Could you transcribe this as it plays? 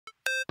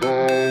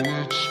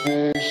Never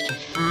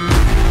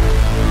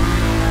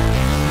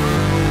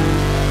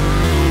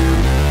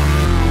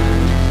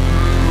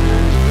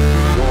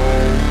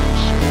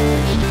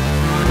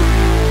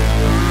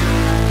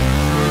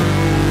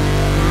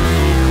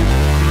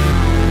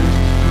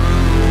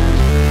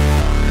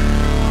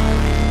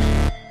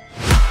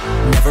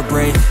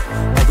break,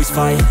 always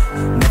fight,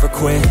 never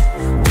quit,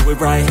 do it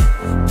right,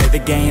 play the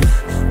game,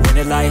 win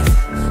it life,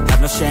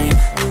 have no shame,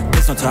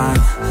 there's no time,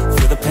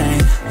 feel the pain,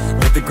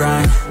 live the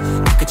grind,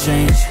 I could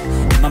change,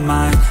 in my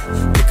mind,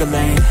 pick a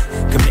lane,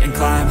 commit and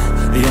climb,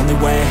 the only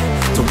way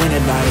to win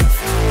it life.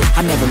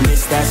 I never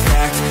miss, that's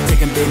fact,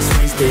 taking big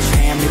swings, bitch,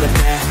 hand me the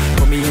bat,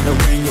 put me in the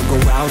ring, you'll go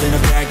out in a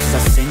bag, cause I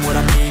sing what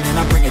I mean and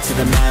I bring it to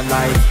the mad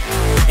light.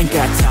 Ain't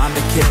got time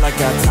to kill, I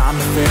got time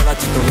to feel, I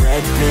took the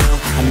red pill,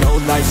 I know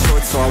life's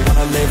short so I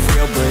wanna live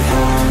real, but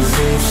how's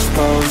it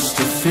supposed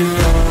to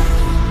feel?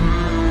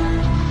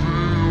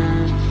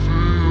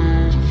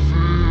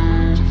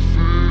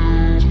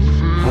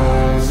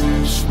 How's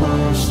it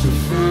supposed to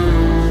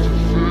feel?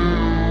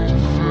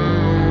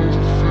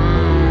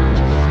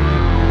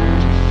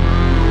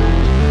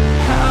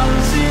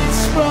 How's it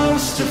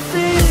supposed to feel?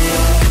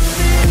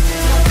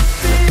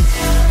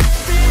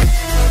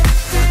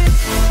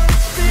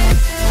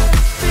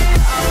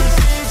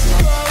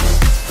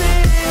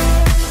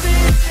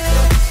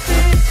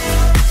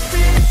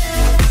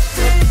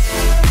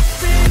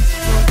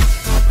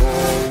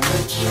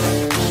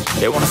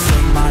 They wanna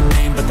sing my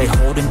name, but they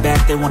holding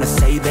back. They wanna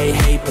say they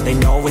hate, but they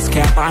know it's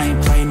cap. I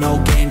ain't play no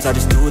games, I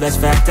just do, that's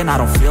fact. And I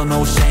don't feel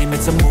no shame,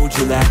 it's a mood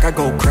you lack. I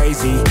go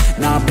crazy,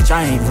 nah bitch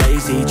I ain't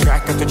lazy.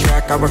 Track after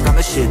track, I work on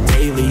this shit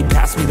daily.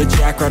 Pass me the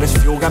jack, right as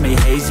fuel, got me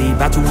hazy.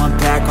 About to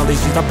unpack all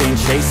these things I've been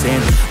chasing.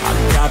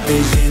 I've got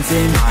visions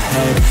in my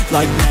head,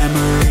 like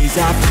memories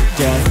after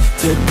death.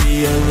 To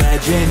be a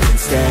legend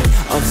instead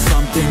of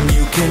something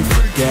you can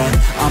forget.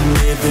 I'm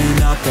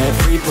living up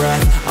every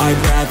breath, I'd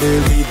rather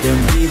lead than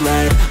be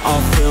led.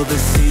 I'll fill the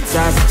seats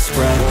as I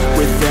spread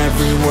with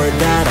every word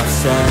that I've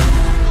said.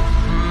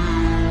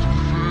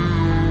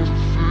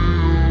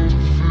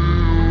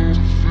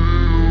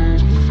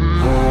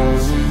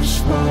 How's it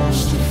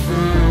supposed to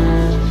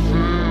feel?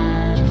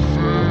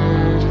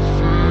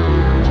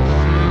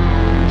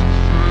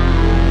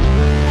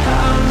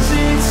 How's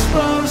it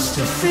supposed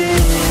to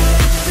feel?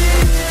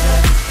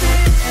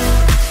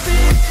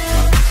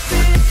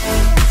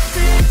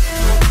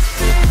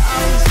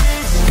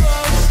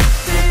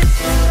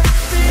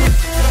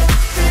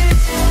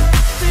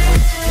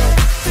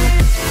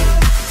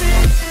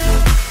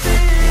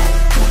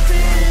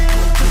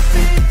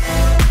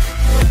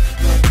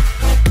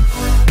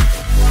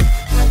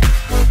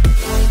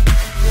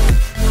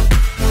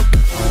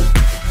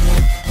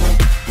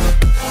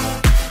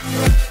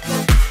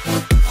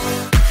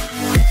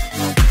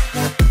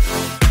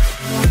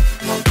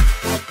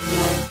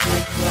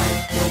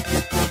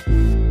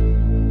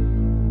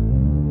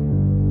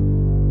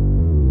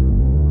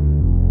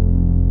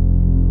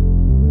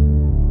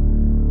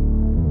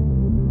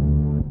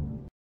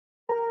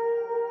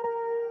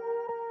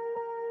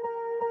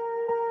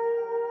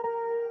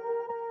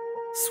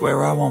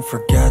 Swear I won't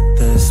forget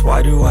this,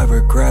 why do I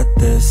regret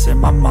this? In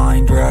my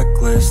mind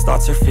reckless,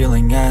 thoughts are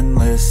feeling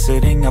endless.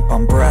 Sitting up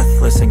I'm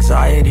breathless,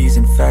 anxiety's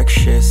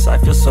infectious. I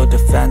feel so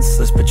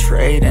defenseless,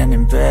 betrayed and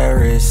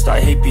embarrassed.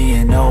 I hate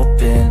being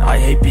open, I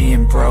hate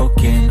being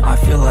broken. I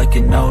feel like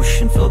an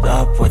ocean filled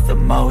up with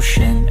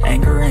emotion.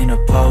 Anger ain't a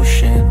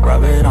potion,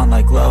 rub it on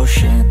like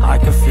lotion. I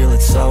can feel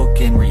it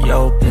soaking,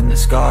 reopen, the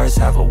scars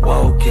have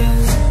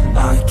awoken.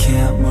 I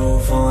can't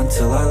move on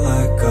till I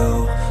let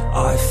go.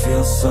 I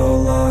feel so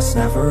lost,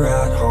 never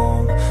at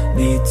home.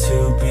 Need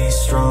to be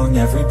strong,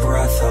 every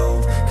breath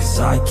hold. Cause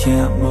I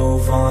can't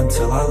move on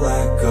till I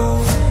let go.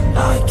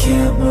 I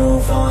can't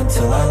move on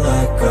till I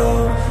let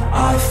go.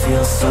 I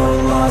feel so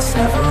lost,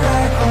 never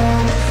at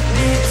home.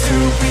 Need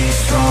to be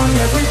strong,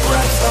 every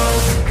breath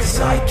hold. Cause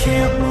I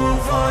can't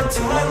move on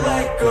till I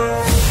let go.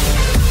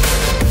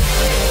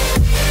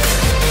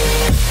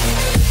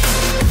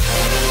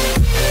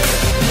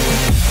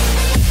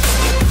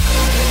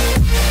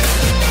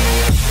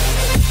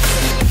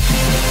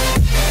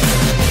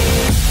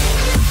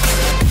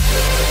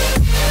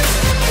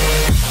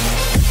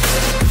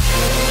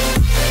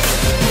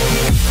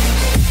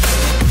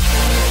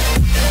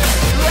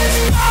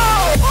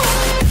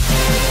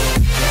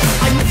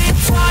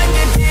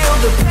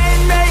 The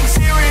pain makes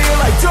it real,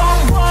 I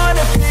don't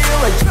wanna feel,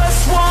 I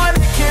just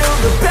wanna kill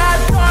the bad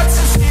thoughts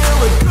and steal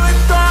a good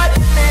thought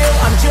and meal.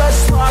 I'm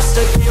just lost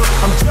to feel,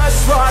 I'm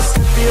just lost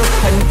to feel.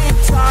 I need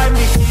time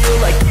to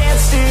heal, I can't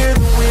steer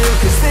the wheel,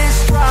 cause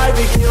this drive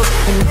it kills,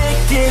 and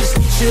it gives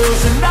me chills.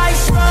 A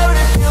nice road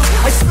it feels,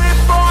 I slip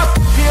off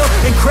the peel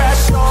and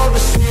crash all the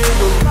steel.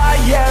 Will I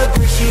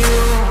ever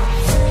heal?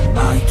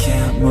 I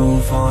can't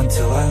move on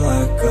till I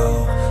let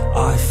go.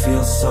 I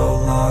feel so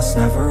lost,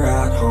 never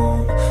at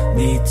home.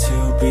 Need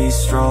to be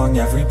strong,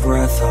 every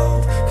breath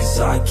hold. Cause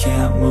I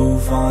can't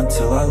move on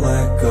till I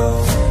let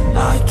go.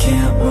 I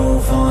can't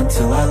move on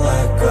till I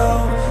let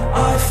go.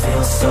 I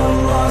feel so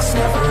lost,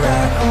 never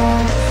at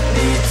home.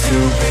 Need to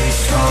be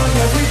strong,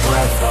 every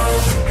breath, oh,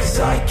 'cause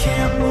I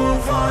can't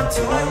move on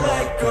till I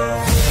let go.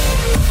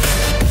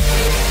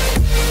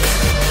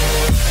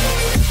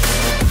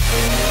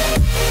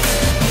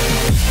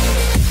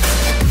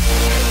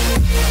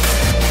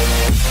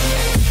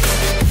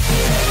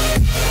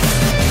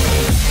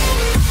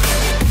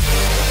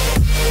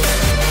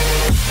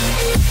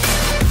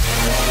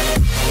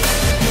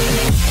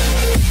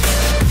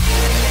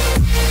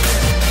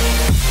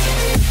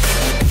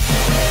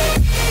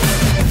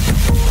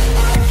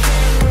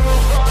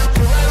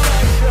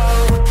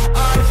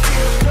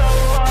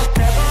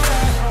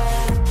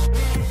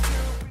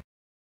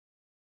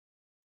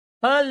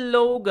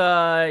 Hello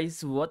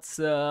guys, what's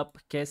up?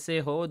 कैसे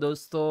हो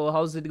दोस्तों?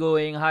 House it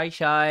going? Hi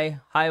shy,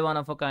 hi one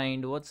of a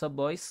kind, what's up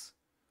boys?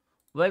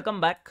 Welcome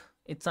back.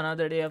 It's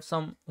another day of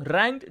some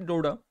ranked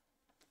Doda.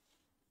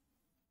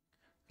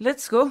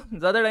 Let's go.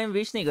 ज़्यादा time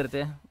waste नहीं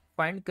करते,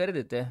 find कर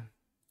देते हैं.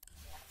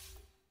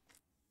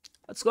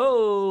 Let's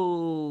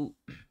go.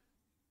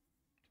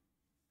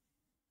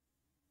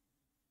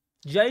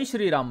 जय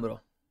Shri Ram bro.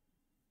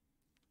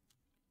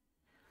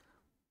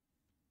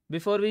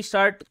 Before we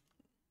start,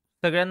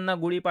 सगळ्यांना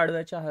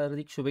गुढीपाडव्याच्या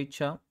हार्दिक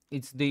शुभेच्छा.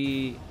 It's the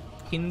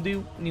Hindu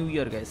new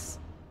year guys,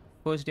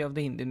 first day of the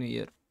Hindu new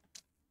year.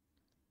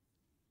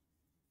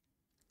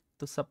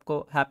 तो सबको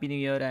happy new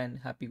year and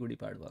happy Gudi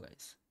Padwa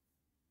guys.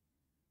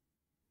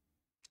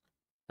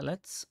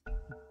 Let's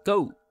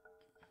go.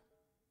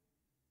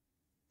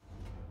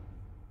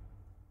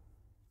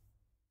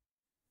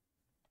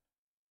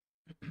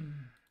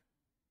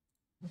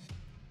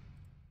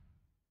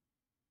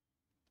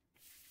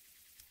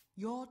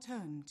 Your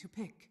turn to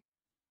pick.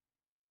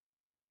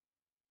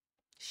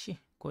 She,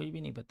 कोई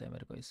भी नहीं पता है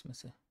मेरे को इसमें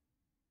से.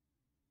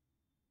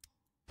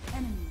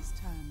 Enemy's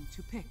turn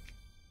to pick.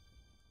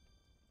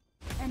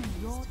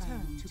 Enemy's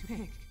turn to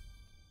pick.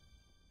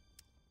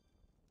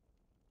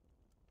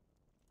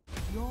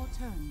 Your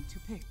turn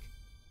to pick.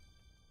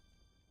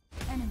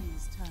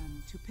 Enemy's turn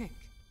to pick.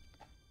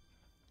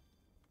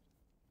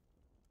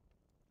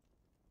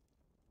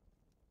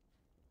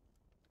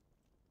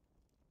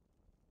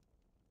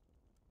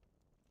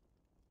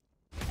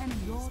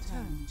 Enemy's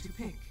turn to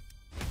pick.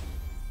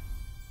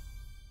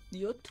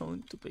 Your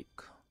turn to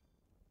pick.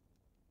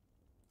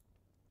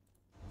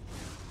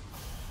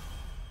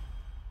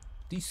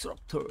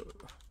 Disruptor.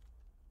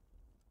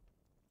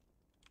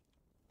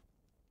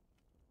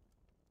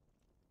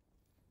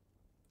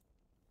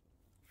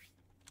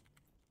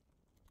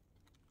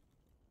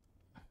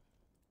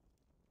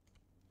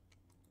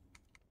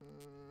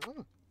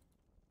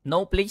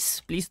 No,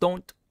 please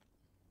don't.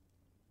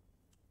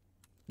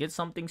 Get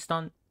something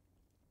stunned.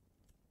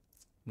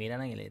 मेरा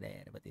ना ले रहा है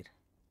यार बतीर.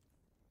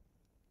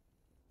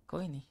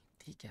 कोई नहीं,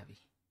 ठीक है अभी.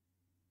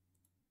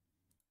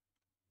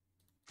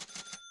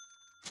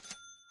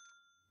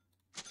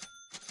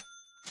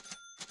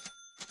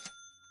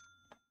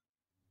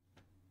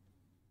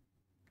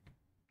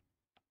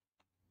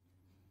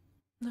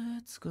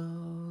 Let's go.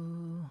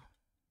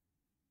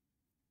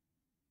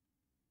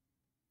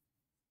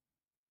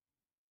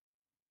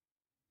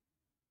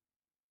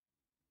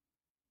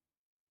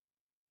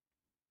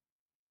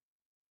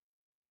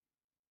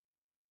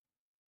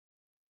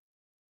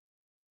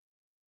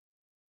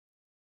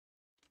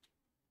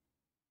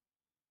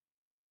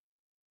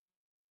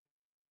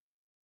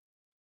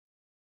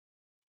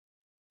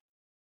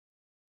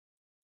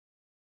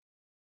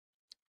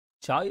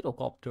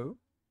 Gyrocopter,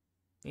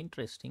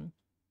 interesting.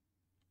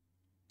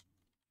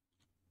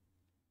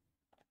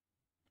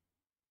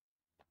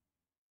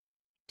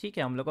 ठीक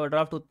है, हम लोग का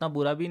ड्राफ्ट उतना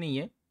बुरा भी नहीं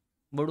है,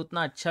 बट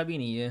उतना अच्छा भी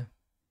नहीं है.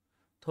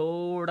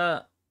 थोड़ा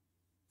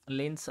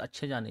लेंस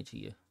अच्छे जाने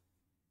चाहिए.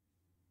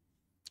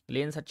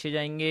 लेंस अच्छे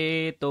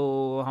जाएंगे तो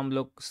हम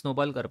लोग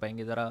स्नोबॉल कर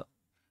पाएंगे, ज़रा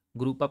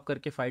ग्रुप अप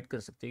करके फाइट कर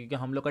सकते हैं,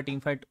 क्योंकि हम लोग का टीम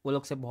फाइट वो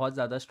लोग से बहुत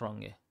ज़्यादा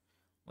स्ट्रांग है.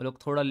 वो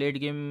लोग थोड़ा late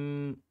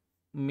game,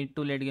 mid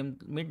to late game,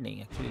 mid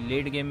नहीं एक्चुअली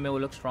लेट गेम में वो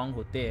लोग स्ट्रांग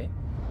होते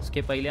हैं.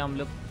 उसके पहले हम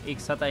लोग एक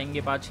साथ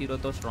आएंगे 5 हीरो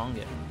तो स्ट्रांग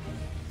है.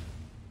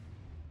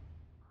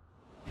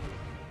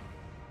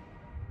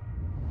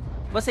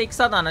 बस एक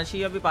साथ आना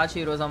चाहिए अभी 5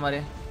 हीरोज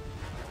हमारे.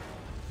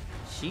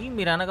 शी,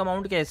 मिराना का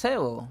माउंट कैसा है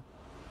वो?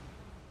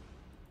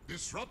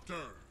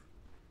 Disruptor.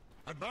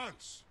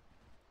 Advance.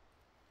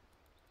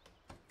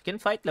 Can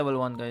fight level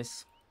 1 guys.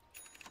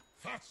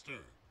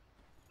 Faster.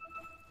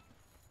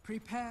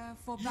 Prepare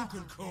for You battle.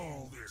 can call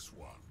this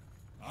one.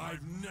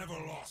 I've never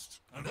lost,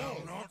 and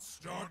I'll not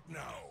start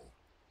now.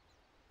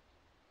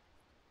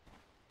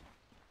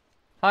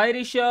 Hi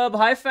Rishabh,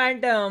 hi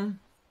Phantom.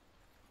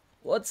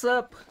 What's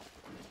up?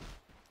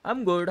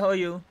 I'm good, how are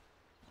you?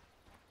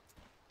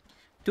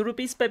 2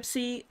 rupees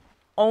Pepsi,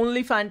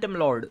 only Phantom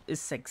Lord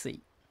is sexy.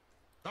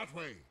 That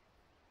way.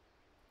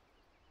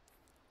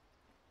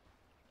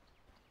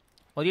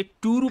 और ये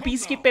 2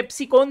 rupees की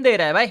Pepsi कौन दे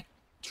रहा है भाई?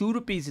 2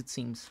 rupees it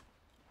seems.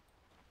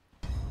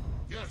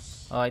 Yes.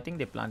 I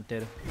think they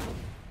planted.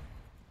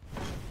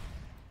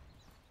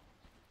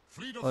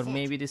 Fleet of Or foot.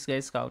 maybe this guy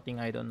is scouting,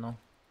 I don't know.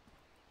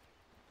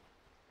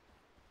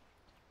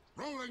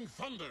 Rolling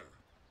thunder.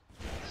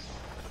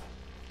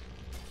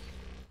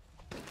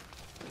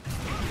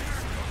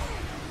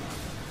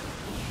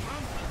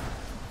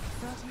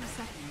 30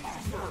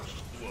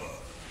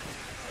 seconds.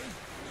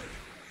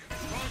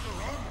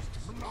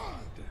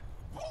 Blood.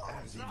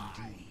 As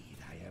indeed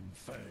I am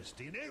first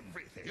in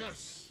everything.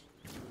 Yes.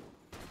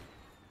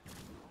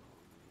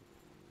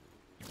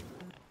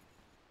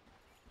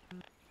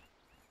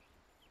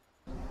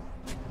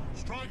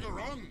 Striker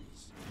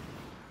runs.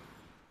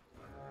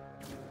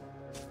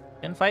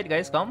 Can fight,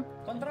 guys, come.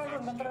 Control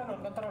room.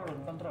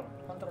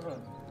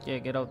 Okay,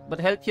 get out. But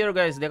help here,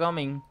 guys, they're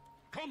coming.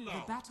 Come The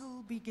now.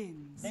 battle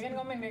begins. They can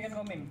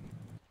coming.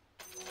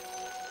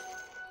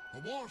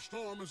 The war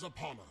storm is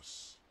upon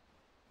us.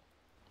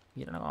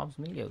 ये ना arms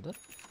मिल गया उधर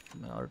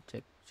मैं और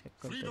check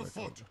करते Fleet of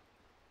रहता foot.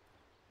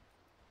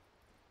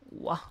 हूँ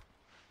वाह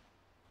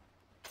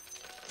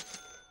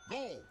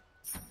Go.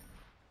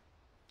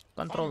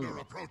 Control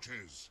Thunder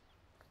approaches.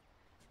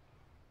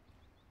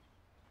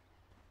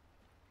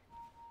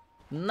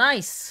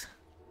 Nice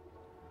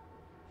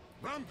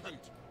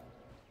Rampant.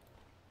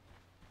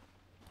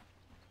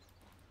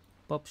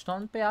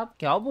 पबस्टॉन पे आप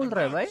क्या बोल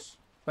रहे हैं भाई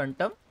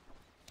Phantom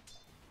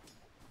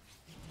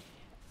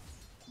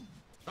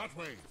That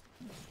way.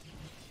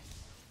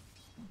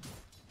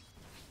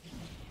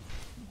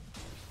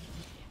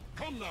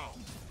 Come now.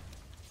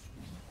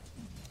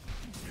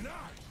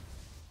 Denied.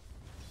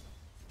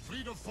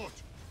 Fleet of foot.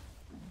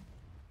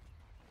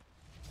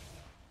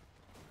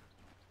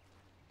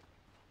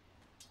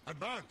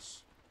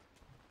 Advance.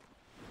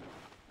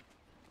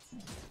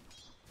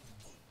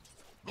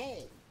 Go.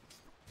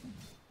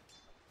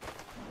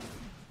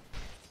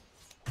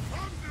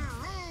 Thunder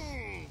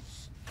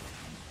rolls.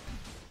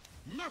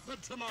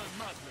 Method to my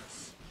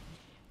madness.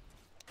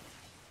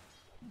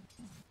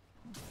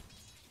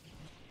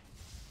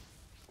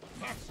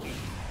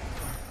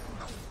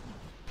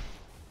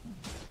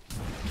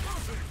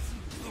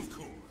 Of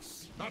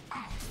course. Not.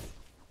 I'm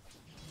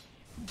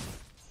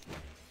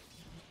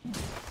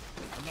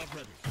not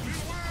ready.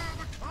 Beware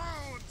the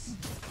clouds!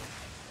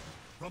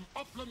 From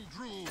upland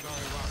druid I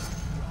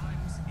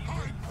ride.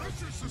 High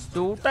pressure system.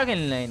 टूटा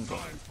खेलना है इनको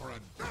Time for a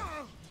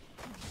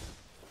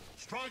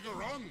Striker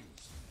runs.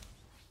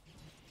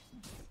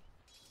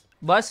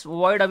 बस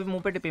void अभी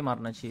मुंह पे टिपी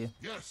मारना चाहिए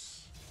Yes.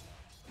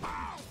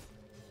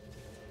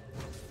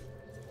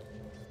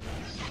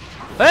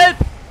 Help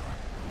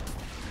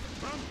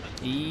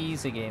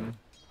easy game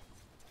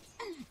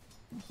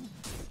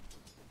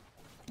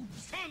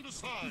Stand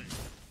aside.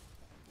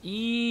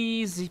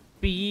 easy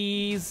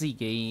peasy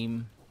game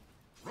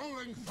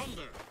Rolling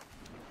thunder.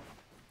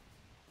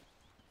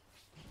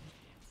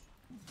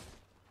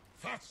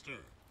 Faster.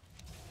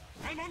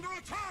 I'm under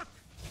attack.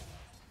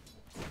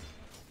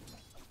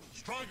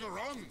 Striker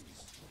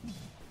runs.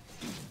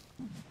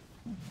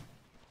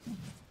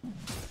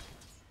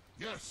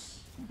 Yes.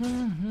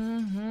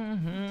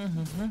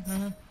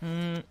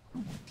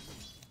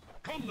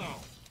 Come now.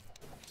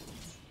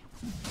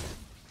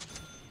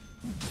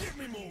 Give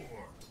me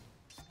more.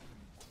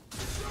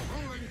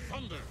 Rolling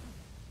thunder.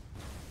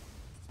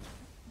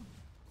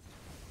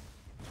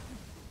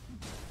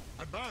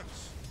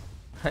 Advance.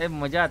 अरे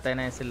मजा आता है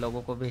ना ऐसे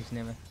लोगों को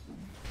भेजने में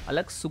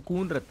अलग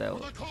सुकून रहता है For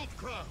वो the cult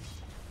craft.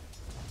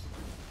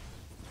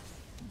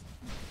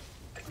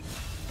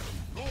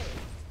 Go.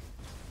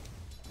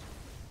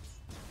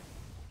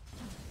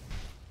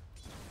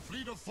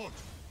 Fleet of foot.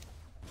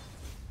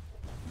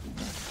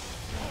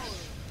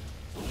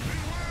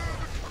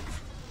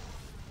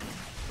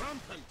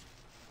 Rampant.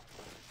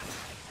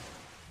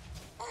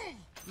 Oh,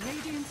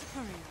 Radiant's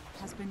courier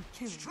has been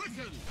killed.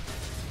 stricken.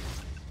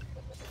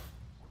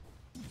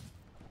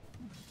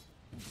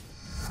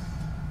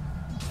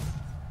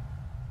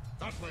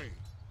 That way.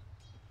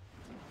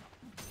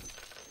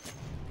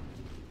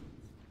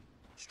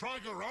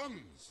 Striker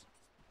runs.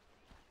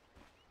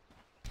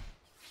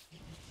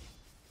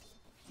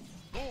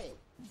 Go.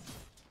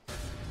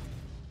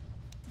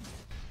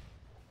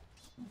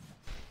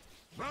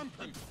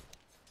 Rampant.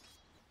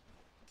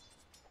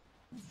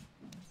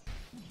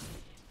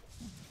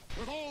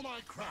 With all my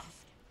craft.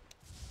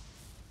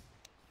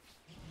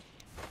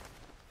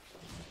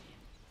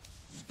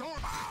 Storm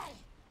out.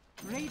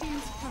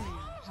 Radiant's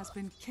courier has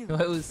been killed.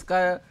 भाई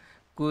उसका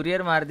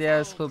courier मार दिया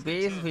उसको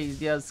भेज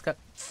दिया उसका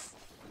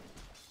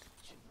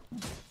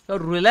तो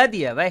रुला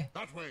दिया भाई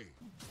That way.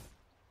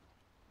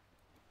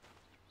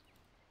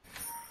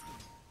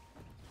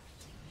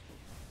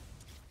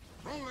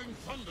 Rolling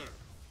thunder.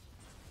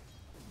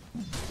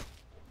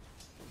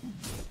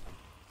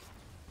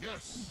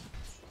 Yes.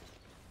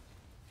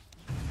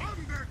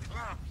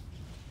 Thunderclap.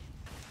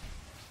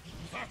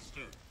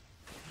 Faster.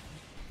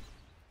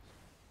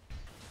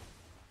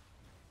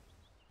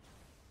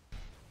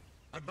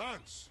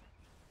 Advance.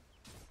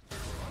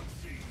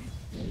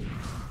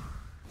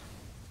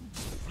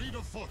 Fleet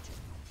of foot.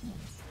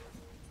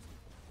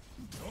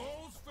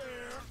 All's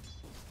fair.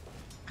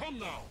 Come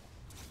now.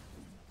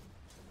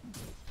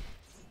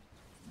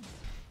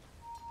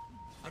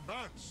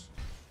 Advance.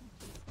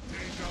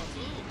 Deja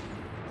vu.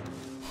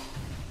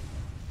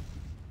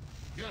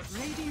 Yes.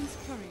 Radiant's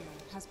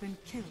courier has been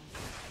killed.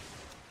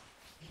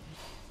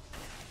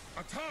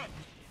 Attack.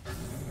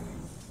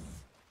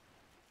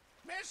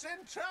 Miss.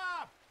 Assassin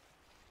trap!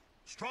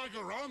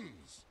 Striker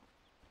runs.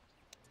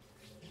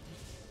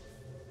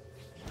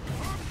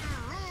 Thunder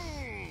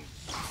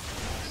rules!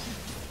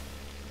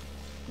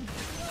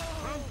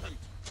 Rampant!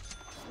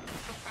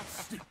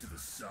 Stick to the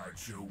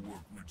sideshow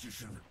work,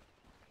 magician.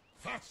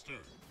 Faster!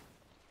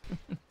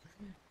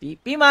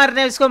 TP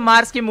मारने इसको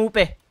Mars के मुंह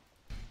पे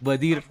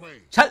बदीर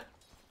चल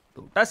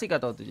टूटा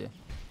सिखाता हूँ तुझे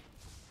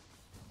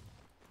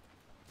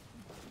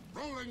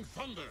Rolling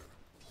thunder.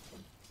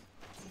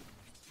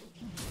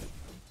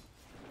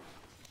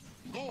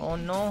 ओह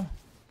नो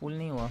पुल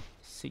नहीं हुआ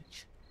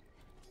switch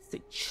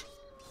switch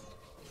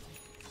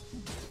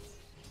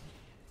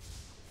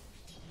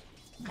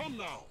Come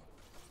now.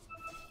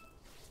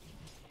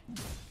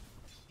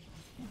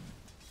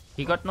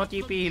 he got no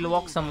TP he'll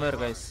walk somewhere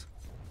guys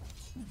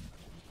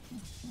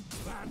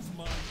That's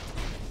mine.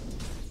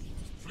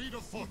 Fleet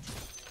of foot.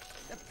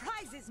 The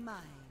prize is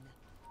mine.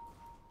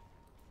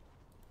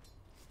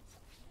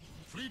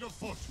 Fleet of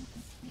foot.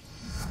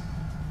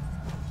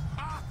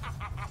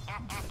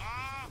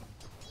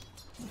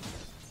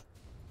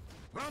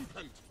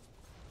 Rampant.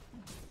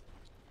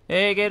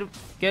 hey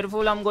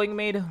careful I'm going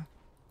mid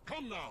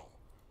Come now.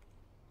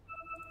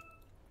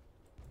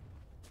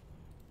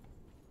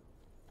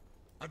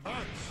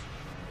 Advance.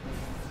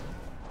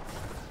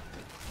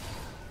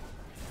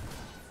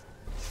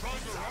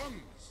 Striker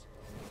runs.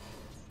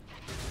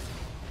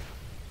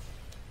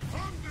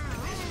 Thunder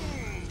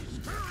rules.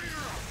 Hurry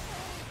up.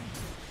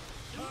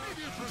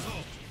 Immediate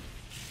result.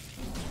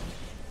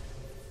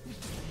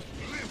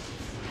 Lift.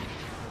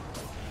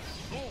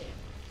 Goal.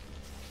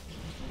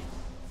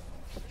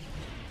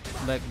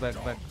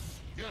 back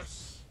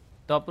Yes.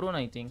 top rune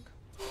I think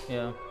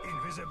yeah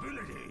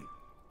Invisibility.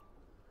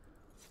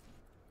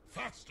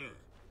 Faster.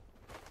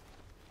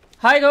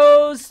 hi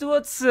ghost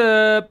what's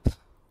up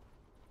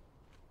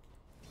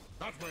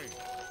That way.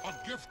 A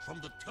gift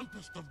from the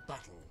tempest of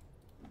battle.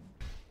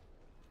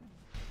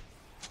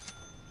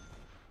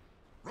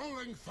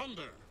 Rolling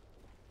thunder.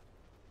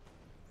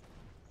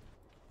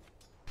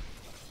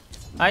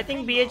 I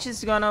think BH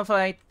is gonna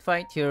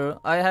fight here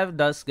I have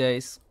dust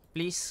guys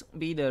please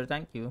be there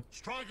thank you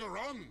Striker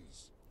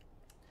runs.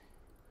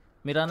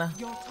 Mirana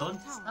Your top Don't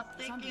tower stop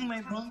is under taking my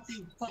attack.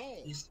 bounty. Fuck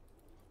this.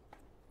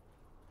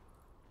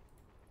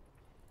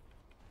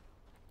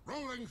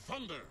 Rolling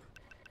thunder.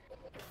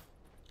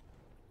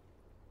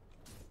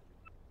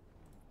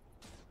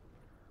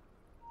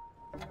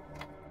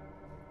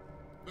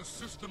 The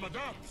system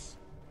adapts.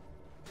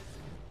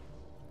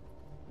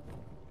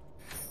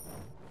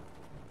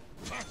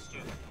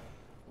 Faster.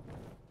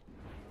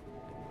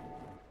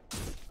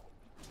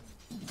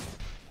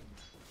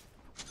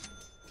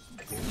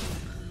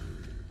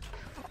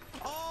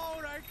 Oh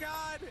my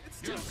god,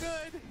 it's too Yes.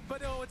 good.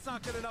 But no, it's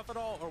not good enough at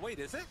all. Or wait,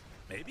 is it?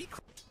 Maybe.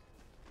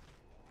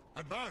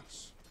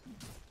 Advance.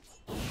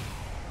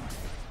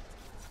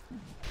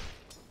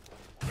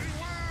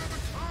 Beware the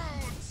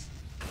clouds.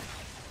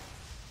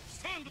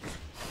 Stand.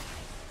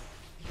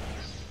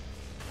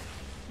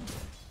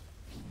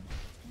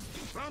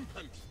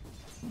 Rampant.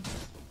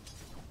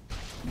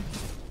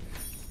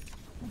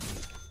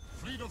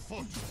 Fleet of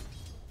foot.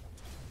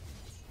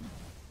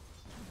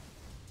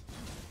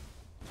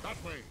 That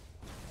way.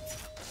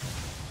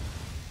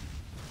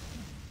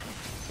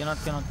 cannot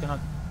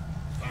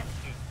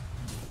Faster.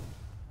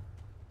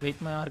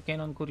 wait my arcane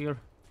on courier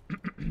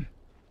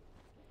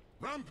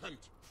Rampant.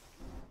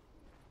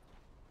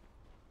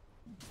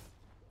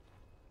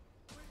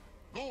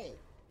 Go.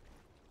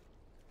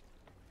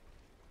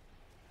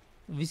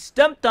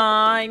 wisdom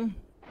time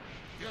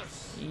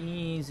Yes.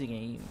 easy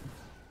game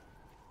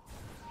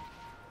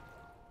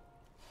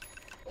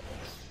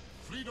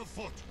Fleet of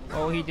foot.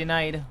 oh he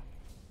denied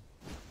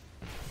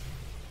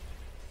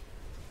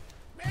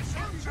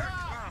Mission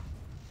trap.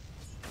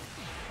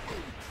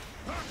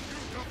 That you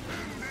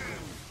defend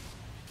in.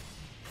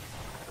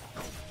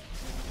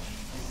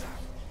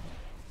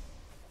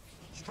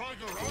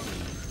 Striker on.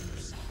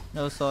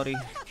 no sorry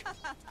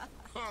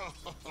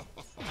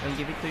I'll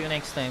give it to you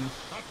next time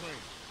That way.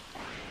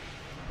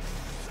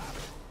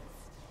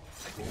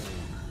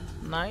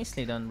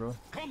 nicely done bro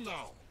Come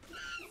now.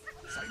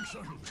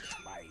 Sanctioned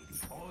by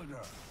the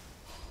order.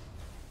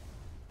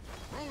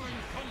 Rolling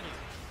thunder.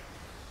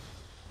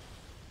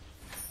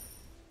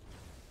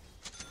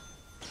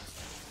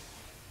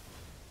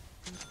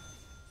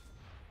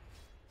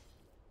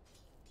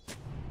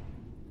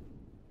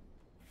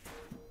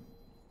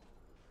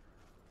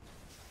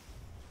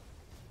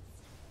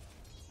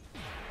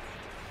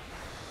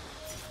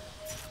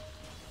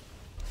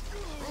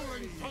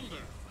 Rolling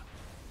thunder.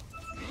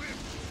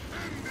 Lift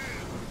and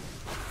in.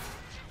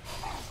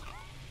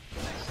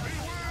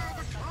 Beware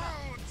the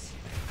clouds.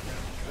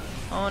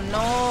 oh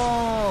no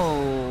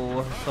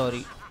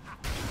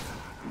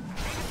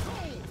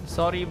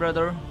sorry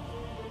brother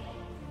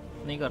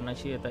नहीं करना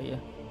चाहिए था ये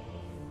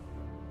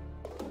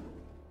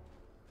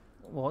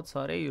बहुत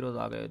सारे heroes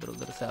आ गए इधर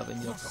उधर से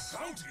Avengers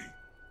Bounty.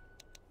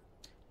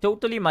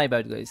 Totally my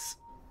bad guys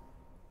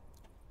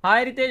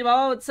hi Ritesh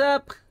Baba what's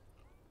up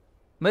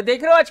मैं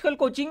देख रहा हूँ आजकल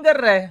कोचिंग कर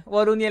रहा है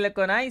वरुण ये लोग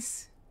को nice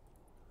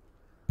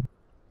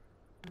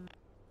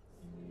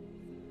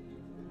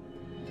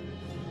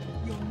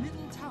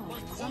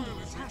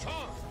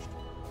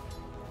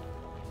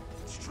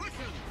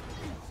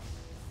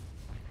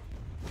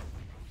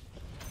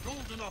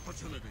Golden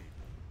opportunity.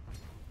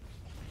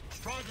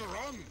 Striker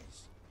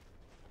runs.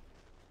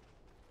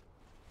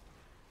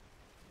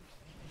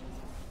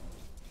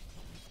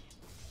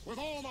 With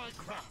all my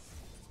craft.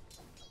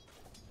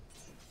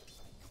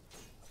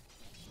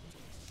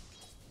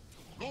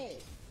 Goal.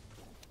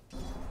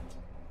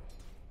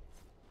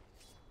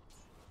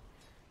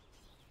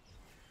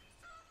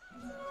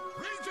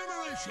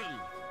 Regeneration.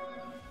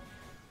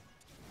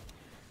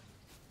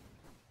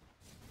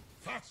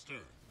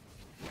 Faster.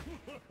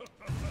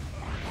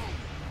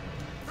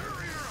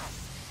 Barrier up.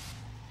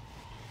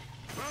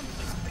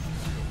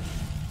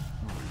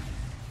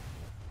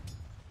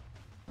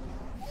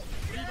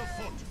 Lead of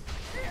foot.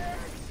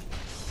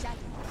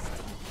 Shadows.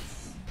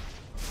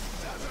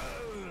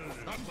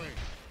 That way.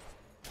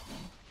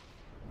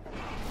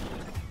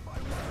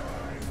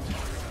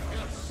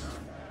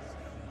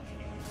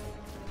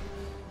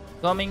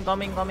 Coming.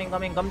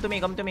 Come to me.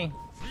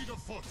 Fleet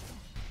of foot.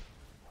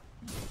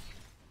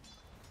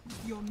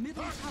 Your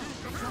middle tower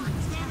is under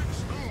Sonic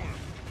storm.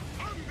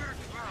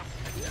 Thunderclap.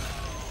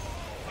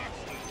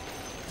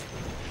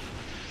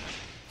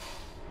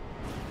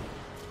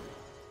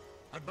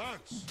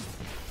 Advance.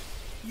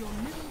 Your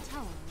middle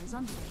tower is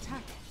under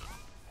attack.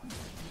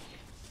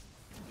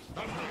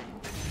 That way.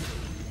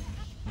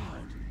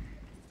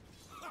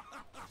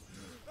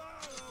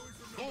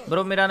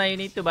 Bro, Mirana, you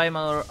need to buy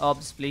more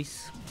orbs,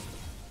 please.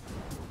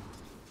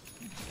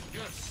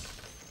 Yes.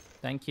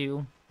 Thank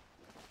you.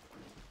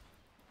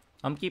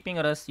 I'm keeping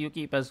Russ. You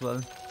keep as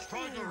well.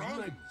 Striker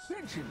runs.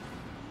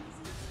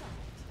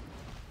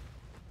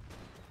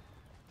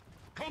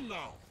 Come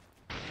now.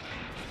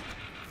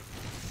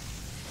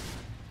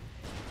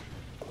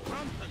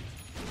 Rampant.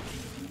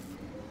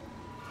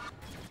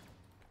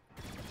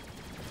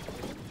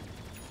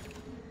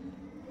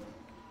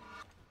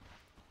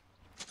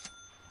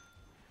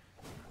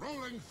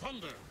 Rolling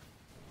thunder.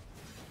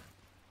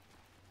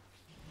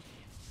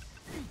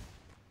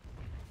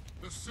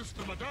 The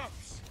system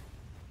adapts.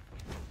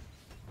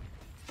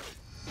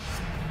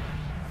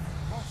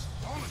 Lost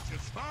knowledge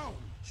is found.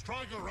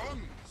 Striker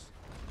runs.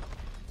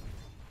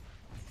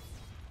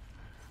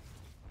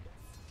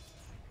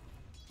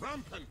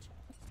 Rampant.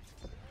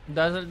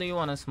 Dazzle, do you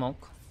wanna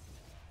smoke?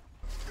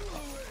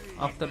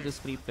 After this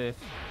free play.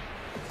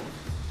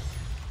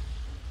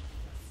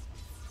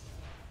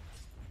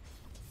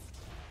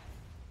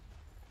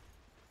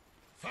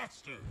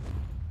 Faster.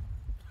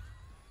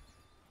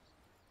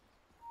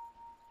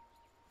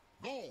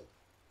 Goal.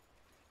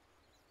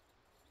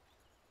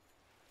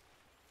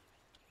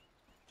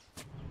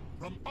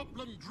 From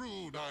upland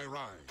Druid I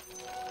ride.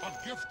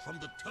 A gift from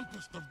the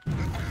tempest of... And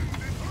the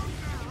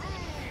thunder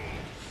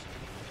rolls!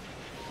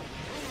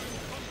 Rolling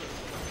thunder.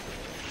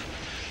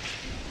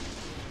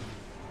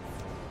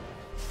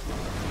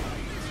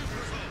 Easy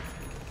result.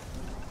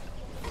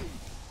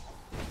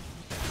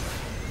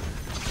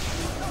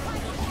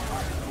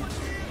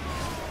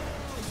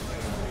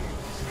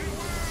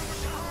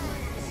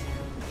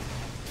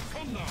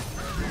 Come now.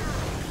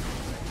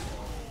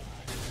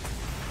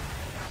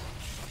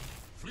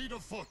 Fleet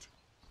of foot.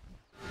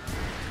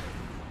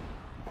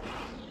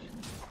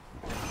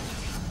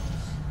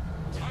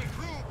 I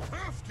grew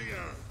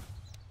craftier.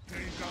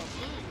 Deja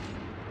vu.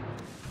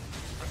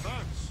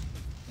 Advance.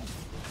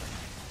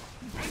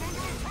 I'm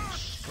under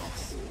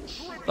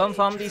attack. Come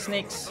farm these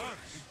snakes.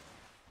 Advance.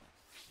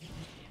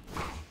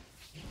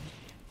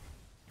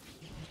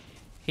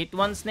 Hit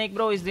one snake,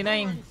 bro. Is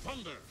denying. Rolling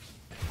thunder.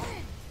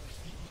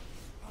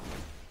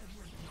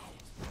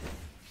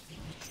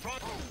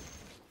 Strike.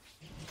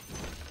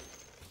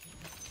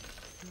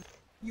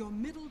 Your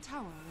middle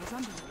tower is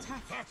under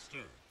attack.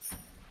 Faster.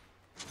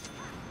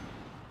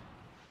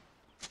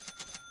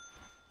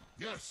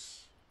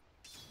 Yes.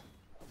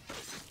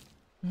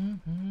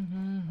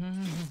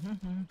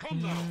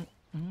 Come now.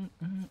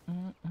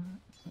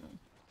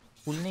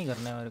 पुल नहीं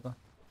करना है मेरे को.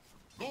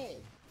 Go.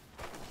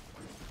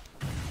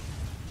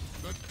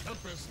 The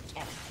tempest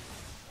talk.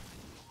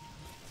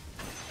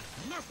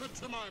 Method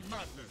to my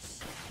madness.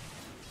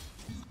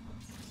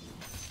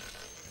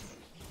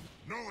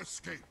 No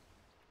escape.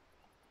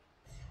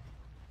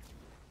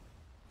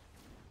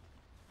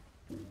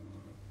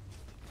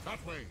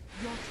 That way.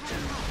 Your top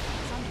tower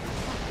is under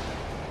attack.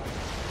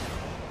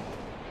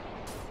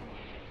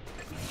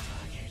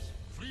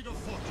 Fleet of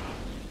foot.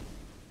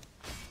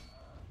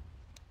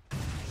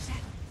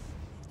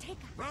 Take up.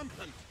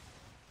 Rampant.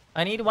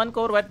 I need one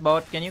core wet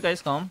bot. Can you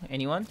guys come?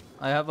 Anyone?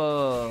 I have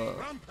a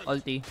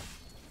ulti.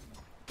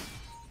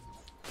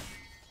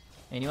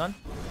 Anyone?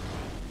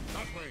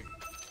 That way.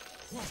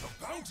 What a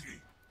bounty!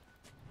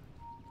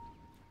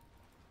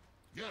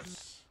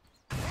 Yes.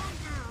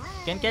 Thunder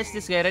roll. Can catch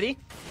this guy. Ready?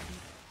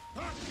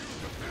 Back to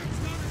the pits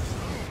that is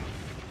known.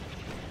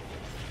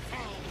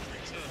 Foul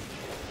creature.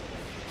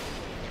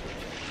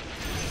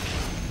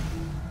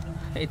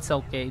 It's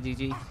okay.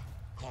 GG.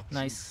 Caught you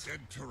Nice.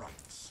 dead to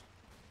rights.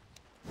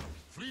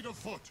 Fleet of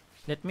foot.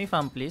 Let me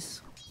farm,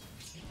 please.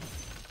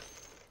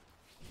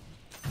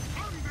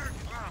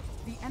 Thunderclap.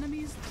 The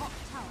enemy's top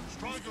tower is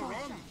Striker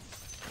fortified. runs.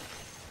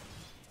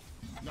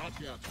 Not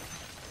yet.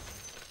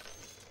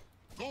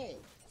 Go!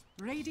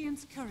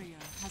 Radiant's courier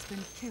has been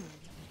killed.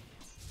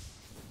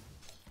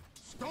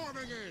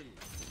 Storming in!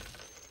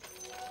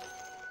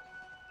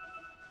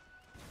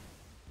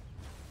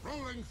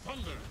 Rolling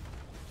thunder!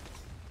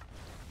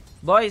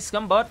 Boys,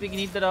 come bot. We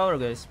need the tower,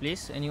 guys.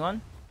 Please,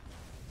 anyone?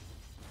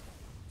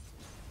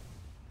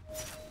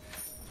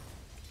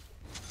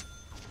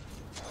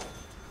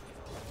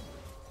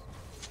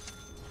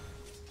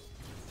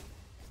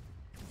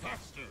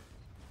 Faster!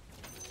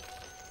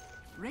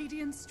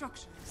 Radiant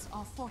structures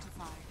are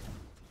fortified.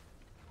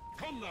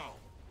 Come now!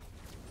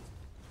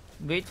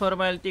 Wait for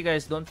my ulti,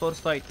 guys. Don't force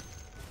fight.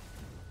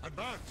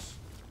 Advance!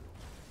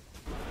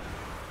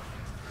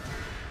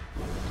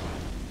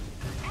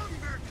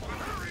 Thunder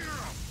barrier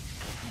up!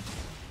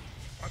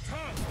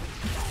 Attack!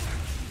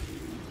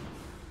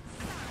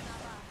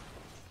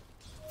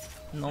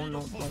 No, no,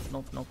 no,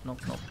 no, no, no,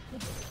 no.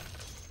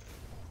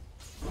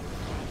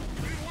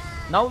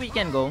 Now we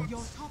can go.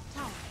 Your top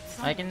tower is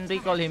I under can attack.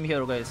 recall him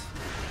here, guys.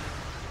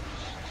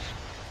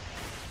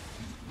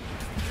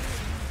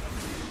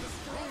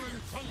 Rolling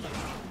thunder!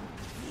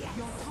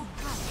 Your top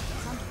tower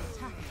is under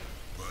attack.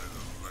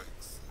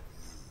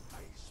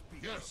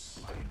 Yes!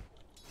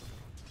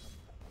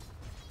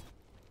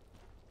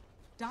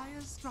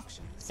 Dire's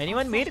structures.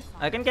 Anyone are mid?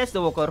 fortified. I can catch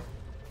the walker.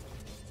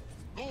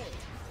 Go!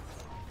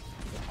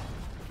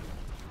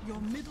 Your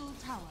middle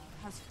tower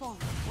has fallen.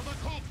 For the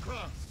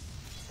Coldcraft!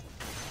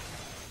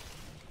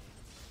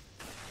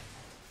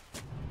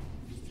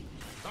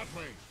 That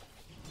way!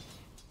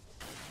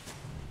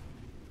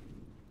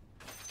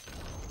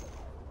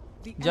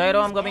 The Gyro,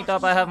 I'm enemy's coming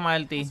bottom top. I have tower my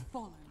ulti. has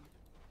fallen.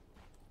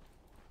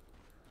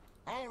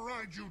 I'll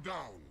ride you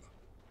down!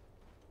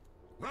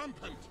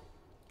 Rampant!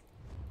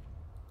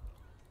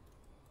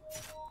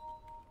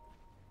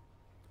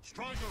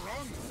 Striker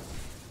run!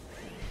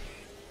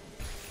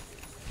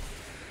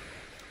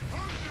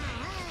 Thunder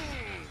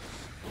rolls!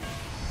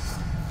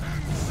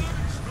 And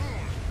Savage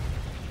Storm!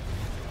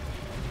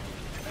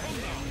 Come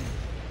down!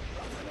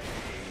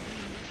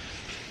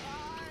 I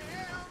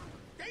am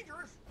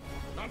dangerous!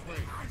 That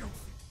way!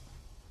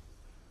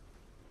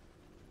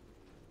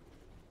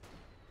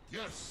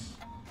 Yes!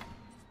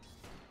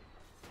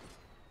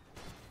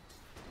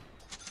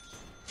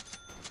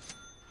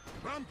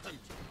 Rampant!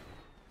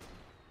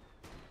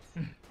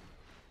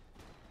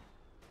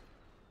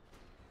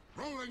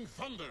 Rolling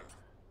thunder!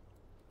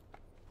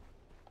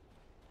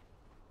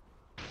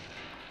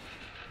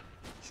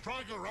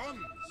 Striker runs!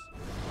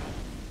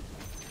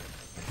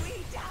 We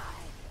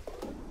die.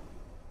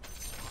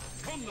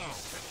 Come now!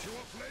 Set you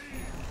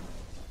aflame!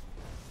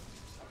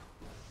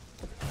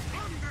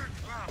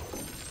 Thunderclap!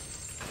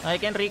 I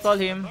can recall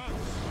him.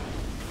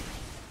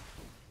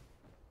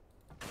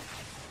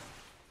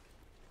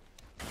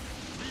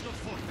 Lead of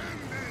foot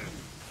and in!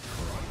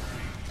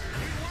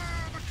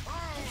 Beware the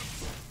clouds!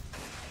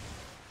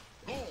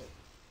 Go!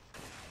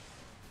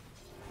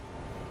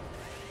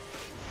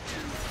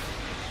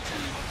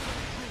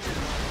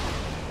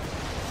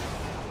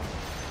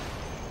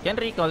 Can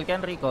recall,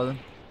 can recall.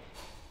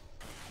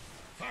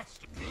 Fast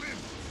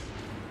glimpse!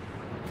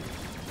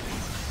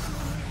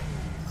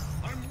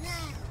 I'm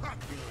well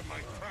practiced at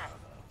my craft.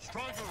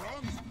 Striker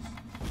runs!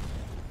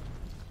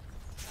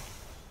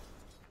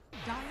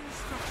 Dire's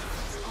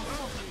structures are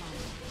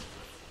fortified.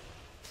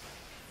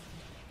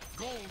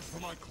 Gold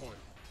for my coin.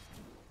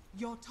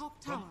 Your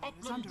top tower From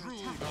is upland under druid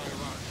attack. I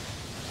rise.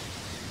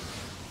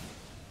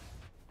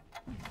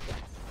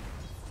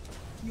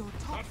 Your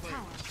top That way.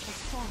 tower has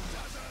fallen.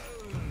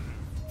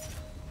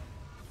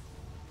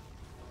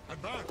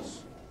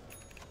 Advance!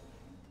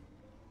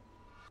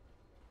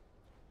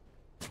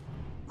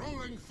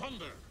 Rolling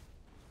thunder!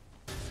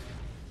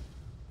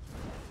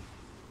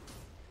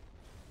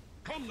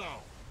 Come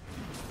now!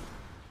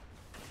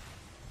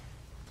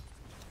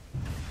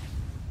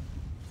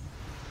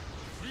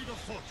 Fleet of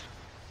foot!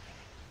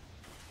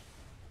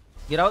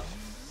 Get out.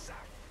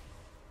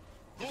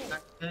 Go!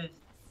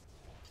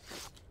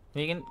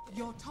 We can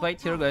Your top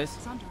fight here, tower guys.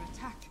 is under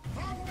attack.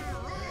 Thunder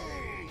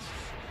rolls!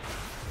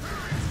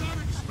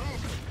 Savage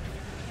storm!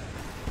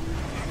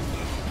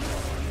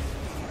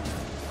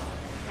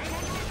 I'm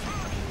under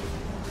attack!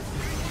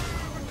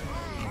 Beware the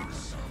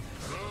clouds!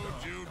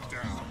 Rode you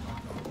down!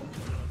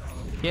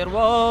 Here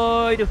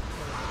wide.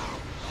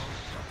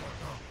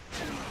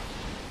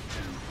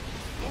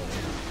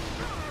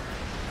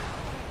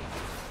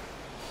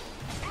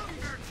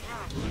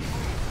 Thunderclap!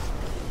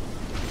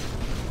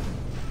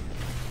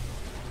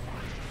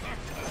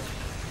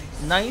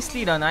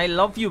 Nicely done. I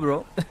love you,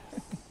 bro. It's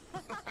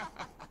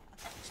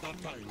not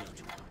time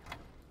yet.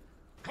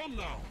 Come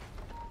now!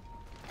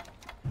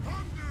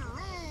 Thunder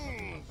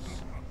rolls!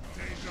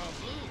 Deja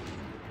vu!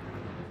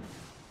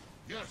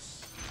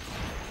 Yes!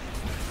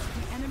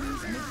 The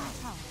enemy's middle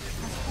tower has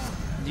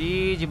fallen.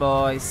 GG,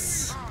 boys.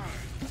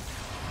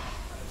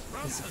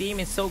 This team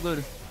is so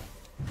good.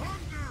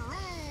 Thunder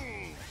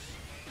rolls!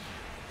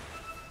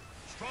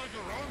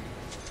 Striker run!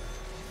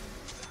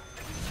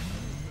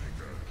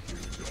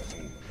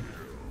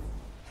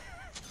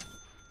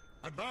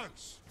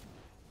 Advance!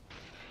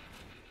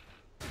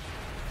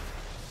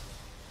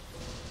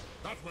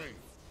 That way.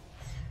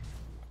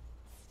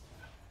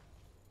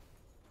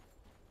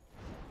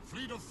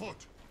 Fleet of foot.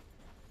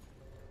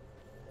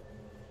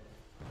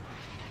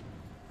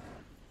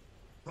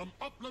 From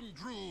upland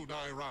Druid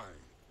I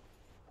ride.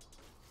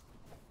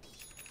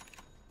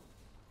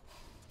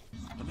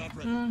 I'm not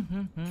ready.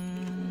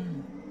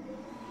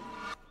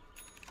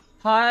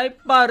 High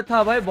पर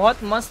था भाई,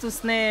 बहुत मस्त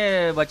उसने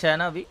बचाया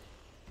ना अभी,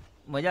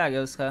 मजा आ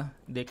गया उसका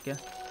देख के.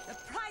 The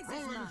prize is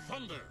Rolling mine.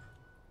 thunder.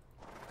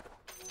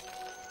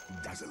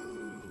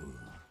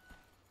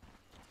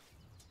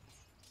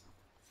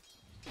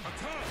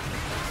 Attack!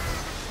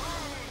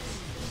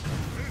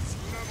 This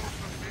levels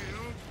the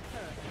field.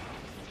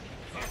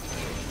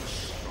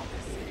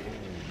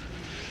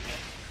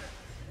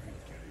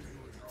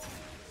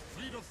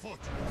 Fleet of foot.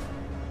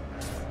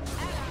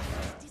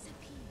 Allies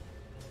disappear.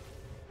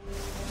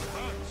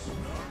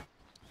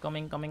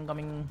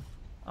 Coming.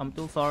 I'm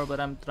too far, but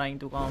I'm trying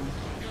to come.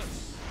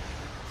 Yes.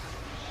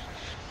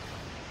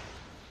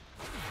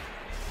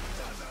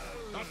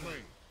 That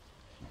way.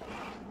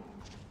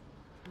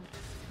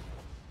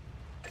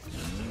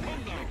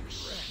 Come down.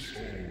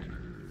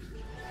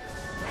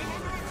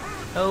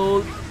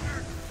 Oh,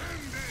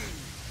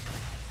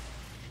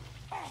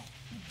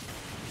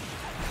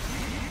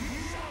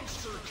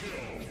 Monster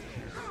kill.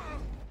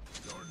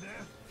 Your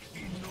death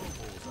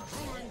ennobles us.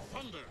 Rolling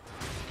thunder.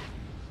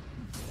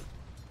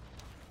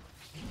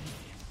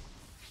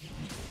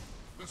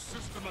 The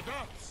system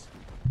adapts.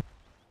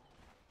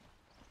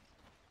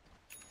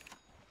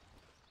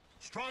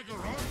 Striker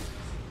on.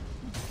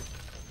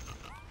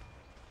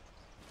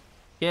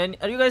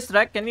 are you guys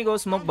track? Can we go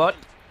smoke bot?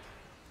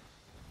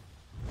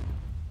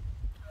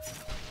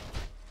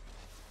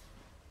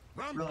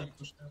 Rampant.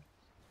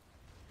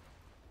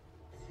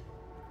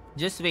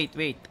 Just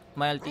wait.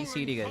 My ulti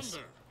CD Rolling guys.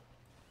 thunder.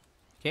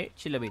 Okay,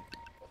 chill a bit.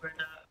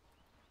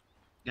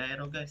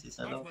 Gyro guys is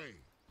That allowed. way.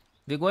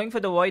 We're going for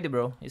the void,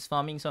 bro. He's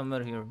farming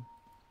somewhere here.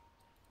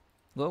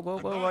 Go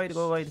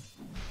wide.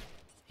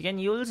 He can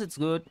use, it's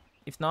good.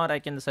 If not, I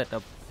can set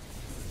up.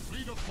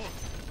 Fleet of foot.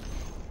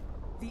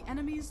 The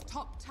enemy's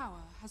top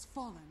tower has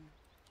fallen.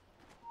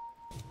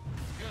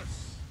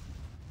 Yes.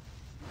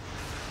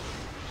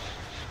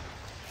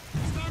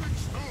 Static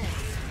stone.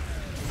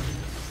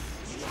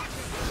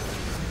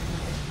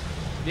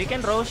 We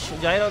can Rosh.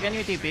 Gyro, can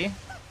you TP?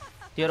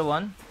 Tier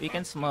 1. We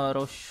can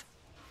Rosh.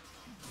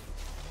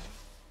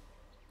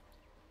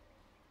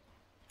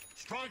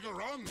 Striker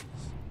runs.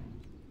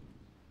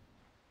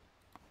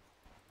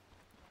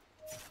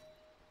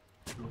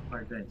 Too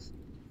far guys.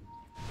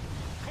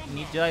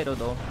 Need Gyro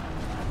though.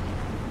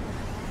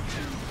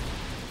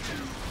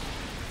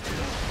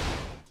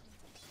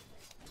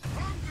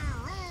 Thunder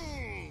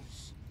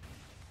rules.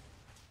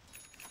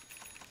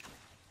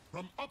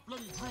 From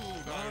upland Druid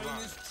I Mine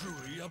ride. is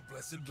truly a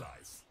blessed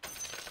life.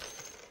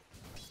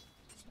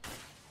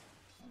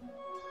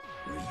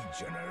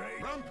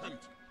 Regenerate.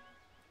 Rampant.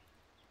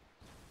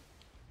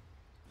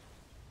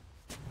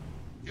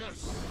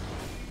 Yes.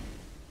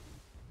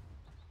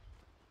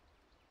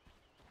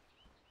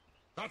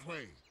 That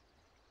way.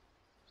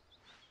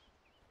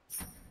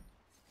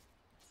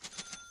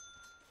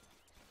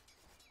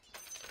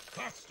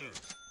 Faster.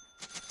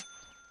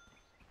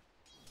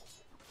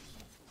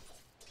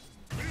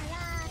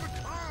 Beware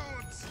the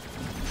crowds.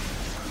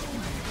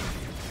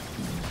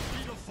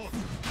 Speed of foot.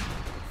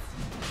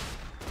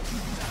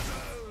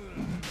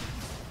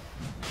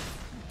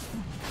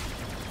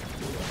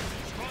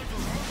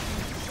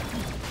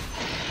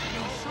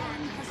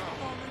 Shrine has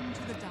fallen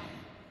to the dire.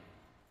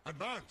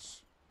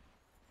 Advance.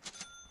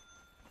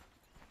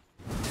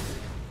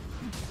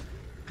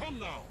 Come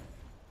now.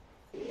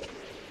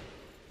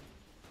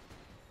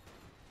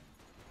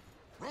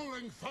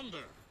 Rolling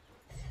thunder.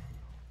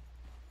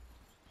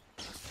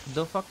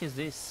 The fuck is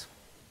this?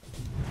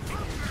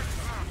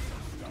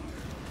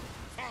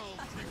 Foul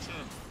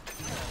creature.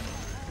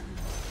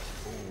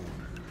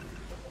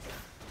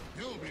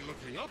 You'll be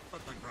looking up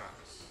at the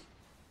grass.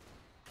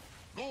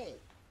 Go.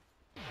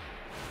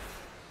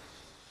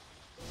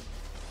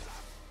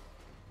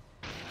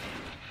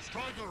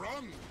 Striker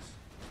runs.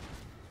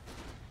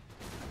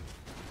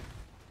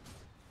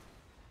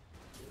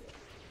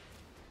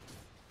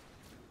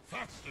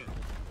 Faster.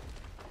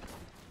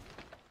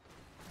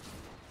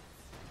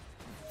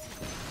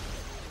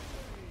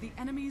 The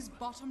enemy's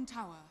bottom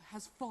tower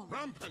has fallen.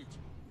 Rampant.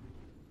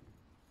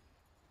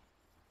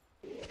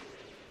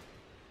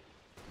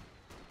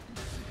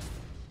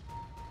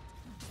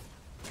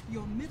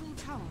 Your middle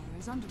tower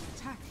is under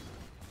attack.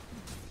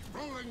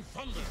 Rolling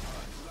thunder.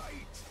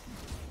 Light.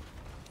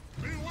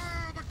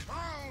 Beware the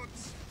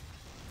clouds.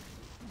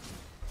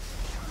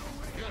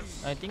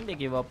 Yes. I think they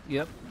give up.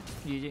 Yep.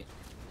 GG.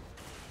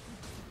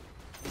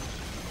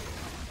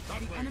 That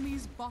The way.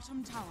 enemy's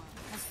bottom tower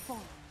has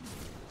fallen.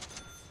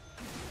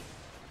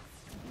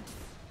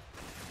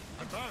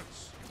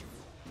 Advance.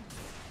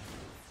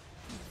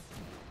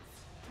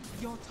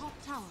 Your top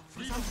tower is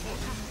Fleet under of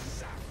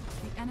attack.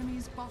 foot. The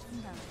enemy's bottom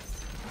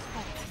barracks has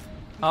fallen.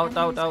 The Out.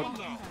 enemy's bottom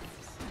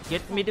barracks.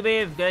 Get mid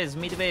wave, guys.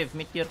 Mid wave.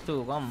 Mid tier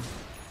 2. Come.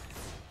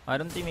 I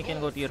don't think we can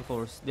go tier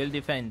 4s. They'll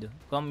defend.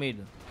 Come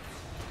mid.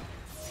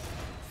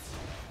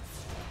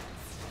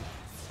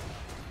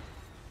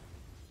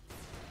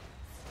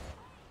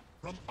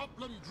 From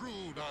upland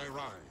Druid I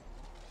ride.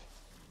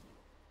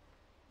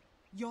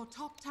 Your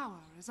top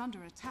tower is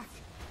under attack.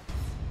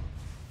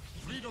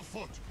 Fleet of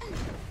foot.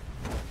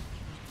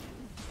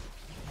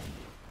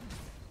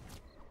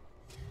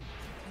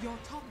 Your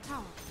top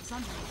tower is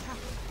under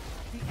attack.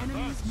 The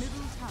enemy's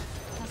middle tower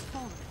has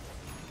fallen.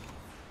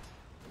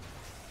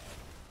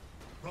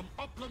 From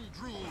upland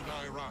Druid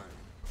I ride.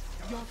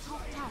 Your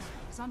top tower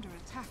is under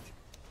attack.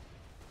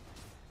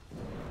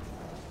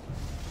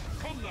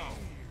 Come now.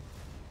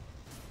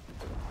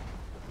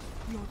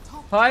 Your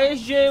top Hi tower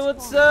Jay, has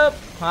what's fallen. up?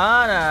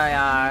 हाँ ना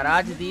यार,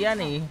 आज दिया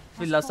नहीं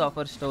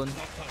Philosopher Stone.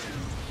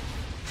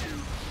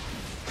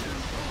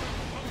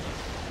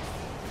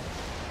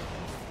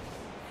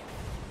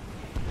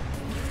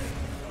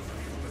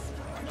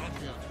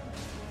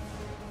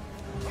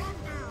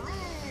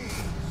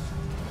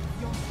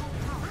 Your top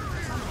tower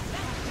is under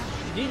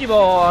attack. GG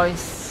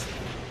boys.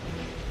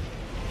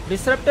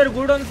 Disruptor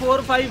good on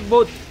 4, 5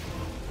 both.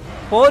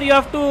 4 you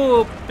have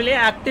to play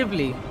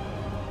actively.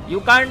 You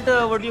can't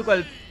what do you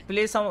call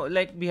play some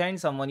like behind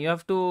someone. You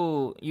have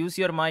to use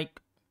your mic,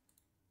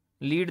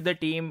 lead the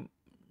team,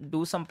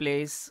 do some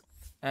plays,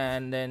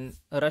 and then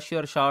rush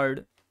your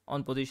shard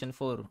on position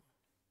 4.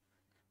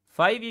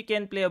 5 you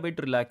can play a bit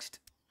relaxed,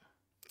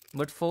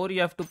 but 4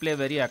 you have to play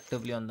very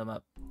actively on the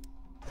map.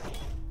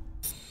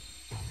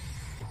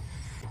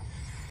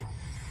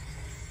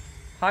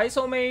 Hi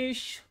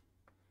Somesh.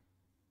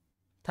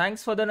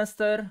 Thanks for the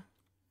Nastar.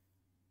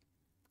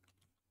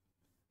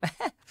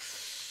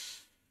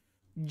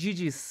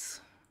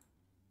 GG's.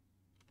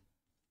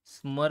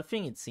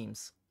 Smurfing it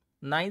seems.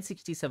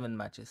 967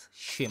 matches.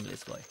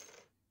 Shameless boy.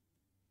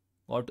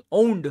 Got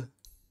owned.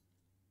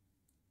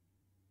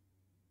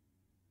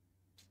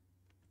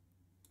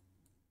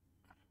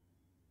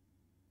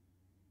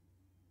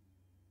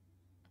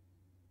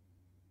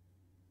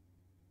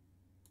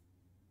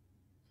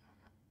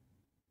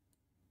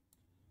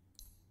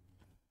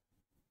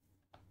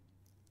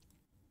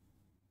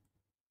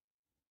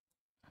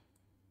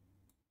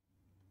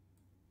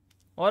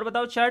 और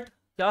बताओ chat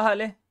क्या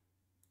हाल है?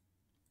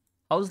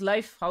 House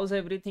life, house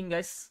everything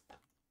guys?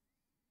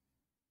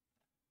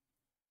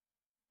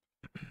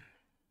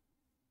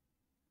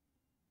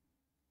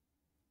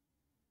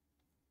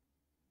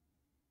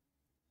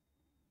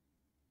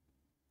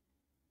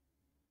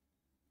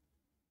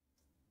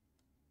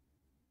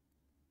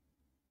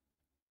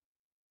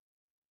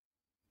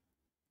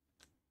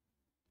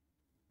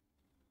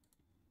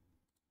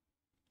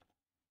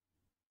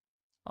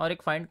 और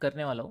एक find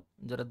करने वाला हूँ,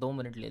 जरा 2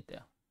 मिनट लेते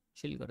हैं,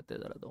 चिल करते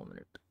हैं जरा 2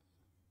 minute.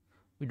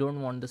 We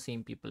don't want the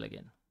same people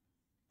again.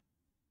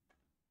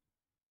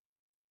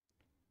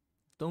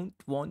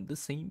 Don't want the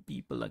same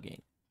people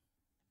again.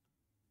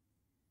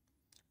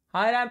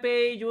 Hi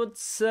Rampage,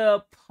 what's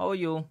up? How are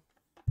you?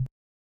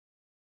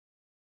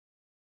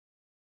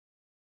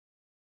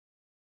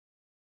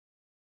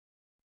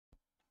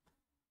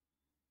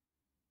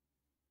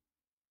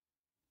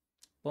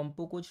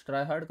 Pampu कुछ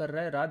ट्राई हार्ड कर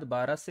रहा है रात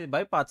 12 से.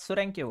 भाई 500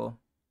 रैंक है वो.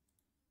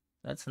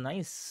 That's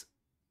nice.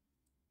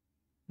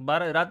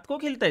 12 रात को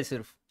खेलता है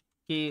सिर्फ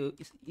कि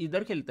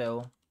इधर खेलता है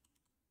वो?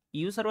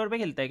 EU सर्वर पे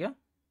खेलता है क्या?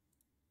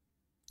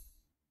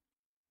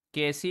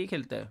 कैसे ही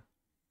खेलता है?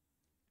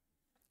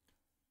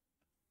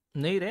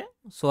 नहीं रे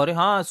सॉरी.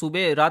 हाँ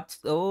सुबह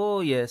रात.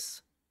 ओ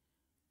यस,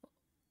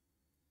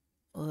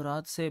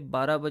 रात से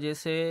 12 बजे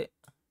से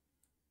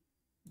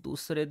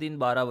दूसरे दिन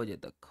 12 बजे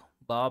तक.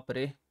 बाप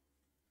रे.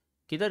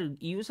 किधर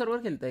EU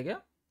सर्वर खेलता है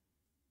क्या?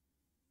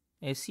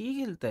 ऐसी ही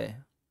खेलता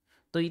है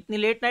तो इतनी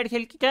लेट नाइट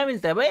खेल के क्या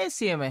मिलता है भाई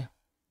एससीए में?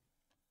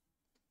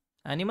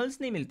 एनिमल्स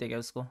नहीं मिलते क्या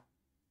उसको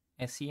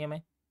एससीए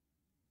में?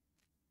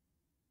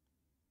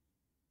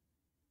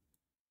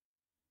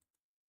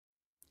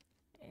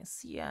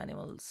 SCA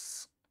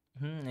animals.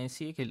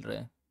 एससीए खेल रहे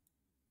हैं.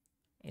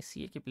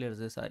 एससीए के प्लेयर्स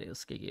है सारे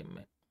उसके गेम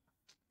में.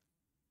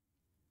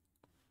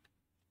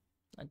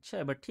 अच्छा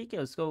है बट ठीक है,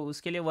 उसको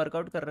उसके लिए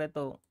वर्कआउट कर रहे हैं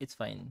तो it's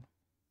fine.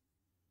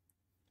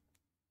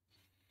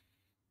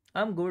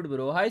 I am good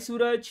bro. Hi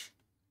Suraj.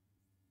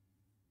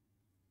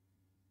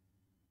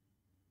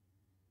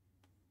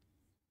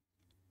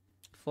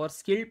 For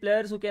skilled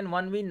players who can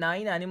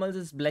 1v9 animals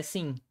is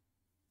blessing.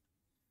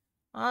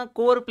 हाँ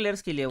कोर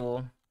प्लेयर्स के लिए वो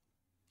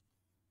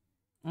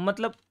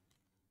मतलब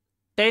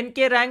 10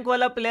 के रैंक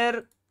वाला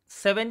प्लेयर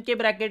 7 के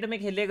ब्रैकेट में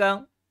खेलेगा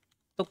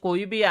तो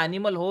कोई भी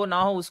एनिमल हो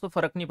ना हो उसको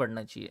फर्क नहीं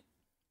पड़ना चाहिए.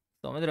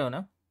 समझ रहे हो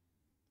ना?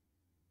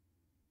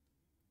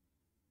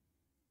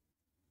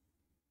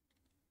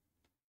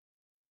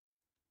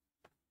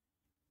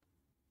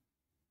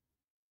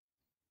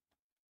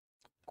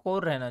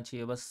 कोर रहना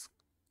चाहिए बस.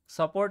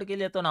 सपोर्ट के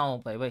लिए तो ना हो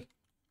पाए भाई.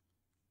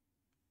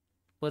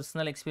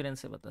 पर्सनल एक्सपीरियंस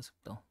से बता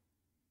सकता हूँ.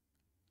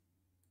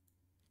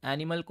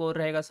 एनिमल कोर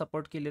रहेगा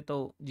सपोर्ट के लिए तो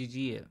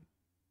जीजी है.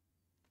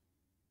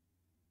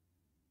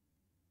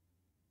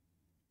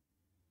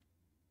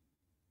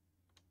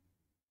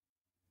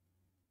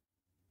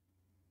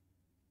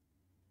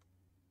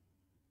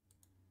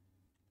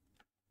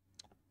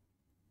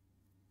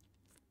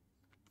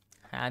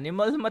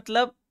 एनिमल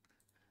मतलब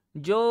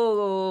जो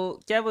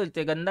क्या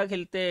बोलते, गंदा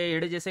खेलते,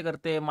 एड़े जैसे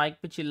करते, माइक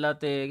पे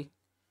चिल्लाते,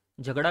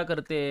 झगड़ा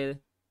करते,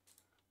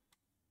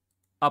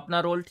 अपना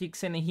रोल ठीक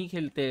से नहीं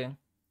खेलते,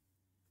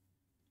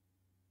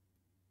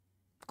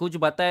 कुछ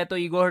बताए तो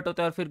ईगो हर्ट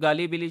होता है और फिर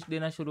गाली बिलीच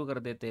देना शुरू कर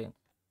देते।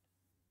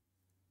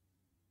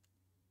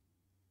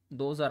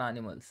 Those are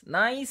animals.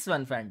 Nice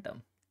one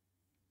Phantom,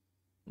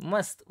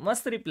 मस्त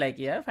मस्त रिप्लाई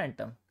किया है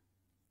फैंटम।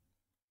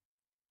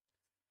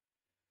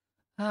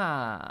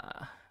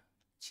 हाँ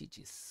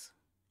चीज।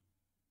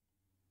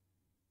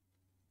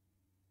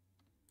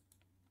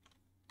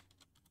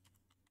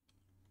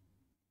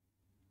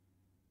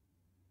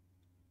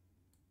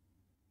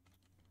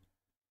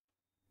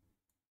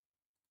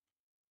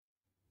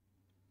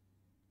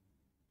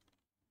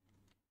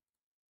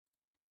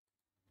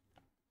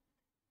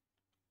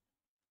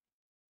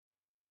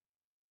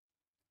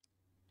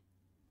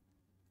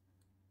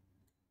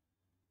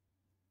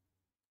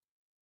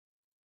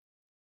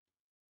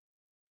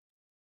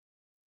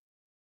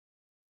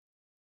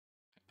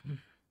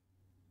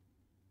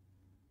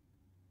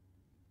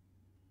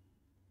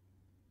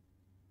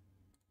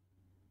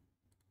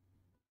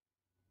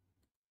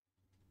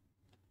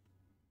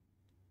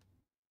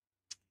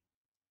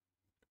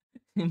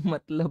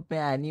 मतलब मैं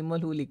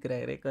एनिमल हूँ लिख रहा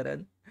है रे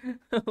करण।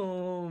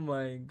 ओ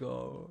माय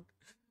गॉड,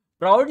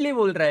 प्राउडली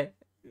बोल रहा है।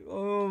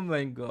 ओ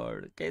माय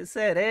गॉड,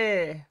 कैसे है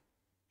रे।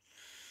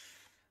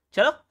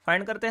 चलो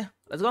फाइंड करते हैं,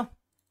 लेट्स गो।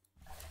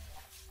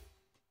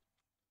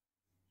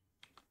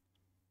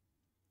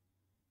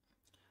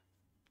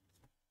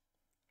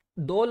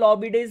 दो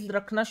लॉबी डेज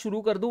रखना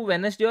शुरू कर दूं,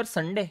 वेडनेसडे और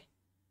संडे?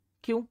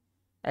 क्यों,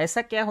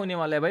 ऐसा क्या होने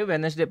वाला है भाई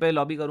वेडनेसडे पे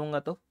लॉबी करूंगा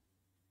तो?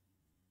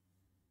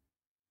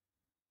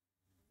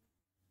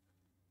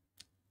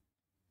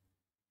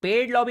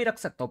 पेड लॉबी रख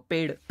सकता हूँ,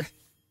 पेड।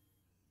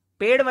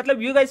 पेड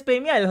मतलब यू गाइस पे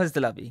मी, आई हॉस्ट द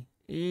लॉबी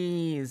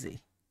इजी।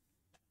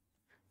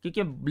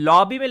 क्योंकि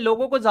लॉबी में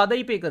लोगों को ज्यादा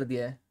ही पे कर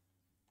दिया है,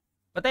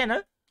 पता है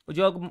ना।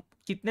 जो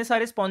कितने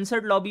सारे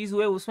स्पॉन्सर्ड लॉबीज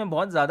हुए उसमें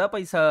बहुत ज्यादा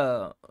पैसा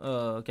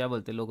क्या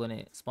बोलते लोगों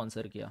ने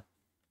स्पॉन्सर किया।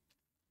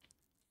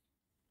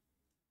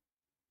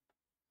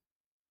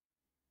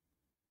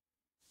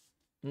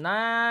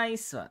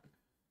 Nice one,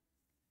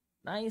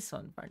 nice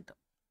one Phantom.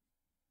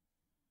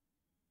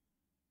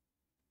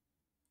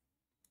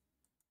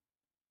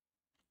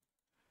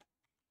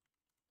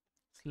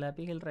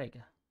 स्लैपी खेल रहा है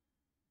क्या?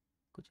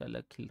 कुछ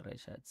अलग खेल रहा है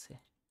शायद से।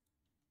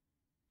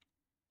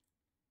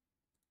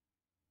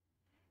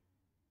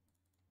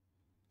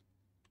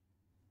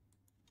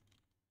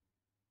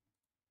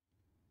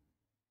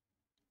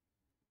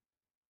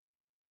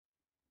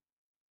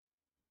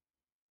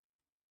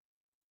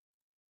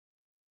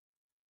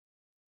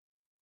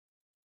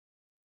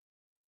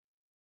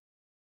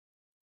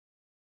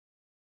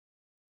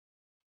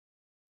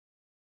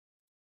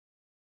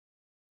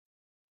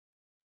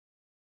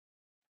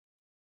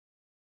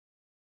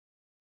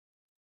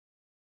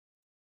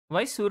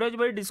 भाई सूरज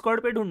भाई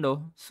डिस्कॉर्ड पे ढूंढो,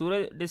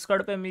 सूरज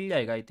डिस्कॉर्ड पे मिल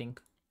जाएगा आई थिंक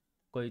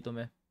कोई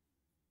तुम्हें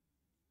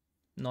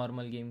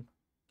नॉर्मल गेम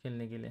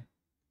खेलने के लिए।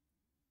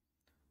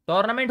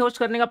 टूर्नामेंट होस्ट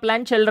करने का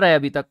प्लान चल रहा है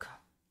अभी तक,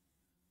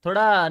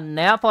 थोड़ा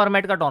नया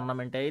फॉर्मेट का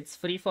टूर्नामेंट है, it's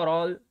free for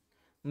all,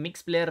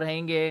 mix player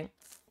रहेंगे,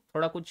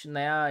 थोड़ा कुछ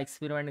नया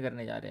एक्सपेरिमेंट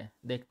करने जा रहे हैं,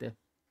 देखते हैं।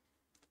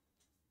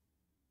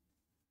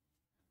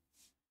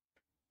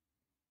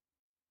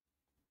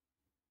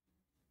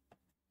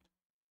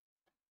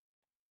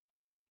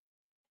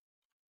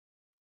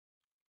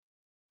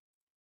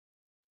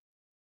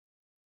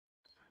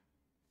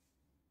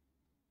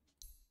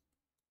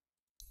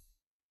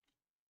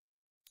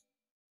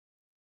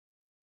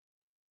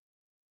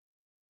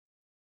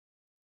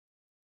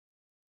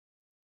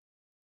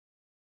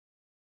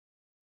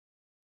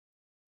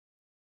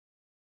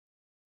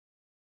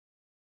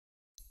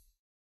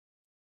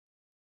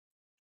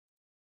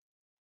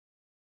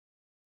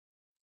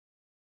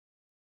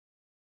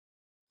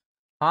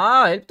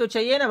 हाँ हेल्प तो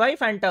चाहिए ना भाई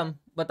फैंटम,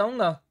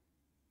 बताऊंगा।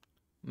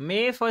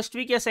 मई फर्स्ट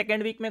वीक या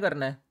सेकेंड वीक में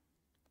करना है,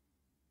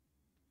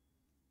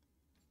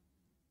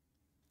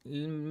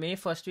 मई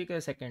फर्स्ट वीक या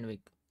सेकेंड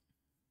वीक।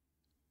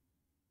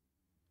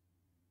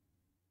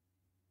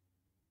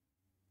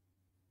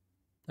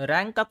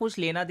 रैंक का कुछ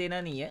लेना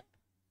देना नहीं है,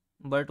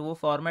 बट वो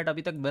फॉर्मेट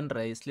अभी तक बन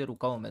रहा है इसलिए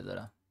रुका हूँ मैं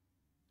ज़रा।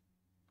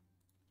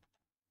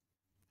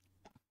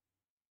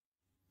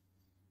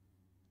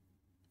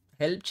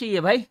 हेल्प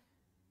चाहिए भाई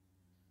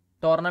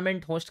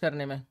टूर्नामेंट होस्ट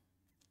करने में।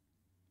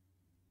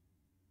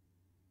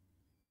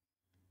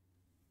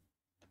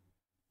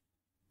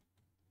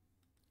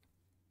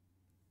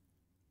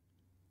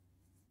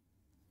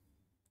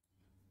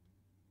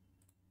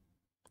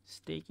 It's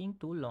taking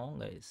too long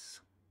guys.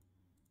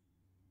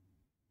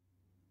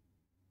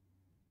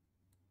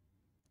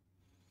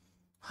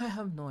 I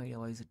have no idea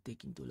why is it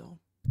taking too long.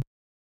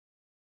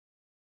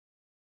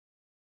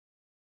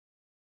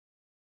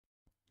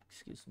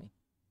 Excuse me.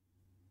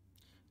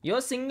 Yo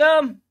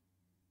Singham,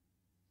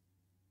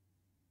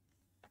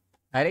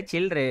 अरे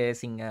चिल रहे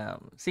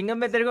सिंगम। सिंगम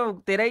मैं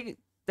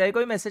तेरे को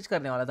ही मैसेज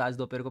करने वाला था आज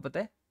दोपहर को, पता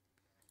है।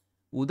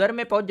 उधर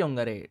मैं पहुंच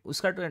जाऊंगा रे,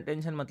 उसका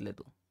टेंशन मत ले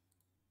तू।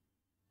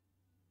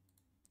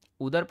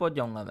 उधर पहुंच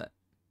जाऊंगा मैं।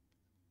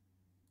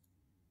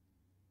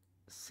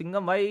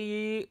 सिंगम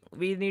भाई,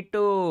 we need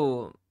to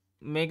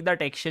make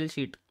that Excel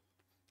sheet.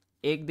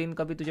 एक दिन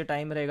कभी तुझे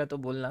टाइम रहेगा तो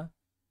बोलना,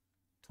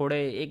 थोड़े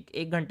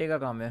एक घंटे का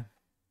काम है।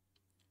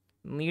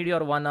 Need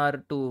your 1 hour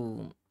to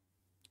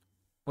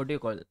what do you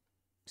call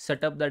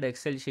setup that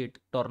Excel sheet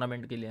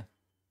tournament के लिए।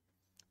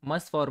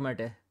 मस्त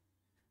फॉर्मेट है,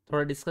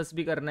 थोड़ा डिस्कस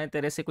भी करना है,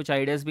 तेरे से कुछ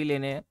आइडियाज़ भी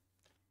लेने हैं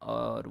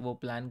और वो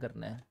प्लान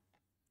करना है।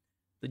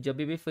 तो जब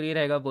भी फ्री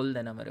रहेगा बोल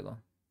देना मेरे को।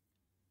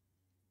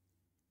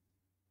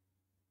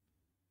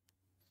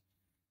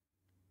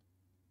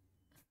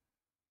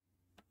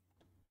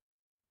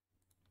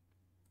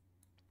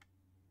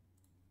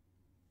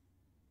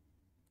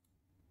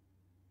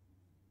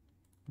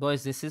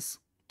 Boys, this is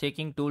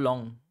taking too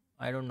long.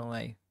 I don't know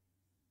why.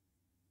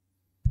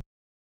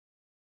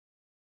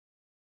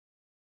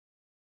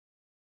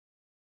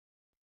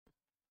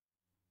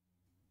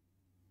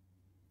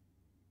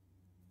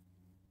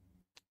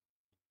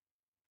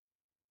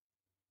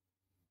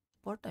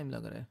 बहुत टाइम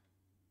लग रहा है।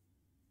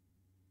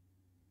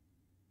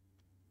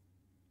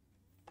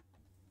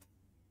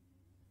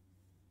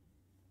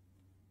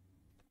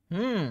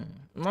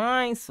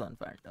 Nice one,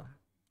 Phantom.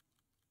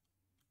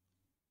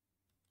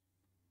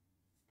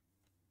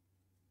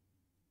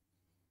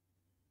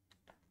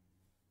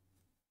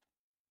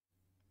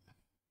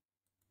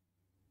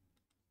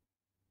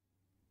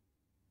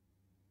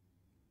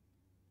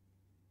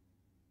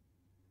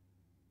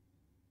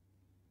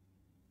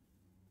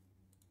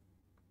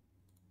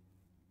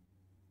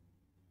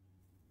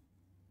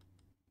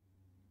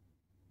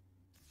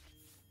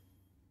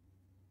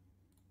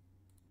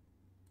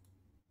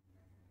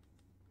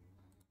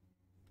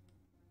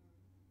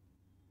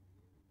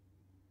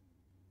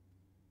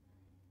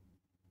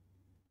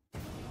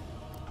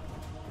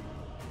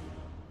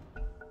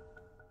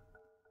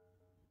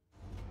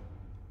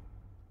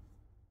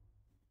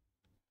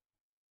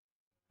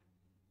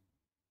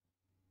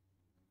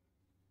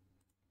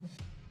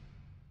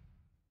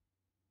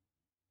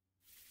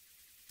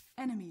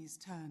 Enemy's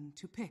turn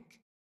to pick.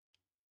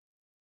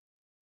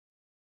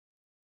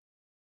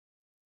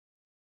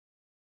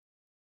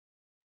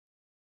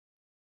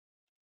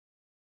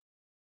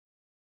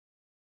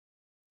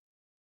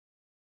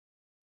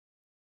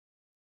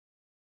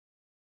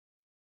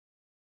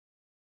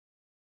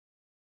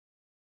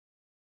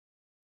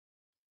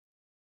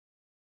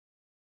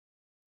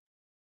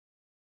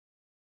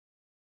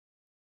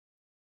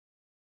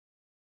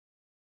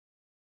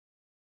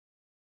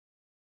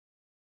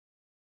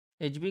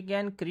 HB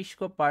ज्ञान क्रिश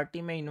को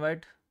पार्टी में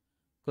इनवाइट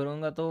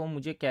करूंगा तो वो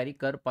मुझे कैरी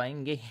कर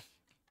पाएंगे?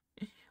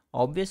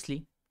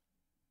 ऑब्वियसली।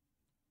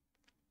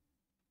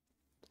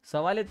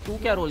 सवाल है तू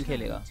क्या रोल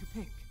खेलेगा?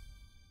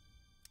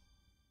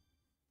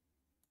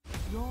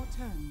 Your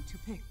turn to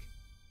pick.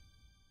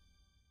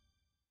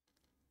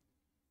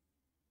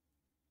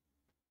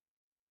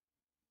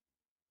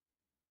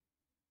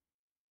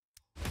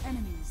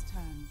 Enemy's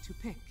turn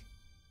to pick.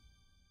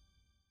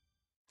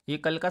 ये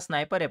कल का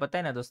स्नाइपर है, पता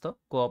है ना दोस्तों?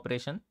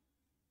 कोऑपरेशन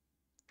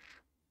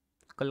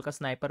कल का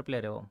स्नाइपर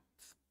प्लेयर है वो।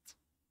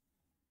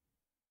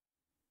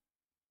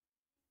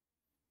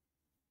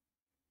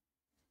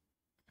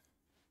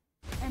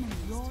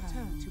 Your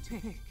turn to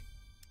pick.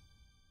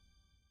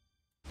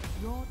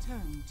 Your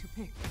turn to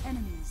pick.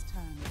 Enemy's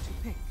turn to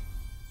pick.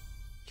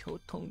 Your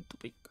turn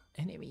to pick.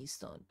 Enemy's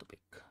turn to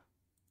pick.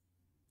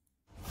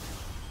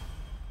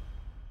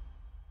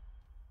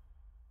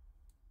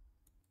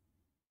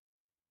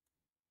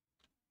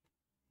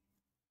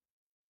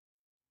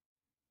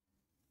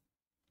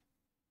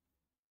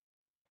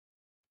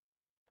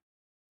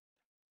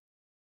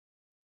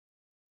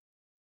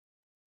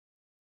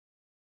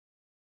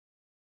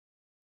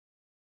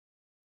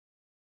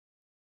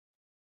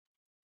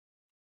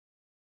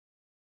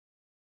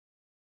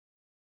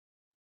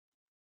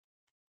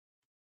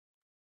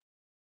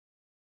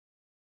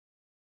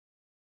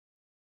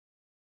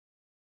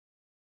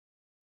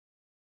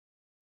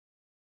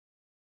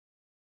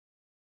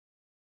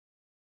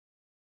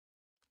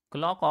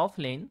 Clock of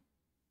लेन,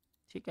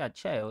 ठीक है,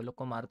 अच्छा है, वो लोग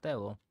को मारता है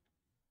वो।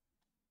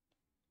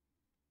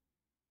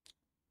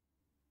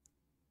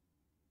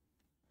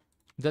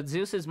 The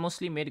Zeus is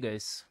mostly mid,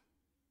 guys.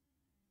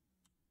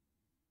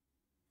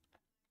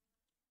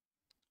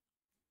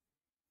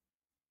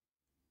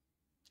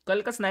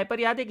 कल का स्नाइपर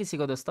याद है किसी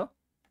को दोस्तों?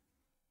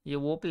 ये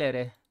वो प्लेयर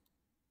है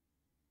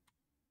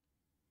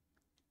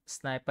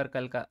स्नाइपर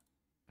कल का।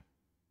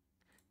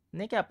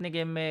 नहीं क्या अपने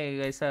गेम में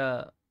ऐसा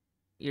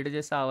ईड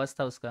जैसा आवाज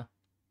था उसका?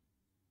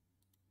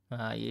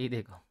 हाँ यही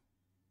देखो।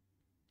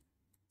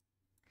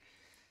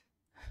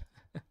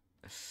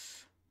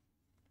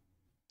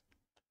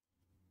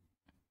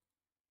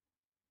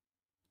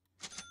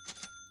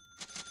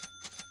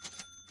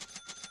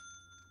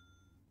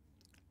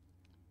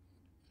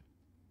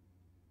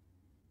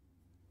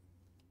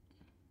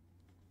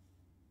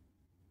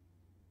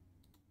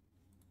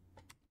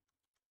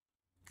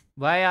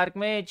 भाई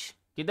आर्कमेज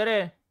किधर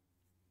है?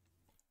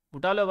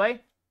 उठा लो भाई।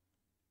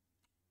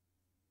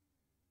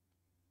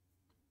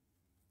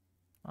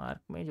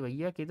 आर्कमेज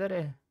भैया किधर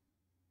है?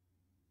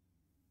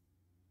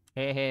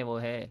 है वो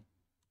है।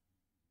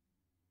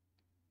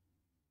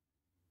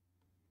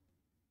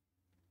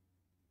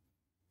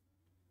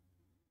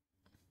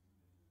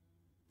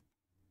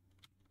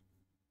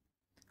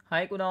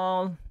 हाय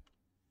Kunal.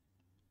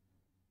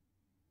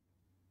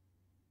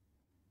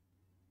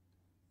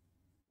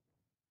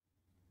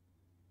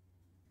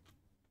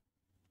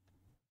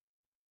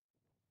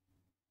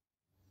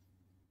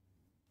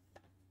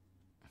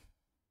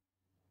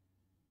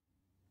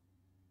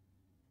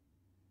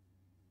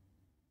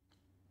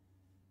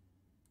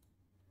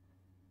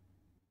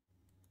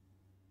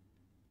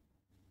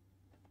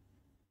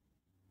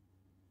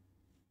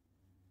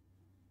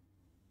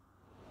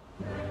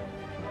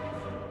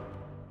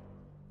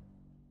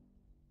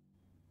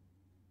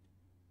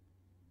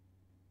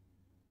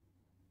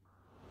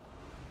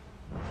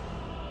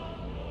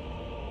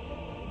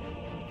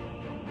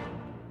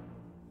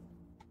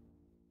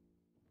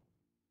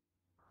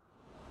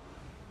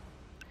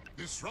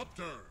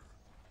 Disruptor.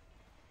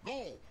 Go.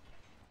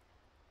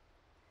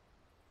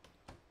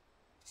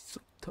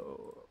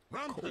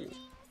 Rampant.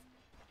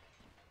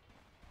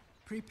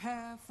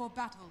 Prepare for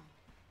battle.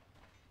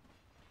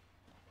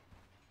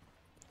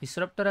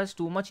 Disruptor has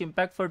too much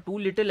impact for too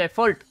little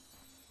effort.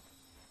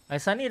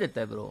 ऐसा नहीं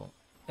रहता है ब्रो,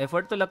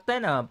 एफर्ट तो लगता है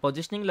ना,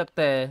 पोजिशनिंग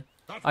लगता है,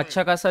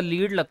 अच्छा खासा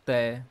लीड लगता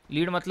है।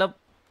 लीड मतलब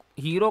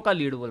हीरो का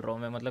लीड बोल रहा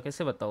हूँ मैं, मतलब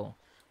कैसे बताऊँ,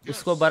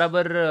 उसको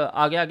बराबर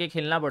आगे आगे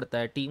खेलना पड़ता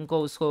है, टीम को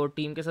उसको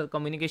टीम के साथ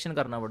कम्युनिकेशन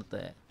करना पड़ता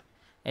है।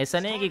 ऐसा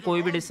नहीं है कि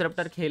कोई भी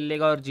डिसरप्टर खेल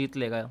लेगा और जीत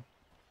लेगा।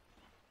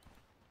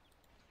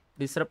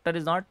 डिसरप्टर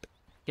इज नॉट,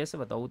 कैसे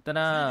बताऊँ,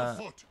 उतना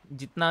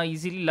जितना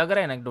इजीली लग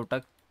रहा है ना डोटा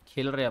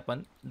खेल रहे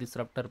अपन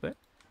डिसरप्टर पे,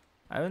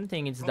 I don't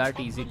think it's that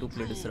easy to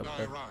play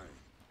disruptor.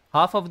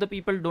 Half of the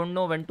people don't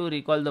know when to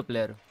recall the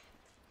player.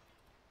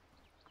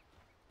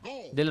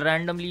 They'll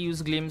randomly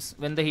use glimpse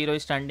when the hero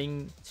is standing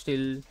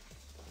still.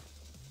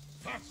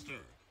 Faster.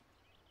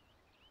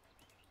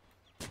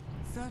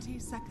 30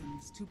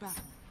 seconds to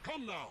battle.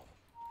 Come now.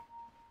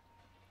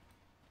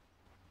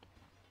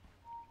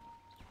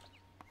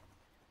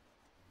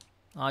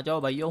 आ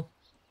जाओ भाइयों।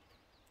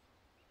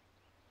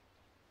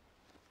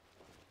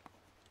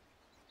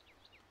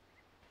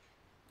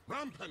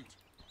 Rampant.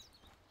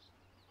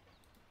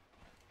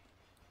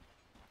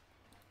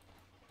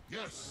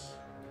 Yes.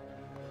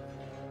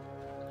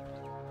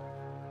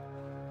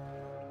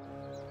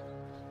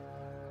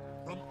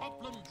 From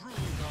upland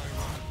druid I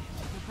ride.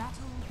 The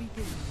battle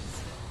begins.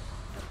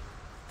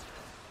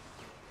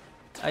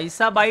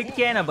 ऐसा bite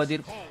क्या है ना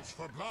बदिर। Calls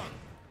for blood.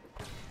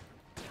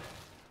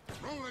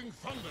 Rolling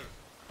thunder.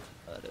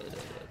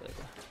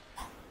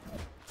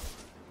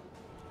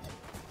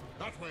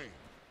 That way.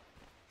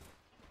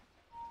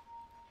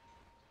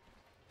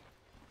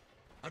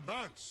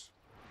 Advance.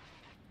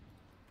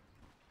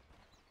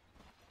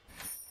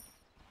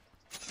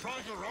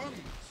 Striker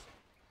runs.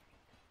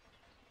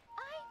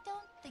 I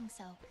don't think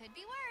so. Could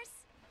be worse.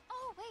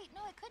 Oh wait,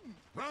 no, it couldn't.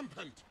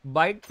 Rampant.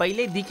 Bite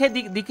पहले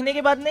दिखने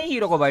के बाद नहीं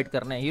hero को बाइट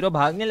करना है, हीरो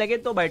भागने लगे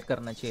तो बाइट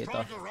करना चाहिए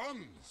था। Striker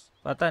runs.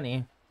 पता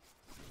नहीं,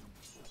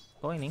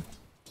 कोई नहीं,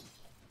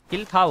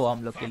 किल था वो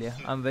हम लोग के लिए,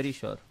 I am very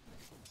sure.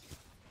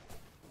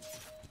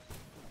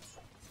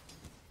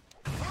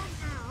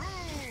 Thunder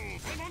rules.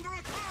 I'm under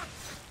attack.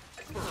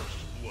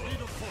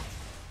 Lead of foot.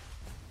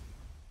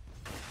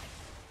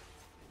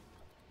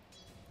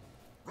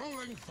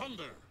 Rolling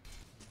thunder.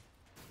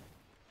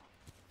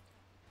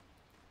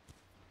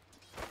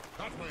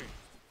 That way.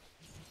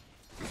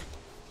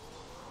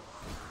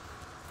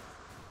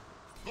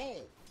 Go.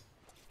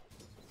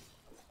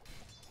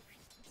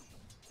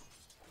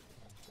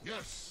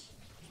 Yes.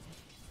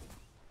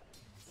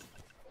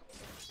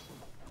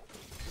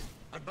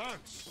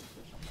 Advance.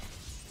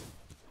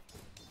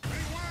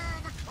 Beware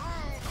the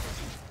cow.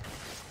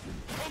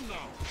 Come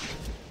now.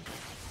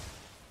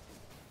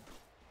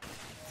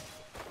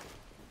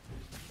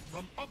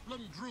 From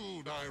upland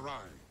druid I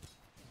ride.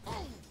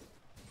 Oh.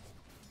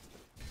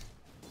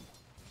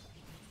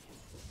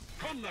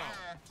 Come now.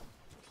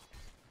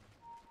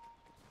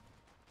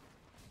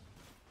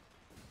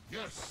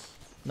 Yes.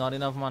 Not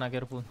enough mana,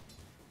 careful.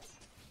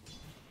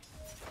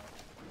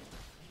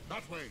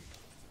 That way.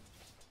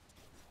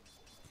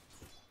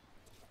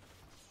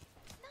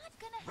 Not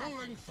gonna happen.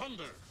 Rolling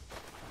thunder.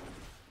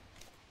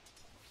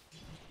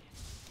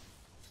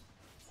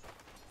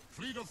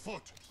 Fleet of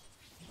foot.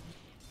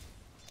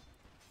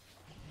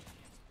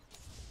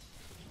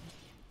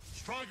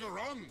 Striker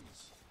runs.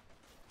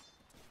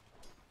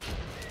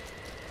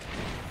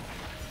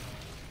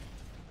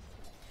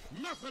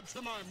 Method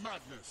to my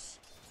madness.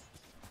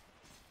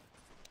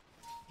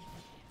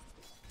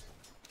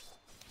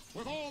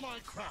 With all my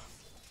craft.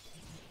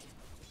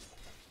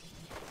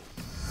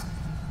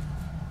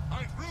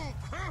 I grew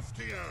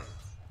craftier.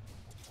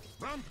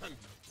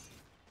 Rampant.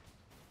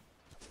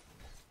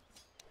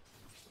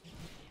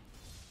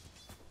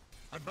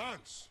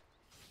 Advance.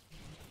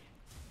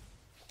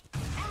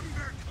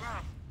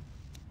 Thunderclap.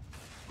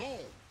 Go.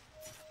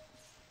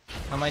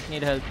 I might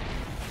need help.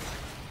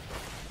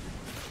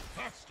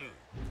 Faster.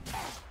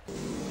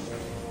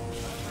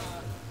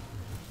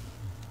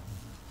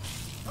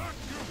 Back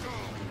you go.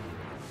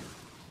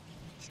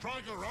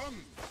 Striker run.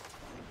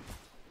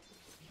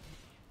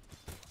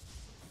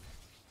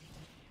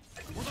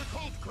 With a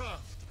cold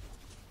craft.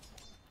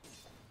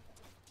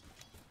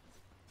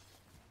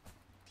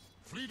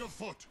 Fleet of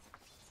foot.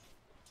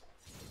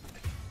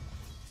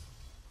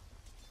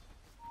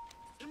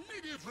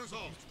 Immediate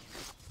result.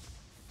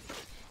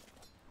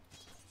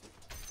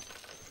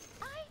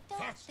 I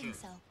don't think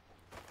so.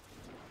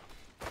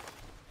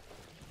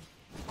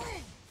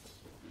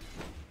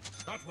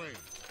 That way.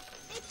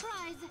 A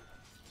prize.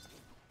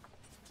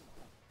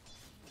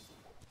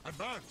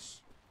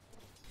 Advance.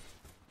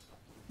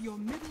 Your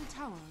middle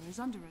tower is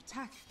under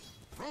attack.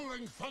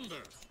 Rolling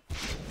thunder.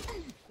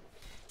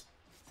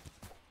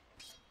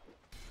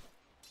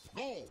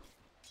 Go.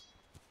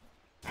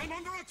 I'm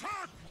under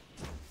attack.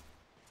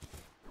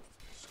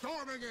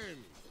 Storming in.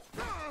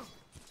 Ah!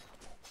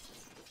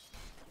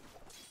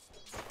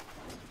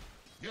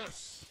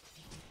 Yes.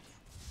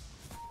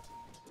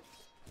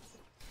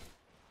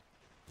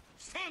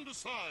 Stand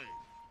aside.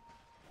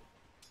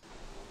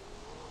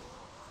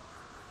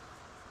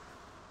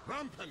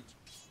 Rampant.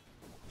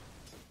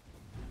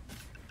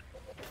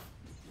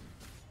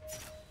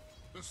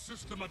 The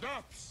system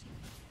adapts.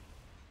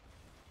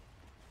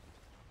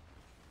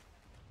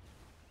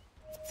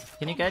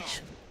 Can you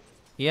catch?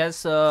 He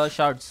has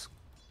shards.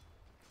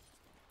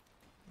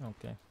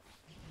 Okay.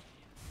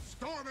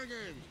 Storming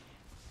in.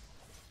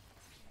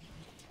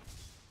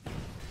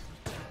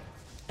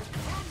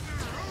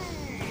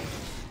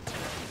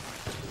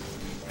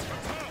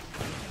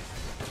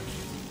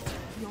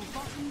 Your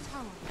bottom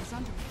tower is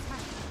under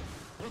attack.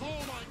 With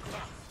all my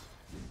craft.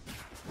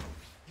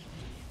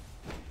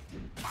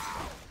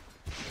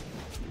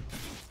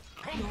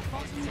 Your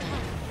bottom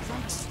tower is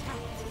under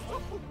attack.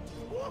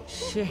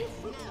 Shit.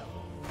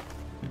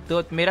 तो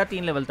मेरा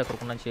 3 level तक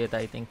रुकना चाहिए था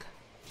I think.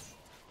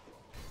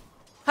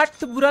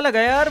 हट बुरा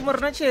लगा यार,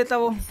 मरना चाहिए था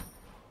वो.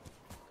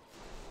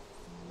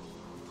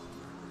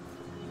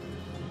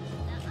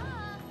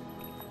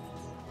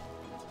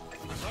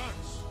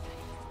 Advance.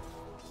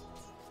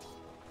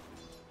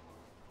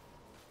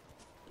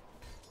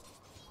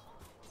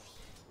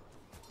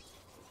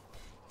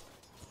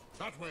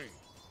 That way.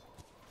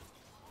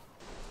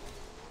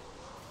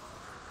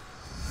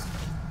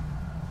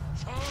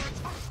 Charge.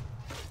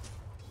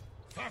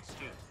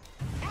 Faster.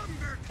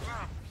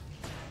 Thunderclap.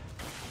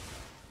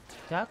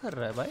 क्या कर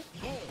रहा है भाई?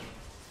 Go.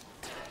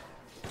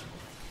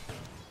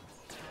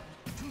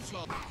 Too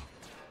slow.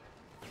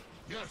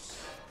 Yes.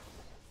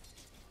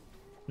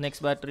 Next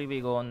battery we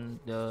go on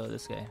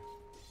this guy.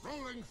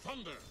 Rolling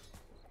thunder.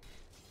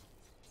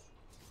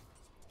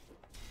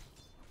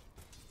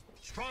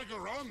 Striker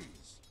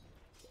runs.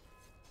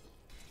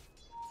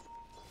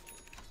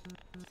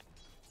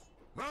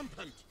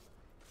 Rampant.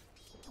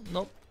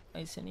 Nope,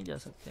 ऐसे नहीं जा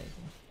सकते.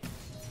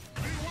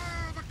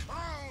 Beware the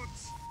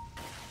clouds.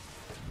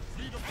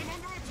 Fleet of I'm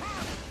under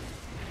attack.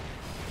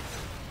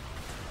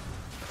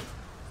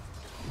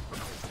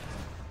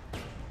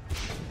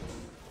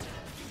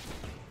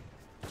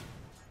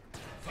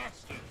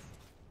 Faster.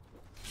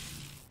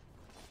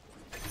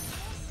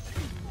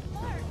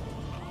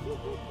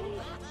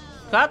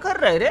 क्या कर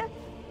रहा है रे?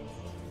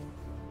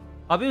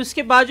 अभी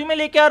उसके बाजू में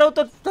लेके आ रहा हूँ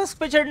तो 10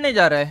 पे चढ़ने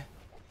जा रहा है.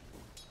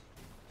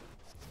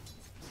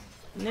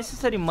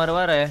 नेसेसरी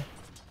मरवा रहा है.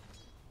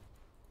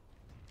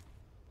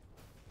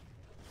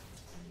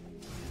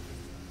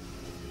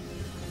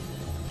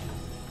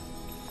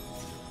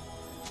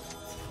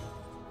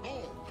 Go.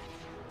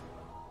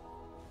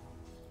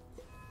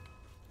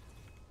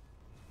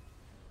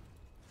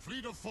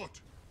 Fleet of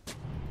foot.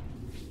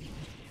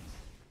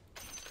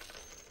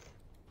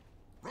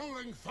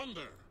 Rolling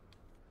thunder.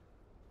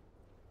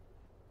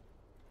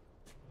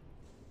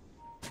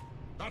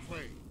 That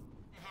way.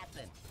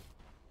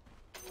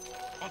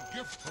 A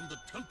gift from the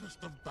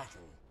tempest of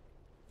battle.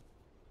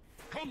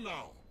 Come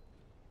now.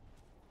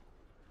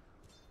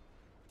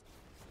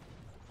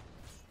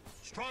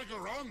 Striker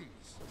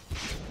runs.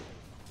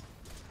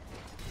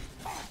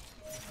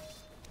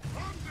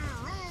 Thunder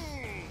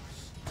rolls.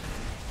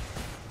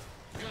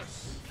 Yes.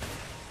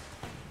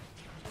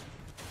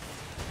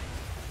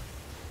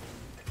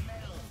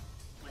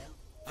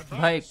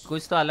 भाई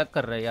कुछ तो अलग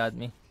कर रहा है ये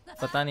आदमी,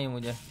 पता नहीं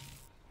मुझे.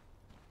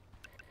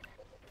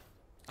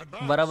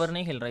 बराबर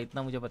नहीं खेल रहा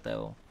इतना मुझे पता है.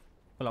 वो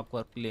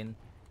क्लॉकवर्क लेन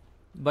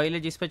पहले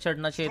जिस पे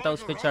चढ़ना चाहिए था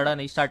उस पे चढ़ा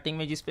नहीं. स्टार्टिंग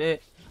में जिस पे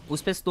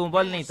उस पे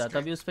स्नोबॉल नहीं था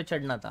तभी उस पे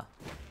चढ़ना था,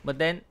 बट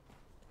देन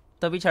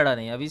तभी चढ़ा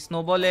नहीं. अभी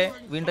स्नोबॉल है,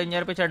 विंड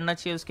रेंजर पे चढ़ना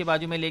चाहिए, उसके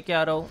बाजू में लेके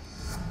आ रहा हूँ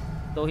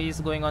तो he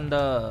is going on the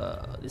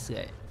this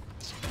guy.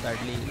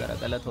 Badly जरा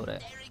गलत हो रहा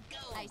है.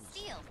 I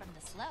steal from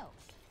the slow.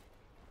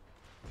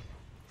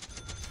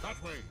 That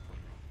way.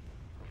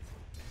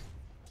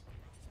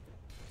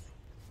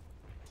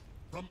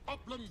 From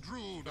upland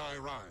Druid I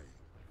ride.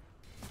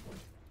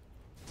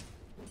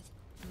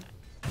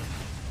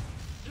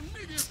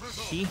 Immediate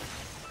result. See?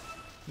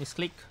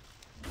 Misclick.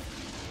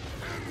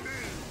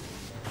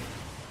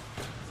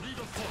 Fleet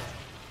of foot.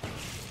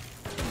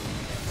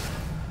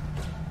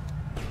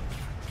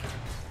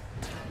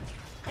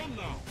 Come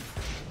now.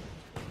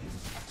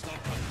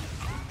 Stop.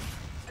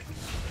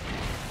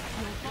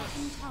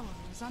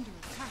 under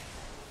attack.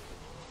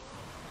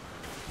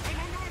 I'm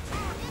under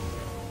attack!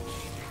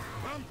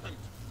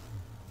 Rampant!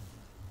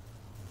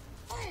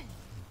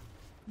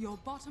 Your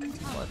bottom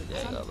tower मर is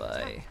जाएगा under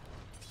भाई. attack.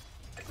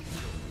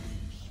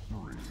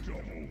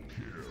 Double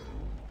kill.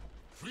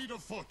 Fleet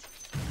of foot!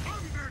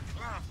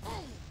 Thunderclap!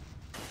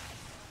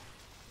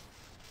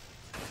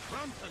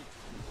 Rampant!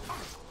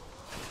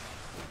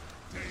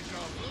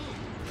 Deja vu!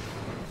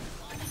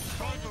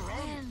 Strike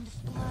around! Wind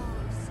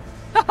blows.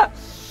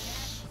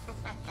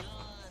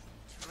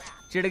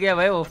 चिढ़ गया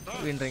भाई वो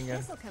win ranger.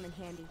 This'll come in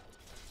handy.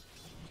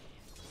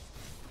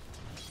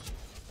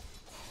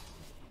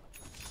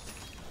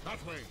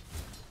 That way!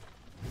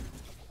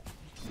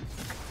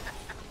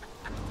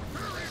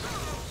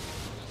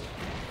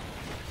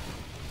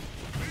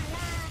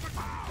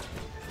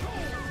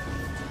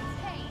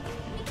 Hey,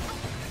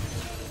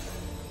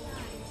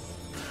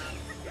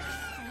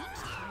 Strange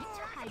time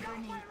to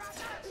hibernate.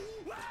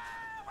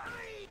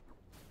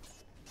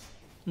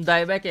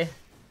 Dai back है.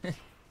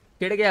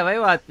 चिढ़ गया भाई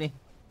वो आदमी.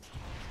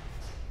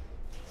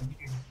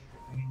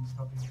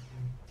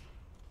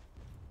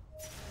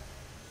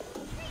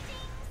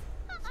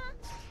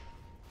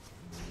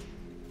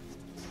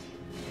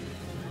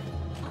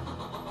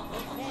 The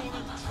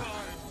fallen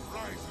tribe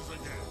rises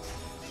again!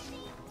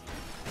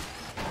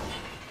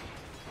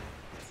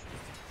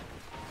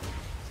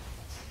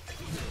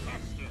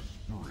 Master!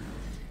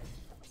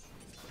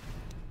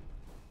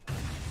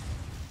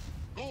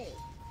 Go!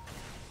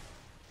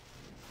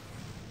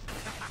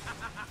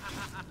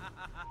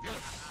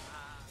 Yes!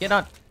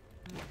 Cannot.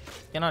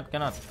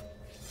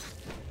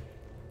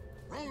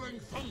 Rolling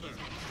thunder!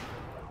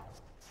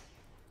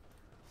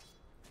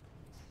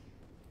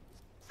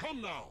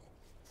 Come now!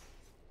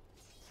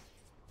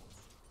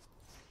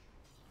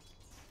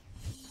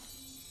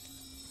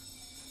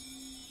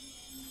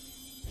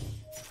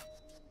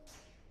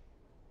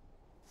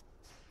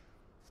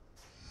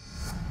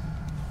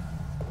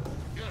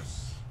 Yes!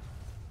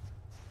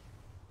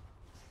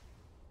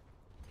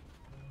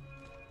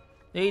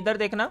 ये इधर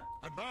देखना.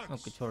 Advance!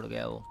 ओके छोड़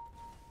गया वो.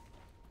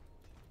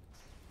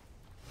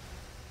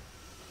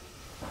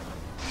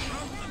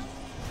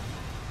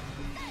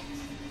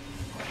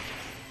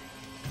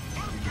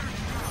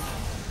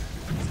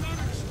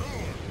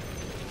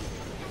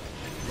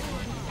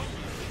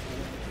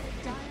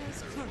 Dire's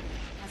turret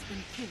has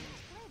been killed.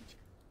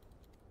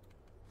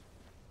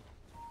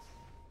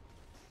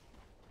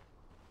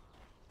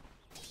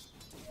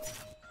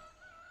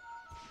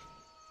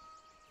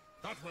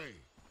 That way!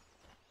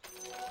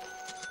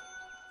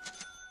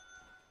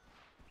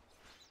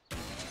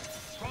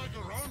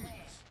 Striker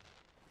runs!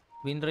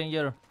 Win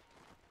ranger.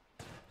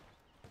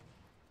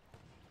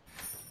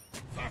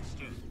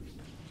 Faster!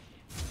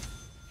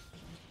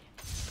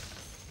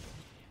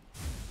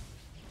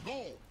 Go!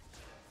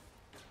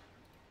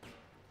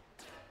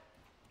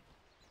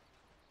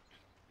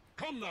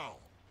 Come now!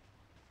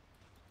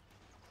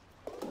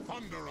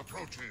 Thunder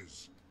approaches!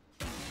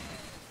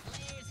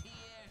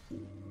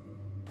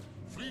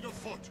 Fleet of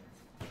foot!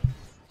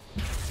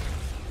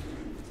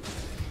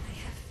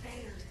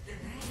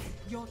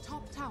 Your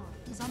top tower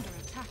is under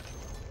attack.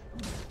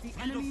 The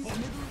enemy's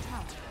middle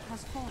tower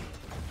has fallen.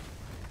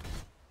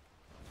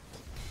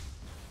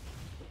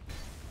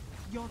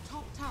 Your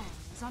top tower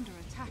is under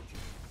attack.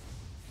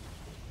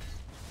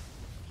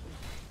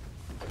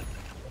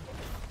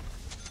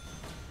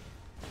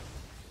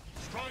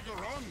 Striker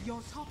run!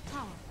 Your top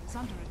tower is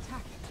under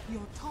attack.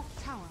 Your top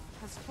tower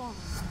has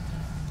fallen.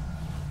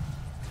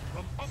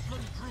 From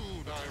upland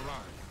Druid I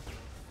ride.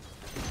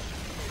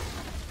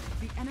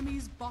 The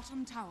enemy's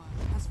bottom tower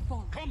has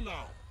fallen. Come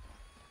now!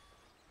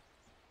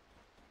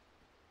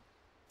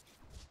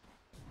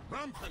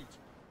 Rampant!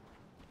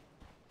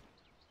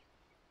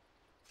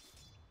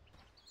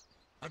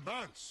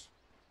 Advance!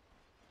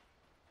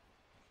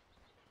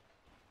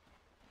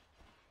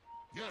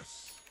 Yes!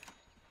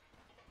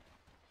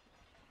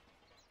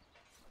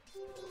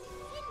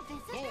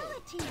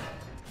 Invisibility.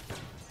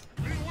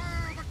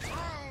 Beware the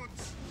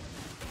clouds!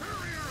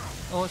 Hurry up!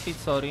 Oh shit,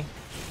 sorry.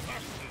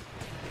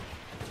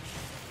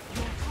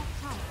 Your top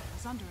tower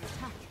is under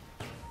attack.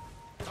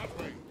 That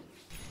way!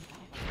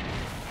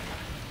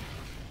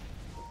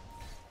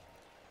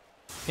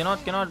 Cannot.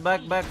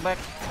 Back. Rolling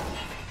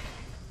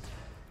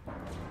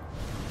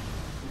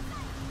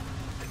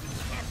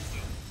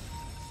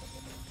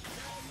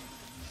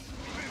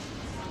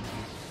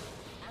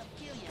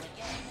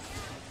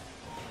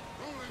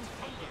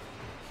thunder!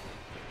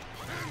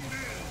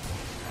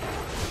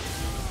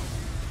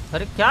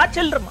 अरे क्या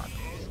चल रहा.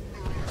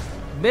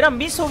 मेरा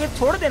miss हो गया.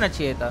 छोड़ देना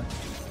चाहिए था.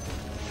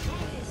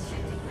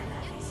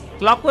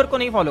 क्लॉकवर्क को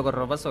नहीं फॉलो कर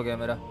रहा. बस हो गया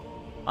मेरा.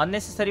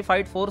 अननेसेसरी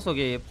फाइट फोर्स हो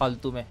गया ये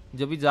फालतू में.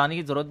 जो भी जाने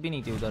की जरूरत भी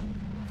नहीं थी उधर.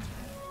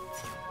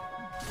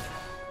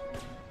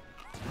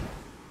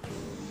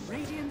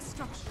 Radiant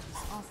structures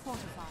are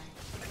fortified.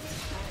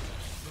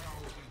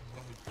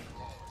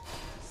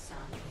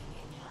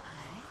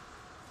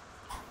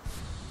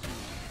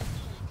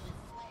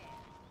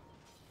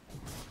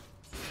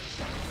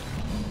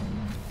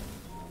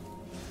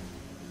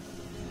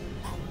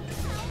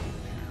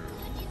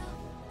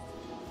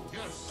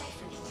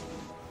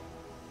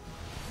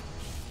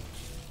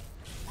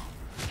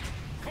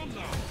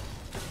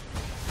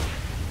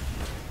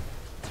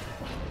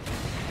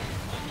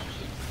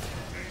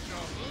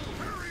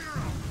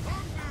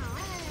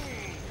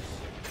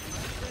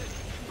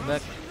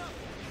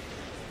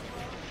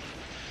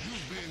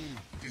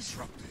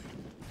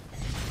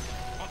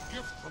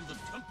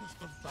 tempest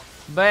of battle.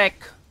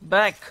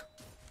 Back.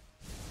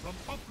 From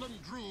upland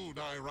Druid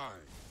I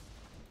ride.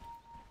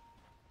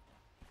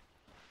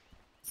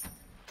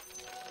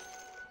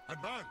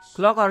 Advance.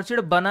 Clock orchid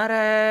बना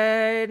रहा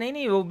है,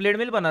 नहीं वो ब्लेड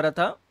मिल बना रहा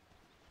था,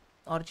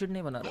 ऑर्चिड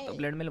नहीं बना रहा था,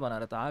 ब्लेड मिल बना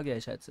रहा था, आ गया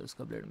है शायद से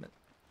उसका blade mill.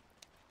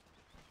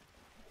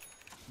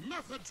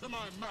 Method to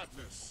my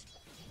madness.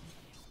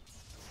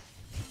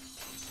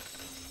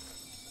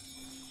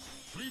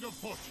 Fleet of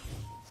foot.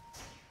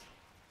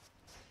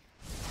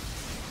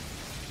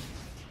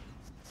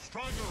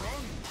 Striker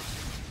run.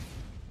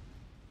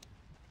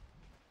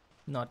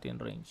 Not in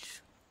range.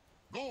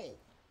 Go.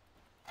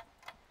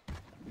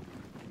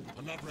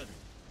 I'm not ready.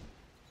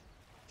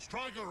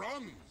 Striker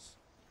runs.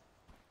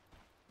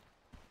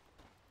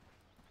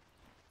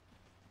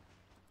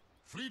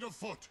 Fleet of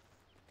foot.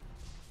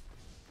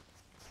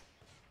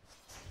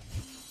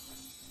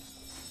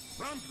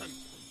 Rampant.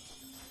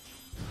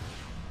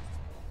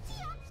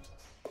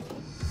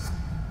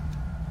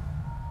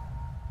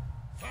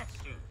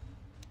 Faster.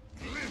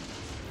 Glint.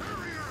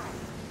 Barrier.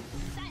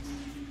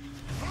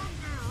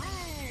 Thunder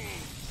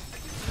rolls.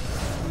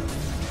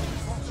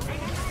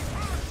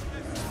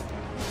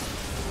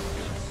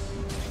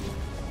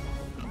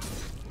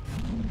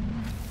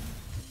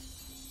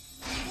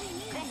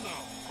 Come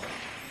now.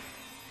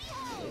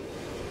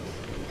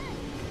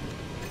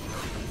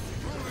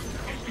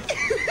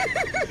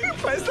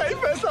 पैसा ही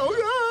पैसा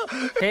होगा.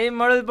 Hey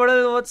Model,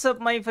 what's up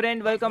my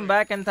friend? Welcome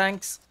back and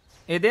thanks.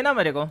 ये देना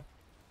मेरे को.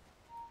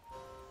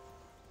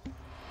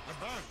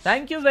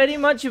 Thank you very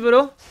much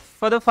bro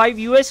for the 5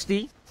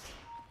 USD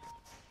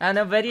and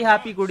a very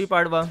happy Gudi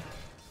Padwa.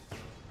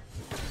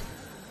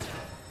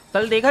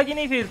 कल देखा कि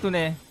नहीं फिर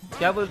तूने?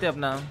 क्या बोलते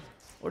अपना?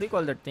 What do you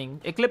call that thing?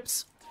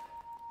 Eclipse.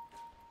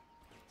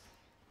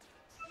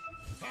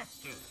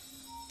 Faster.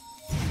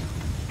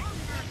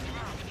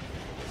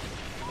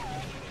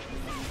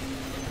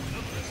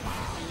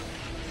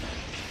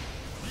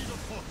 Fleet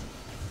of foot.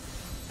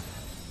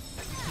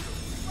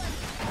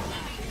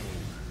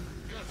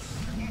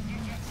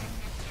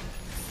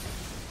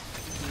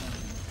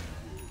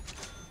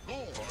 Go.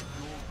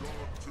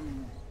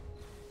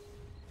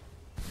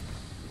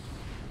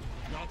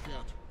 Not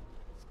yet.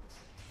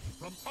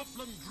 From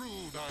upland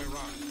Druid I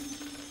ride.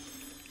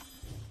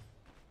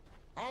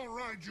 I'll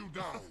ride you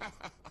down.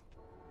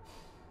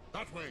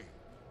 That way.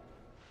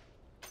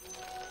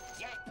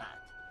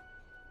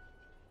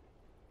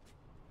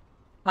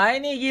 Hi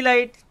नीगी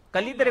light,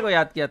 कल ही तेरे को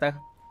याद किया था,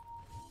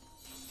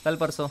 कल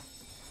परसों.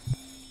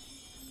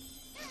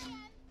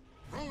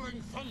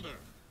 Rolling thunder.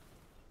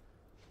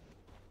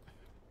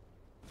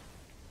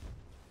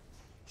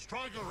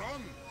 Striker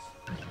runs.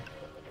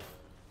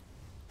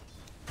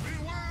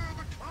 Beware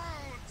the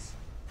clouds.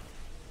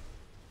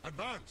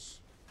 Advance.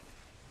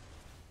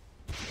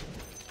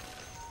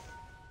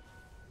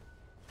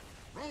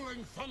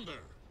 Rolling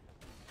thunder.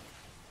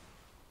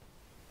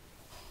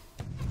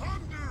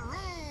 Thunder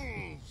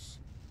rolls.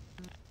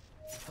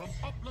 From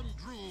upland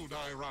Druid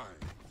I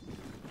ride.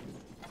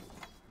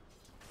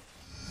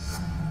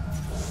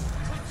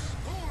 Put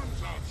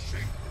storms out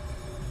shape.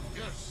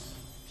 Yes.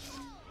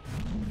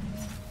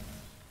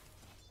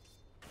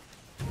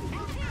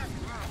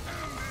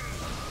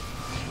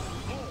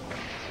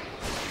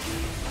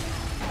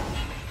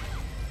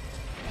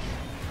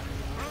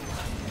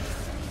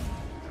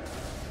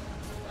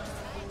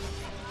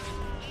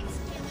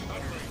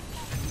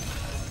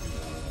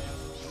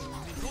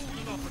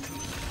 Golden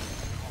opportunity.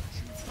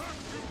 Back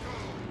you go.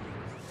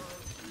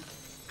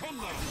 Come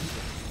now.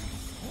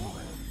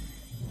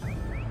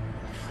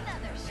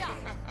 Another shot.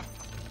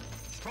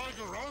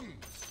 Striker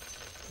runs.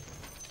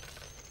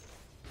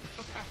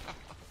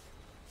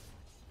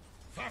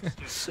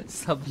 Faster.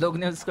 सब लोग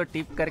ने उसको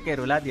tip करके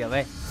रुला दिया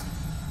भाई.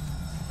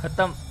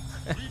 खत्म.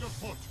 Fleet of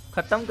foot.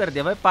 खत्म कर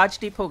दिया भाई, 5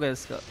 टिप हो गए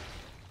उसका.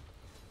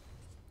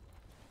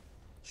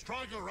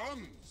 Striker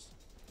runs.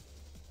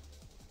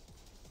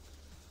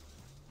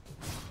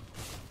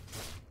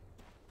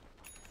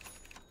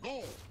 Go.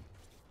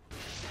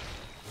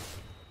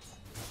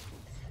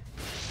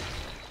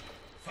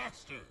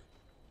 Faster.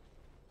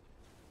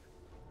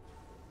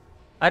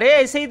 अरे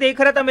ऐसे ही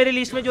देख रहा था मेरी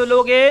लिस्ट में जो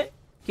लोग है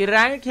कि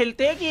रैंक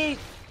खेलते हैं कि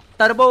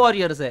टर्बो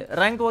वॉरियर्स है,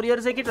 रैंक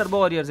वॉरियर्स है कि टर्बो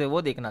वॉरियर्स है,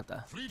 वो देखना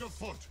था. Fleet of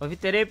foot. और फिर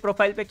तेरे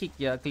प्रोफाइल पे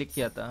क्लिक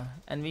किया था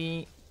and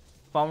we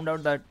found out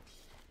that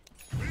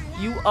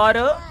you are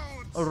a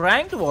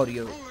ranked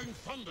warrior. Rolling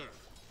thunder.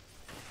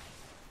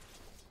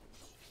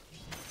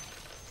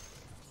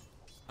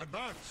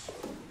 Advance.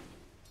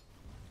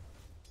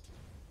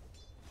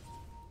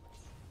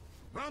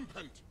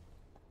 Rampant.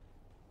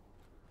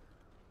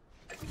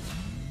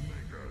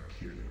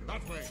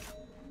 That way.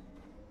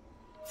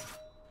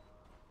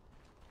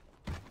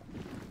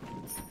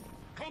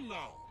 Come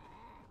now.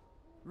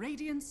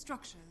 Radiant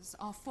structures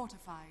are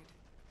fortified.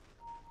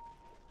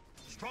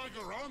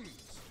 Striker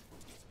runs.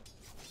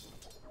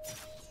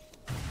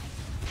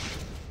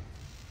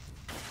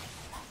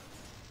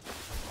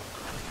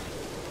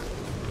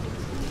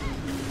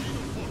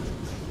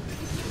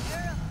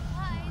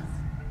 Eyes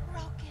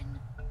broken.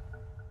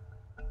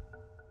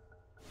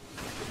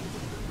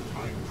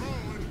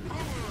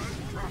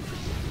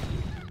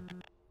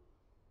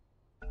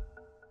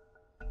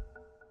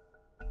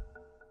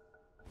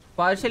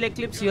 Partial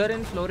eclipse here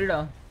in Florida.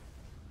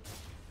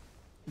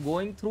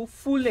 Going through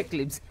full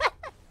eclipse.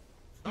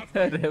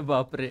 अरे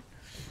बाप रे,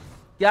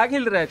 क्या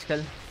खेल रहा है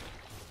आजकल?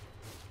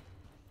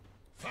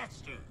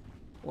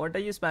 What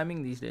are you spamming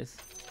these days?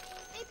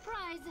 A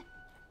prize.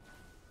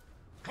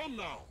 Come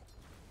now.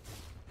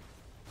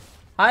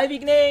 Hi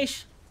Vignesh.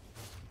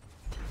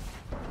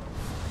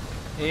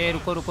 ए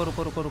रुको रुको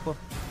रुको रुको रुको.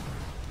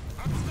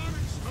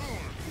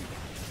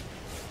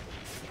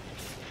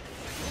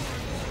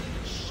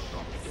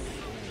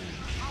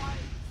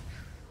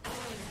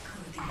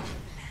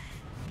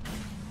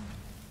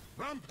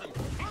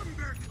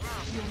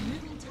 Your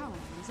middle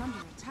tower is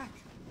under attack.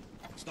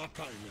 It's not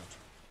time yet.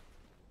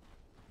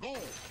 Go.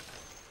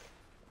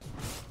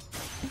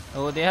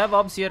 Oh, they have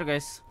orbs here,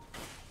 guys.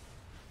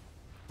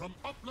 From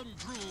upland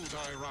Druid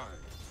I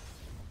ride.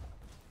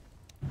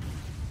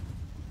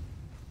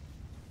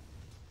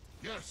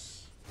 Yes.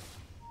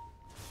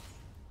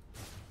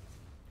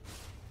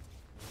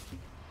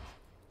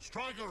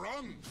 Striker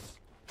runs.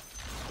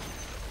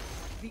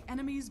 The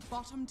enemy's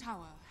bottom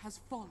tower has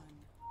fallen.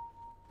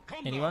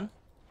 Come Anyone? now.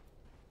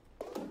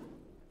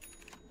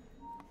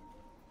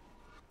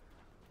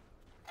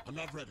 I'm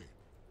not ready.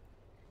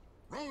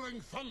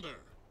 Rolling thunder.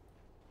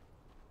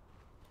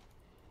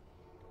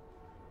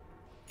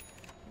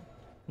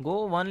 Go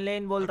one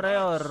lane बोल रहा है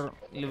और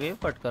wave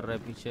cut कर रहा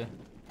है पीछे.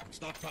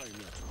 It's not time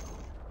yet.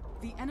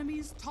 The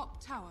enemy's top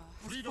tower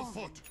has Fleet of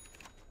fallen. foot.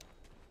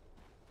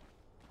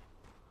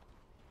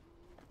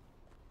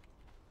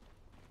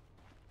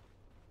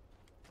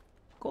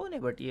 कौन है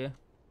बट ये?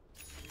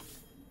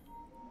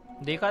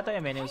 देखा था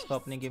मैंने उसको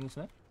अपने गेम्स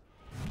में.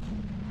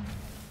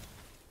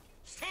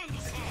 Stand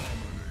aside.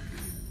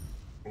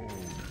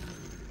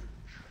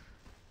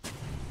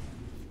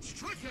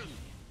 Stricken.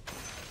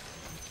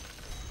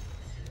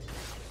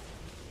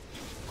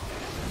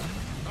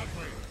 That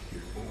way.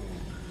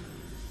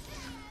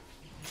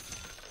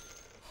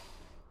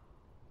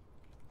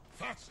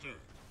 Faster.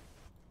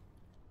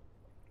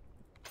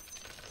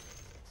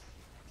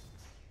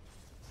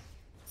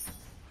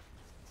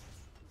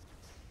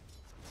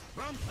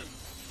 Rampant.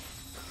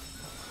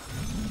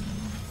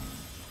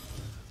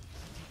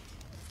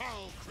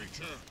 Foul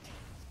creature.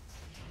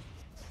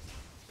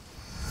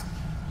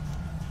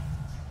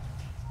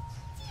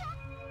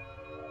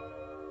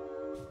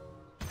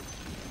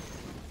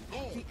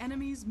 The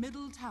enemy's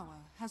middle tower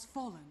has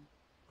fallen.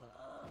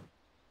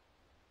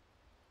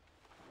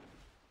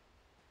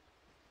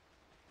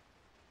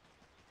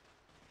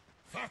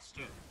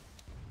 Faster.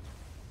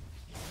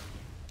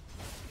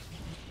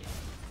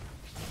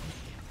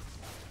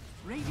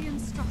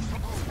 Radiant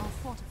structures are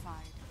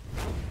fortified.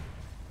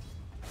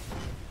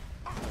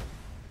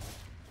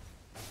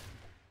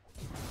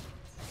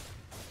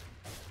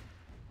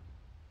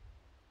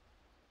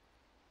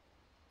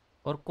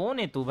 और कौन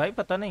है तू भाई?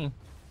 पता नहीं.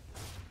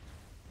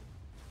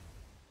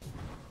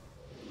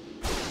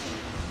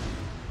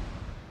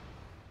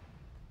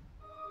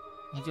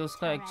 मुझे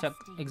उसका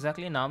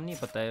एग्जैक्टली नाम नहीं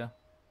पता है.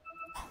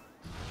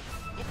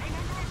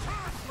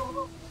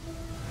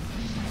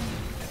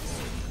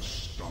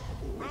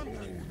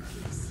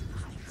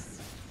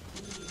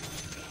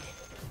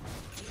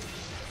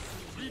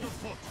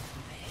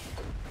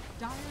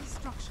 Dire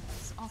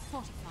structures are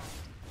fortified.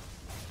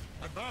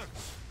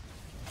 Advance.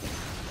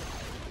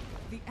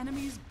 The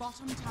enemy's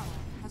bottom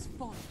tower has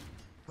fallen.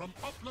 From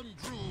upland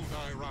Druid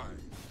I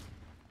ride.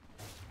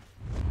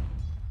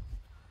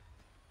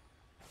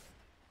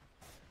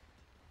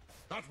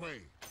 That way.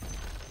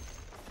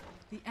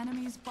 The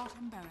enemy's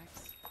bottom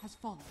barracks has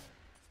fallen.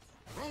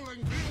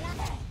 Rolling B1.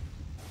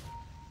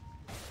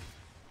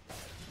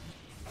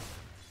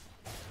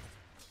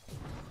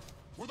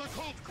 With a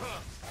cold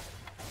craft.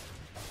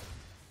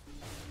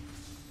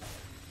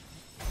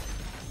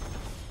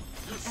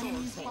 Your The sword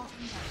enemy's fall.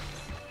 bottom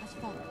barracks has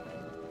fallen.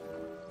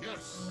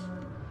 Yes.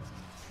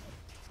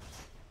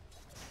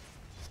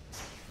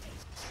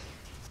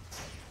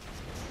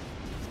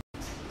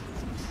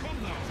 Come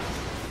now.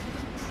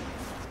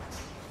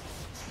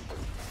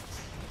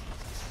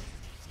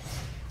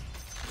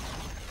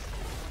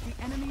 The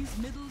enemy's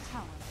middle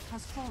tower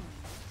has fallen.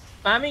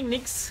 Spamming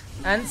Nix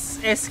and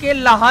SK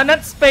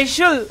Lahanat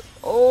special.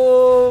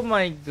 Oh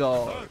my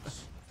god.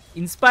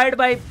 Inspired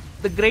by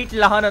the great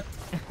Lahanat.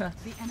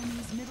 The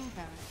enemy's middle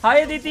barracks. Hi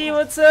Aditi,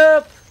 what's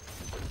up?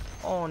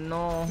 Oh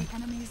no. The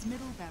enemy's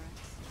middle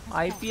barracks has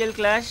fallen. IPL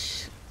clash.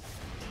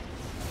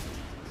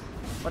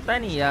 पता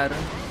नहीं यार.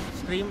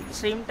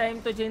 Stream time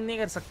तो change नहीं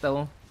कर सकता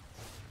हूँ.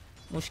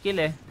 मुश्किल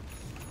है.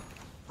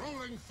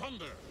 Rolling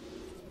thunder.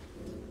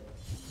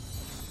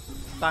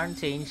 Can't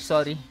change.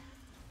 Sorry.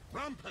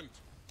 Rampant.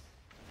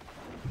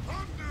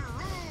 Thunder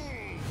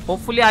roll.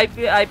 Hopefully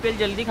IPL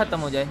जल्दी खत्म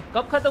हो जाए.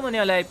 कब खत्म होने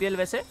वाला है IPL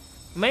वैसे?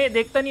 मैं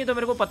देखता नहीं तो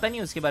मेरे को पता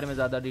नहीं उसके बारे में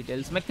ज़्यादा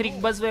डिटेल्स. मैं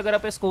क्रिक बस वगैरह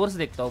पे स्कोर्स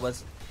देखता हूँ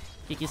बस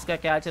कि किसका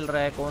क्या चल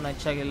रहा है, कौन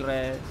अच्छा खेल रहा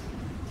है.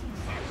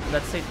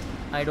 That's it.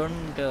 I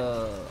don't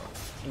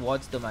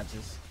watch the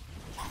matches.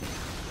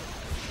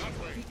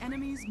 The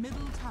enemy's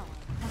middle tower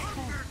has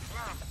fallen.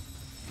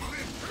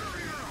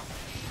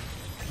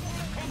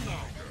 Come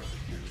now.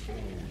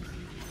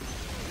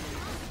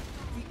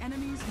 The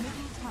enemy's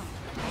middle tower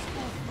has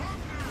fallen.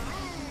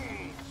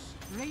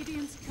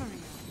 Radiant's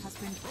courier has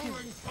been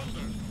killed.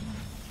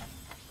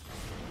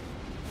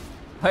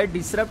 भाई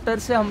डिसरप्टर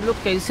से हम लोग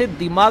कैसे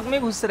दिमाग में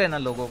घुस रहे हैं ना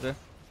लोगों के,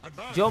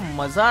 जो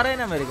मजा आ रहा है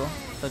ना मेरे को,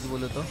 सच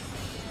बोलो तो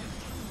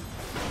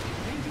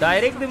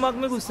डायरेक्ट दिमाग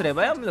में घुस रहे हैं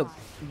भाई हम लोग,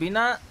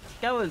 बिना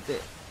क्या बोलते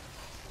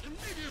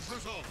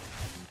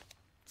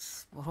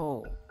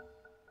हो,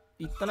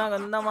 इतना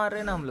गंदा मार रहे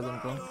हैं ना हम लोग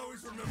उनको।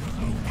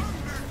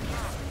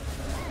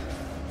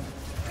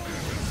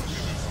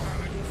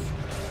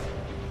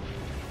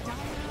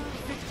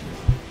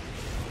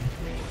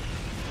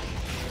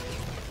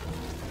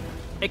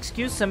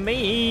 Excuse me.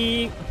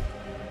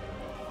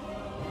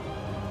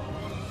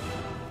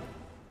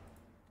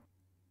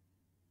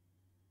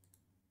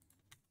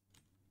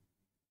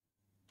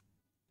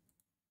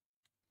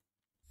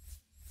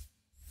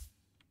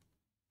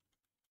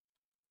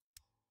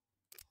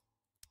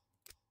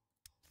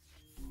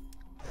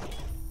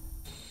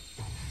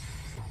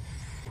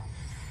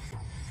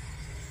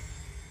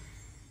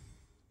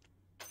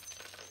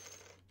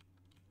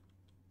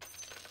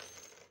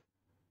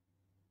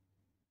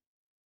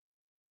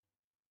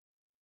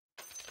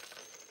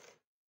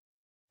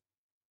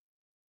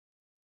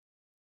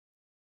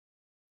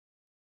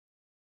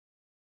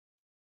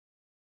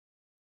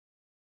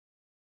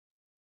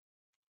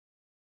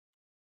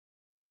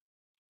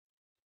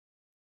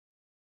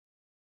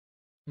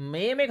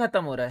 मई में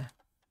खत्म हो रहा है,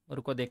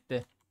 रुको देखते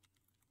हैं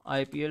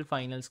आईपीएल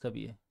फाइनल्स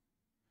कभी है।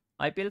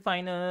 आईपीएल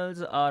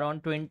फाइनल्स आर ऑन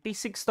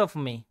 26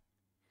 मई,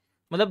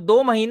 मतलब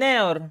 2 महीने हैं,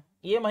 और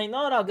ये महीना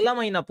और अगला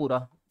महीना पूरा,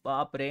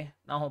 बाप रे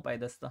ना हो पाए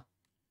दस्ता,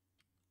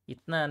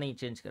 इतना नहीं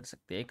चेंज कर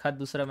सकते, एक हाथ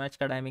दूसरा मैच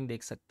का टाइमिंग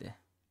देख सकते हैं।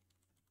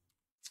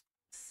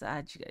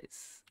 सच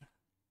गाइस,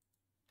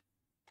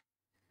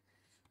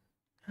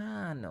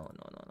 हाँ नो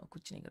नो नो नो,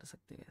 कुछ नहीं कर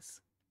सकते गाइस।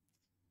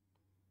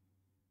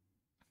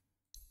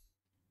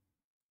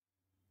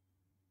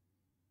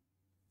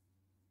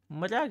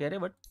 मजा आ गया रे,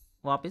 बट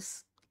वापस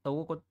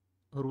लोगों को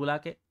रुला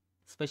के,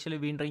 स्पेशली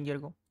विंड रेंजर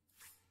को।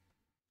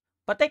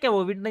 पता है क्या,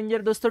 वो विंड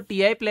रेंजर दोस्तों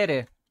टीआई प्लेयर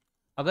है।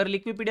 अगर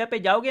लिक्विपीडिया पे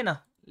जाओगे ना,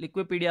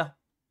 लिक्विपीडिया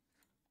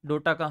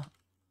डोटा का,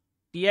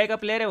 टीआई का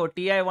प्लेयर है वो,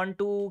 टीआई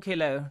 1-2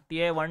 खेला है,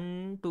 टीआई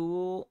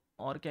 1-2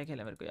 और क्या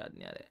खेला मेरे को याद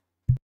नहीं आ रहा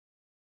है,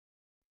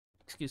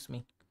 एक्सक्यूज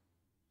मी।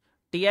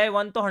 टीआई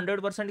 1 तो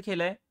 100%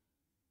 खेला है,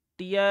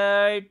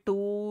 टीआई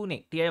 2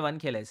 नहीं, टीआई 1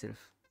 खेला है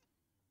सिर्फ,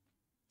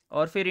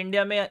 और फिर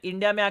इंडिया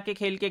में आके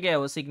खेल के गया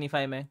वो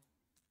सिग्निफाई में,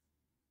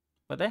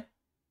 पता है,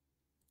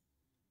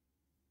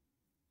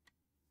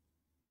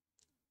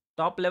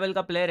 टॉप लेवल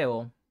का प्लेयर है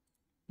वो,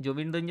 जो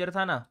विंड रेंजर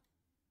था ना,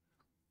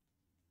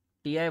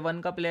 टीआई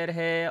 1 का प्लेयर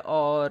है,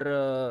 और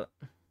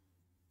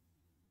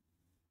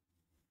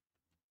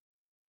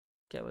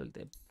क्या बोलते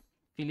हैं,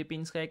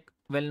 फिलीपींस का एक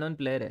वेल नोन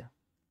प्लेयर है।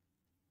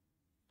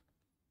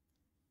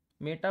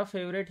 मेटा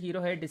फेवरेट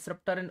हीरो है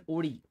disruptor and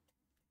OD.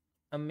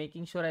 I am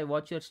making sure I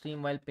watch your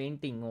stream while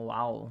painting.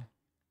 Wow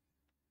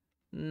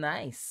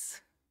nice.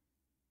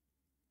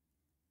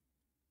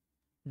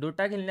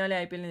 Dota खेलने वाले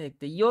आईपीएल नहीं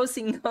देखते। यो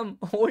Singham,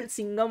 old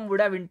Singham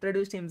would have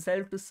introduced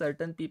himself to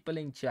certain people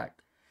in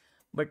chat,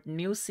 but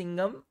new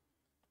Singham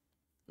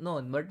no,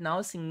 but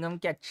now Singham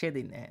के अच्छे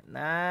दिन है।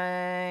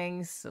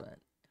 Nice one,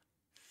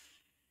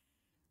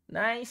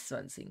 nice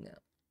one Singham.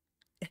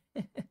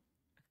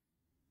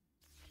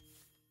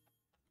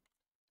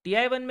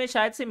 TI 1 में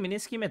शायद से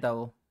मिनिस्की में था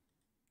वो,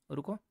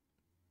 रुको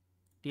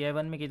टीआई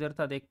 1 में किधर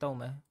था देखता हूँ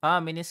मैं, हाँ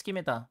मिनिस्की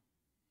में था,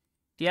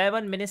 टीआई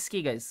 1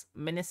 मिनिस्की गाइस,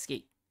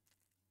 मिनिस्की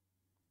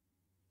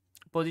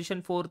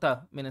पोजीशन 4 था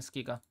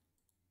मिनिस्की का।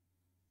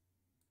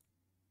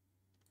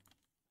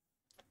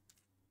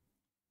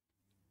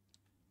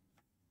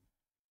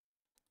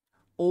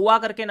 ओवा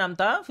करके नाम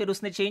था, फिर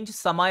उसने चेंज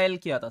समायल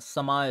किया था,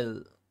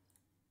 समायल,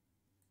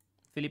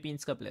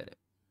 फिलीपींस का प्लेयर है।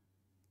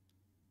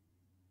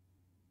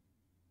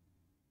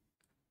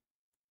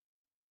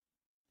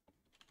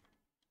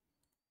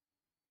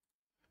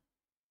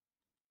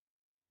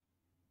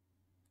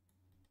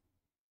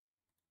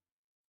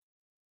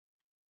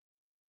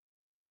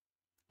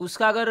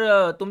 उसका अगर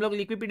तुम लोग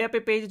लिक्विपीडिया पे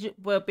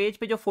पेज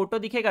पे जो फोटो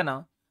दिखेगा ना,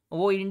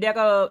 वो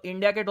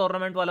इंडिया के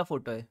टूर्नामेंट वाला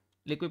फोटो है।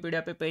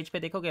 लिक्विपीडिया पे पेज पे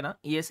देखोगे ना,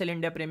 ईएसएल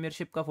इंडिया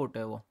प्रीमियरशिप का फोटो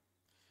है वो।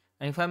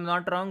 If I am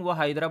not wrong, वो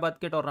हैदराबाद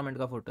के टूर्नामेंट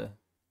का फोटो है।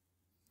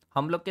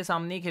 हम लोग के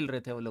सामने ही खेल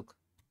रहे थे वो लोग।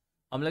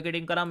 हम लोग की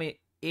टीम का नाम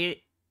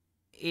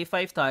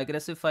A5 था,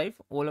 एग्रेसिव 5।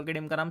 वो लोग की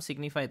टीम का नाम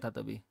सिग्निफाई था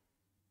तभी।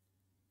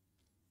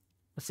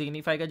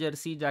 सिग्निफाई का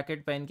जर्सी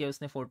जैकेट पहन के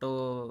उसने फोटो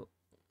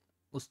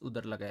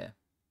उधर लगाया।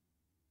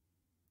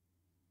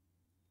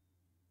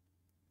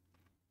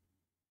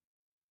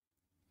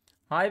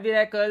 हाय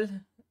विराकल,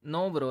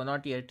 no bro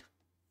not yet,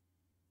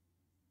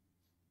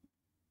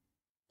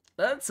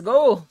 let's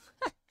go.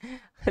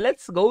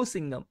 Let's go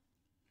Singham,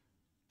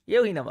 ये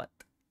हुई ना बात।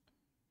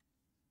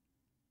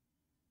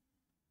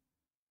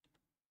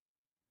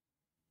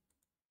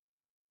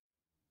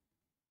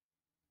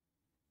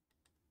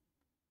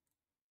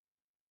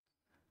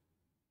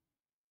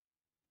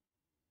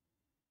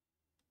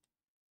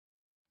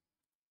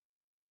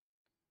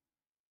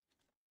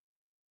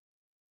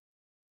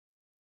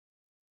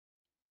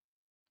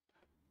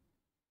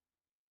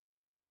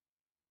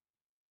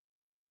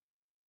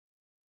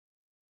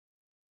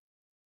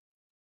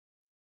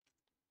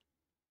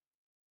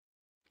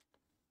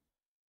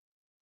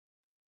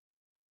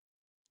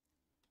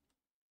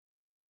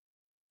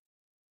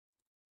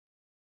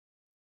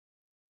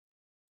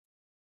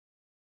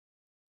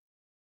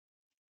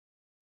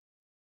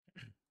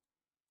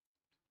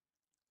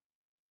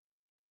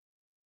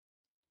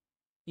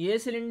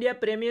 ESL India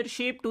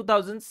Premiership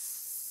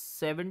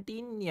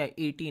 2017 या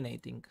 18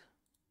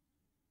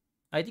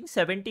 I think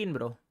 17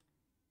 bro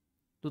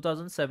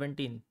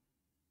 2017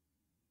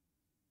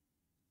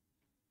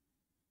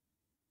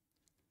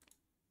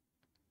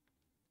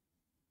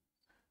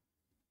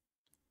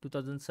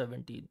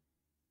 2017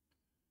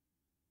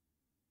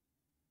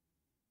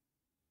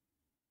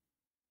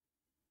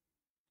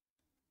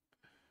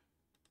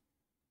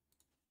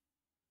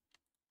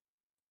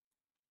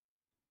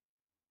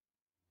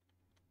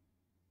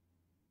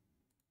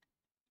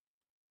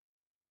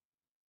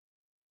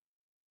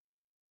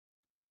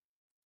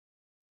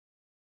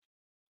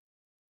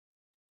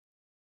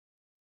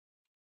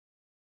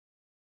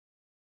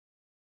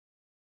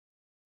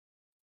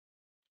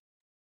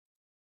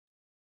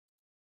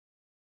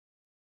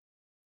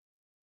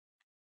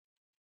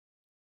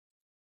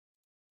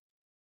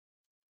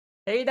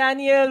 Hey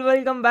Daniel,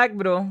 welcome back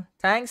bro.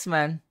 Thanks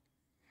man.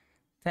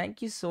 Thank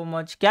you so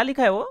much. क्या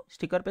लिखा है वो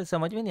स्टिकर पे?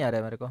 समझ में नहीं आ रहा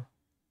है मेरे को.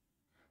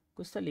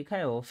 कुछ तो लिखा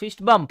है वो.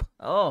 Fist bump.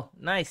 Oh,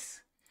 nice.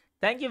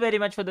 Thank you very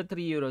much for the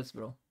 3 euros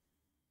bro.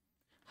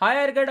 Hi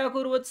Arka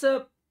Thakur, what's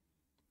up?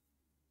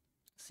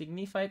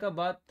 Signify का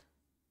बात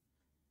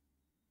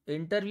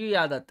इंटरव्यू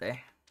याद आता है.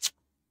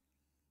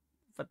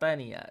 पता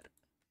नहीं यार.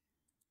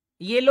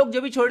 ये लोग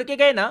जो भी छोड़ के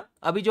गए ना,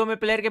 अभी जो मैं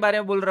प्लेयर के बारे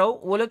में बोल रहा हूँ,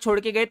 वो लोग छोड़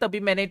के गए तभी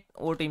मैंने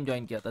वो टीम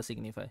ज्वाइन किया था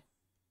सिग्निफाई.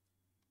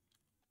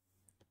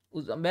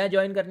 मैं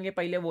ज्वाइन करने के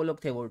पहले वो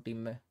लोग थे वो टीम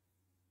में.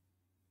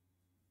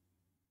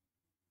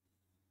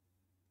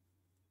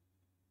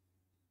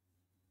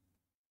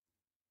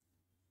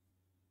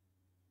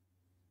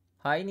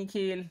 हाय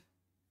निखिल.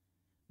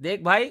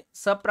 देख भाई,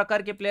 सब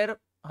प्रकार के प्लेयर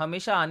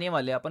हमेशा आने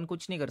वाले, अपन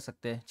कुछ नहीं कर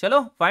सकते.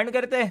 चलो फाइंड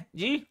करते हैं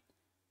जी.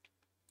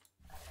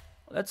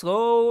 Let's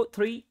go.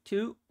 3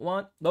 2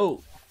 1 गो.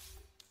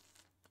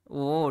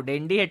 वो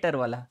डेंडी हेटर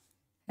वाला.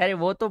 अरे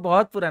वो तो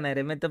बहुत पुराना है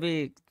रे. मैं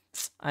तभी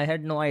I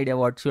had no idea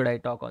what should I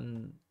talk on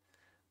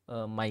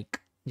mic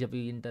जब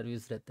भी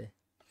इंटरव्यूज रहते हैं.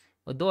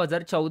 वो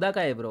 2014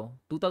 का है ब्रो.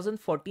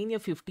 2014 या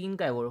 15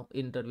 का है वो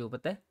इंटरव्यू.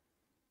 पता है,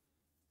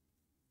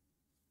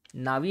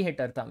 नावी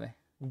हेटर था मैं.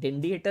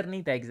 डेंडी हेटर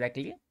नहीं था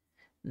एग्जैक्टली.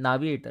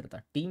 नावी हेटर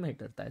था, टीम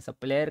हेटर था. ऐसा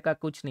प्लेयर का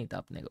कुछ नहीं था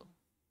अपने को.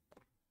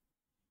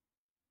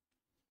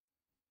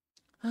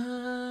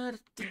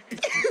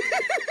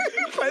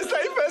 पैसा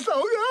ही पैसा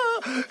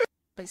होगा.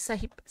 पैसा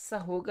ही पैसा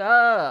होगा.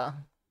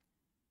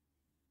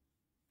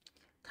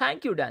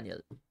 Thank you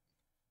Daniel.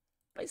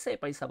 पैसा ही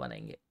पैसा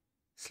बनाएंगे,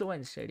 स्लो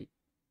एंड स्टेडी,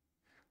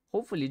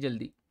 होपफुली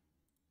जल्दी.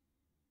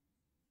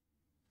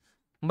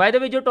 बाय द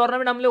वे, जो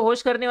टूर्नामेंट हम लोग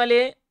होस्ट करने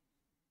वाले हैं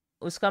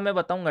उसका मैं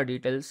बताऊंगा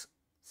डिटेल्स.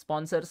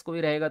 स्पॉन्सर्स को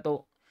भी रहेगा तो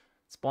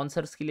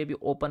स्पॉन्सर्स के लिए भी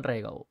ओपन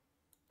रहेगा वो,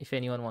 if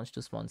anyone wants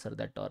to sponsor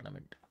that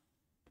tournament.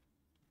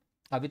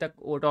 अभी तक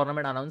वो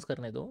टूर्नामेंट अनाउंस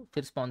करने दो,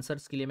 फिर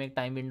स्पॉन्सर्स के लिए मैं एक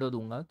टाइम विंडो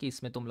दूंगा कि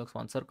इसमें तुम लोग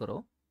स्पॉन्सर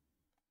करो.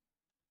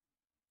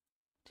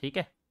 ठीक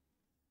है,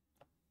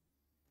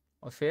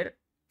 और फिर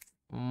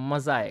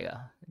मजा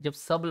आएगा जब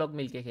सब लोग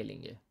मिलके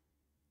खेलेंगे.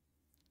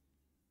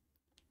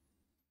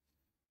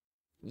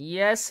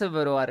 यस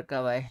ब्रो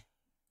अर्का भाई.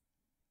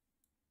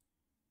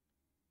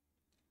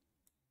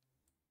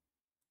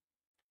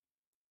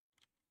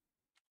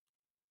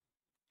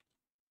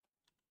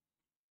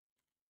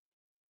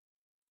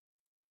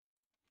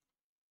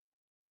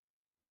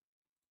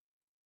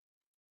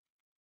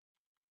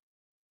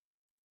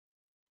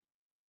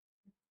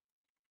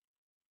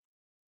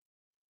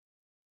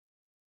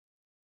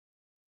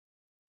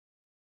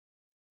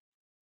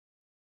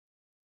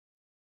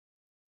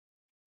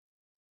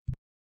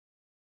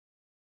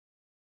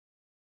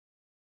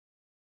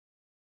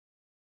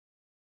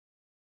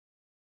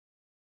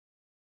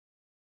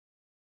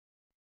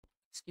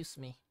 Excuse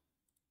me.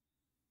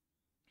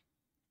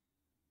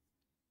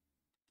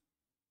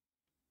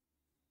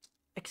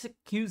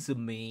 Excuse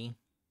me.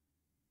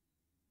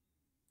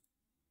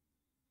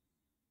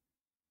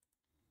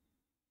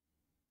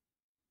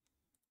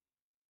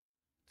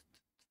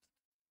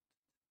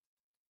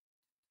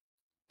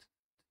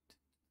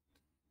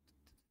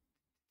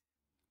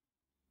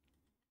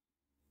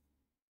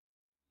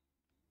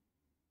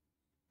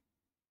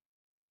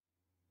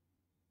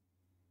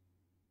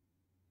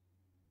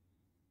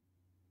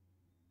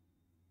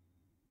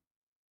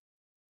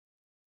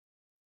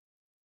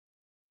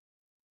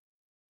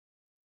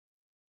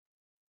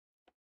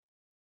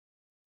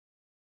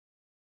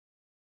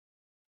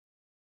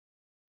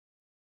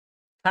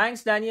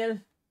 Thanks Daniel.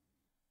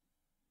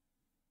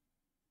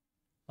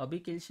 अभी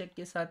किलशेक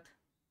के साथ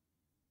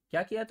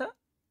क्या किया था?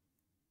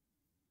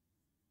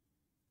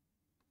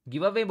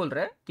 गिव अवे बोल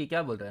रहा है कि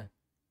क्या बोल रहा है?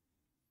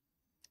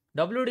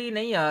 WD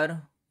नहीं यार.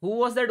 हु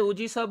वाज दैट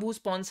OG सब हु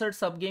स्पॉन्सर्ड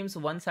सब गेम्स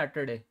वन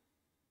सैटरडे?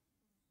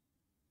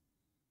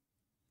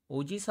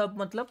 OG सब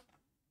मतलब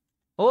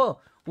ओ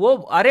वो,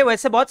 अरे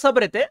वैसे बहुत सब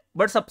रहते,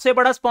 बट सबसे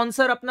बड़ा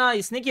स्पॉन्सर अपना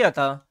इसने किया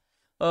था.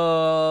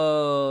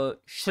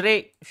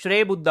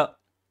 श्रेय बुद्धा,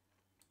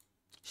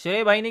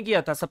 श्रेय भाई ने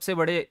किया था सबसे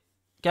बड़े,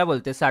 क्या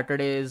बोलते हैं,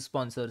 सैटरडे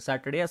स्पॉन्सर.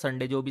 सैटरडे या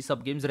संडे जो भी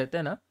सब गेम्स रहते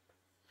हैं ना,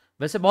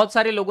 वैसे बहुत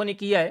सारे लोगों ने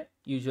किया है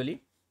यूजुअली.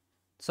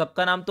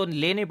 सबका नाम तो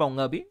ले नहीं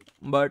पाऊंगा अभी,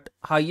 बट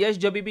हाईएस्ट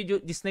जब भी जो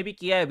जिसने भी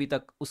किया है अभी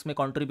तक उसमें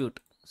कंट्रीब्यूट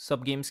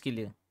सब गेम्स के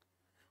लिए,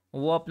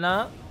 वो अपना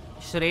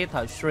श्रेय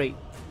था, श्रेय।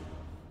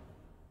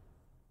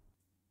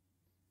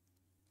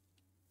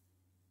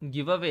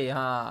 गिव अवे,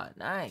 हाँ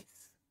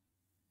nice,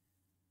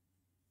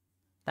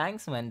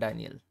 thanks man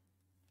Daniel.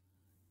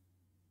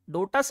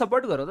 Dota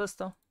support करो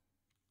दोस्तों,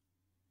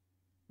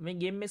 मैं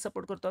गेम में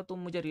सपोर्ट करता हूँ, तुम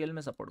मुझे रियल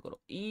में सपोर्ट करो,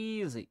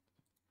 इजी।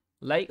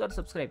 लाइक और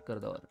सब्सक्राइब कर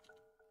दो, और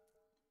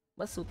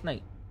बस उतना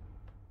ही।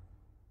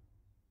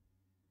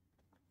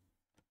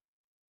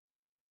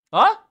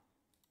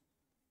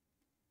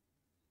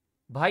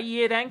 भाई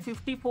ये रैंक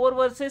 54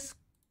 वर्सेस,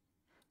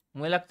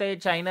 मुझे लगता है ये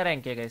चाइना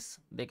रैंक है गाइस,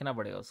 देखना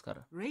पड़ेगा उसका।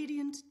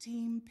 Radiant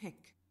team pick.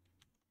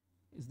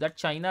 Is that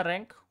China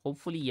rank?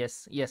 Hopefully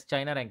yes, yes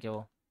China rank है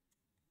वो।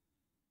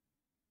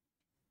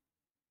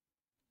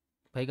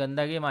 भाई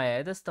गंदा गेम आया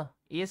है दोस्तों,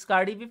 ये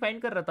स्कार्डी भी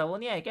फाइंड कर रहा था, वो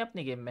नहीं आया क्या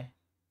अपने गेम में?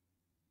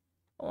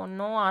 ओ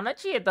नो, आना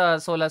चाहिए था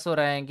 1600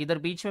 रैंक, इधर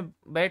बीच में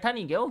बैठा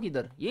नहीं क्या वो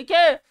किधर? ये क्या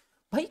है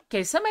भाई,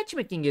 कैसा मैच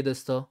मेकिंग है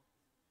दोस्तों?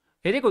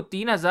 ये देखो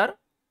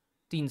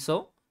 3300,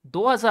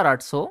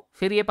 2800,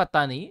 फिर ये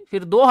पता नहीं,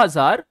 फिर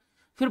 2000,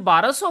 फिर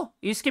 1200,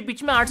 इसके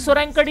बीच में 800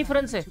 रैंक का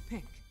डिफरेंस है।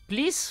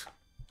 Please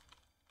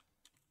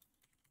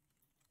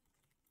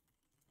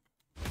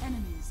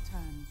Enemy's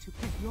turn to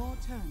pick. Your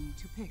turn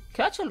to pick.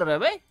 क्या चल रहा है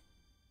भाई?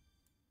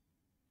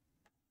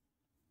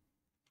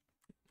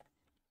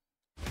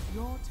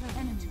 Your turn.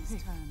 Enemy's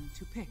turn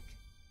to pick.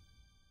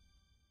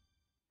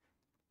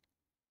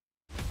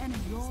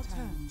 Your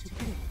turn to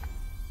pick.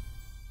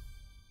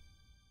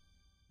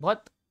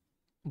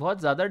 बहुत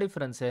ज्यादा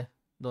डिफरेंस है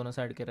दोनों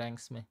साइड के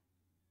रैंक्स में।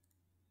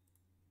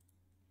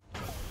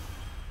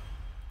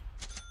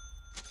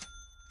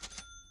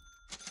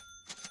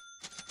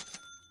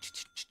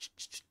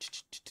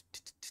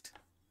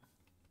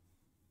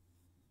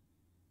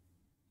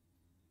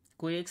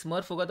 कोई एक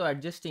स्मर्फ होगा तो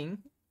एडजस्टिंग,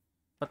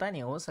 पता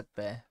नहीं, हो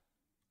सकता है।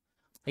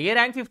 ये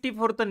रैंक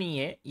 54 तो नहीं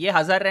है, ये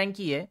 1000 रैंक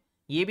ही है।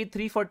 ये भी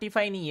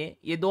 345 नहीं है,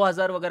 ये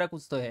 2000 वगैरह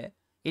कुछ तो है।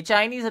 ये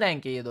चाइनीज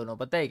रैंक है ये दोनों,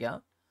 पता है क्या?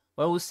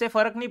 और उससे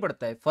फर्क नहीं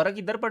पड़ता है, फर्क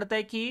इधर पड़ता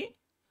है कि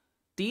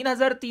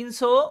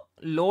 3300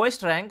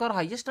 लोएस्ट रैंक और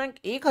हाईएस्ट रैंक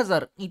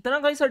 1000, इतना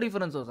कैसा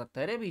डिफरेंस हो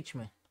सकता है रे बीच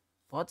में?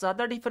 बहुत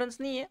ज्यादा डिफरेंस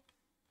नहीं है।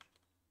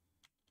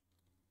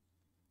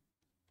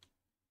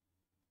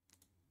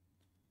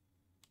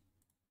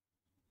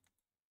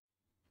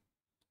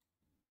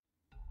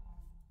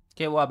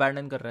 क्या वो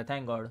अबैंडन कर रहा है?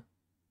 Thank God,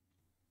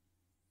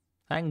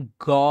 thank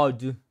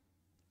God.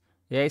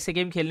 ये ऐसे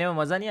गेम खेलने में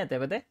मजा नहीं आता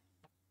है, पता है?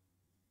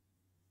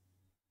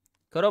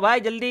 करो भाई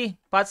जल्दी,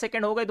 5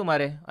 सेकंड हो गए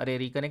तुम्हारे। अरे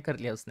रिकनेक्ट कर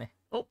लिया उसने,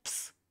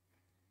 उप्स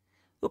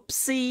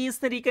उप्सी,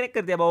 इसने रिकनेक्ट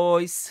कर दिया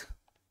बॉयस।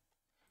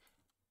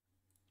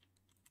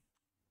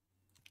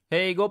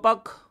 हे गो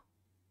पक,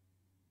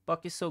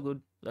 पक is so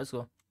good, let's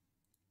go.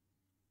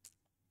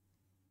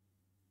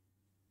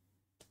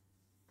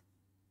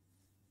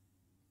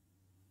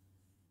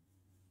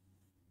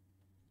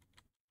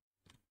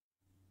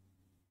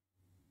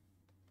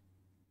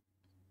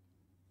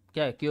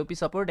 क्या है, क्यूओपी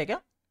सपोर्ट है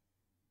क्या?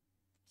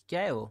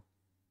 क्या है वो?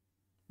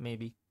 मे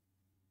बी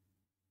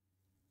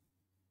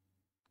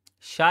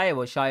शाय है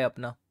वो, शाय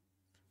अपना,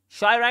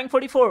 शाय रैंक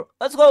 44,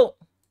 लेट्स गो।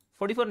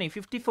 44 नहीं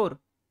 54,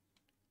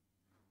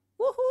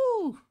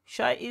 वूहू,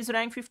 शाय is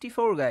rank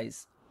 54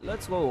 guys,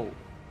 let's go.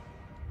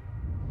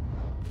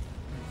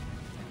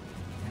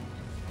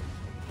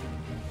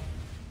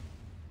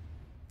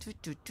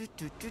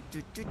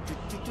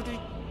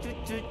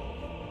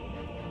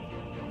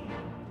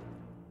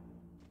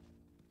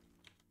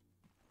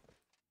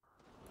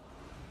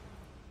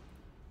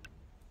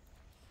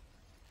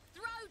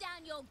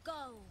 Your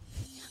goal.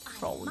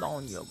 Throw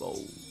down your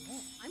goal.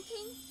 I'm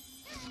king.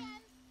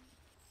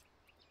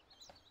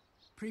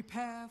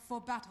 Prepare for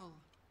battle.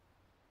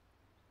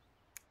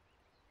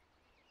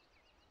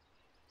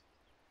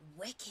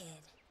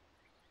 Wicked.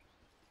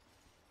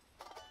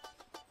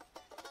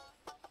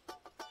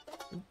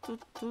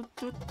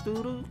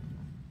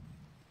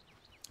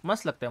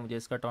 मस्त लगता है मुझे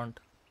इसका टॉन्ट।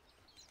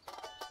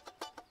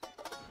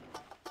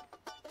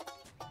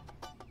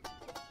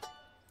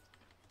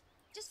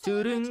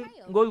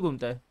 गोल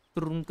घूमता है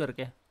टुरुंग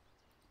करके।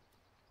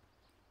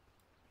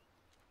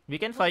 We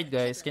can fight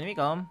guys, can we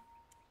come?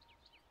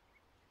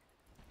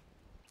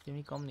 Can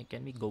we come?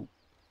 Can we go?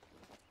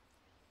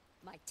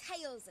 My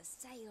tail's a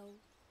sail.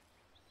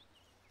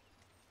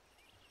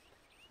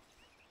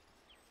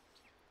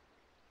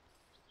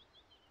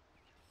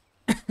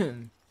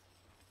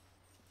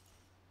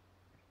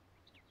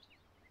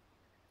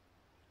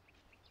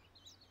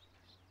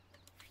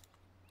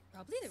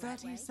 Probably the right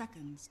 30 way.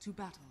 seconds to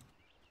battle.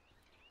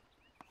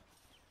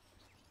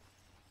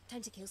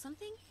 Time to kill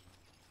something?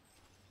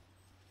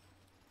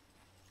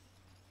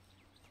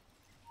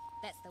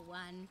 That's the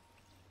one.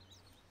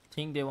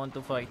 Think they want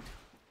to fight.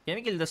 Can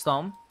we kill the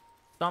storm?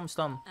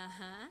 Storm.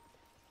 Uh-huh.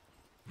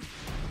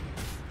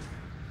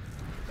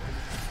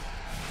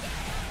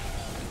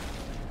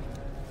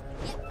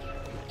 Yep,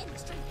 in the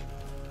street.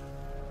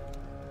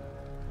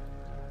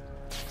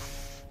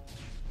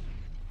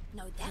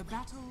 No, The that way.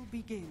 battle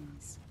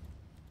begins.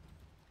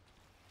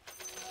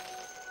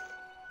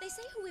 They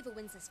say whoever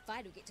wins this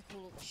fight will get to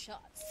call all the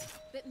shots.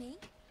 But me,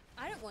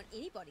 I don't want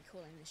anybody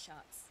calling the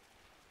shots.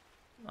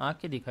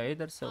 आके दिखाए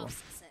इधर से वो I'll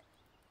fix it.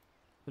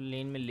 तो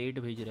लेन में late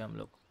भेज रहे हैं हम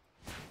लोग.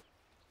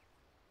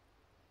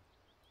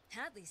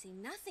 Hardly see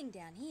nothing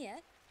down here.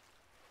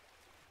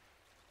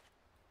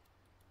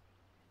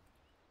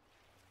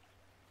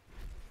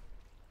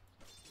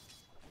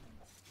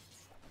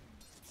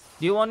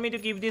 Do you want me to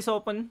keep this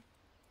open?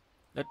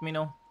 Let me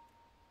know.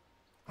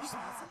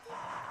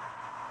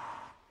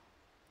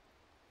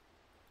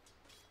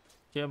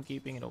 Okay, I'm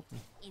keeping it open.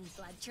 Any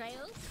blood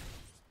trails?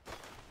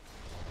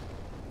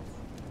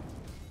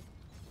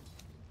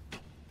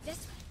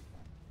 This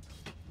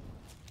way.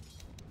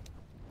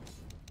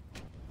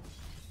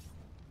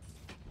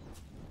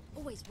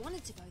 Always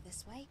wanted to go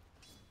this way.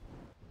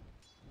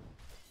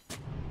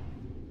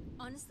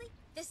 Honestly,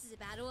 this is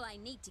about all I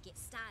need to get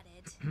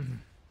started.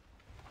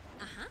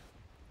 Uh-huh.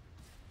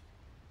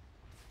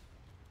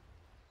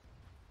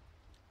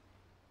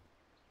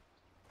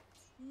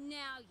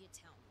 Now you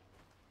tell me.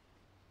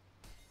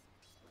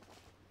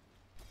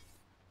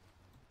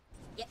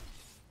 Yep.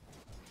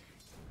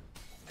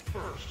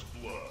 First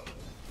blood.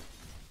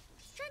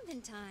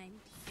 Strengthen time.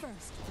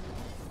 First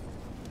blood.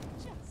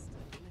 Just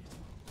a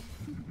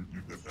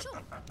little.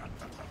 Sure.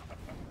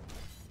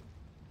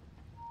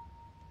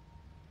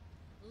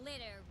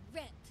 Let her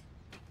rip.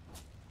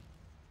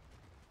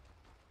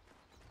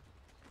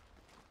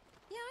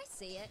 Yeah, I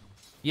see it.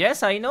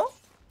 Yes, I know.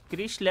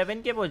 Krrish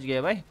 11 के पहुंच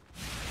गए भाई. I'm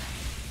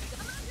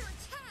under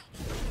attack.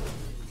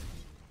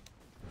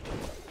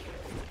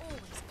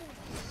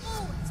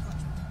 Always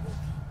watch my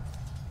walking.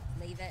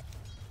 Leave it.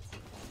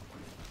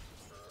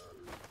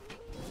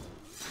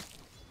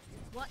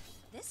 What?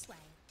 This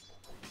way?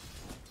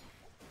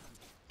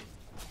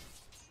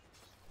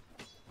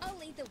 I'll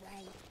lead the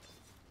way.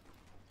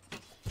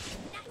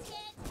 That's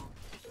it.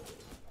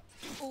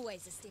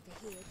 Always a step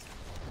ahead.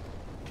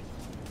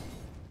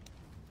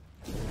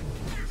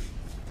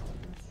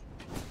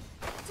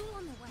 It's all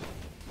on the way.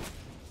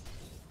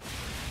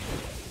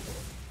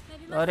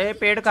 Maybe my अरे friend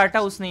पेड़ can काटा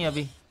teach उसने me.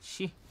 अभी.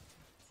 She.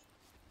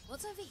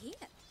 What's over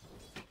here?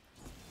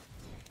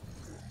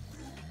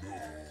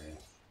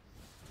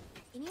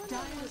 Anyone know where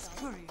Dire's to go?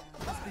 courier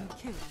has been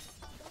killed.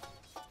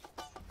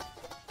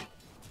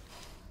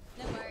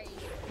 No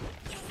worries.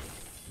 Yes.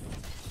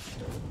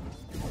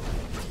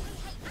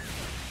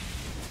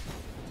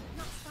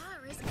 Not far,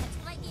 is it? That's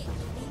what I get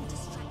for being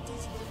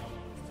distracted.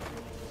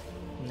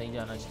 नहीं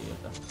जाना चाहिए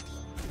था.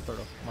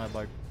 छोड़ो, my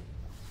bad.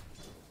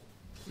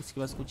 इसके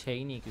पास कुछ है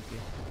ही नहीं क्योंकि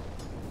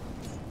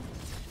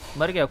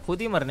मर गया.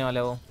 खुद ही मरने वाला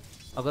है वो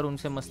अगर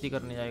उनसे मस्ती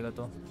करने जाएगा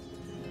तो.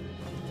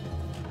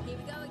 Here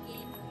we go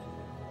again.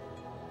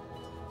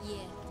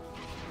 Yeah.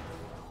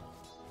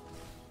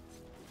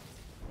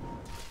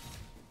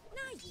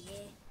 Nah,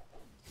 yeah.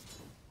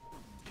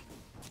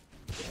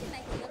 We can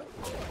make a little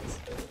pause.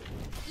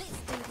 Let's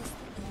do this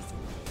the easy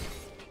way.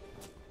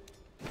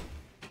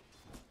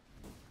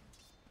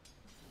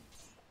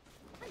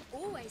 I'm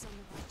always on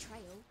the right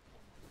trail.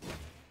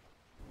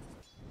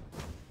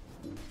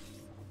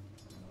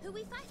 Who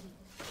we fighting?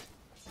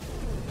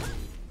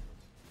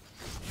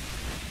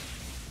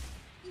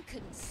 You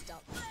couldn't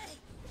stop.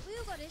 We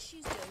all got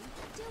issues, dude.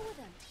 Deal with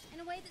them in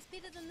a way that's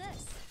better than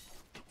this.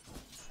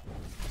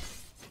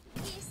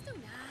 Yeah, still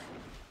nah.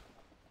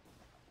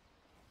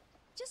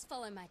 Just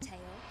follow my tail.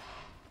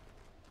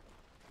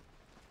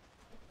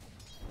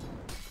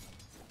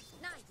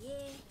 Nah,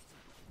 yeah.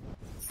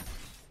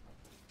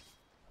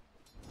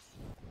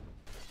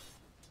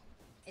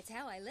 It's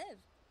how I live.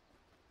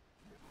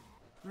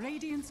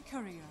 Radiant's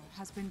courier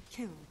has been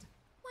killed.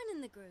 One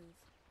in the groove.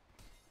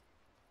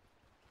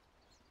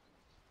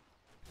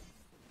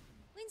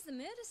 When's the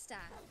murder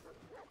start?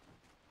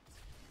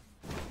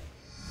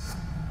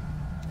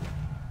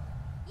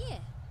 Yeah.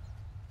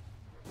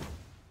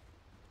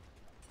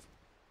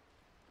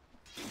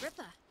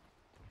 Ripper.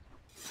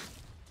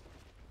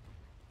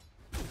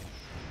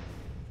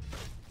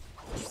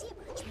 Did you see a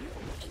marksman?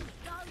 In you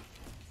go.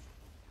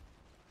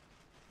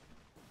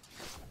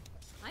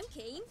 I'm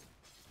keen.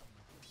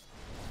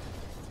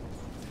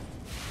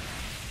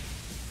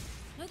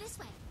 No, this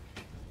way.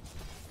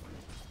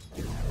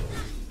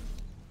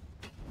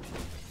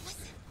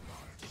 Listen.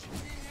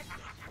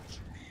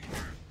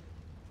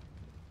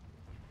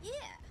 Yeah.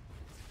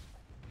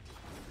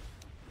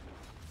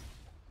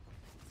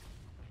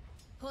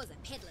 Pause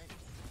a peddling.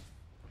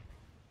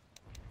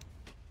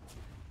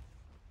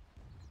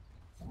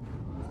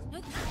 No,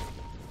 this way.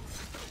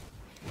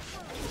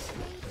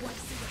 Want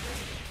to see what we're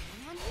doing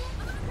around here?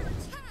 I'm under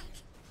attack.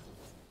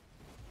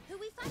 Who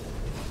we fighting?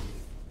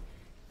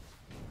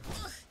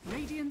 Ugh.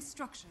 Radiant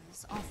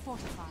structures are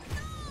fortified.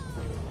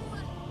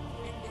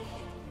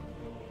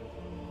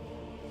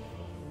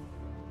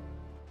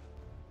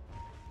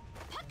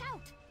 Puck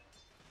out.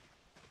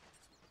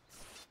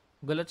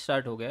 गलत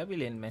start हो गया अभी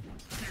लेन में.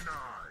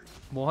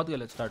 बहुत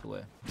गलत start हुआ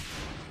है.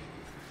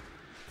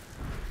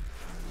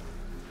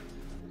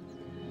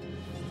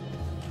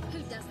 Who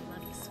doesn't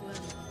love the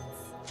swirl?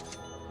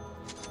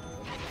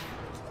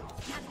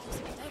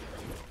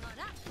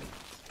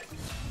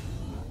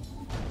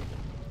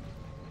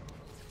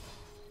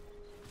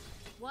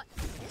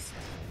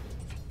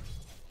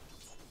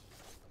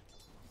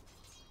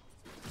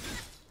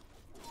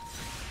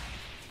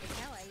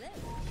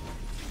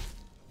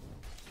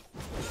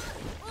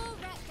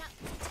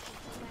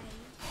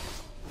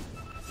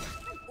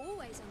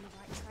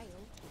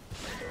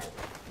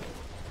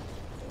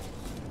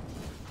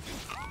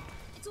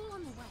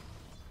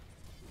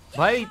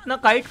 भाई इतना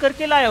काइट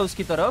करके लाया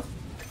उसकी तरफ,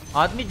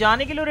 आदमी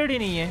जाने के लिए रेडी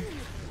नहीं है।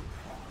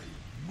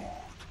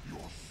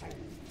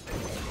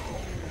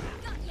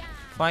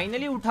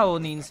 फाइनली उठा वो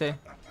नींद से।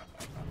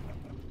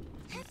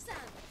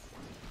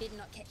 Did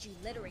not catch you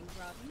littering,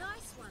 bro.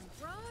 Nice one,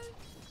 bro.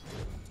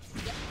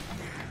 Yep.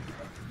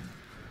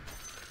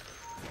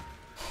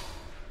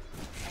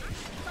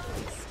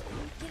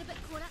 Get a bit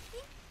caught up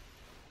there?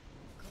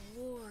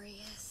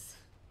 Glorious.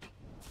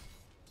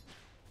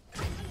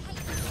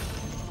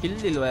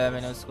 किल दिलवाया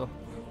मैंने उसको।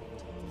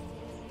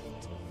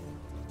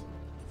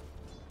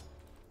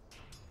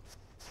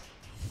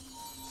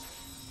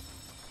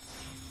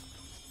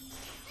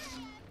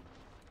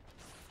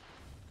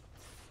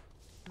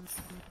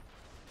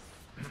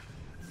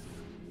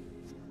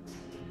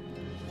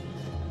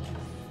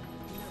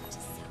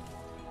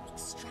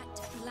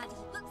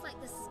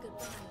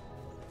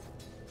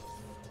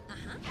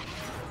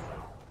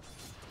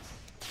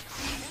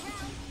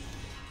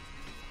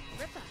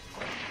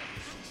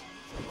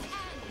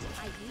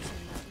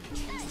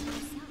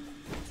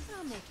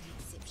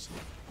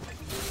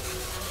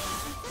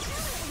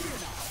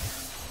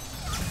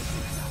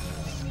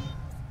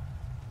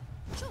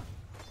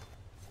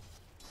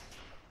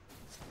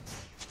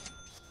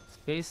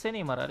 इससे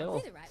नहीं मरा रे वो,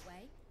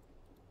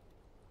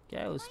 क्या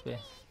है उस पे?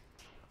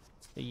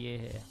 ये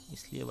है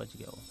इसलिए बच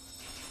गया वो।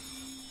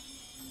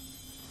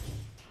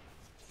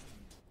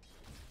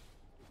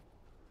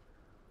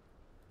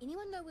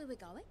 Anyone know where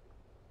we're going?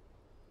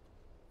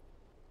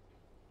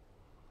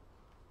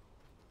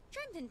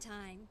 Trending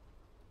time.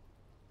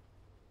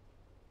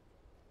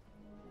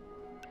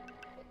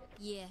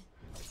 Yeah.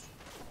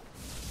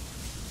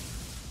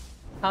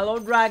 Hello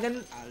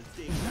dragon,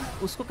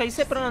 उसको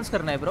कैसे प्रोनाउंस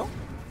करना है ब्रो?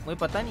 मुझे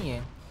पता नहीं है।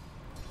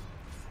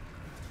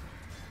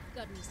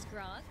 Got any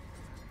scrog?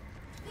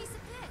 Piece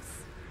of piss.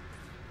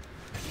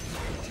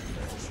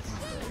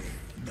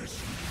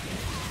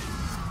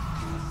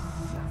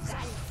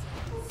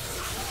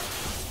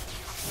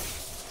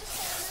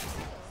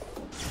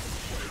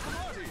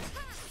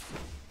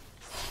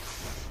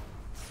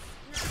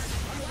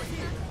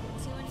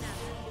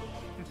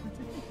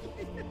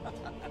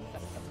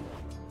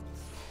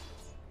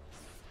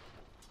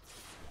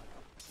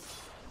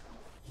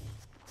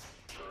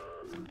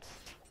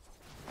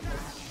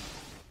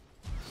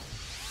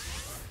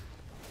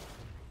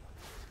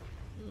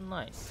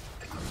 Nice.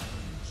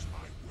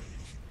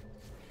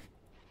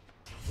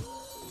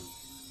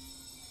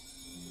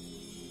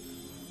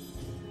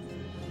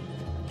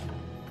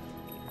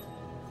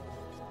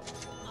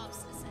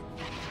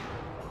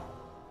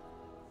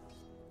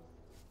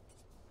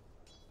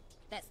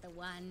 That's the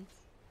one.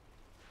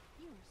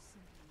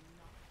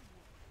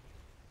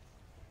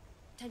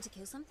 Time to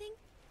kill something?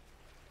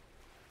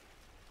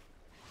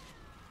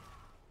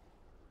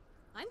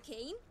 I'm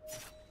keen.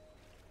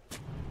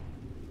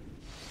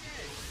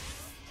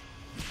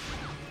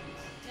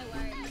 No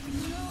worries.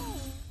 No!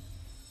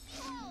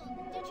 Oh,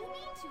 did you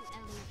mean to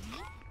elude me?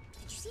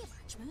 Did you see a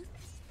punch move?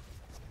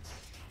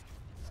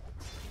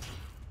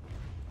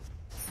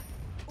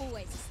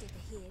 Always a step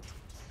ahead.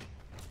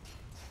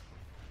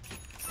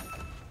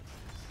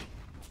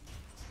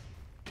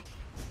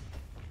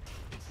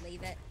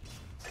 Leave it.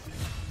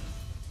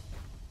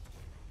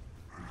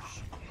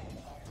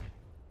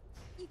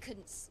 You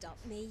couldn't stop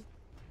me.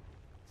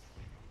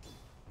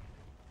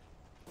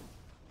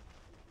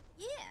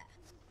 Yeah.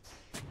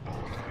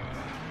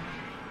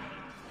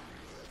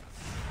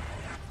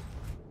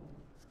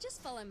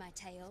 Just follow my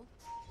tail.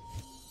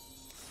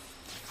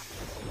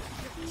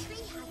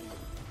 Tree hugger.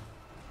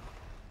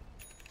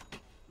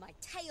 My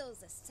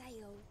tail's a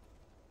sail.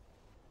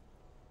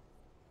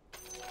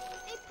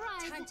 A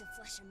prize. Time to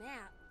flush him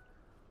out.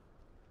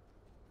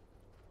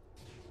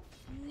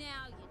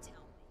 Now you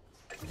tell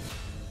me.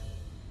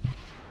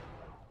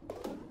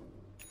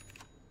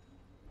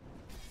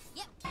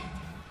 Yep.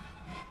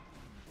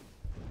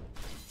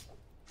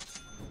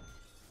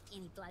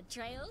 Any blood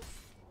trails?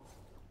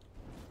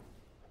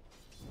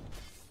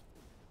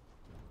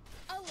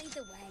 I'll lead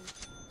the way.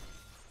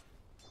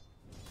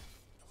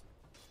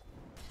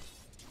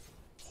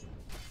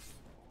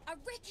 A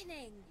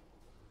reckoning!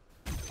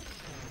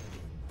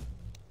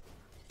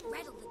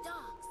 Rattle the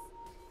dogs.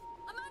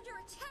 I'm under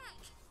attack.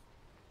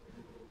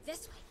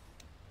 This way.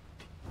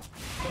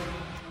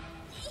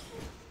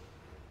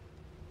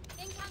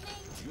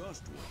 Incoming.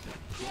 Just what?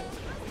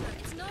 Yeah,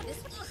 it's not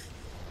this way.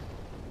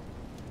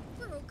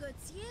 We're all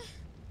goods here.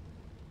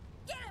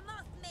 Get him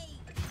off me.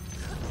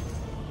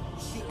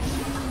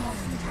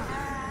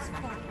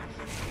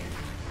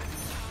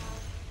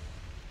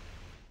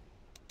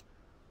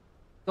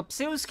 कब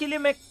से उसके लिए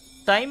मैं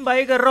time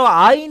bye कर रहा हूँ,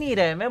 आ ही नहीं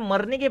रहे। मैं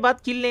मरने के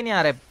बाद किल लेने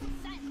आ रहे।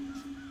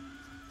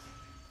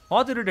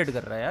 बहुत इरिटेट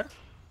कर रहा है यार।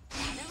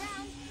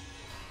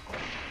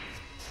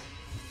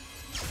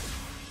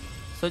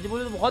 सच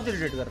बोले तो बहुत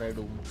इरिटेट कर रहा है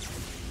Doom.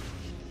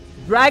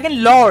 Dragon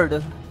Lord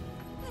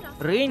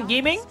rain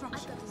gaming,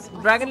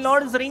 dragon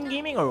Lord is rain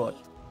gaming और what?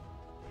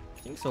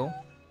 I think so.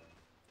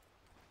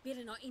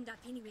 Better not end up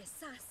anywhere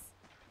sus.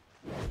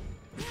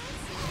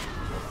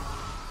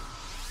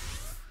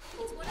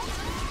 It's what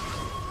I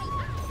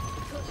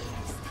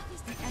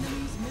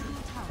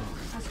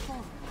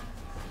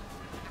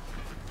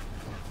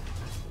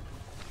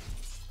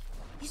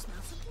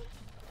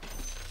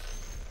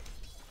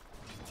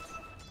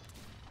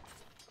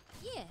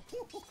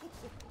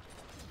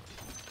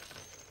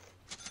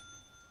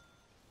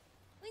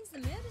When's the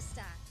murder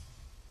start?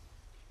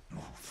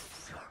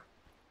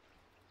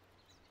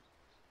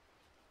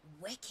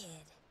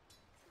 Wicked.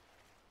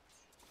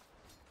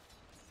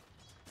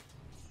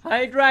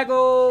 Hi Drago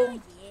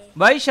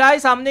भाई शाय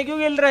सामने क्यों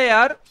खेल रहा है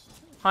यार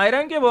हाई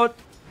रैंक के बहुत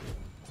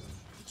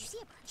Did you see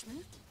a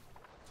branchman?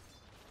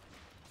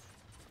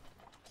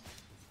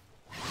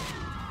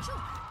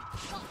 Sure.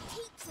 Got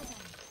heaps of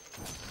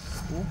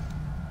them.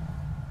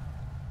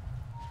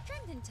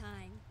 Drinking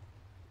time.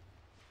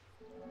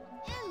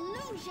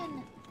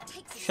 Illusion.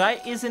 Takes a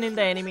shy isn't in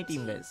the enemy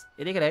team guys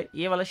ये देख रहा है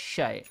ये वाला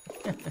शाय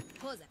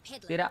Pause a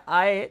peddler. तेरा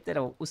I है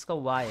तेरा उसका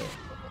Y है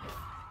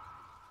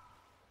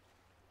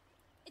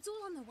It's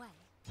all on the way.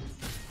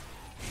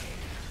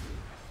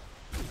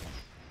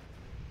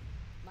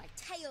 My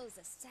tail's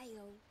a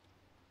sail.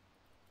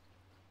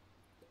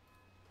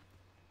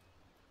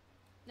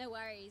 No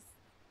worries.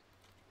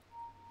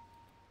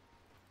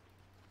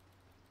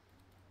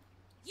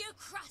 You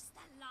crossed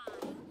the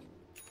line.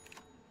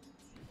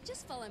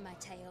 Just follow my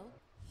tail.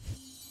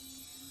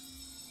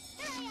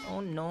 oh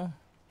no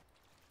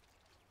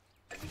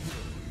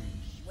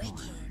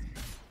Wicked.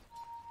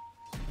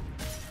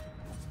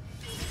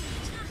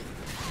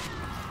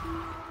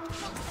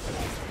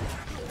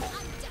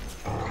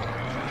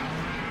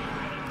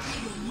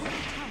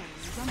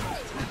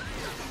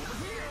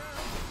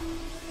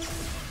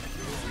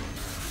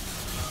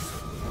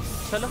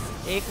 चलो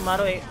एक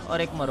मारो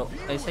और एक मरो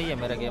ऐसा ही है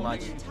मेरा गेम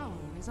आज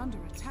Tower is under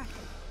attack.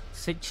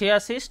 6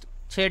 assist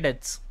 6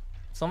 deaths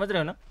समझ रहे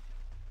हो ना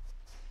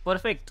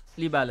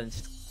परफेक्टली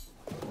बैलेंस्ड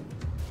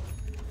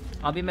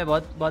अभी मैं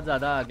बहुत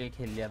ज़्यादा आगे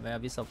खेल लिया मैं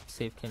अभी सब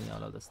सेफ खेलने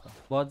वाला दोस्तों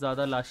बहुत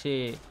ज़्यादा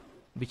लाशें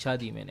बिछा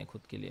दी मैंने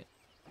खुद के लिए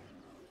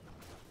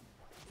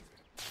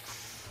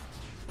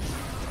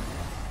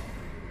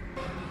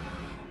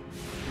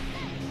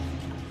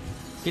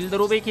kill the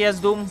Rubik he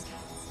has Doom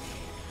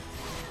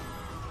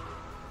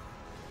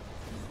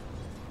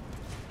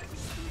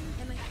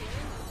Am I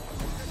feeling?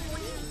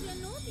 What do you think you're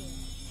Northern?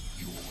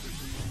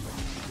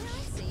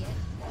 I see it.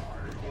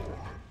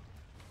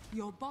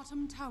 Your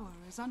bottom tower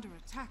is under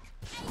attack.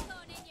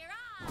 Acorn in your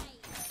eye.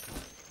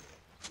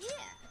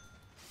 Yeah.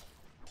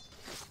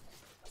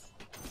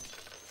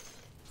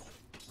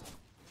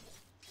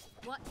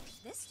 What?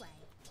 This way?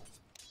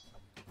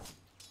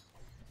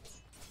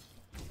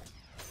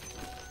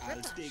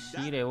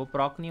 शीर है वो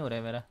प्रॉक नहीं हो रहा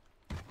है मेरा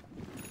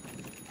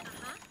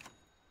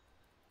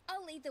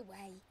I'll lead the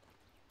way.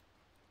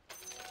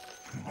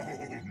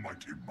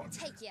 Almighty mother.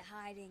 Take your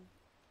hiding.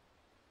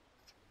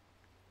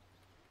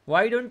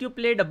 Why don't you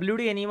play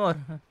WD anymore?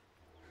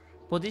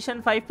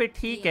 Position 5 पे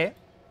ठीक है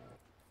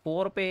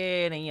 4 पे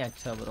नहीं है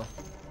अच्छा bro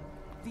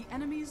The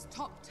enemy's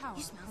top tower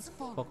has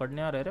fallen.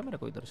 पकड़ने आ रहे रे मेरे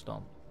को इधर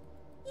storm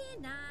Yeah,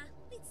 nah,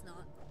 it's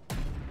not.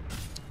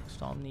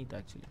 Storm नहीं था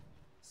एक्चुअली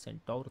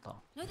सेंटोर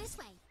था No, this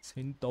way.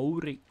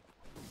 Centauri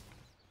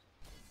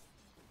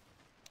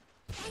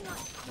Hang on.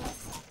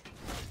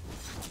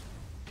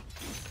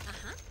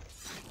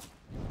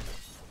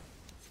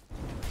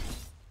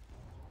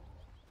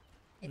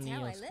 It's नहीं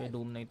how I उस पे live.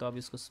 डूम नहीं तो अब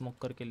इसको स्मोक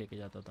करके लेके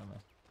जाता था मैं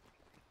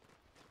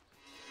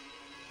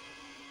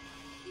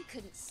You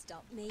couldn't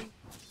stop me.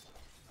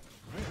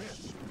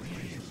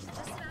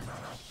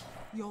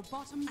 Your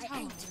bottom I tower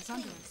aim to is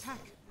under kill.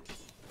 attack.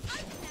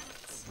 Open that.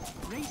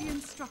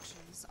 Radiant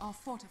structures are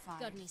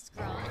fortified. Got any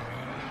scrawl?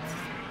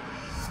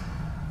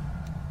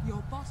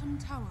 Your bottom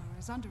tower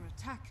is under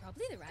attack.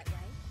 Probably the right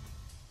way.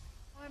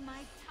 For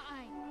my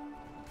time.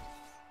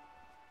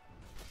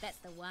 That's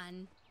the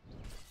one.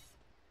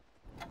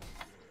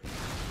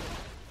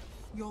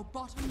 Your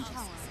bottom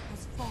tower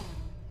has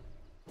fallen.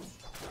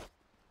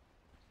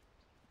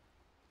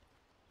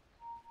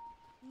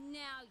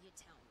 Now you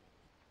tell me.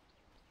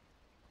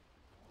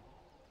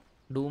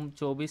 Doom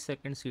 24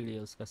 second सीढ़ी है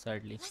उसका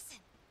sadly Listen.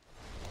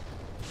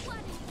 What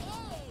an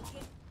egg!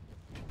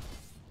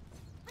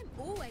 I'm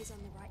always on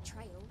the right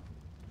trail.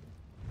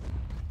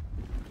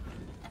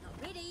 Not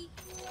ready.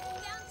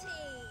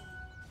 Bounty!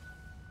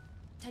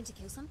 Time to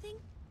kill something?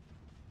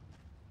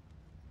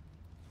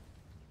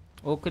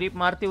 वो creep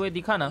मारते हुए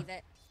दिखा ना Leave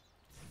it.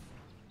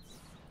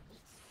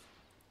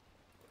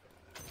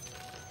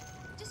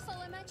 Just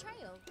follow my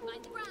trail.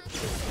 Mind the branch.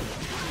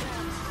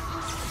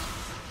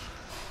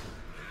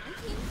 I'm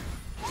here.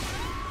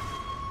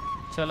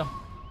 चलो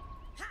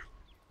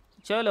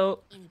चलो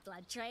Any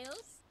blood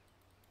trails?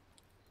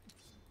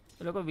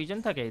 चलो को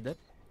vision था क्या इधर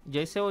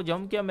जैसे वो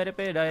जंप किया मेरे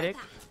पे डायरेक्ट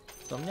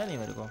समझा नहीं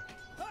मेरे को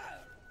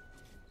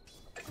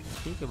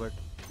ठीक है बट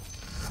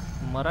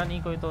मरा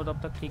नहीं कोई तो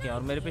तब तक ठीक है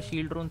और मेरे पे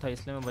शील्ड रून था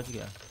इसलिए मैं बच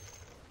गया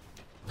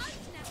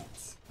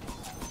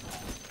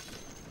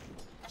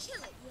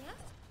Chill it,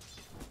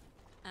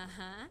 yeah?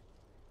 Uh-huh.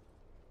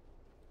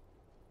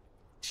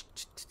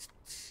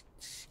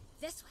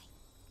 This way.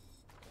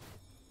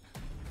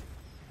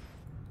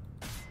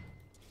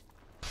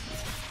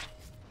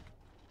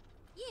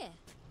 Yeah.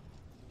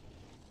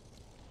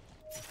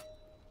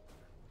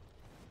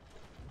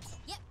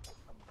 Yep.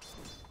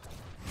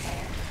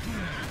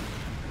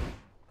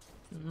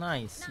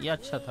 Nice, ये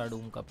अच्छा था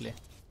डूम का play.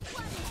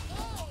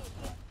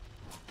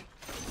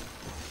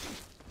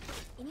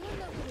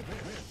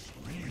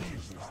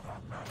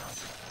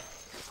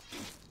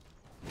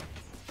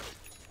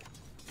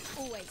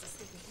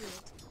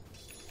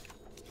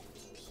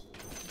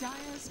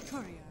 Dire's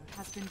courier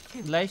has been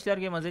killed. Live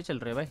के मजे चल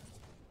रहे भाई।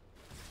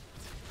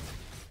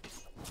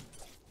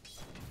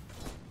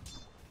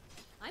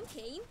 I'm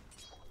keen.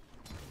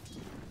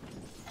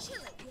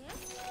 Chill it, yeah?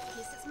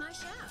 Guess it's my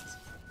shout.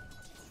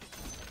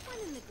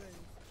 One in the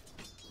groove.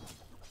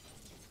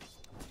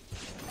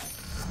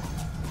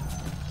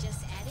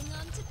 Just adding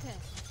on to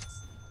perfect.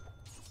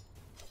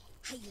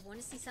 Hey, you want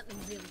to see something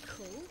really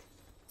cool?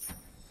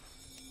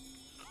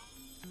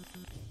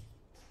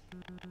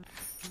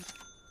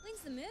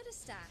 When's the murder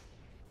start?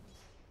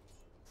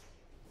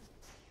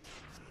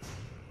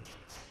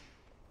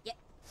 Yep.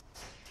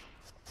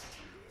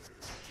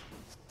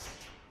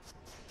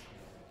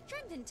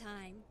 Trending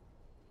time.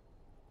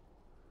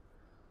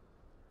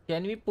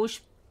 Can we push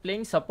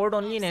playing support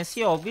only in SC?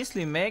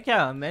 Obviously,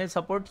 मैं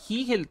support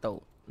ही खेलता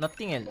हूँ,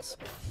 nothing else.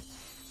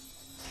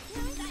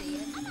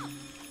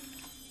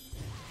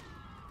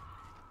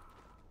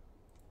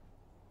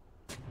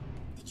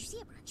 Did you see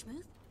a branch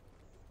move?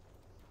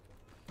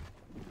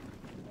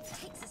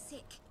 Takes a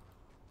sec.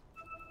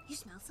 You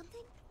smell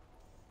something?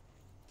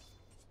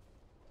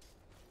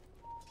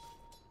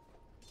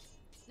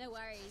 No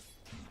worries.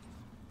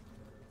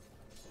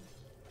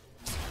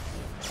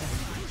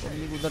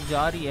 ये उधर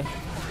जा रही है,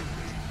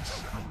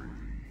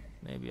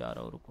 मैं भी आ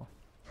रहा हूँ, रुको।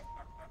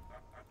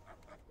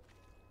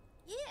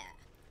 Yeah.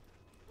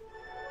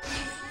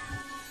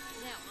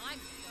 Now I'm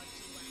the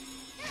dodgy one.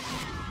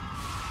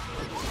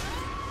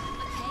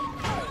 Okay.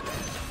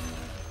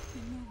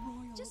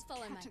 Just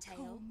follow my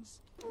tail.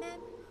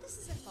 Ma'am, this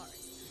is a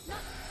forest,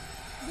 not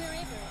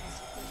wherever it is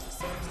you think you're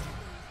supposed to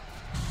be.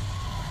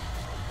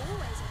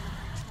 Always on the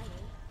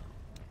trail.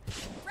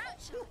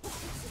 Crouch up.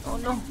 Oh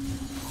no,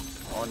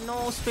 oh no,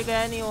 उस पे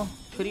गया नहीं वो,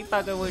 creep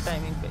आ गया वही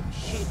timing पे,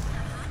 shit.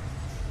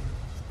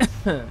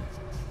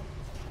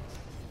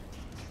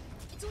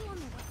 It's all on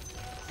the way.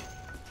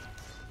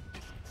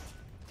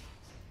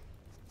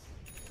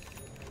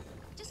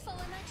 Just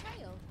follow my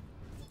trail.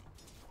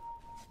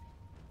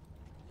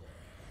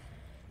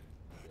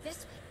 This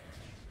way.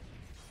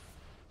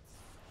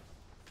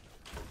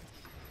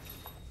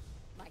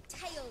 My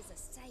tail's a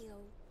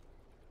sail.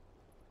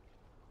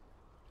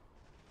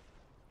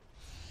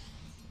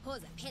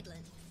 Paws are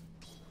peddling.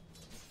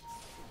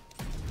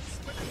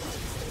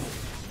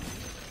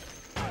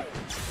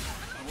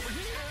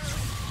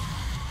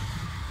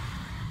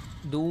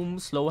 Doom,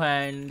 slow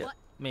hand, What?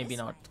 maybe This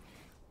not. way.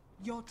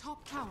 Your top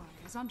tower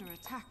is under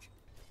attack.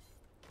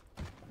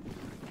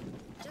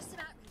 Just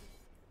about ready.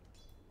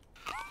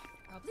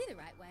 Probably the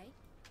right way.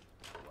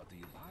 What do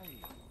you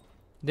like?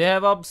 They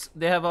have obs,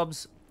 they have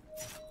obs.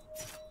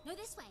 No,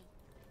 this way.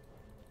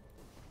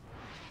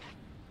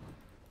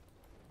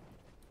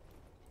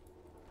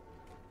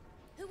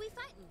 Who we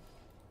fighting?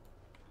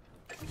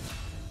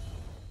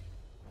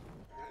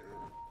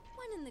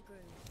 One in the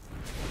groove.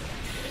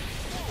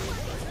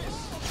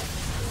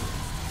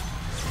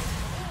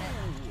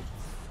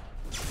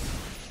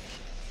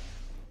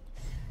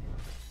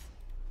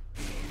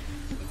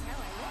 It's how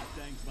I look.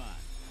 Thanks, man.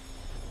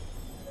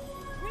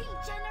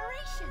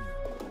 Regeneration.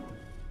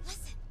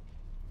 Listen.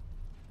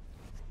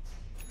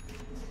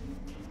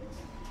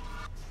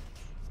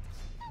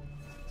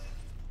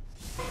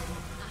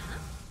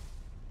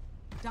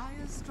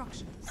 Dire's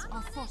structures I'm are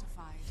on it.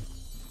 fortified.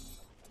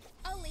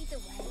 I'll lead the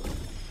way.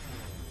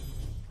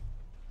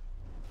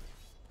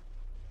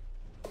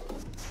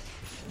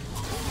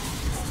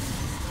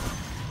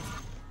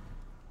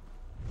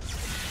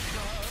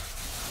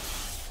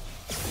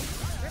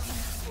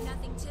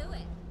 Nothing to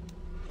it.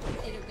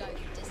 It'll go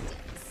the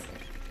distance.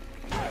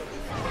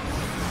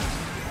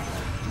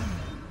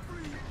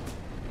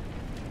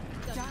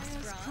 Got Dire's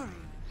this wrong.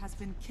 courier has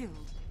been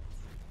killed.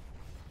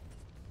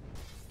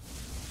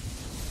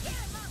 Get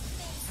him up,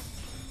 man.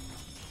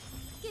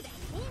 Get out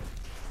of here.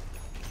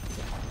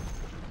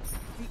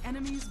 The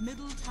enemy's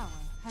middle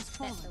tower has That's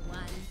fallen. the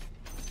one.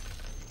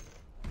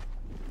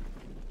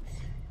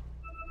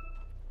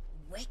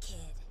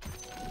 Wicked.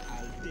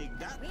 I'll dig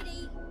that.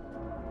 Ready?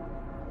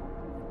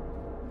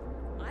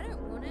 I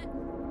don't want it,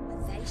 but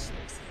they sure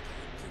as heck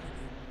ain't getting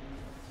it.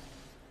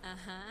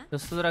 Uh-huh.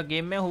 दोस्तों जरा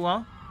game में हुआ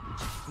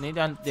नहीं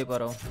ध्यान दे पा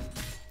रहा हूँ।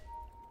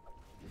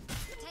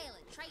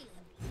 Tailing,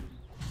 trailing.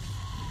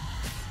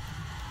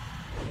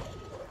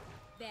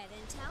 Bad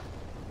intel.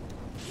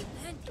 You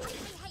burned it.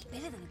 Hey,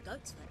 better than a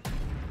goat's foot.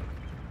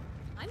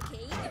 I'm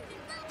keen.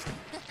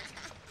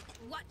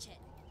 Watch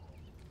it.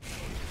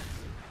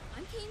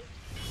 I'm keen.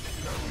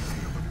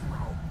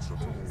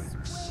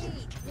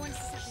 Sweet. Want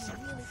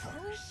something really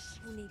cool?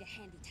 We'll need a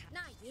handy towel.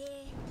 Nah,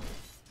 yeah.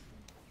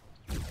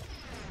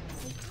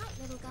 Stay tight,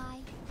 little guy.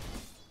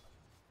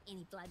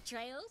 Any blood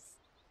trails?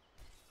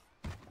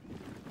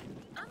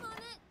 I'm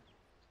on it.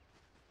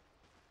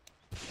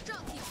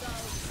 Drop your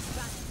gold.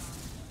 Run it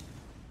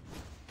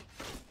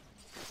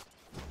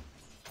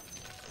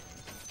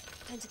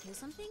on. Time to kill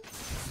something?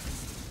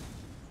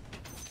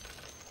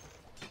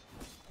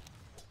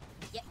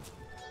 Yep.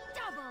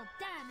 Double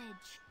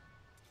damage.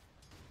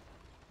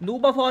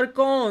 Nooba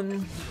Falcon.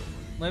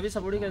 मैं भी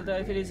support ही करता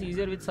है. I feel it's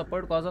easier with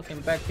support cause of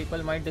impact.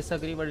 People might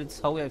disagree but it's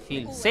how I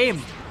feel. Same.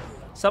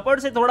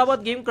 Support से थोड़ा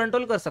बहुत game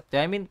control कर सकते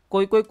हैं. I mean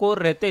कोई कोर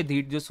रहते हैं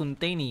धीट जो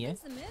सुनते ही नहीं है.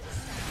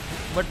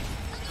 बट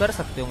कर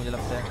सकते हो मुझे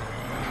लगता है.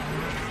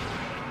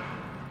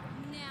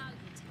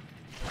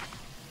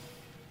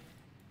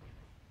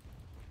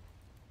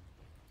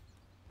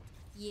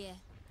 Yeah.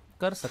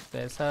 कर सकते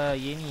हैं. ऐसा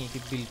ये नहीं है कि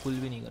बिल्कुल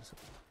भी नहीं कर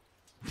सकते.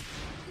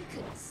 You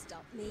couldn't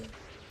stop me.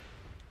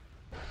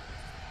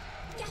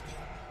 Yep.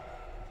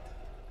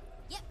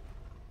 Yep.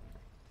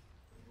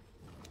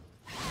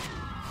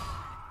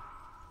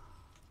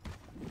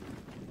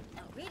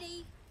 Already.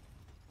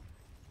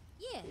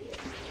 Yeah.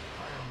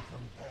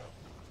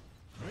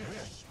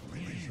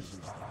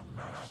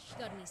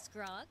 Got any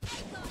scrog?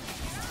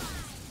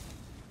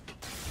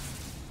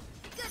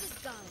 Good as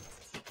gold.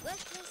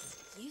 Worthless,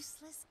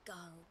 useless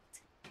gold.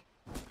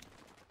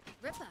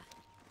 Ripper.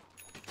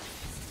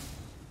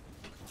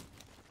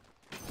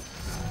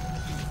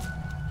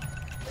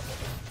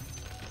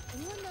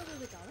 Anyone know where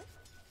we're going?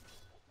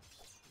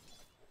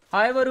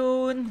 Hi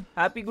Varun.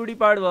 Happy Gudi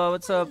Padwa.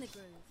 What's We're up? in the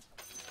groove.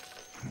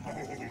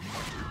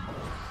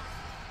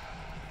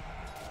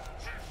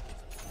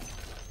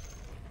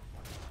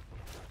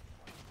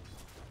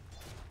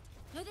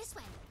 No, this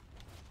way.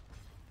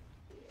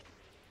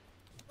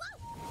 Whoa!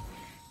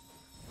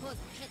 Pause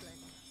the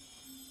peddling.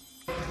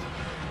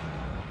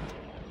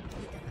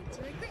 You're going to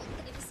regret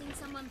that ever seen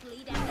someone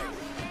bleed out.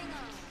 Hang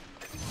on.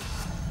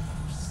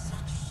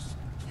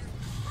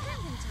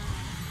 Dragon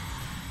time.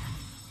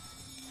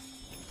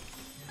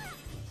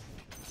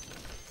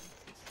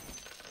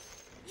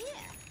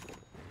 Yeah.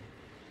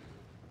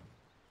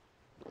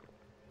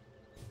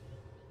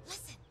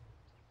 Listen.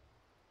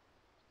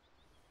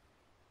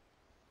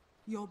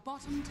 Your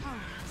bottom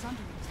tower is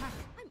under attack.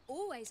 I'm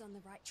always on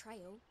the right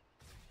trail.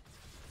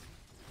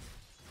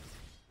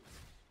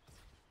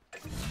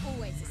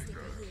 Always a step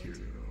ahead.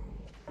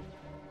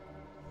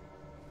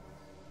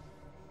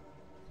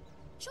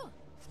 Sure.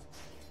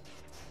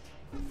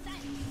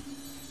 Thanks.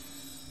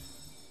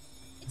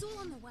 It's all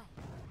on the way.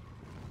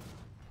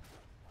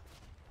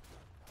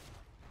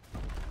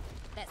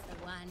 That's the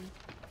one.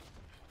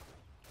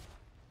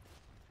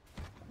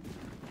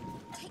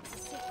 Takes a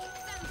sec.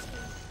 Bounty.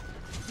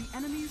 The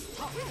enemy's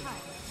top tower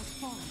has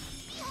fallen.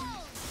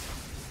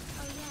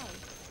 Oh yay.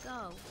 Go.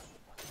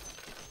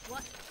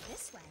 What?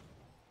 This way?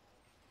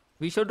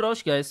 We should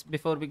rush guys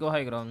before we go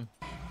high ground.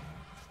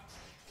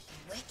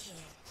 Wicked.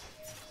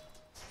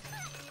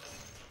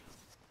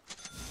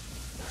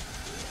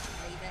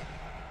 Leave it.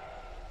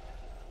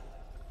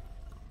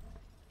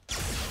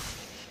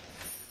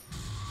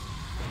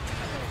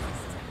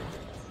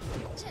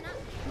 Chin up.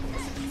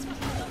 This is what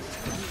we got.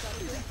 You gotta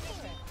do it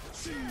for it.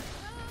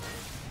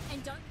 And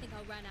don't think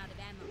I'll run out of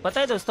ammo. पता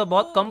है दोस्तों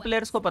बहुत कम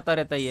players को पता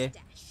रहता है ये.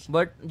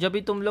 But जब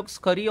भी तुम लोग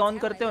स्करी ऑन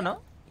करते हो ना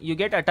यू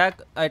गेट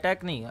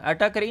अटैक नहीं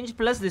attack range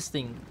plus this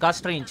thing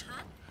cast range.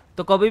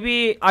 तो कभी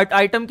भी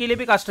आइटम के लिए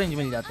भी कास्ट रेंज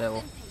मिल जाता है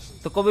वो.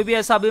 तो कभी भी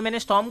ऐसा अभी मैंने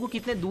स्टॉर्म को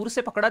कितने दूर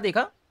से पकड़ा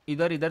देखा.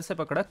 इधर से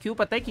पकड़ा. क्यों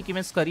पता है क्योंकि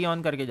मैं स्करी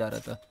ऑन करके जा रहा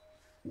था.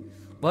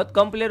 बहुत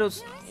कम प्लेयर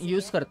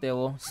यूज करते हैं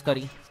वो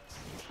Scurry.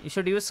 You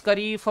should use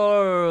Scurry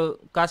for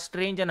cast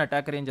range and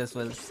attack range as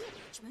well.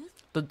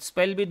 तो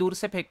स्पेल भी दूर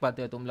से फेंक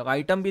पाते हो तुम लोग.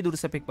 आइटम भी दूर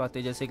से फेंक पाते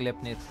हैं जैसे कि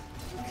लेपनेर.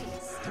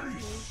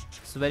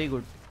 It's very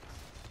good.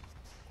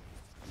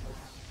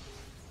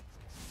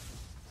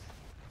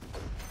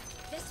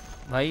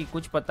 भाई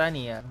कुछ पता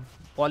नहीं यार.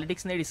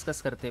 पॉलिटिक्स नहीं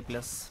डिस्कस करते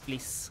plus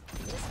please.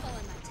 Just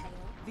follow my tail.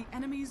 The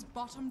enemy's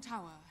bottom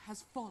tower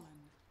has fallen.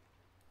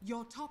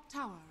 Your top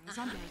tower is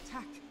under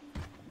attack.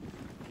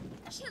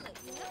 Chill it,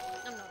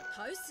 yeah? I'm not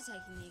opposed to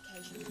taking the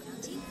occasional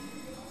bounty.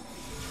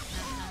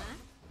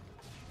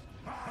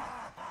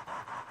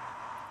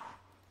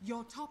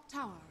 Your top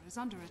tower is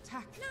under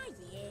attack. Nah,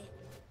 yeah.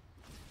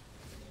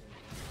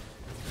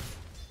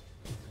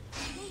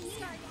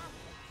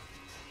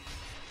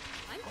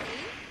 I'm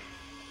clean.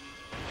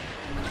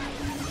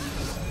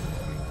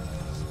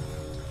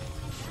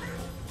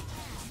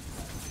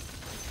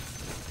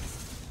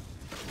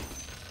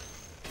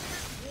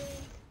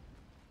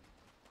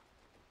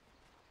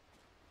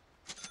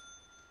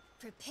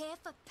 Prepare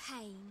for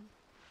pain.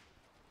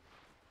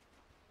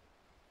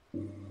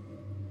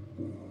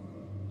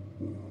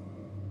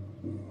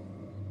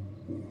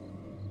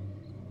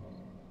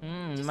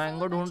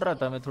 Mango ढूंढ रहा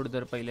था मैं थोड़ी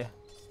देर पहले.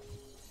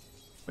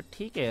 पर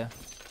ठीक है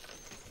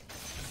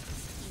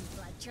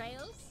Blood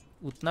trails.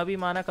 उतना भी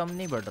माना कम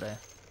नहीं बढ़ रहा है.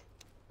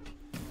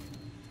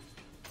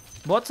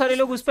 बहुत सारे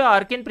लोग उस पर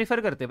आर्केन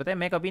प्रीफर करते हैं. पता है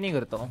मैं कभी नहीं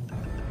करता हूँ.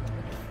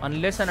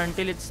 Unless and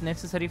until it's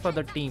necessary for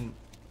the team.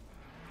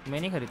 मैं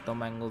नहीं खरीदता हूँ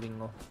मैंगो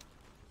विंगो.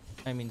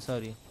 आई मीन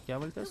सॉरी क्या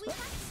बोलते हैं उसका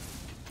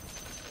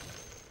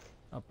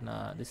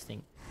अपना this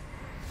thing.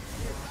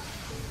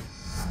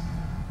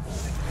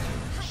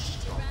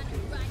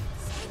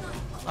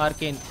 No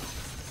arcane.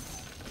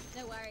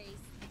 worries.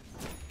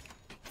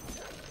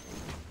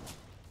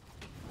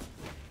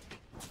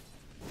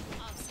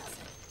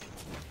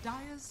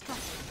 Dire's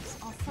structures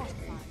are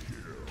fortified.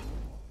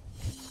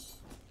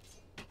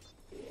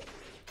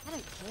 I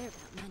don't care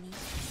about money.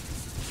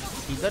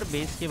 इधर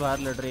बेस के बाहर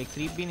लड़ रहे,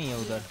 क्रीप भी नहीं है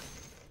उधर.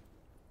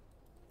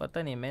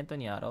 पता नहीं, मैं तो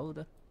नहीं आ रहा हूँ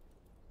उधर.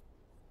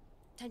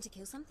 Time to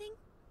kill something?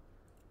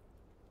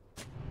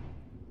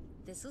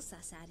 This'll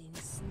suss out in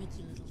a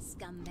sneaky little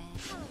scumbag.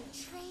 Oh,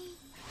 tree.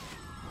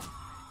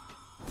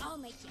 I'll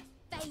make you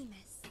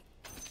famous.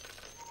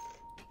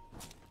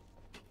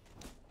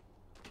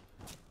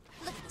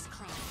 Look at this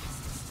clown.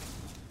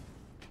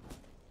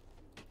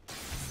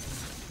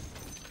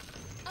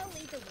 I'll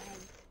lead the way.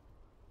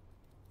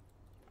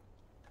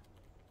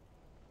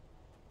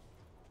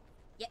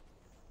 Yep.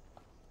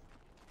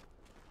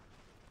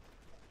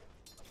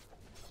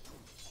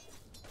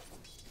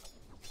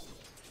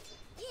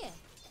 Yeah.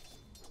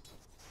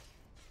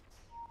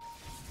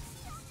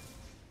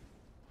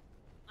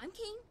 I'm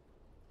king.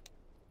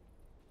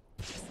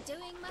 Just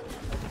doing my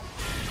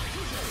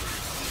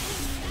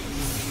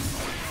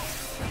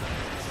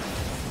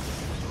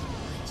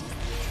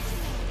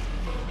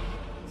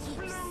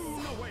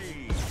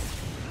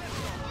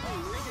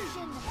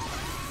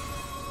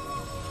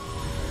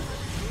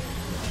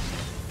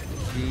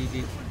ji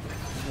ji,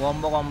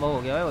 वॉम्बो combo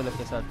हो गया है वो लोग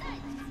के साथ.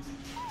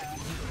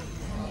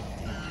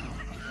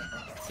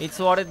 It's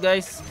what it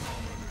guys.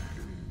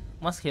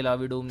 मस्त खेला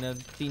अभी डूम ने,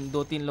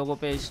 2-3 लोगों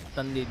पे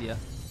स्टन दे दिया.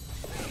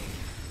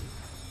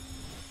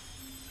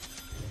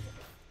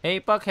 Hey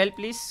Puck, help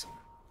please.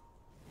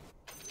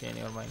 Okay,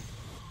 never mind.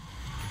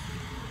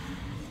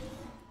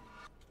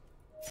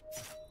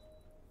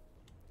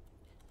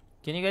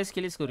 Can you guys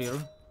kill his courier?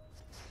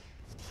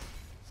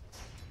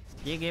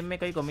 ये गेम में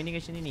कोई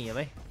कम्युनिकेशन ही नहीं है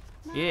भाई.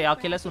 ये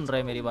अकेला सुन रहा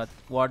है मेरी बात.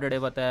 वार्डेड है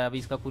बताया, अभी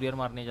इसका कुरियर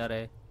मारने जा रहा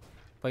है.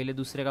 पहले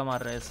दूसरे का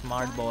मार रहा है.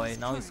 Smart boy.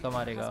 नाउ इसका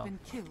मारेगा.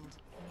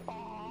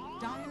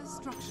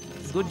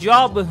 Good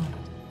job.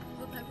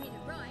 hope I read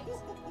it right.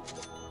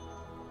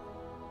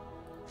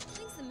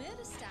 Thinks the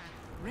murder staff.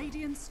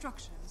 Radiant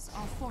structures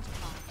are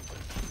fortified.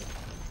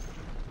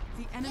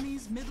 The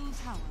enemy's middle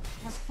tower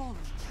has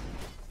fallen.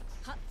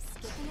 Hop,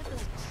 skipping a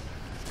blink.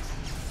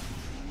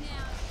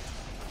 Now,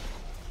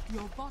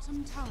 Your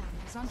bottom tower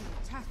is under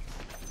attack.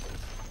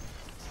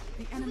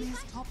 The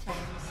enemy's top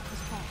barracks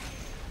has fallen.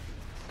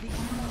 The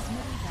enemy's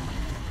middle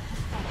barracks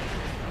has fallen.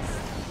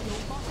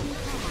 Your bottom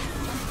tower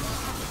is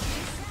under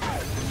attack.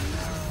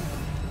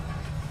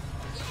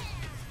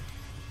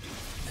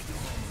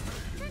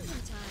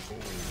 crimson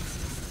time.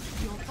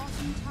 Your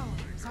bottom tower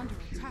is under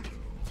attack.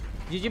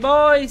 GG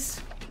boys.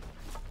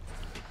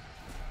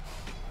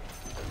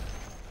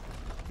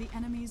 The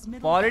enemy's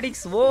middle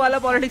politics, वो वाला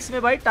politics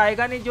में भाई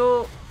Tyga ने जो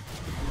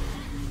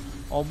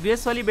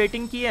obvious वाली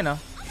batting की है ना,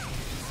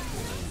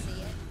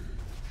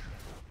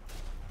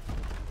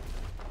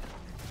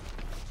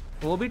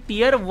 वो भी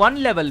टियर 1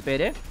 लेवल पे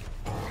रे.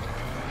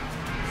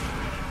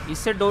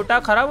 इससे डोटा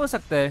खराब हो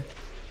सकता है.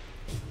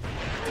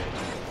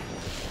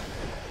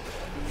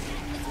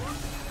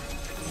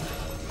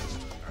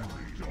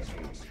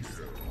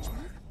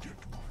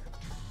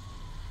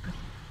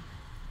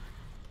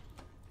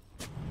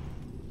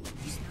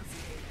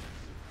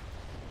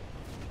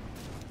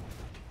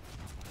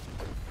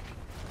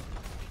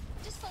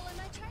 Just follow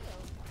my trail.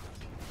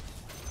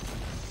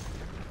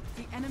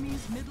 The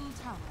enemy's middle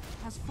tower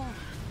has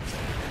fallen.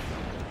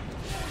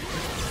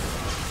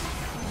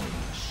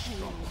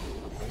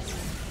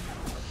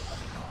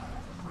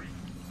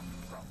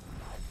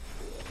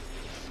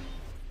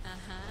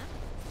 Uh-huh.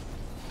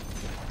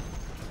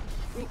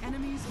 The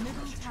enemy's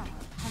middle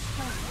tower has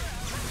fallen.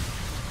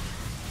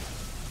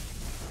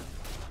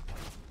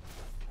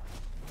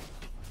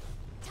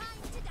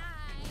 Time to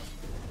die.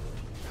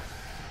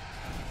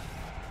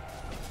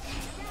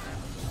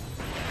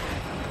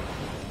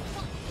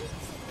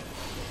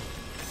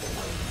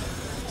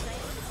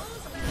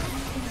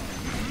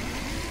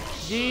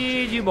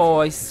 GG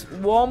boys.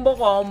 Wombo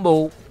combo.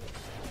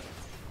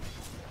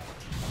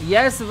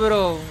 Yes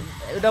bro.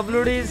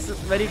 WD is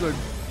very good.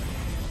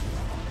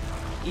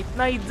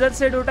 इतना इज्जत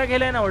से Dota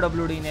खेला है ना वो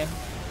WD ने.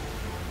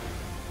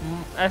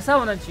 ऐसा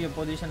होना चाहिए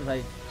पोजीशन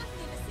भाई.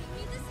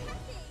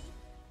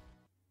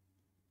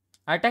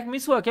 अटैक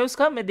मिस हुआ क्या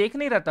उसका? मैं देख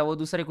नहीं रहा था वो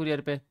दूसरे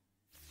कुरियर पे.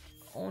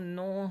 Oh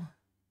no.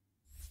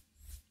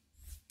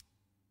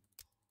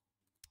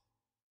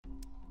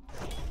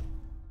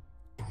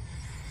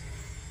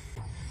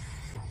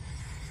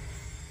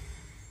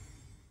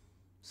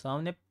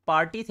 सामने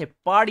पार्टी थे.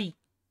 पार्टी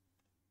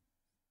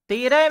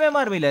 13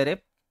 MMR मिला रे.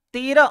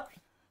 13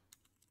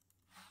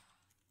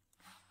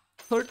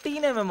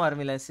 MMR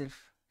मिला है सिर्फ.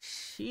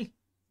 शी.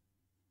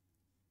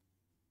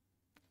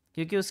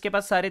 क्योंकि उसके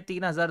पास सारे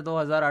 3000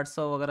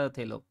 2800 वगैरह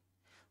थे लोग,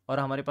 और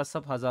हमारे पास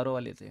सब हजारों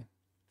वाले थे.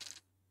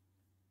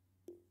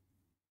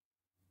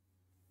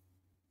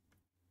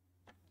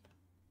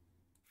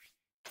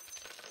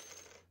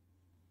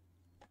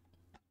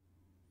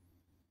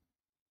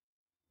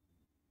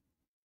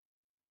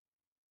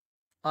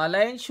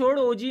 अलायंस छोड़,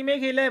 ओजी में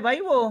खेला है भाई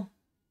वो.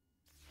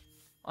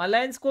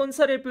 अलायंस कौन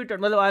सा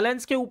रेप्यूटेड, मतलब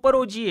अलायंस के ऊपर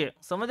ओजी है,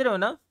 समझ रहे हो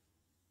ना?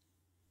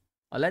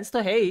 अलायंस तो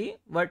है ही,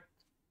 बट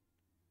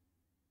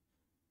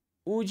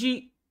ऊजी,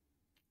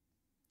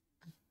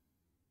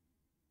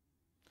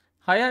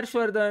 हाय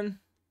हर्षवर्धन।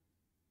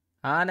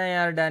 हाँ ना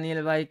यार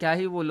डैनियल भाई, क्या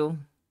ही बोलो।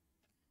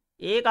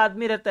 एक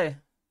आदमी रहता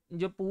है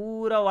जो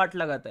पूरा वाट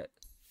लगाता है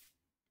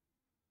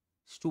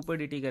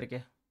स्टूपिडिटी करके,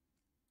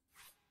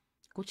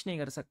 कुछ नहीं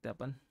कर सकते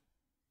अपन।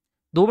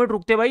 2 मिनट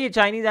रुकते भाई, ये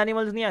चाइनीज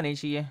एनिमल्स नहीं आने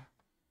चाहिए।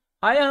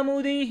 हाय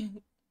हमूदी,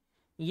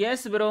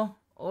 yes bro,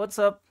 what's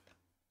up.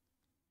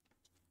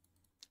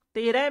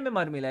 13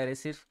 MMR मिला है रे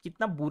सिर्फ,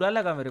 कितना बुरा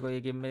लगा मेरे को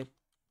ये गेम में।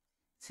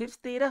 सिर्फ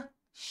 13,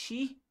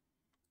 शी,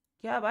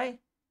 क्या भाई,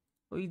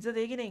 कोई इज्जत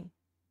है कि नहीं।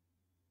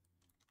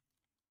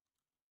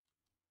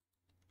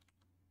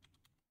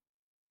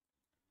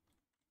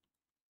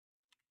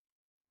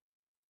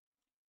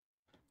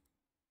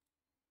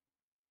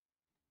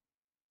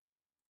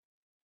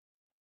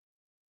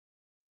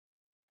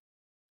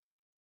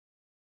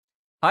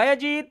 हाय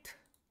Ajit,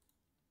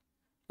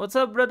 what's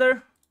up brother,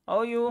 how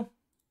are you.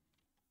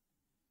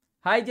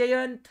 Hi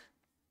Jayant,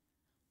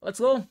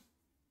 let's go.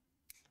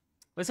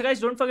 वैसे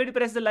guys don't forget to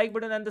press the like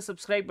button and the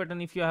subscribe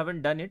button if you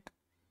haven't done it.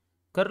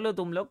 कर लो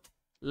तुम लोग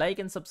लाइक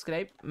एंड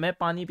सब्सक्राइब। मैं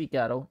पानी पी के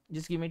आ रहा हूँ,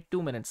 जिसकी में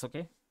 2 मिनट्स,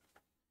 ओके।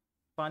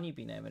 पानी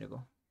पीना है मेरे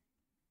को,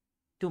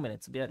 2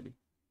 मिनट्स BRB।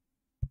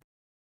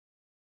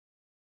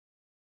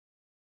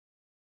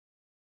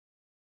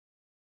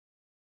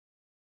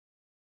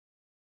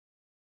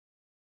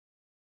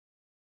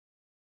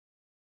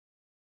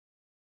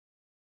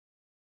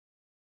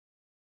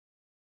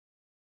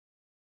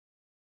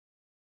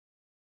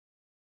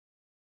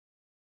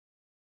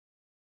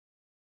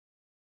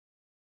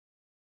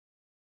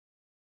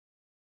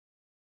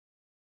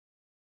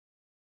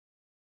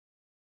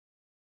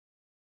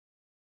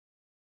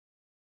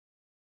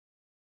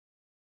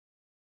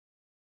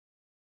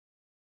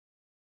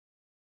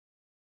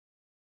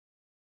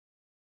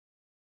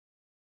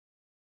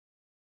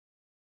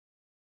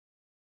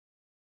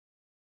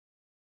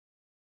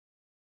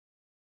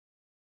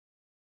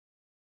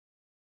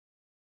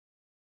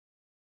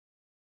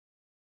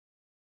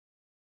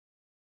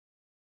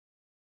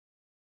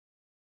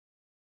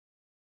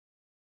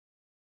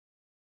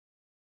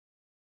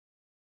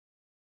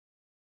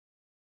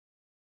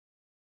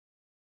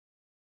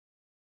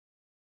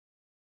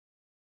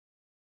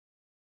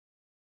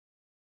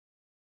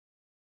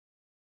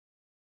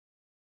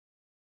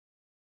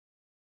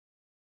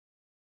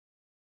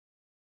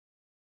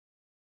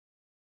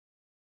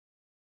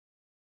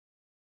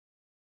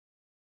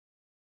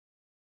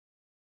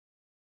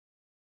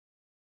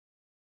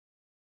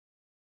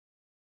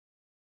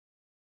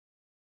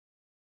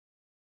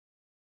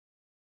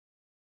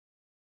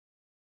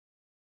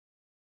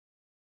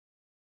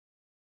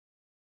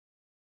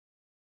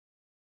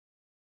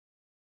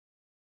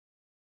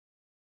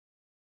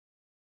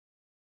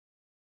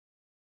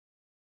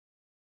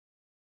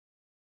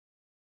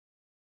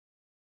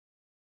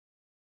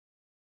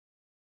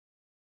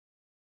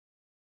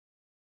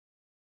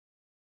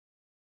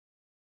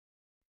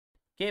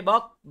 के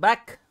बॉक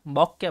बैक,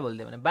 बॉक क्या बोल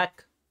दिया मैंने,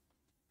 बैक।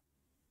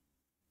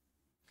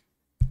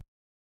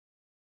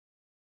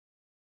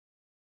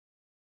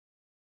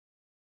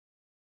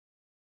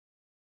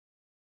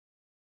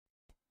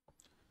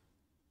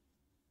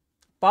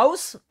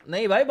 पाउस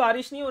नहीं भाई,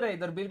 बारिश नहीं हो रहा है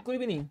इधर, बिल्कुल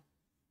भी नहीं।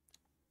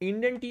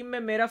 इंडियन टीम में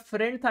मेरा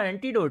फ्रेंड था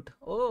एंटीडोट।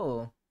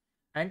 ओ,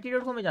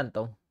 एंटीडोट को मैं जानता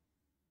हूँ।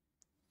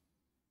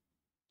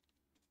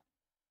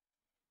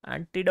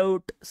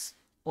 एंटीडोट,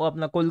 वो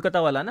अपना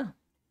कोलकाता वाला ना,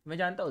 मैं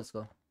जानता हूँ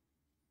उसको।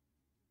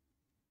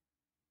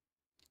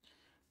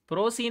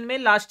 प्रो सीन में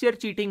लास्ट ईयर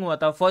चीटिंग हुआ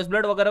था, फर्स्ट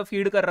ब्लड वगैरह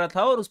फीड कर रहा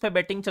था और उस पर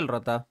बैटिंग चल रहा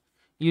था।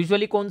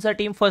 यूजुअली कौन सा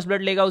टीम फर्स्ट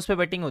ब्लड लेगा उस पर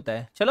बैटिंग होता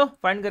है। चलो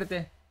फाइंड करते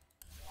हैं।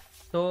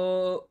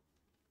 तो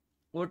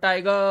वो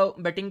टाइगर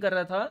बैटिंग कर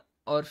रहा था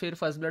और फिर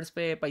फर्स्ट ब्लड्स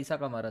पे पैसा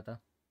कमा रहा था।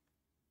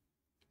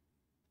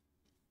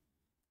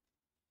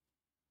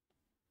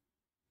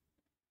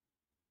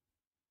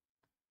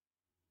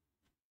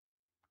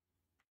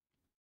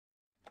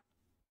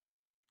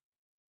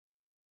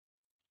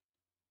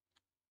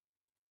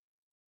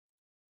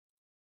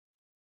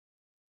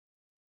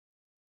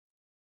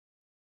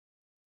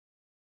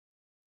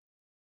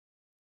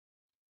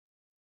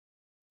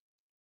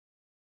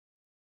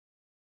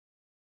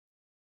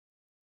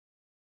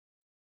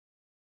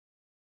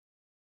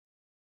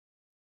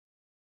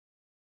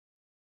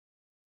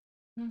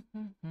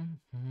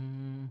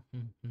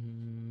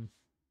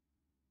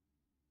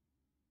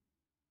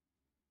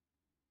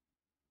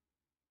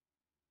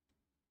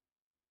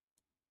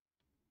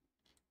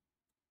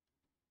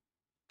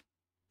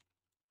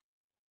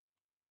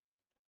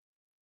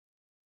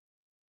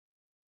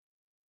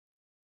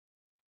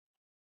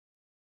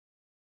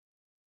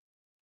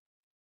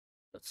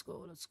 Let's go,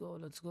 let's go,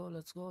 let's go,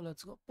 let's go,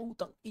 let's go.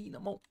 Putang ina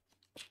mo.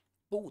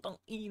 Putang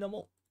ina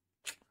mo.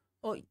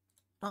 Oy,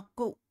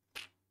 ako.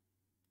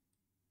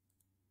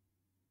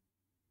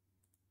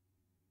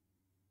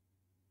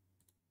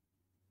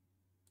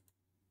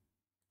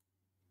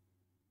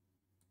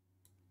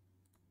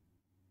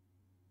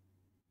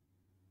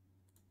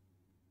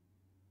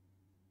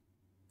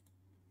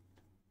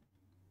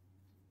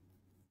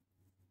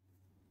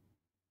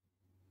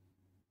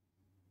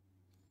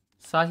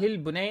 साहिल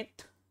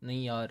बुनेत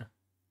नहीं यार,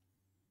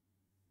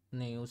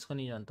 नहीं उसको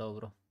नहीं जानता हो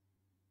ब्रो।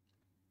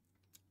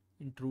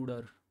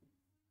 इंट्रूडर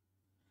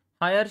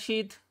हायर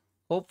शीत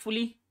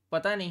होपफुली,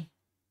 पता नहीं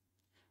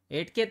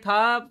 8K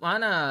था। हाँ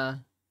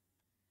ना,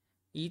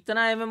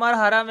 इतना MMR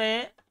हारा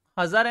मैं,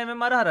 1000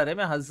 MMR हारा रे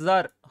मैं,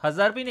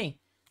 1000 भी नहीं,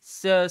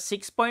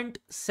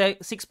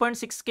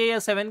 6.6K या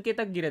 7K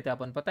तक गिरे थे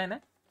अपन, पता है ना।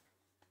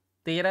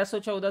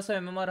 1300-1400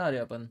 MMR हारे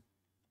अपन।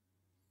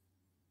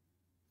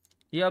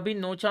 ये अभी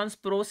नो चांस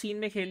प्रो सीन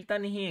में खेलता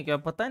नहीं है क्या,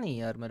 पता नहीं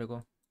यार मेरे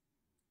को।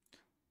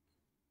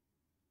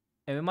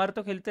 MMR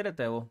तो खेलते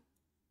रहता है वो,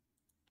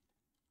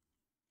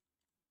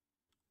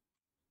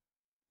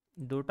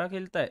 डोटा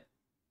खेलता है,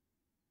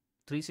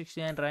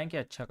 369 रैंक है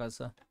अच्छा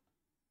खासा,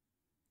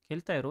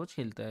 खेलता है रोज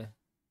खेलता है।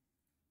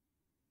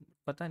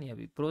 पता नहीं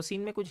अभी प्रो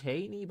सीन में कुछ है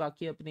ही नहीं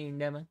बाकी अपने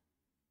इंडिया में।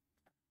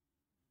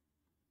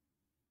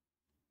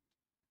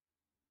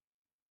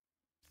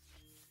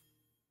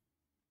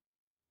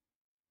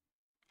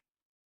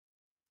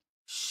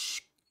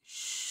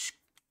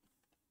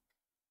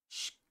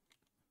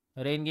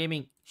 रेन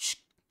गेमिंग,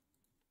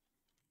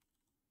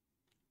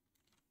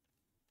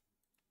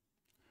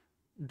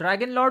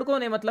 ड्रैगन लॉर्ड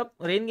कौन है, मतलब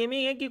रेन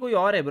गेमिंग है कि कोई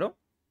और है ब्रो?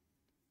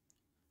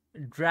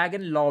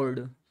 ड्रैगन लॉर्ड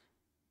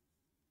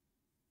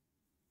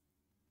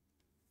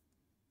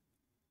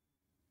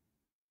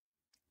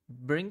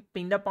ब्रिंग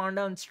पिंडा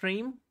पांडा ऑन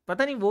स्ट्रीम,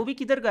 पता नहीं वो भी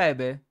किधर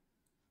गायब है,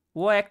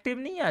 वो एक्टिव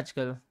नहीं है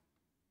आजकल।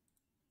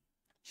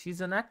 She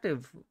is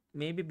unactive,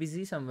 may be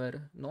busy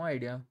somewhere, no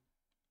idea.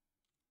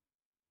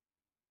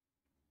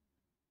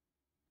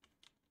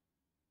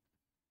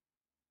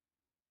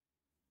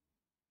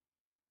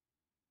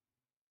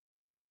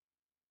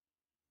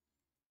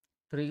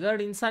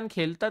 Triggered इंसान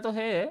खेलता तो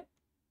है,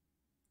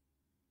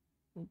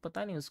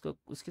 पता नहीं उसको,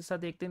 उसके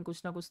साथ एक दिन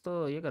कुछ ना कुछ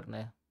तो ये करना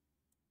है,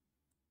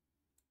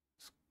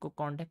 उसको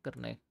कांटेक्ट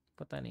करना है,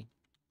 पता नहीं।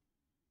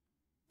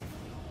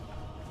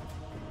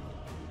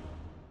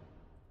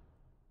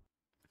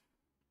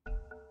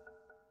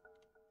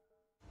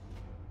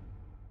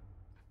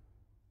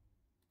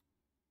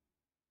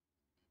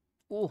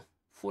 ओह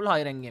फुल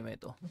हाई रैंक गेम है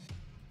तो,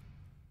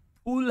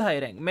 फुल हाई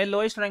रैंक में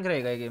लोएस्ट रैंक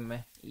रहेगा गेम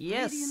में,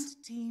 यस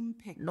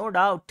नो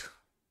डाउट।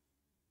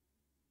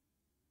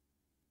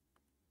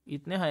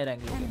 इतने हाई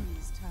रैंक लोग हैं।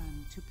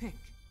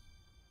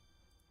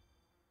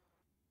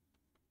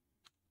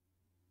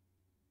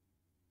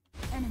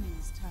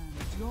 Enemy's turn.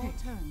 Your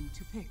turn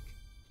to pick.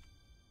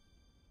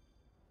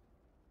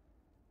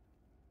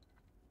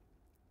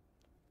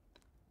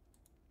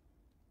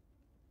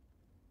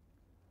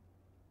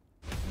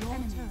 Your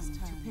turn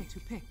to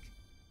pick.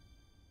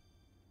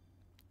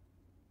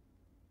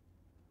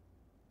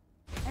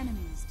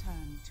 Enemy's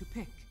turn to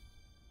pick.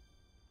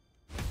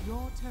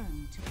 Your turn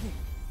to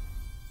pick.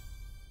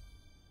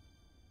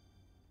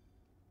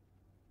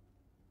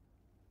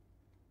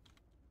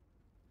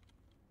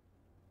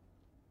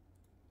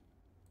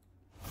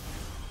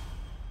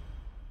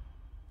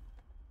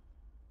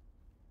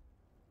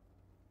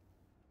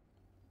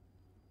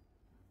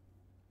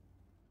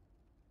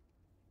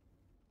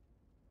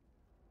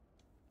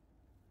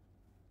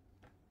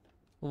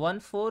 One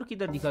 4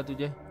 किधर दिखा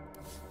तुझे?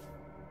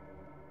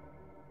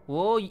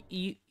 वो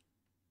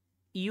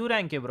EU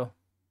रैंक है ब्रो,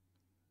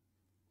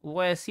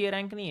 वो ऐसी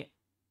रैंक नहीं है,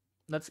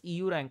 that's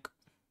EU rank.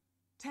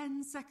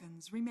 10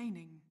 seconds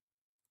remaining.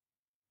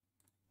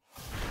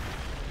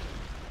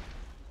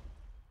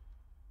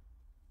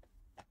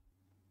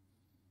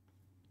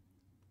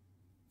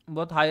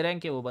 बहुत हाई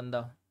रैंक है वो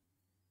बंदा।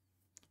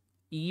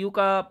 EU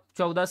का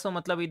 1400,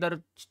 मतलब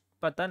इधर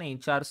पता नहीं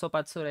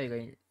 400-500 रहेगा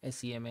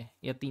SEA में,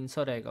 या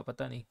 300 रहेगा,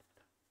 पता नहीं।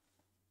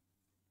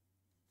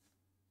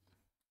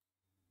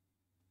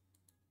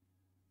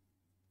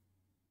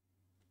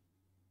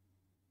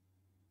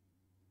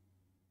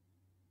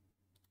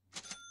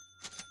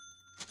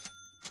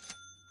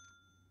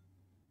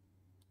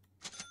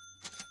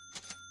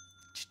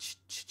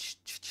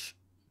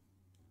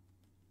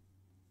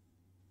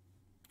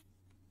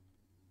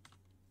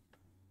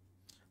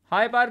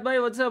 हाय पार्थ भाई,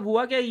 व्हाट्सअप,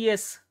 हुआ क्या?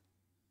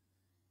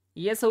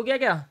 ES हो गया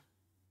क्या?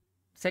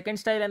 Second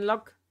style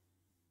unlock?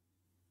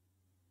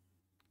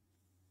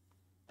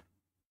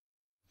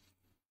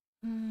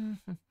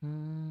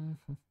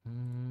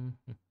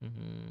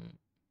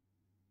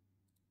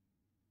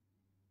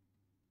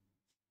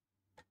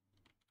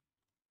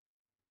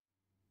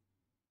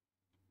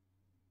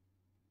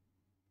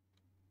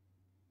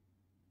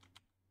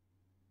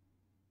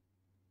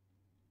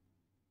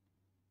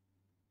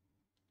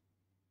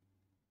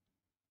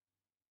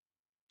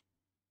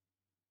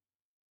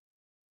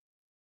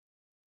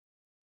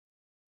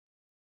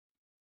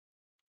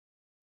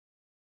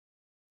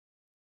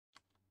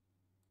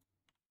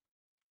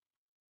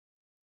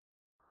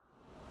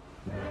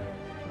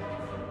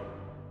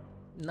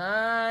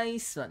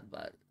 Nice one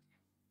bar.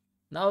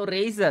 Now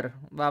razor,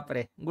 बाप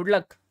रे, गुड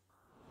लक।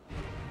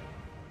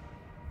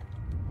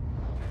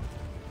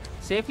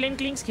 सेफ लेन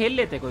क्लिंग्स खेल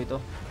लेते कोई तो,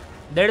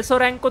 150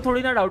 रैंक को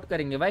थोड़ी ना डाउट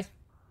करेंगे भाई,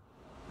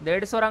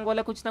 150 रैंक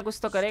वाला कुछ ना कुछ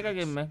तो करेगा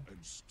गेम में।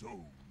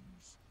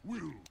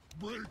 We'll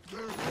break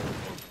their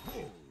of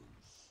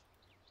course.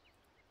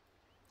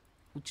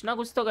 कुछ ना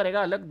कुछ तो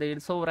करेगा अलग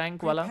 150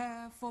 रैंक वाला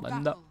Prepare for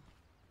बंदा. battle.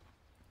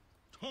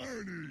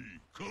 Tiny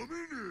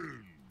coming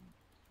in.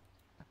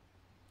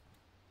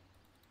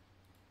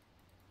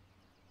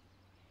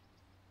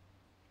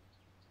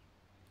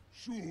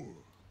 Sure.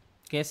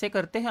 कैसे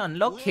करते हैं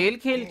अनलॉक? खेल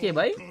खेल के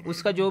भाई,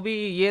 उसका जो भी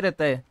ये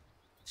रहता है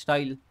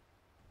स्टाइल,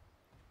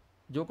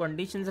 जो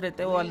कंडीशंस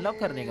रहते हैं वो अनलॉक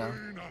करने का.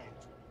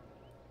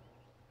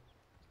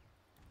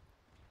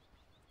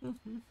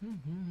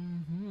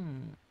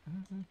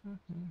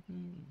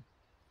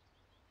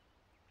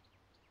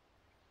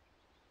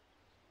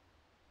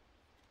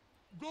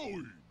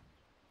 Going.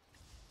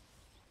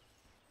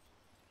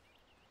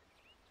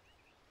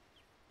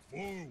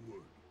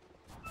 Forward.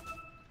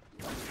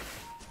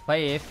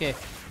 भाई एफ के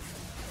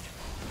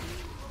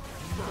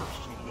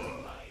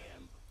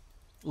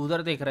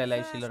उधर देख रहा है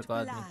लाइफ स्टीलर का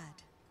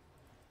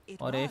आदमी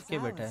और एफ के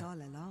बैठा है.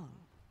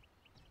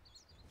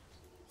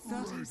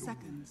 30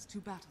 seconds to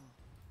battle.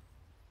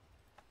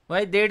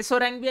 भाई 150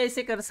 रैंक भी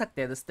ऐसे कर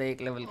सकते हैं दोस्तों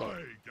एक लेवल को. I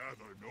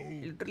gather no.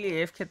 Literally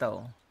F के था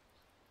वो,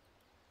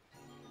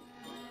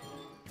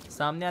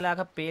 सामने वाला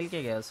आका पेल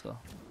के गया उसको.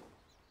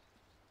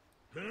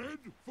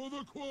 Head for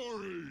the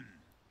quarry.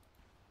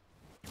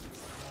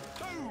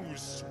 Oh,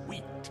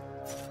 sweet.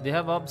 They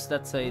have ops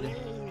that side.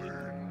 Rolling.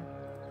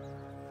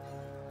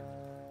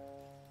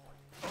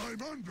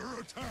 I'm under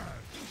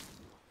attack.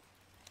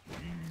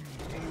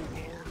 No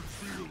hard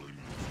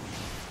feelings.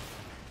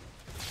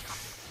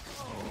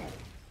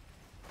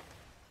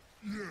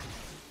 Yeah.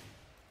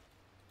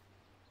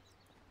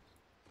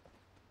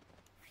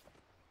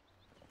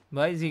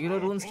 भाई जीरो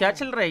रून्स क्या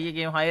चल रहा है ये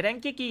गेम? हाई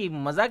रैंक की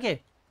मजाक है.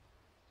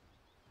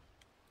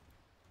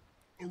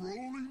 A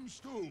rolling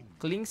stone.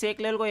 क्लिंग्स एक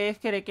लेवल को एफ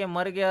के रह के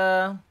मर गया.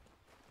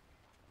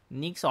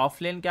 निक्स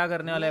ऑफलाइन क्या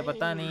करने वाला है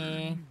पता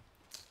नहीं.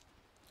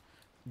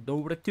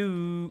 डोबड़तू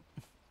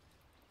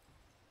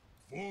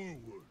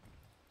Forward.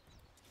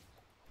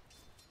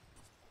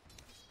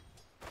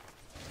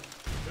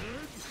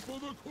 Head for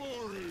the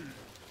quarry.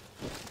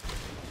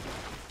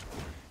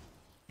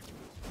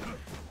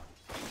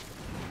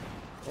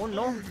 Oh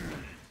no,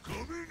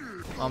 Coming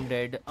in. I'm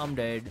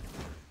dead.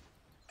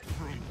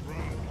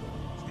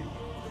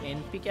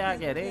 NP क्या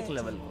कह रहे एक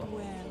लेवल को?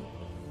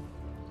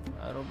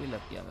 आरो भी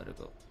लग गया मेरे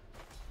को.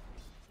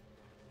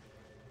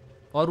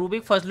 और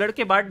रूबिक फर्स्ट ब्लड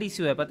के बाद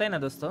डीसी है पता है ना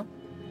दोस्तों.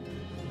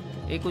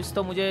 ये कुछ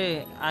तो मुझे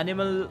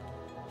एनिमल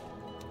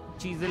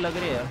चीजें लग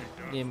रही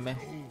है गेम में.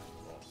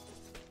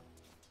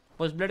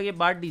 फर्स्ट ब्लड के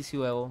बाद डीसी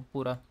है वो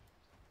पूरा.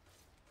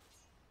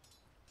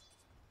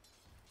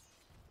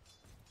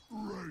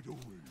 Right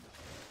away.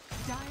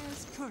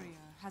 Dire's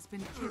courier has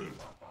been killed.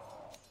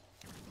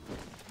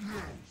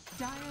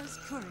 Dire's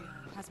courier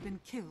has been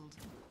killed.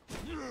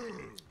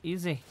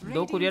 Easy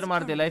 2 courier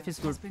मार दे. Life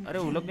is good. अरे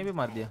वो लोग ने भी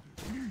मार दिया.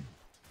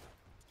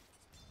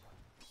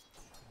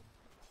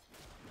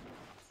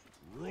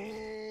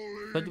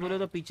 सच बोले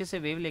तो पीछे से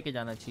वेव लेके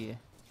जाना चाहिए.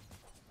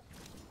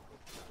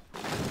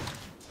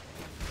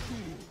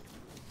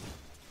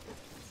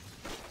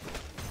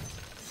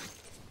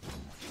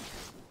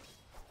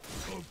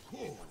 Of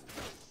course.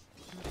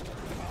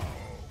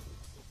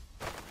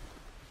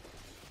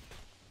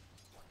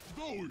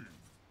 Going.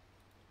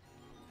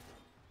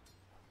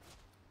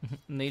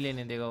 नहीं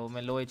लेने देगा वो.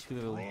 मैं लो एचपी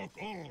पे हूँ. Rock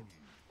on.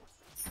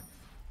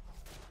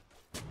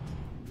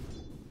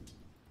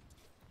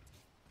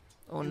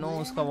 ओ नो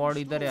उसका वार्ड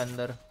इधर है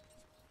अंदर.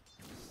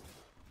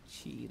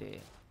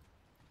 चीरे.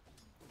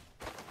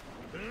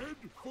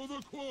 Head for the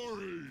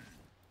quarry.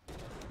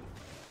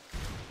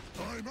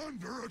 I'm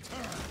under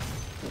attack.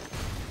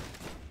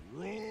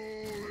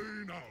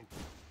 Rolling out.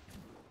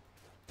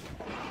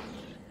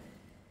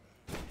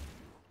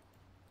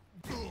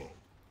 Go.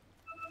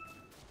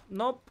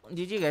 नोप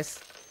जीजी गैस.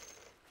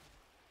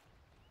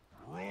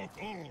 Rock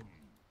on.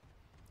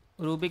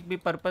 रूबिक भी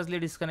पर्पसली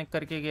डिस्कनेक्ट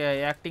करके गया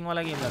है. एक्टिंग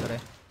वाला गेम लग रहा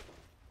है.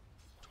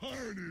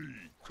 Tiny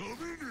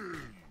coming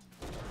in.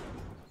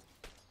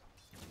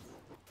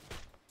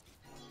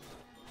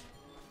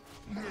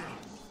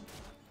 Yes.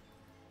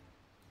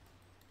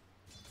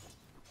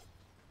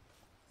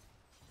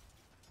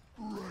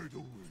 Right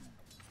away.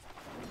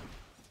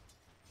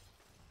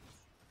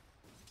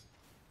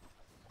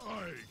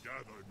 I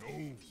gather no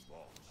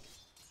loss.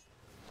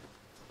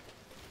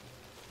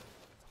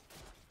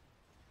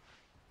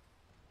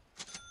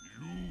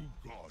 You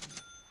got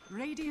it.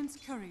 Radiant's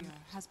courier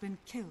has been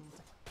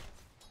killed.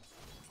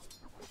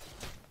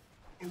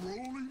 A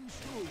rolling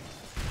stone.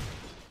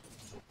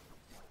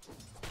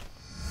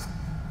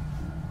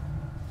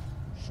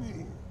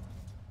 Sure.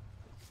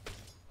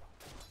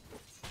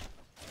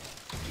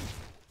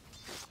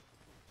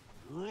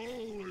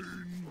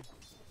 Rolling.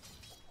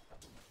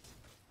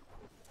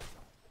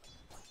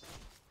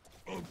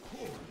 Of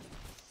course.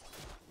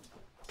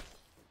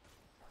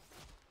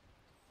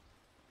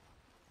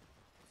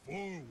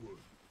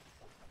 Forward.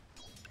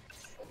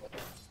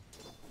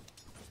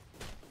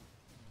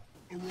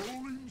 A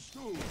rolling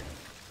stone.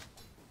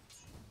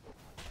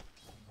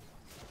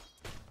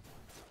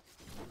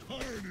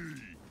 Tiny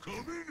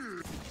coming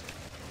in.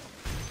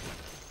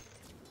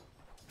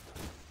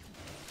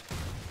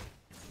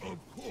 Of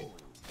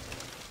course.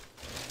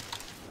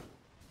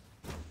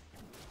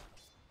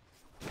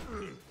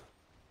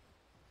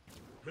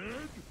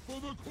 Head for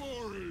the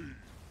quarry.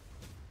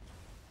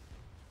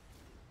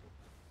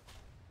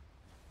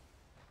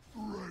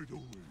 Right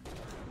away.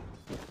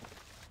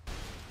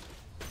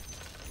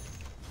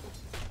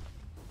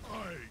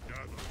 I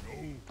gather no.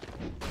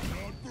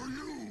 Not for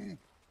you.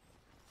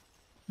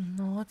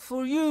 Not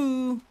for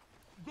you.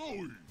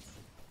 Going.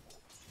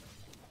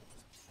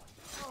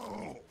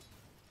 Oh.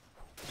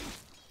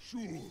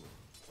 Sure.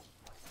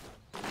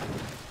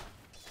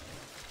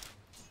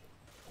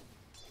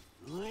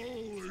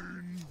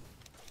 Rolling.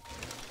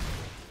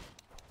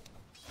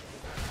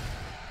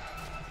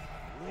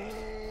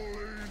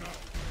 Rolling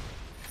up.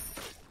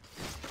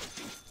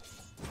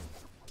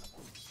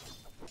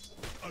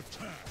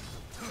 Attack.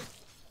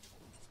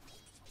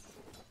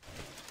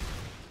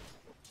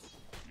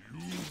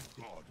 You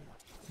got it.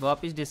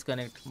 वापिस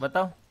disconnect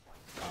बताओ.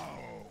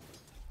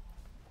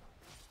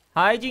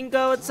 Hi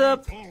Jinka, what's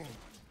up?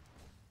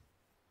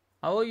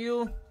 How are you?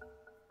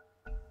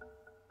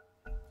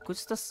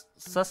 कुछ तो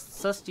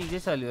सस चीजें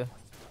चालू है.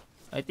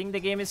 I think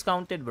the game is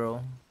counted, bro.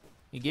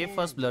 He gave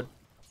first blood.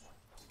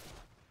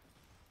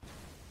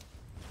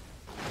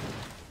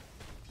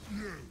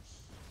 Yes.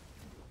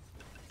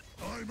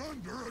 I'm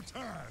under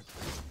attack.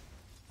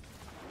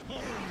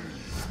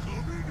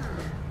 Coming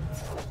in.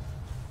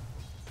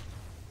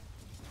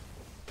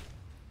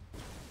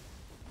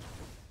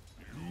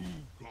 You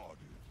got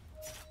it.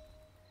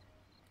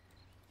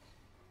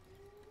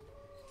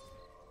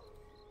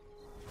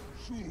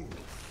 Sure.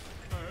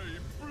 I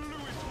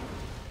blew it.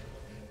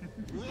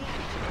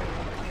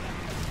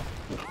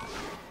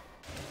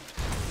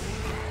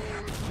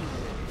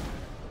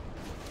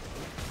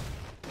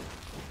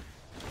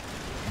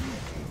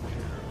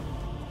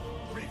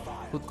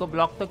 खुद को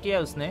block तो किया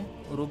उसने.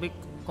 रूबिक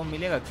को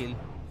मिलेगा किल?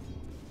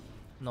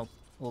 नो,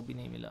 वो भी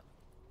नहीं मिला.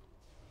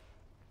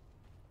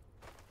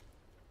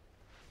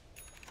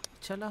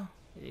 चला,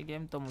 ये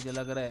गेम तो मुझे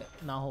लग रहा है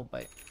ना हो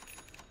पाए.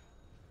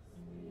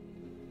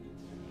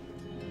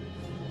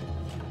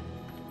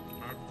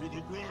 Back to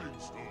the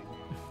grindstone.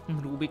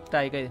 Rubik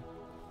tie गए.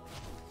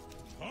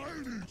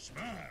 Tiny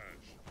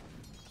smash.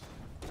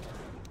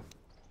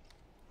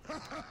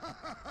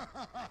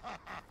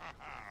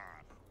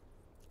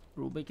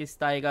 रूबिक इस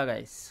Tyga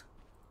guys.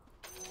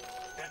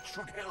 That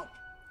should help.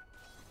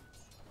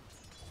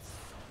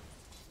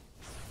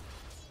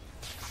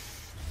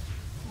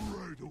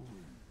 Right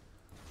away.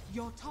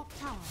 Your top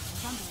tower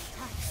is under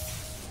attack.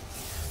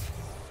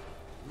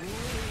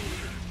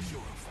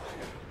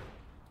 Purifier.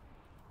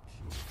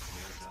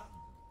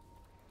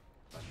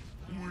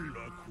 We've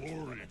a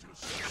quarry to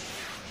set.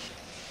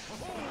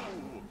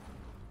 Forward.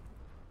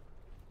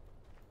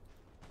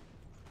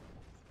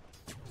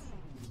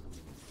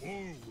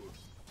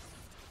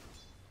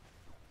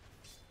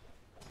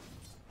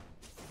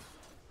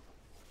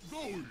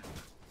 Going.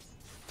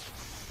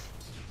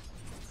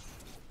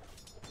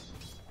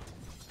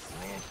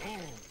 Rock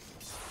on.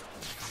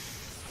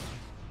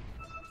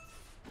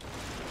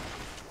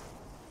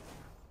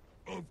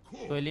 Of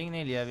course. कोई link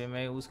नहीं लिया अभी.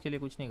 मैं उसके लिए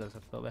कुछ नहीं कर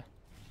सकता भाई.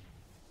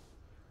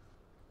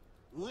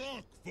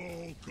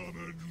 Rockfall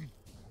coming.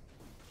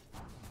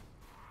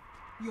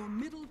 Your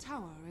middle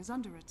tower is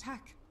under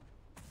attack.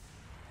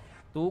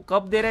 तू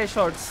कब दे रहा है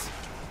शॉट्स?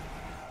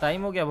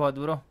 टाइम हो गया बहुत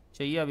ब्रो.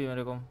 चाहिए अभी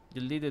मेरे को.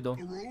 जल्दी दे दो. A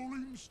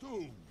rolling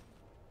stone.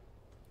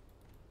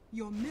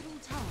 Your middle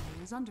tower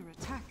is under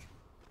attack.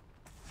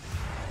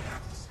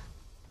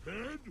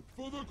 Head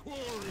for the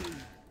quarry.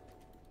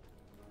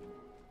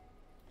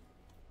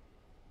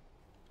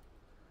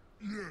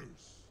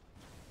 Yes.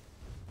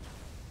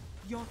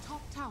 Your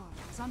top tower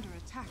is under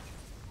attack.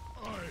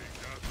 I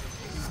got the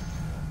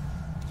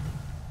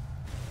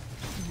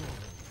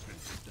gold.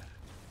 Take that.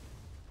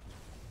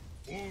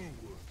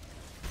 Forward.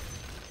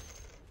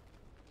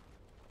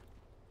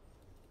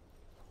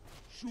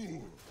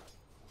 Sure.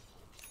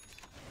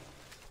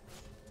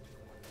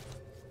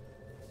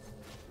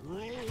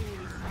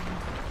 Rolling.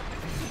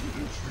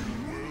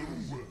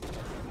 Well.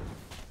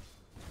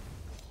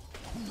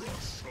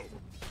 Crush 'em.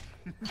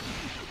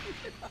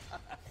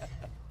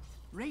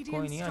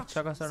 कोई नहीं,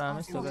 अच्छा खासा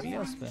damage तो कर लिया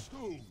उस पे.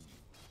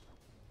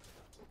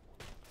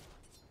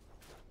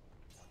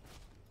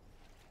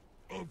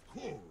 Of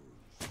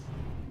course.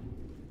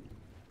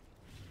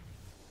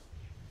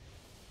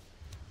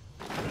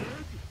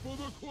 Head for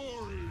the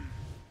quarry.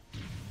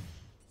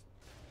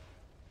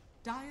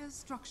 Dire's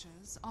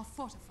structures are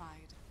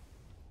fortified.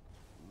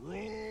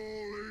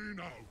 Rolling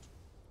out.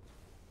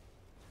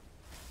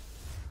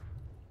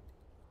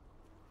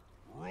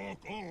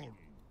 Rock on.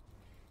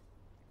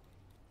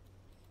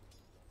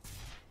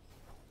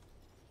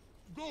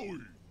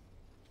 Going.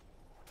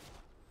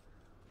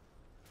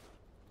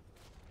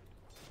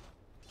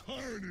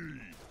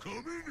 Tiny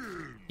coming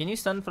in. Can you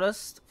stun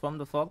first from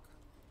the fog?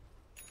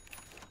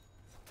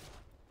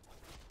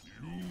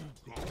 You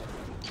got it.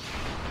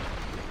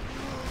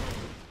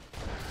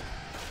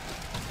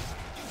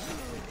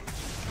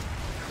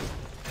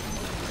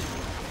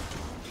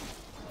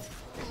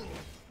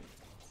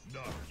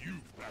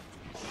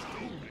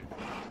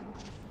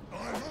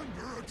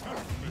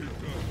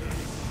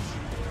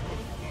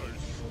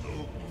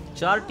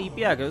 4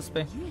 TP आ गए उस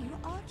पे, You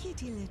are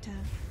kitty litter.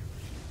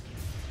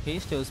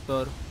 Haste है उस पे।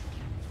 और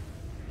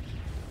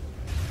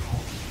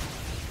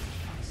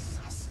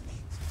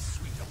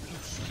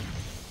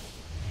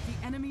The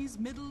enemy's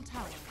middle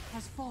tower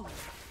has fallen.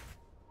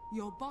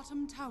 Your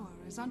bottom tower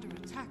is under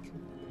attack.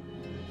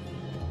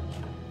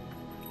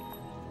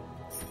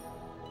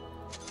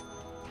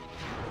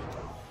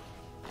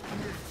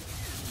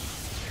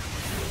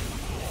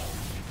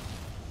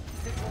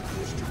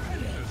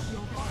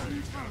 Your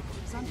bottom tower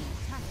is under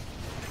attack.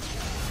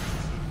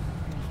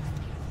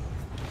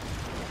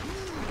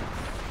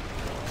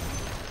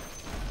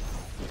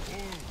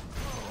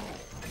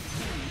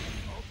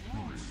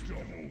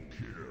 Double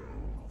kill.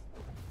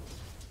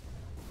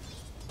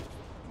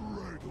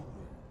 Right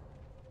away.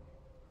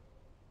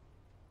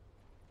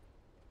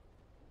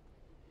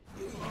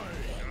 I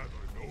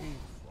gather no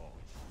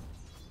thoughts.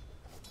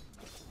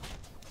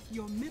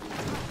 Your middle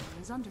tower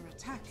is under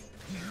attack.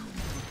 You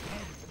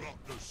haven't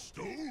blocked the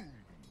stone.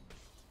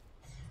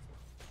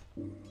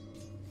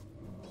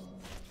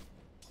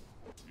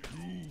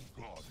 You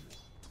got it.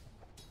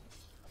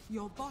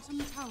 Your bottom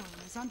tower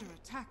is under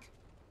attack.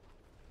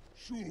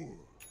 Sure.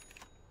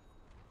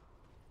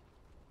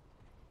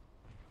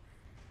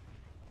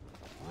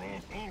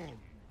 Rock on.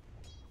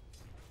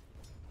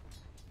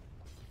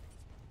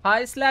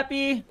 हाय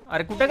स्लॅपी,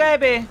 अरे कुठे काय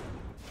बे?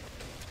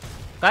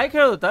 काय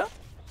खेळ होता?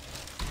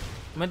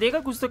 मैं देखा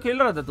कुछ तो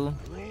खेल रहा था तू।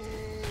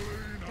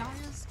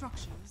 Dire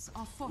structures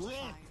are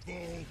fortified.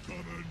 Rockfall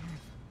coming.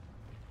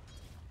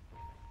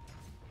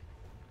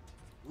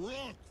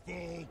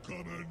 Rockfall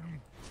coming.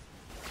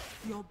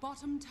 Your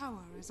bottom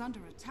tower is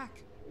under attack.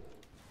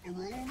 A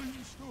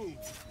rolling stone.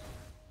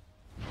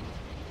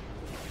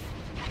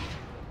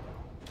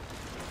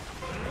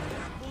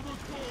 For the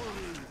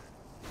glory.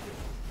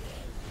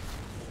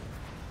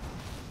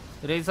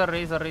 Racer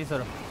racer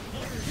racer.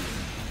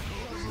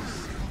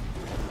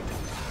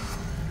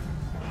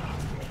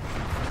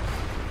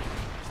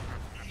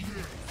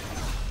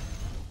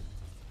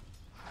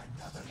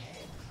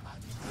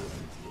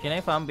 Can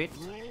I farm bit?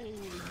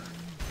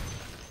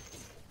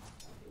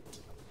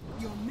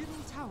 Your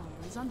middle tower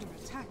is under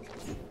attack.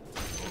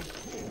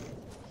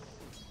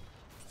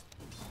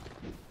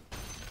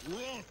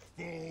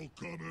 Rockfall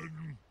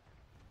coming.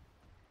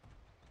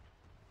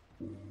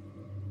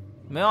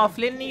 मैं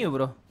offline नहीं हूँ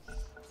bro.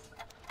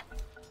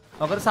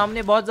 अगर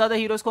सामने बहुत ज्यादा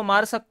heroes को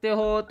मार सकते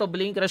हो तो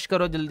ब्लिंक रश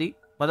करो जल्दी,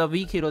 मतलब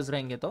वीक हीरोज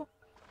रहेंगे तो,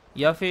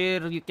 या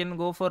फिर you can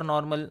go for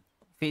normal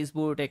face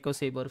boot, echo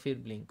sabre, फिर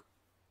ब्लिंक।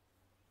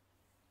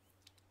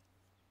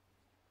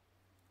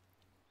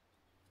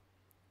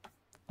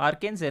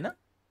 आर्केन्स है ना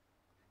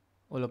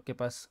वो लोग के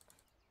पास,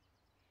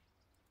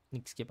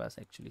 निक्स के पास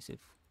एक्चुअली, सिर्फ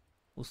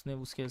उसने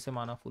उसके से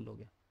माना फुल हो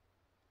गया।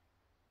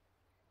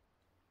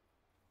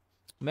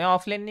 मैं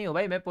ऑफलाइन नहीं हूँ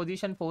भाई, मैं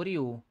पोजीशन 4 ही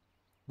हूँ।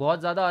 बहुत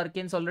ज़्यादा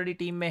आर्केन्स ऑलरेडी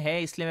टीम में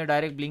है, इसलिए मैं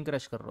डायरेक्ट ब्लिंक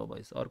रश कर रहा हूँ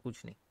बस, और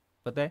कुछ नहीं।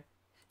 पता है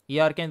ये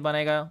आर्केन्स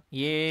बनाएगा,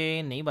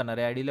 ये नहीं बना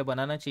रहा है, आइडियल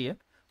बनाना चाहिए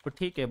तो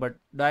ठीक है, बट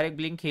डायरेक्ट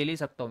ब्लिंक खेल ही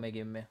सकता हूँ मैं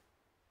गेम में।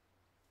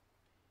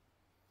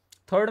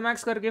 3rd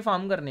मैक्स करके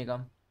फार्म करने का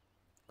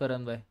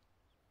करण भाई,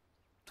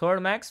 3rd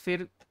मैक्स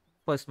फिर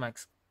 1st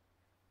max.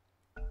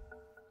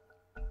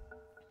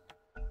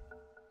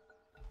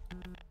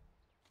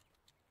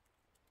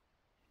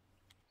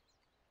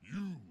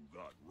 You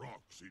got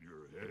rocks in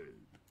your head.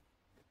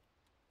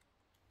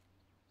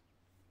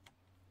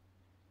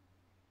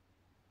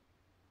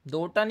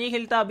 Dota नहीं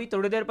खेलता अभी,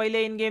 थोड़ी देर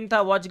पहले इन गेम था,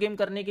 वॉच गेम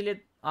करने के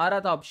लिए आ रहा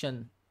था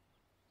ऑप्शन।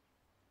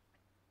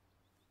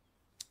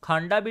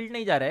 खांडा बिल्ड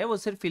नहीं जा रहा है, वो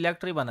सिर्फ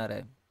फिलैक्ट्री बना रहा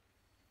है।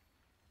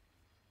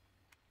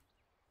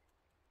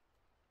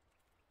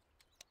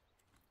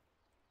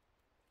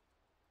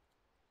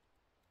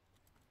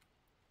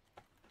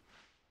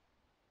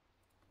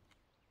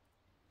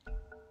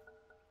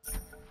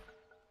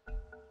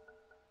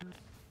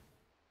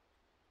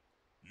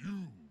 You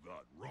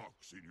got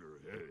rocks in your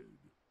head.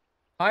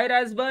 हाय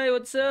राज भाई,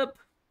 व्हाट्स अप।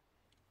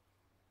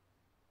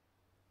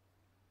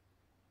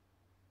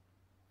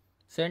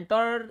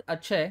 सेंटर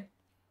अच्छा है,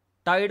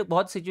 टाइड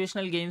बहुत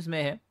सिचुएशनल गेम्स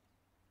में है,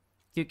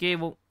 क्योंकि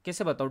वो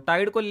कैसे बताओ,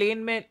 टाइड को लेन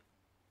में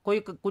कोई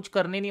कुछ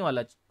करने नहीं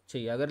वाला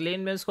चाहिए। अगर लेन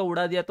में उसको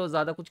उड़ा दिया तो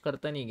ज़्यादा कुछ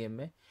करता नहीं गेम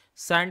में।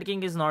 Sand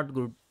king is not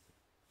good,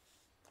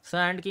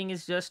 sand king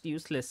is just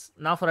useless,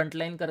 ना फ्रंट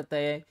लाइन करता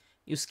है,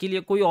 उसके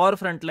लिए कोई और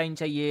फ्रंट लाइन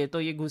चाहिए,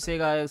 तो ये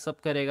घुसेगा सब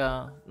करेगा,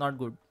 not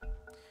good.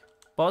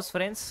 Pause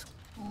friends.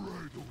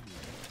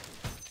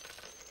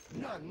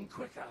 None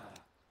quicker.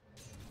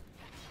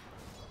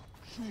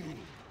 Sure.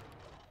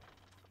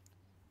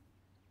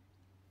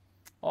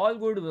 All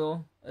good bro.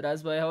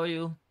 Raz bhai, how are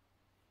you?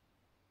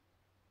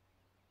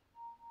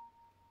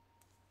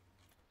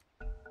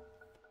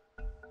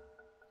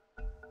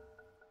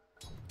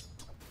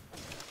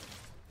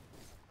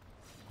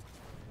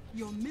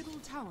 Your middle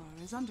tower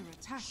is under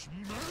attack.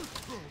 Smash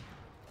them.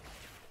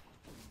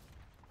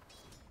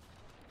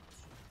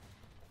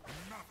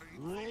 Nothing.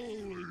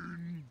 Rolling.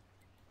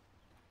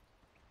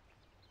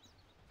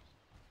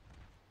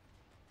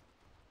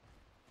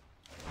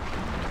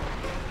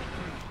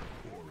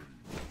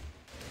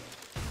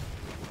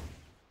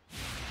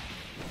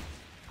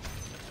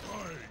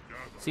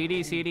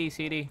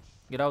 CD.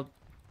 Get out.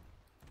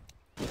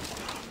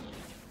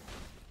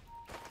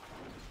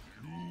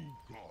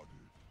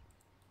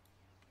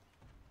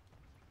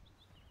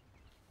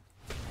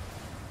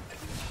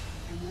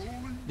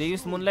 They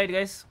used Moonlight,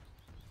 guys.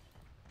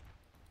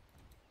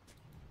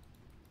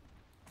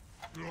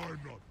 I'm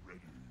not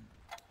ready.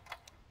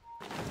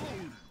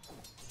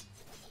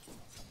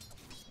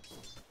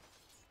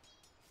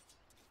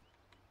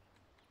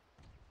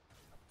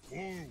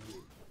 Forward.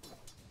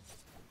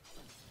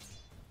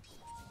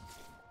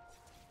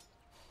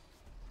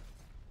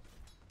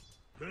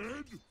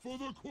 Head for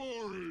the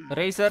quarry.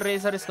 Racer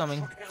is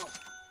coming.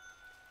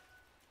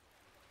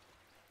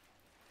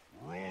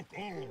 Rock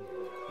on.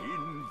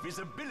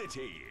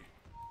 Invisibility.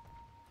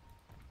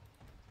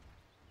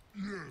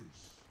 Yes.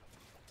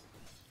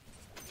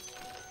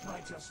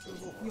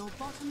 Your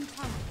bottom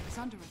tower is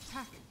under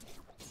attack.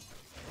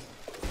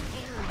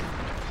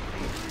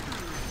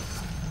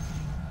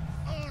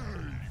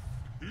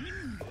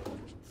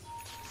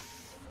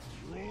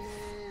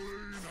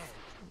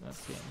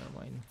 Okay, never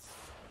mind.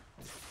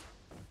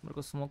 मेरे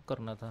को smoke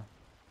करना था.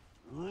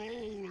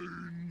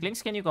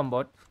 Clinks, can you come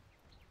bot?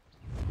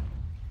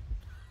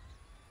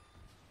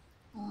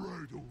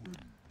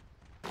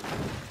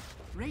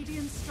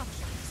 Radiant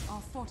structures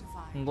are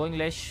fortified. I'm going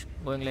Lash.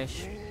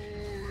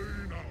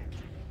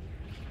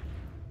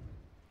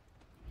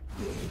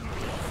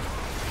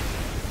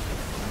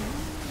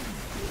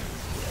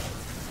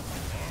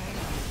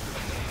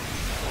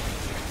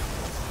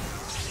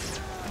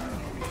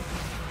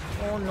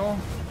 Oh no,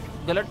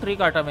 गलत tree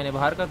काटा मैंने,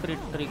 बाहर का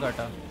tree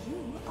काटा.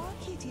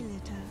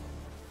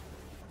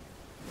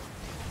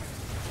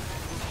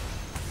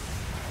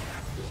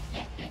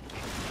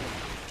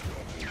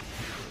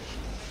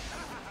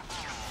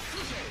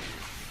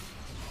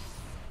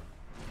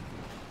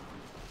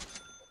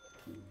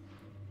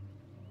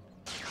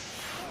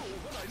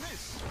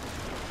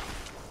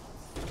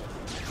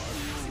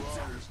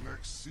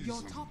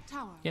 Your top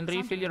tower Can is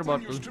refill under your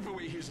attack. bottle. Strip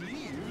away his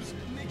leaves.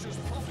 Nature's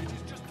prophet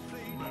is just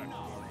plain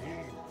enough.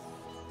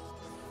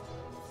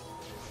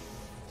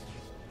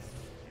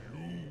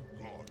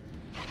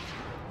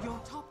 Your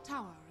top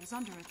tower is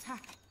under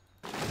attack.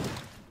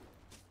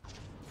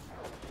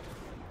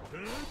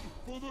 Head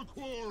for the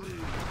quarry.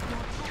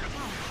 Your top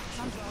tower is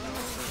under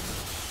attack.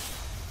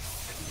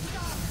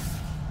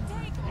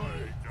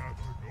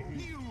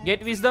 Get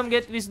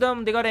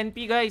wisdom. They got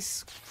NP,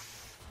 guys.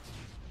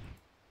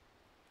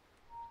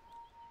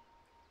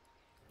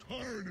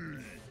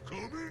 Tiny,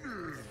 coming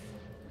in.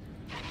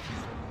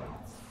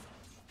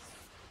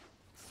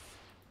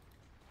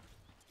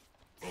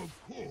 Of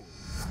course.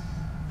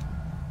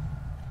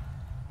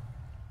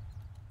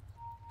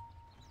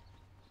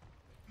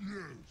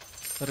 Yes.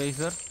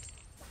 Razor.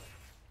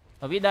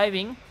 Are we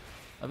diving?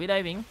 A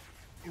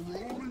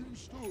rolling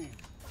stone.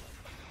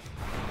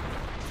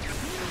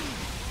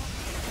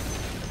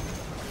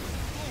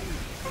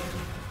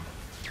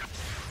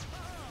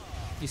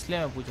 इसलिए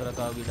मैं पूछ रहा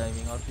था अभी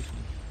diving और कुछ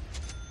नहीं.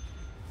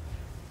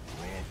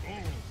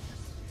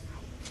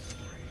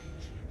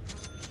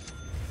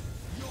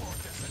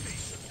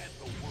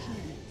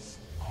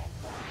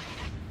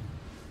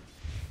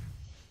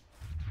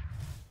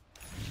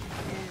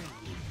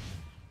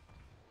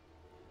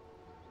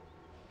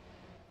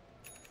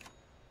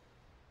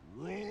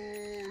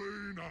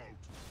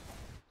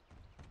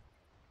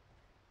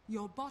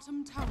 Your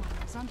bottom tower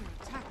is under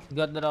attack.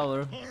 Got the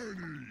tower.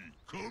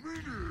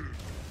 Coming in.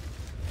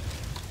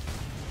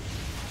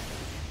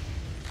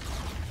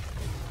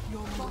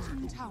 Your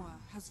bottom tower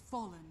has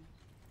fallen.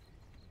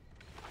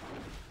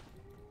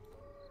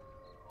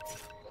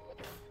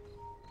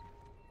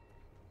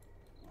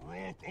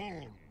 Rock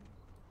on.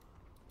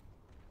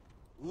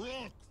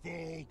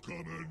 Rockfall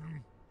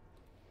coming.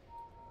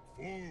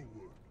 Forward.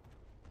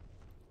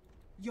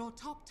 Your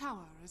top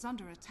tower is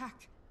under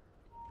attack.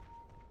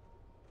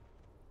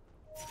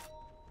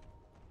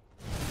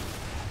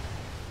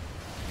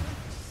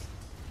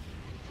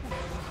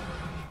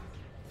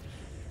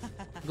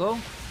 Go.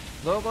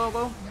 Sorry,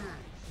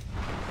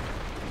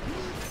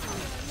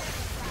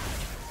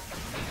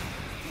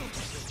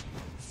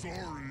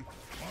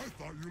 I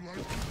thought you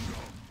liked to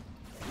jump.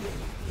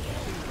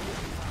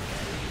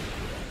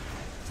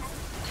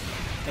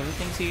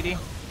 Everything CD.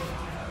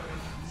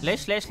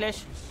 Lash.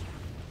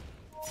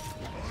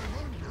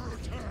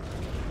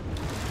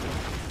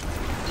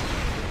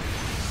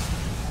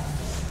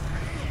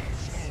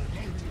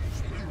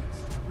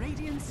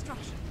 Radiant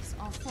structures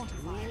are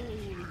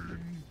fortified.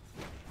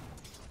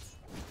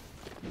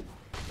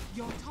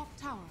 Your top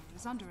tower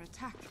is under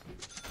attack.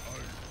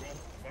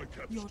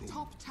 Your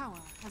top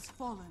tower has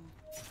fallen.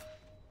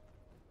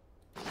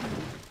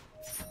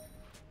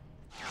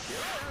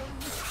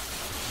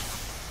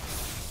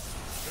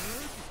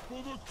 Head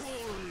for the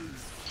quarry.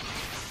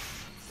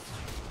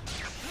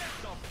 Let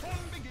the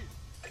fun begin.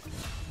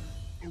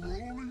 A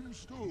rolling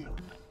stone.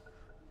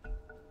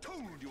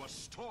 Told you a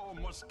storm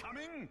was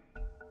coming.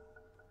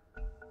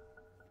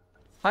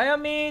 Hi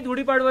Amit,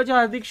 Gudi पाडवाच्या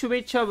हार्दिक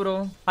शुभेच्छा bro.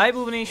 Hi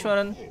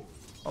Bhuvaneshwaran.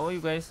 How are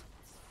you guys?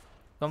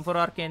 Come for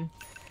Arcane.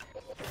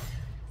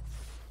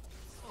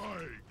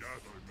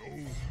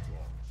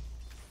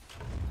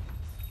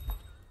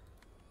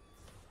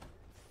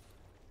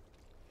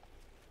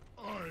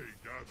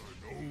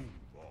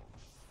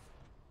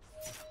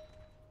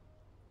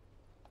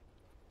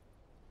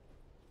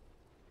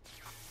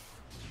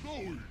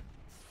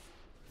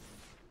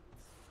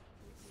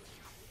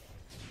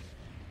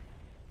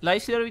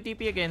 Livestream with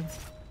TP again.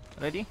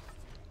 Ready?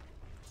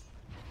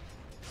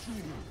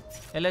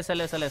 LS.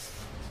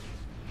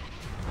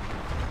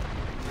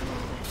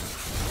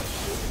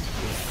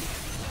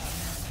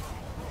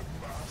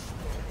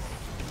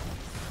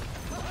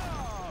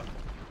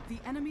 The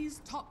enemy's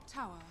top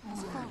tower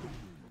has fallen.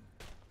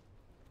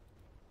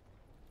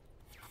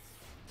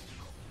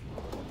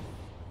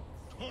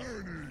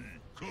 Tiny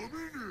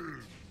coming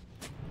in.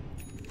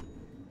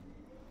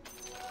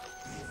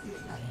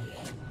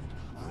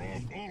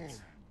 Rock on.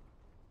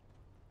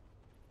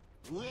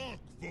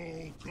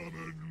 Rockfall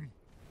coming.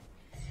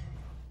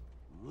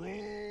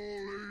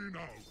 Rolling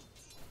out.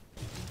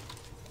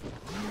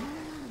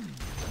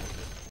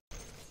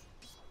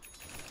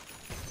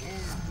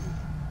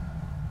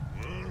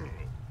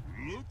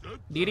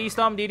 DD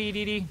Storm,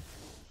 DD.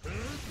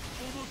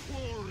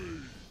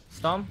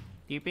 Storm,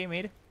 TP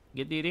mid.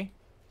 Get DD.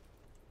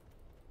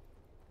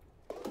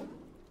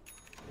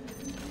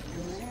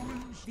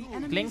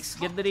 Clinks,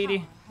 get the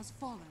DD.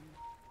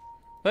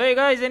 Hey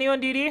guys,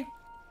 anyone DD?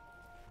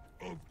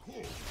 Of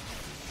course.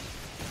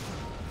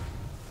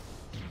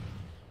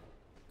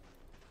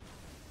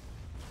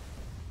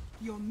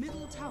 Your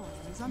middle tower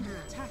is under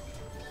attack.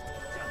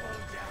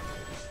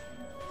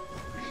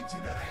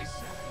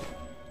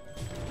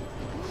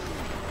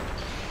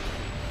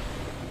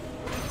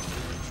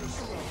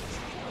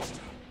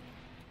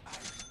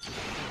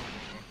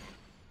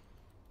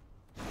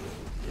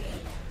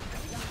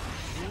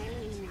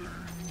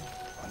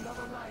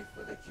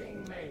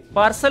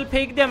 Parcel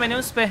फेंक दिया मैंने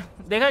उस पे,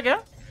 देखा क्या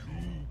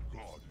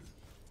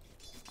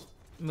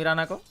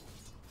मिराना को?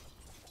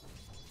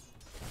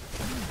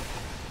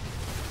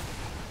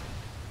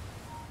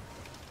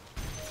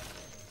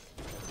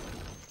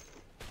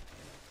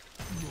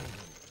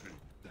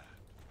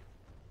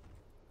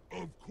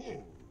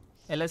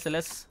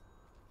 LS.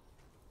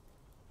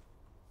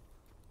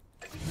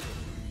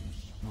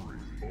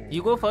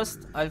 You go first,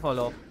 I'll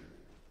follow up.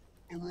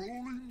 A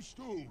rolling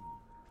stone.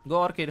 Go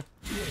Orchid.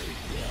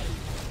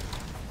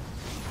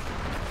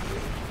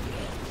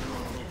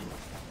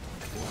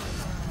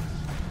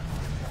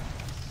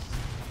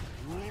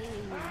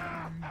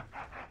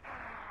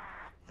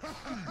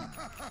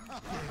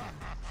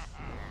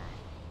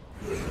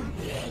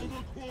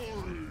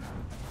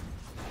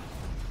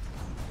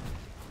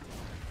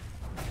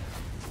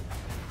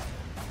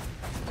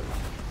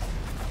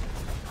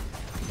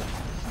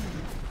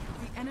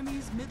 The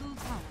enemy's middle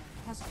tower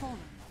has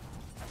fallen.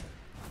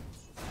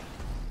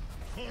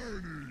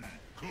 Tiny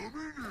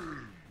coming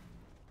in.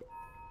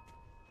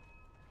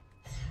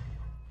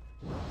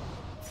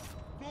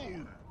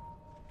 Going.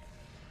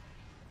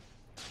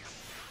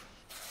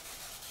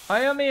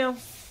 Hi Amio.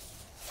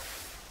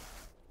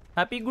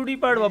 Happy Gudi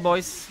Padwa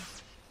boys.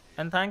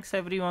 And thanks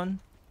everyone.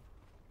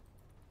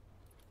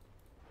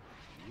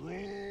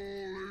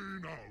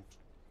 Rolling out.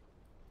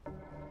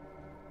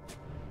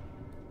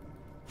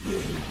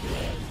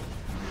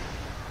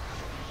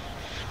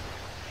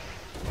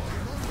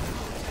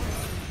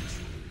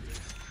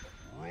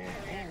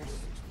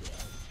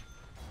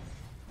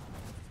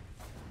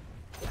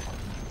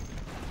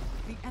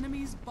 The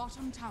enemy's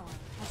bottom tower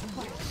has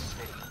fallen.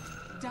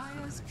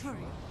 Dire's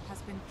courier has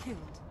been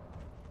killed.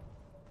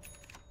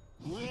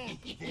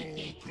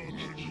 Rockfall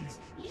coming.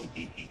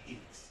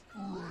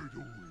 Right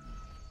away.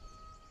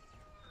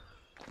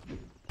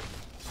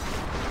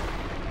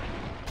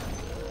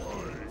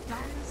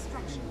 Dire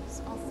structures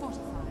are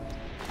fortified.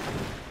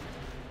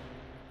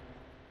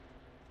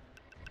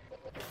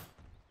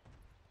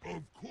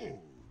 Of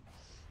course.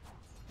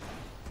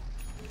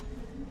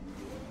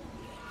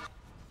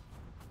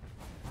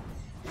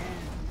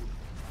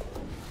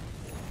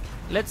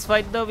 Let's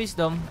fight the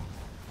wisdom.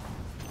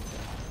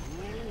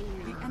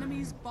 The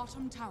enemy's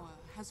bottom tower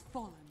has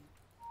fallen.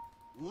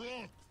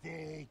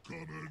 Rockfall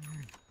coming.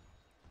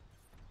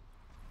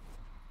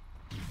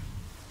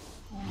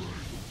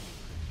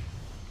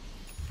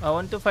 I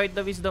want to fight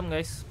the wisdom,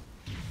 guys.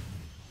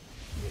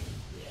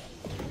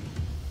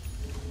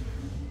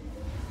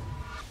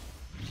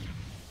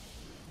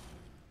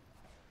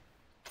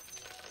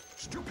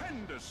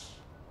 Stupendous.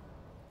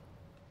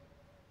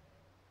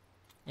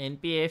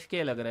 NP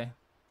AFK लग रहा है,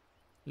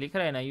 लिख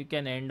रहा है ना, you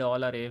can end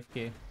all our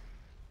AFK.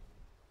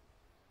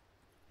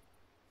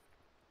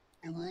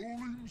 A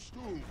rolling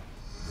stone.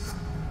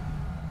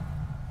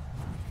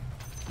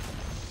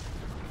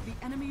 The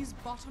enemy's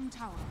bottom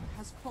tower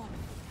has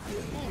fallen.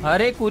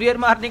 अरे courier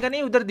मारने का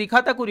नहीं, उधर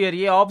दिखा था कुरियर,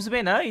 ये ऑब्स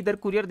में ना इधर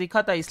कुरियर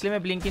दिखा था, इसलिए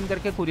मैं ब्लिंक इन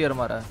करके कुरियर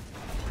मारा.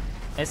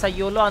 ऐसा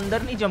योलो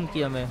अंदर नहीं जंप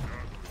किया मैं.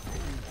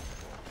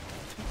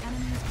 The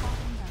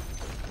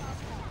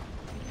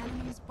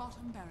enemy's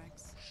bottom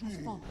barracks has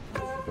fallen.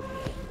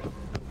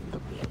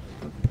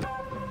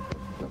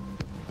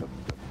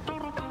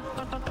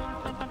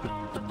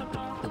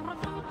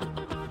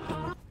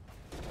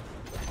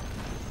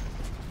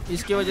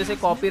 इसकी वजह से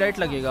कॉपीराइट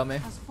लगेगा मैं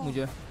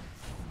मुझे.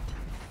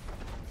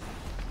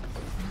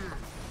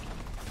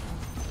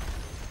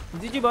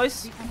 जी boys.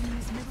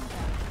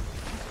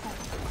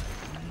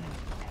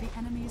 The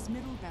enemy's enemy's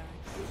middle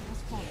barracks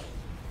has fallen.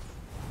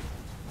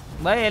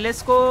 भाई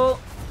एलएस को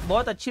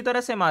बहुत अच्छी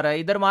तरह से मारा है,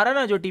 इधर मारा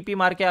ना जो टीपी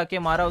मार के आके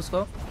मारा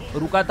उसको,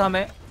 रुका था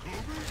मैं,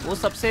 वो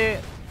सबसे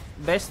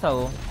बेस्ट था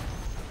वो।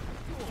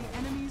 The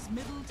enemy's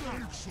middle tower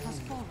has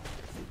fallen.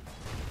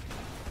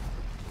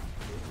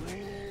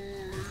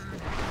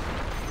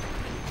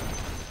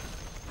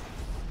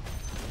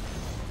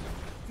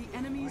 The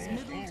enemy's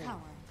middle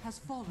tower has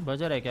fallen.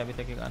 बजा रहा है क्या अभी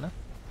तक ये गाना?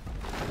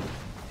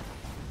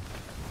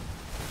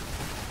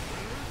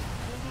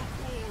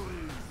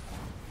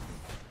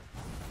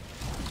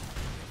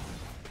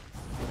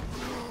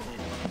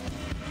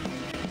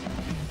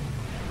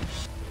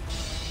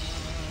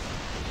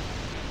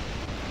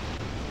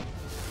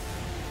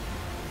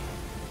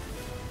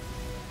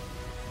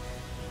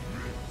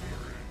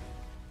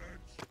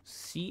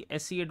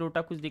 CSEA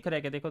डोटा कुछ दिख रहा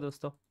है क्या? देखो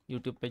दोस्तों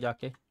यूट्यूब पे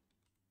जाके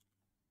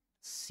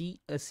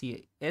CSEA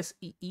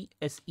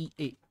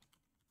SEESEA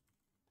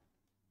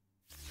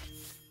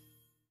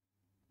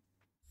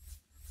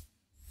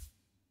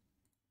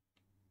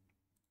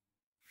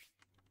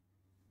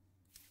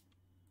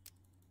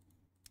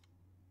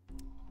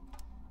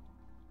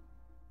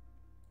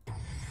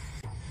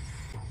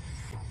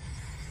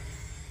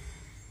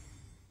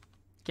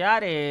क्या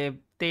रे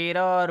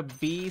 13 और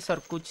 20 और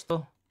कुछ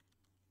तो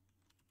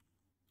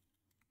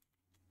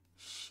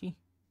शी।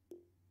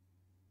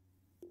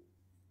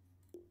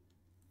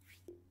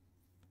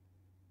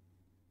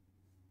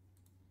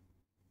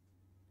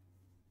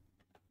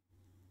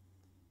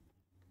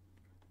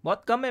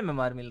 बहुत कम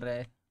एमएमआर मिल रहा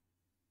है,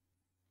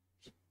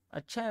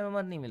 अच्छा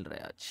एमएमआर नहीं मिल रहा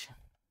है आज।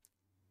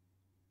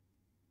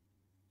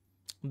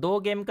 2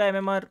 गेम का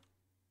एमएमआर,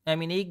 आई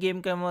मीन 1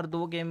 गेम का एमएमआर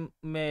 2 गेम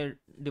में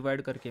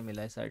डिवाइड करके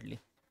मिला है सैडली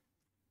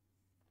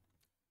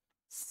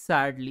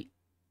सैडली।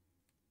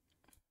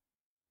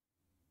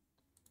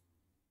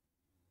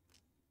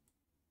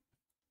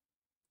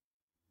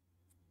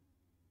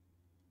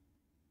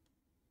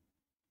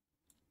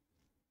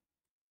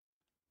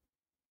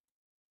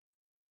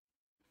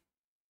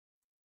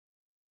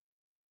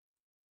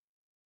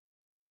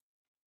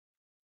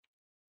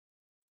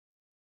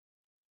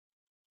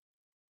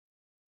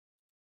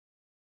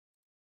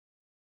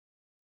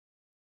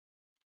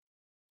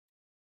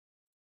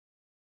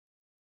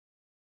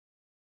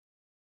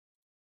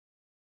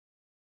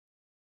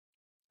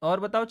 और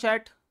बताओ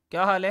चैट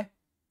क्या हाल है,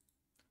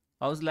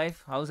 हाउस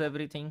लाइफ, हाउस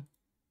एवरीथिंग।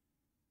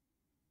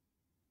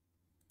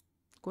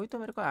 कोई तो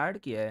मेरे को ऐड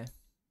किया है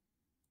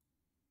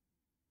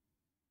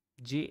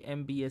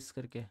JMBS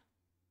करके,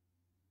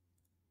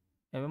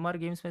 एमएमआर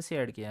गेम्स में से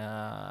ऐड किया।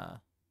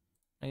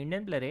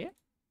 इंडियन प्लेयर है,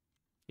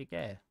 ठीक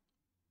है।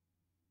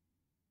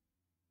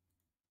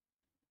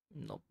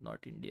 नो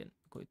नॉट इंडियन,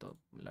 कोई तो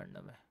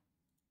लंदन में।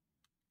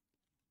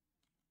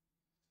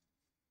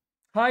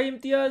 हाय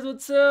Imtiaz,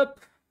 what's up.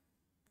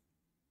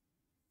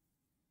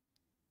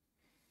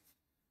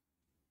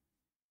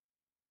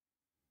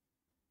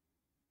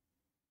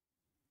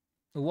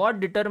 What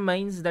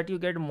determines that you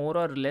get more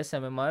or less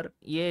MMR?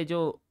 ये जो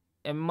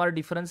MMR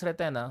डिफरेंस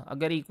रहता है ना,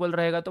 अगर इक्वल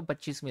रहेगा तो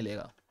 25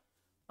 मिलेगा,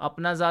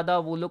 अपना ज़्यादा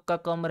वो लोग का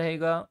कम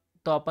रहेगा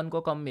तो अपन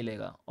को कम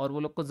मिलेगा, और वो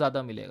लोग को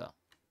ज़्यादा मिलेगा।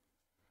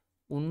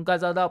 उनका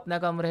ज़्यादा अपना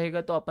कम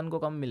रहेगा तो अपन को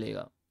कम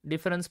मिलेगा,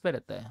 डिफरेंस पे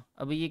रहता है।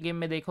 अभी ये गेम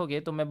में देखोगे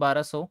तो मैं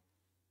 1200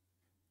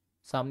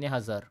 सामने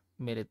 1000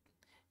 मेरे,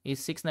 ये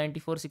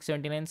 694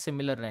 679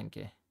 सिमिलर रैंक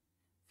है,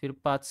 फिर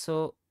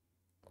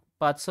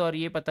 500 और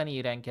ये पता नहीं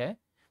ये रैंक है,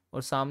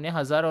 और सामने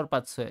 1000 और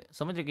 500 है,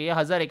 समझ गए? ये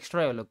 1000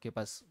 एक्स्ट्रा है वो लोग के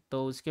पास,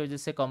 तो उसकी वजह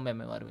से कम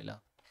एमएमआर मिला।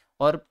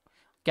 और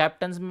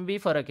कैप्टन्स में भी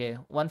फ़र्क है,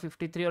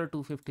 153 और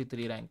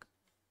 253 रैंक,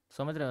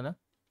 समझ रहे हो ना?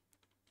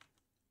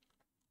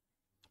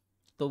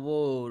 तो वो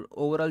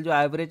ओवरऑल जो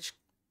एवरेज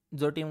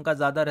जो टीम का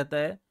ज़्यादा रहता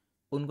है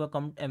उनको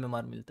कम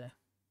एमएमआर मिलता है।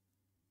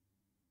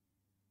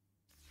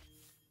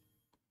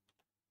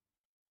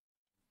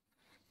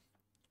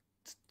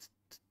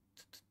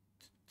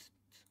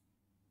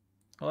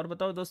 और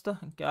बताओ दोस्तों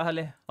क्या हाल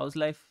है, हाउस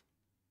लाइफ।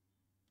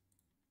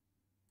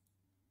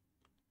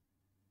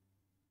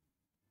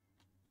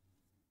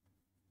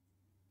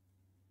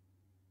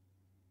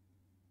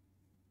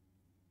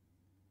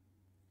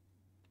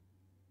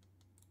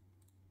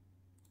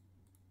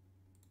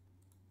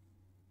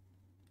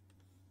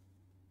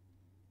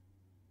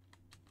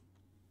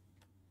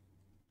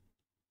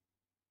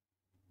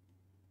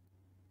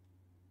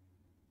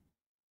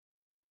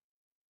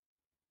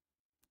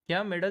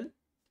 क्या मेडल?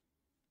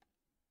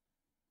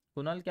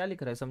 कुणाल क्या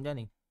लिख रहा है, समझा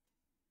नहीं।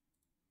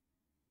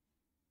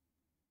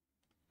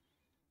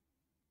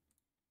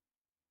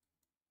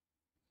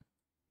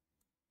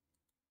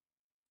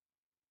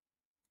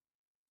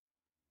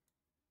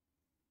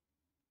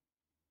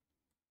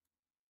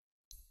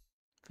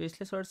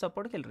 फेसलेस वर्ड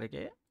सपोर्ट खेल रहे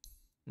क्या?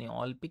 नहीं,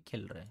 ऑल पिक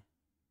खेल रहे हैं,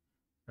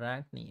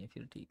 रैंक नहीं है,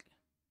 फिर ठीक है।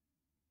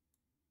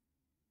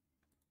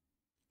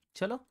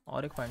 चलो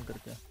और एक फाइंड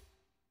करते हैं।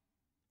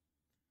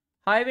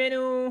 हाय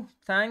Venu,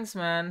 thanks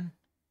man.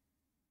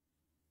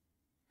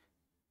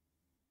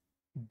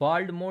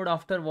 Bald mode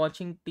after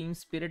watching team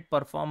spirit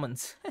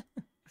performance.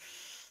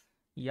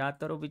 याद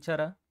करो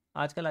बेचारा,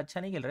 आजकल अच्छा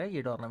नहीं खेल रहा है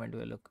ये टूर्नामेंट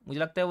वो लोग, मुझे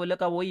लगता है वो लोग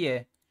का वही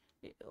है,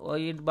 और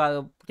ये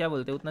क्या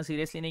बोलते हैं, उतना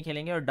सीरियसली नहीं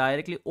खेलेंगे और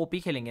डायरेक्टली ओपी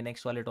खेलेंगे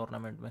नेक्स्ट वाले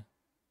टूर्नामेंट में,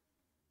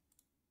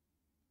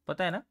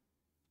 पता है ना,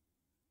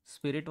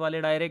 स्पिरिट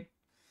वाले डायरेक्ट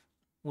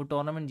वो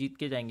टूर्नामेंट जीत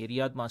के जाएंगे।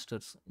 रियाद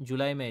मास्टर्स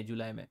जुलाई में है,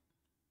 जुलाई में।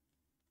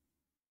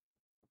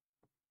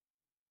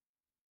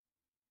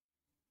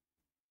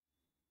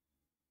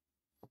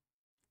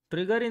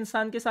 ट्रिगर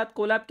इंसान के साथ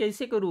कोलैब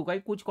कैसे करूँ, भाई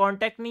कुछ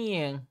कांटेक्ट नहीं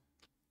है।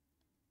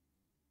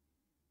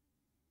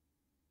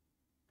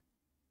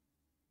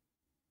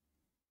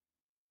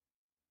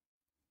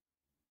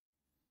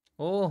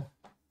 ओह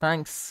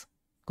थैंक्स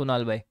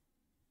कुणाल भाई।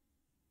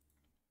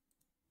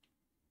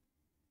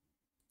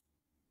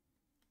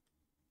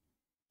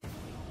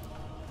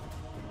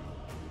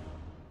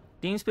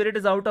 Team spirit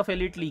is out of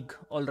elite league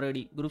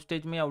already, group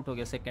stage में आउट हो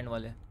गया सेकंड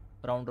वाले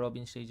राउंड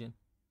रॉबिन स्टेज।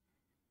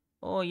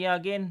 ओह ये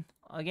again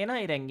again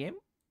high rank game,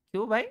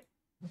 क्यों भाई?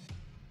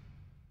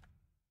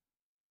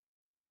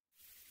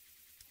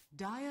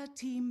 Dire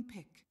team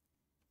pick.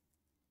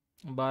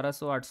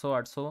 1200 800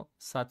 800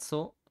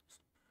 700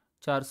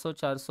 400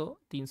 400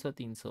 300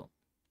 300,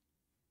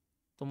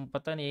 तुम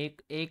पता नहीं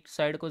एक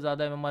साइड को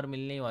ज़्यादा एमएमआर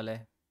मिलने ही वाला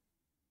है,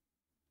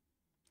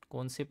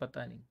 कौन से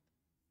पता नहीं।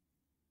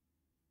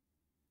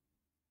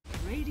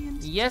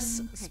 Radiant Yes,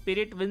 team pick.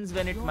 spirit wins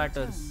when it Your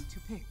matters. turn to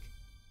pick.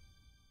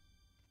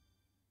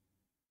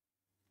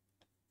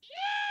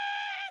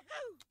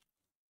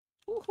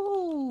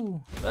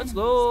 Woohoo! Let's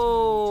go,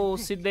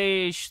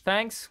 Siddesh.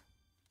 Thanks.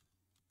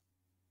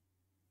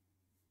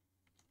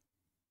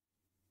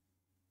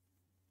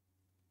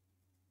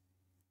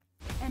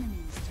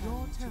 Enemies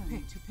your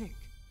turn to pick.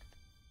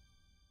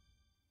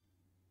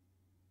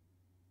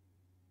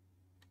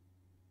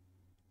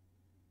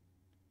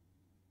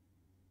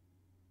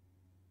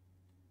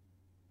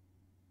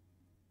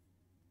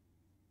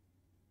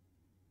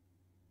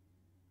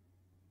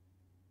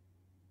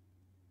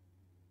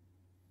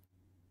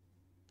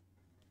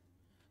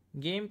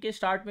 Game के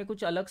स्टार्ट में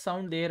कुछ अलग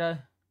साउंड दे रहा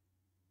है।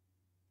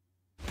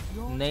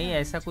 Your नहीं turn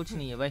ऐसा to कुछ pick.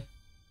 नहीं है भाई,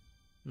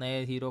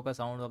 नए हीरो का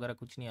साउंड वगैरह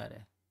कुछ नहीं आ रहा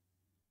है।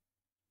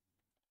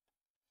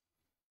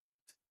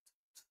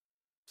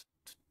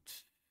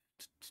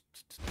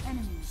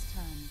 Enemies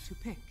turn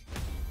to pick.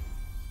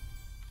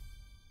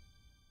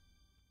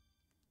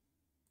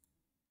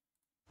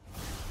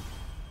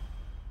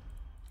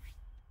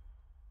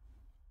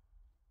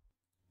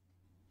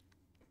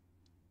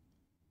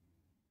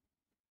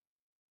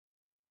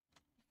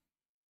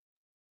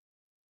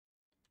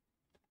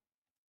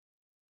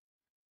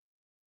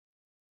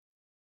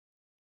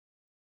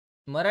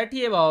 Marathi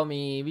आहे भावा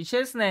मी,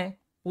 विशेष नाही,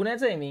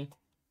 पुण्याचं आहे मी।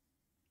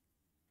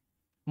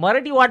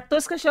 मराठी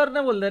वाटतोस कशावर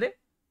नाही बोल रे।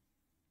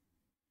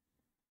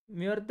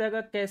 म्यूर्त्या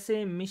का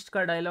कैसे मिस्ट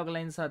का डायलॉग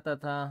लाइन्स आता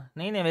था,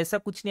 नहीं नहीं वैसा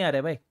कुछ नहीं आ रहा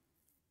है भाई।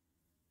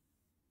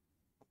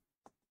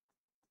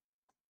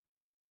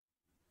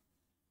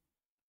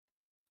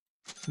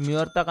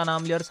 म्यूर्ता का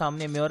नाम लिया और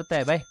सामने म्यूर्ता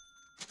है भाई।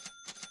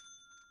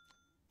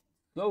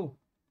 गो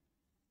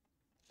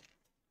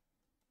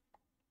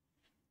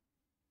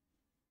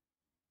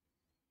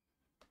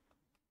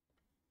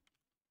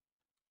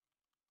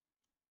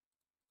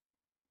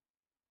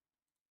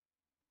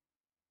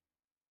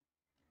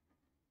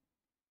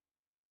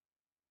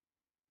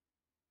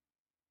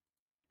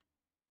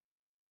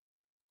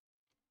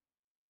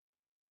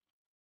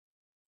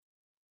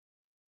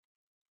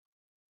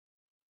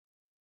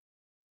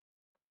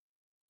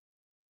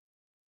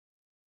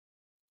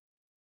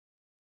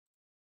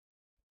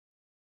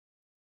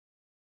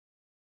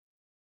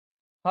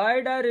हाय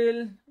डारिल,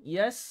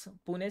 यस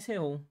पुणे से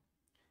हूँ,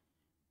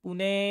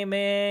 पुणे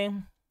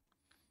में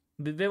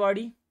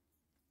बिब्बेवाड़ी।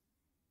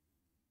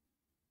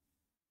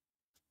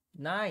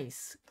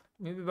 नाइस,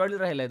 मी बिब्बेवाडी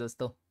राहिलाय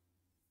दोस्तों,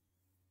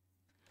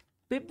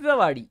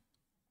 बिब्बेवाड़ी।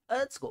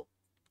 लेट्स गो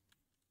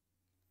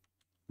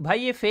भाई,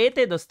 ये फेथ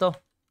है दोस्तों,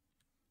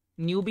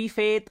 newbie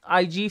faith,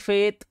 IG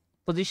faith,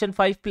 position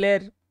 5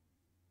 player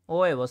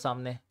वो है वो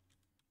सामने,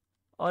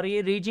 और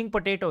ये रीजिंग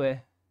पोटैटो है।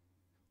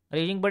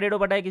 रीजिंग पोटैटो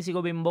पता है किसी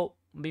को? बिम्बो,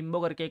 बिम्बो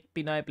करके एक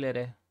पिनाय प्लेयर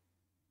है,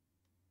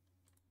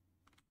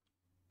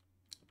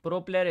 प्रो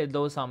प्लेयर है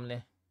दो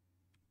सामने,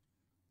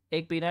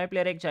 एक पिनाय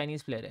प्लेयर एक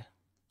चाइनीज प्लेयर है।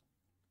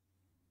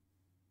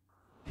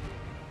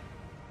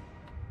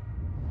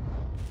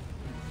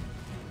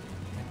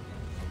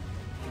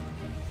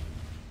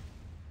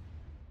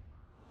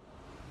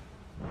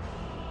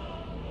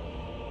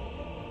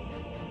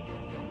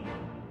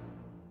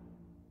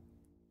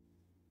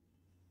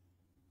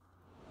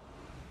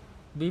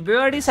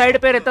 बिबेवाड़ी साइड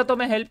पे रहता तो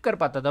मैं हेल्प कर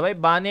पाता था भाई,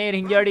 बाने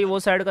रिंगियाड़ी वो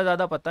साइड का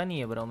ज्यादा पता नहीं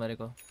है ब्रो मेरे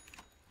को,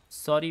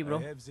 sorry bro,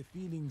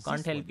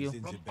 can't help you.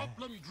 From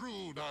upland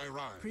Druid I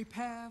ride.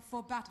 Prepare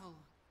for battle.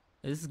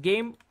 This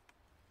game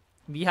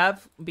we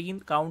have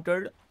been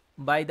countered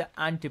by the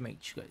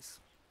anti-mage guys.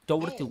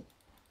 Tower 2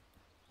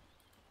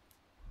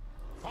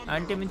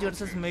 anti-mage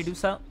versus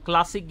Medusa,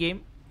 classic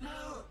game।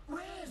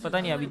 पता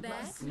नहीं अभी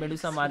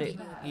मेडुसा मारे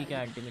ये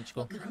क्या anti-Mitch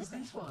को,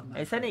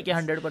 ऐसा नहीं कि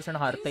 100%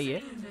 हारता ही है,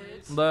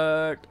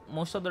 but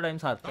most of the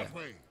times हारता है।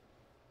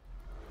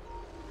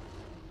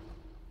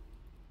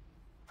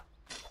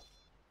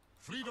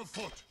 Fleet of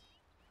foot.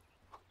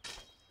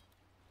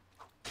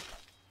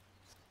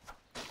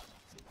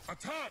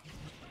 Attack!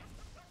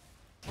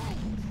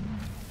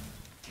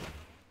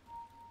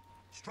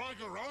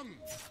 Striker run!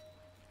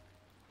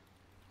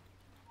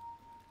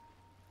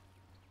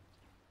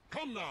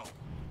 Come now!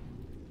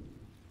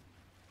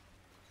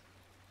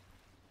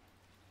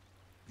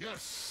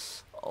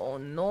 Yes! Oh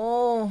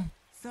no!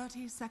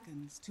 30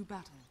 seconds to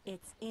battle.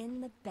 It's in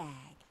the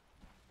bag.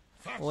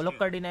 वो लोग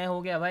का डिनाई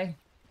हो गया भाई.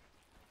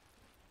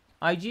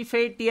 IG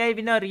Fate TI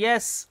winner,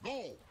 yes.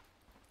 Go!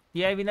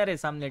 TI winner है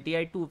सामने,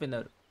 TI 2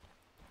 winner.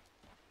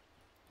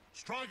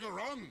 Striker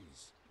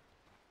runs!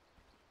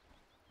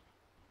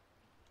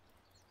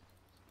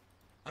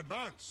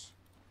 Advance!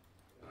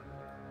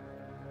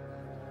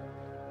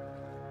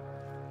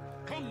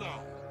 Come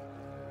now!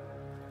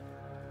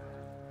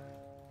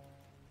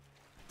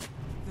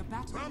 The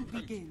battle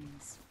Rampant.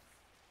 begins.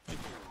 The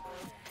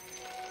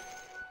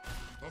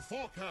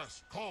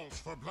forecast calls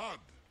for blood.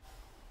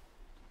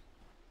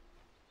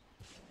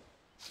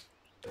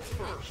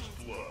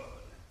 First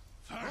blood.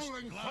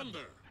 Rolling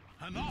thunder.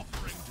 An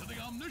offering to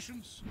the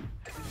omniscience.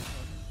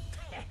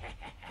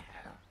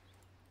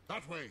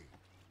 That way.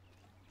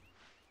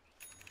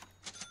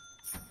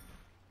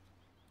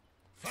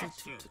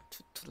 Faster.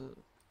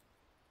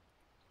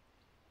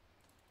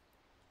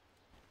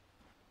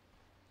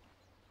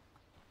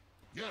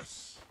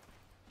 Yes.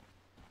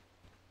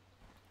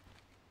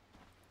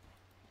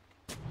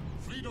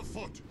 Fleet of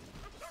foot.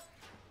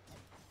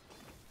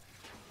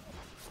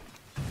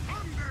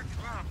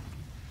 Thunderclap.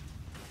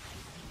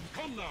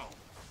 Come now.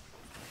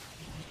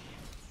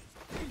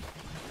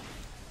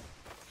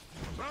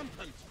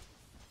 Rampant.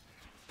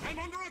 I'm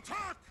under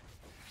attack.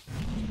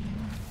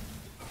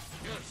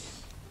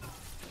 Yes.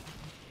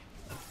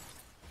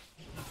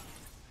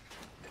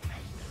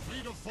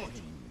 Fleet of foot.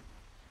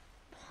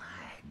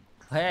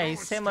 भैया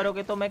इससे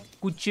मरोगे तो मैं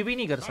कुछ भी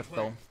नहीं कर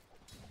सकता हूँ.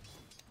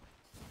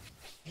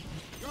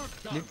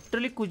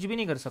 लिटरली कुछ भी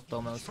नहीं कर सकता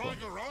हूँ मैं उसको.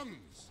 Striker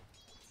runs.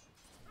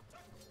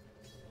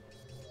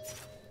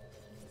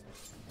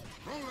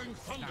 Rolling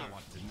thunder.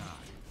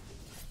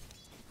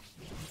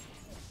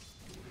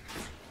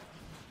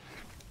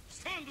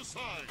 Stand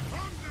aside.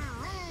 Thunder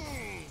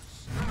rolls.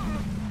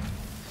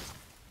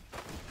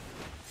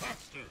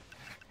 Faster.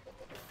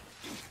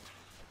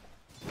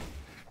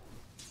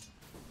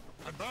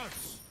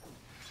 Advance.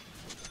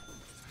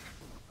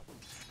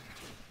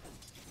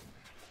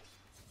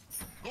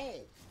 Go.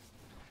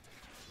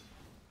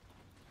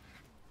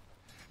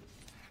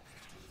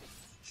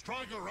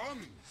 Striker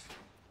runs.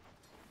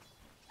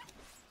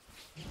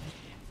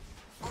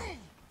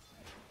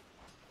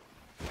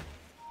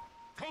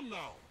 Come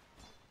now.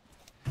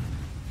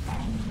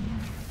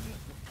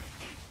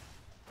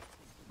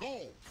 Go.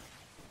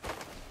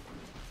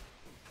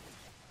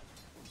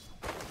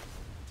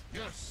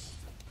 Yes.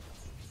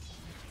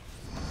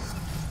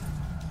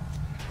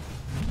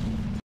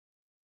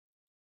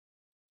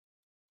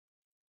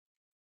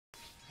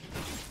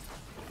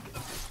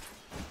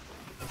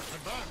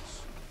 Advance.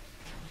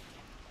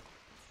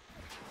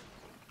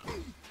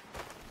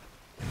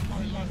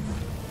 My life.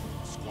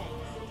 Squad.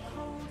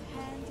 Cold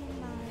hand in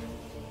mine.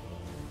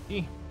 ई.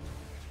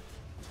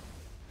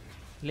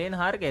 लेन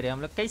हार गए रे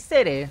हम लोग.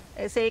 कैसे रे?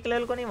 ऐसे एक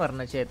लेवल को नहीं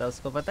मरना चाहिए था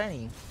उसको, पता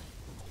नहीं.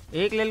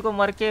 एक लेवल को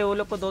मर के वो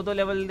लोग को 2-2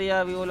 लेवल दिया.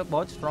 अभी वो लोग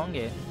बहुत स्ट्रांग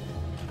है.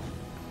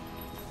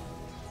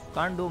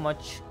 Can't do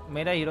much.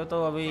 मेरा हीरो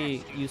तो अभी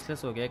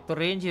यूजलेस हो गया. एक तो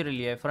रेंज हीरो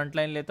लिया है. फ्रंट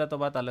लाइन लेता तो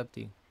बात अलग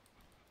थी.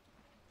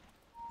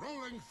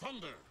 Rolling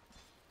thunder.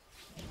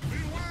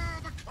 Beware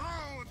the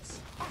clouds.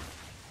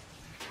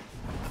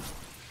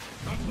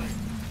 That way.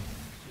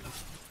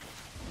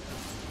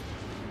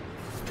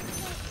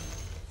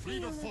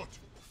 Fleet of foot.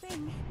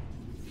 Thing.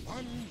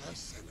 One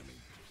less enemy.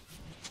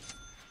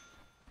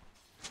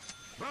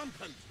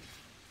 Rampant.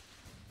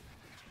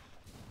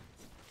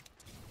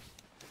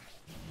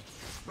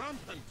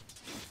 Rampant.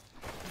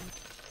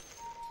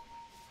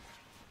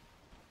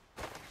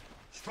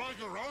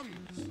 Striker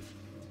runs.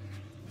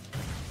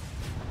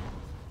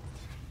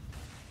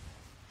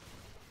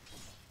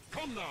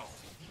 Come now.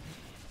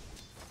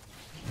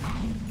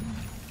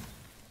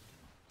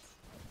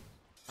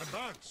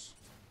 Advance.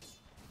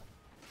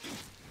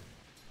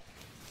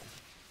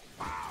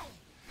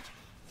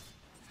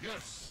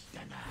 Yes.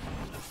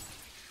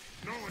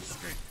 No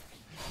escape.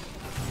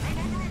 I'm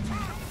under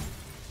attack.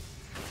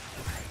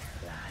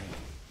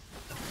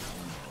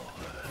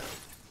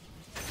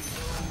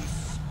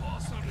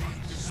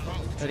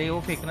 अरे वो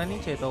फेंकना नहीं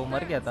चाहिए था. वो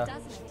मर गया था.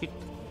 Shit.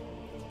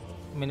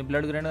 मैंने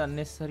ब्लड ग्रेनेड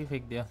अननेसेसरी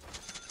फेंक दिया.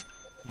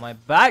 My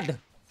bad.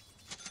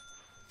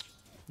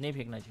 नहीं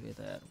फेंकना चाहिए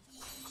था यार.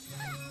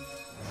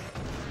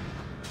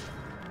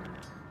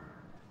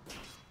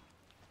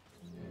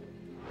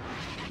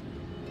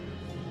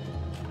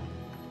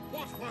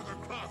 What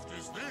weathercraft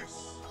is this?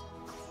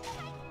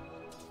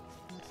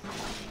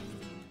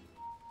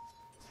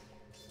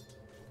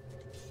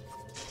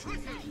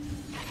 Stricken!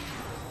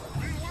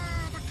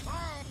 Beware the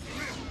cloud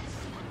lives!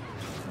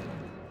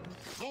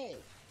 Go!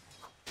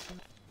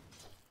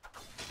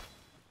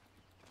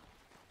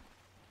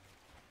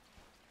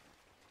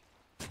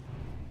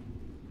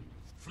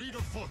 Fleet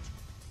of foot.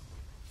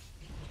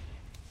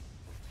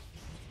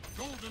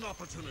 Golden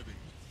opportunity.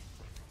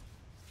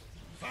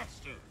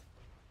 Faster.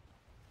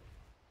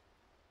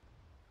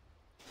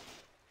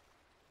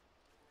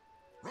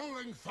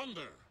 Rolling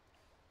thunder.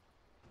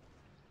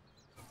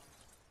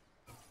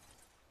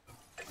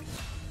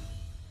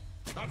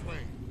 That way.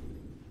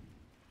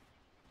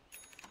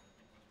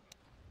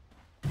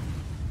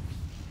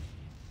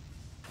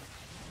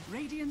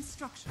 Radiant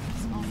structures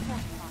are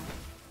fortified.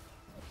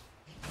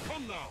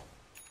 Come now.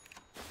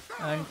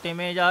 Anti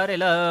में जा रे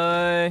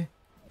ले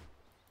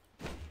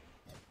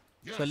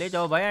चले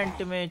जाओ भाई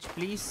एंटी में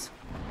प्लीज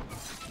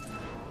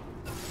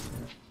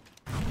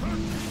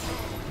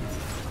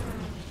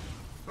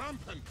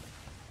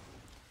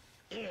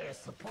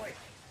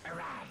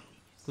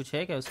कुछ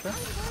है क्या उसका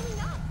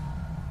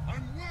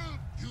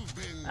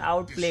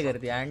आउट प्ले कर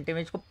दिया एंटी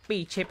मैच को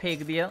पीछे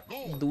फेंक दिया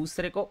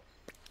दूसरे को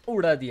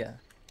उड़ा दिया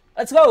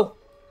लेट्स गो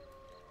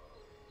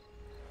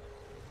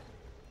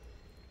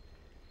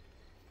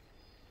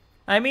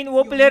आई मीन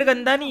वो प्लेयर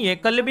गंदा नहीं है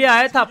कल भी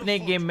आया था अपने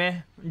एक गेम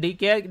में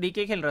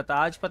डीके खेल रहा था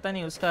आज पता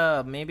नहीं उसका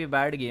मे बी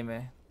बैड गेम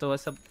है तो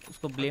सब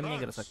उसको ब्लेम नहीं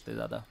कर सकते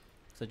ज्यादा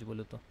सच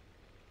बोलो तो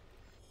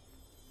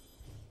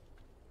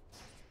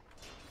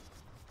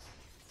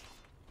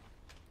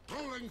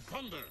Rolling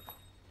thunder.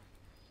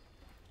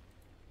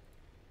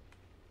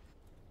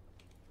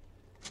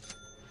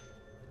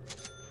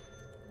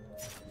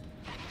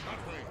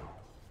 That way.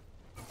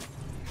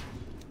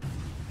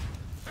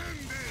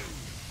 End in.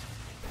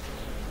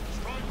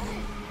 Strike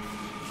on.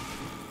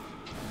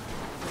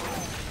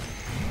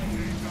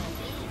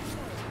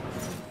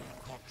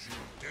 Caught you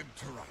dead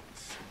to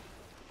rights.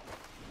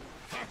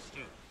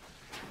 Faster.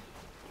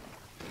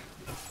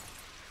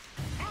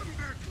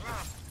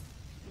 Underclap.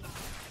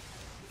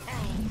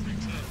 Foul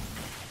creature.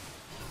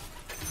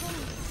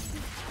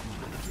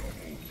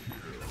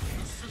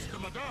 The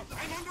system adapt.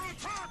 I'm under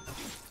attack.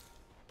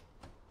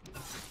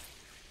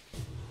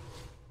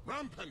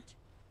 Rampant.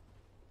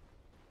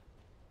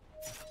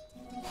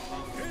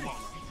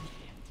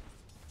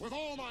 With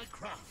all my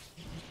craft.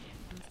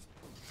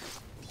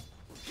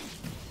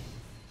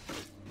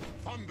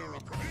 Thunder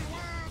up.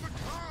 Beware the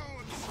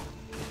clouds.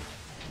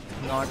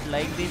 not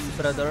like this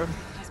brother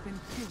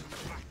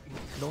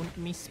don't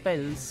miss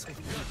spells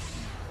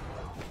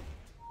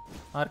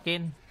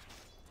Arcane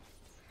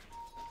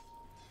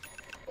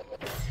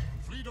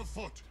Fleet of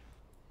foot.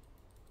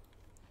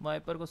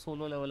 Wiper को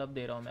solo level up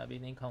दे रहा हूँ मैं अभी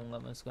नहीं खाऊंगा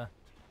मैं उसका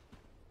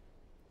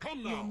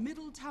Your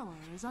middle tower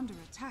is under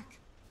attack.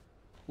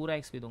 पूरा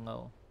एक्सपी दूंगा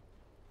वो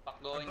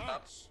going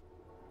up.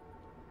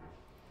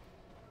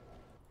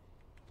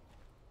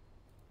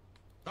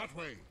 That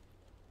way.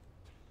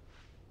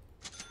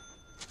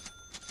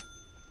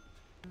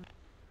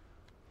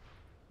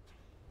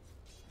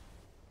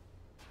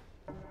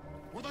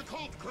 With a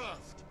cult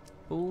craft.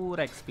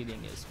 पूरा एक्सपी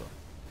देंगे इसको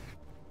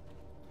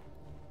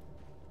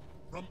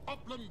From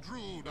upland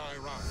druid I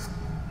rise.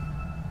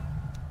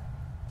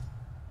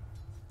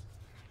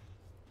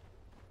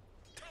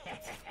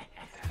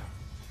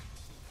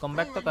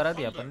 Comeback तो करा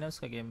दिया अपन ने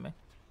उसका गेम में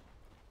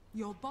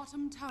Your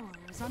bottom tower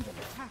is under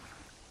attack.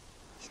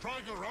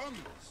 Striker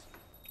runs.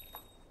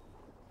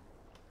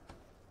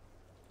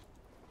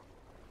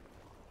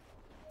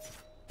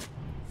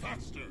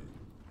 Faster.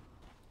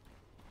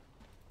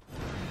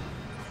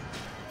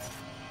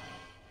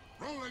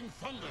 Rolling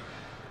thunder.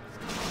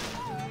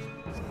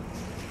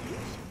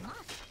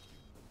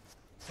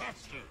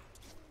 Faster.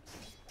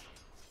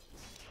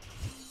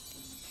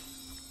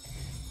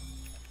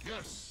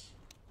 Yes.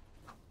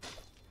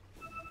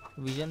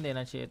 Vision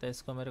देना चाहिए था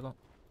इसको मेरे को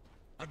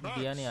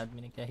दिया नहीं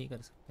आदमी ने क्या ही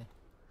कर सकते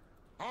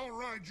I'll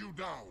ride you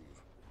down.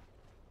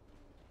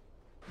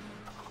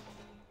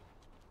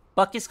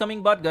 Puck is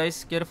coming bot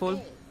guys careful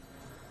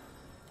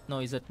no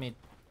is at mid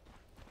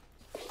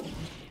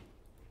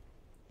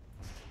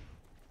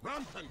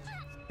Rampant.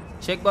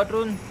 check bot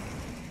rune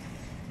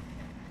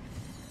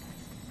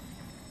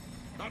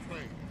That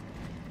way.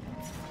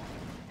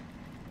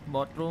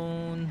 bot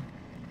rune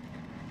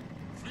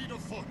Fleet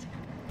of foot.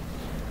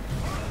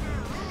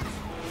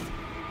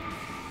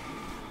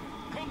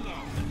 Come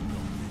now.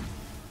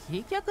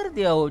 ये क्या कर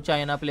दिया वो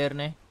चाइना प्लेयर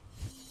ने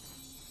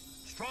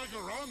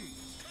Striker runs.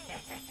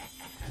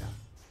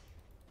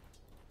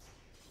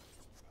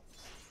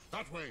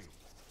 That way.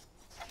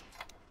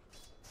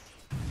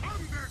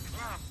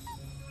 Underclap.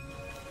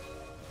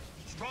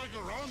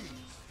 Striker runs.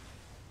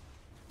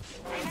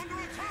 I'm under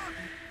attack.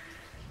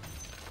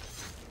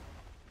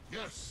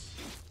 Yes.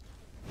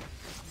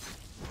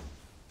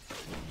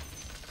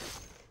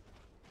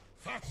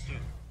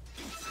 Faster.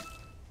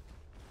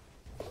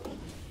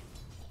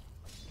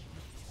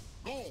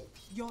 Go.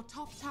 Your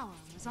top tower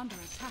is under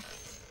attack.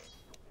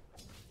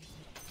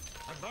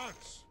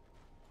 Advance.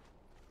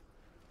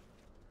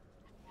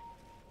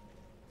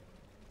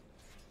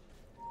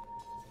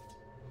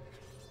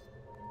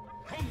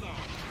 Come now.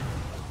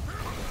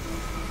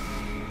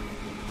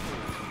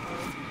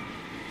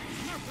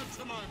 Nothing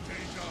to my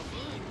deja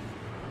vu.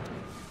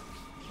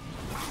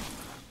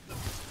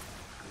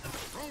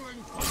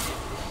 Rolling thunder.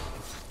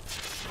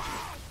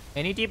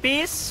 Any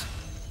TPs?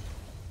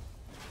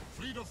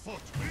 Fleet of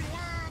foot.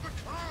 Beware the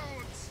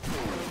crowds.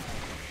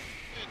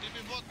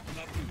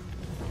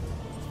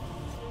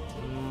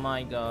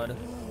 My God.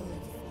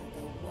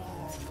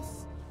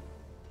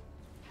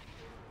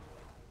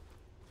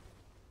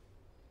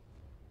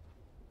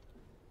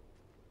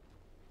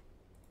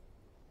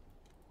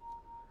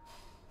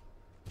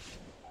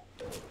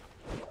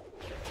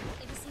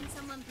 Ever seen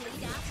someone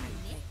bleed out in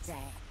the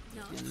net?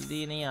 No.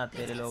 जल्दी नहीं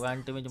आते रे लोग,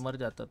 aunty में जो मर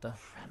जाता था.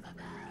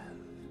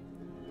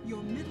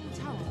 Your middle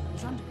tower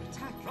is under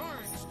attack.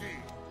 Flying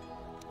steed.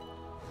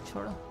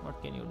 छोड़ो,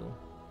 what can you do?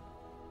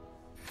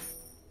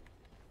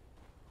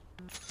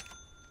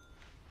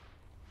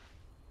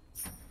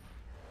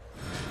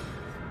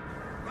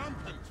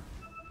 Rampant.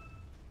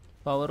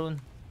 Power on.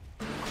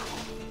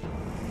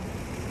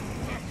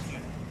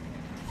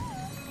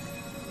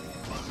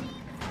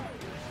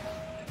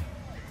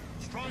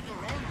 Striker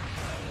on.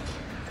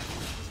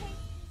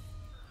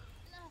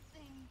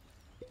 Nothing.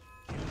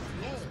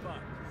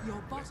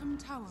 Your bottom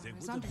tower They is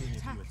would under have been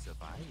if attack. you had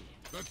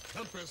survived. The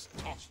tempest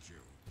tossed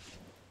you.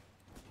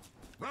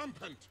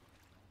 Rampant.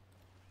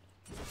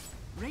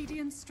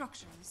 Radiant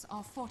structures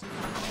are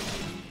fortified.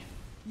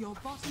 Your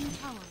bottom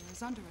tower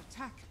is under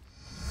attack.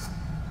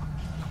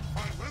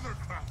 My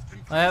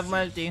weathercraft I have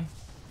my ulti.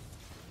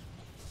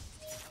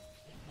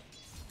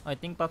 I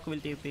think Puck will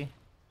TP.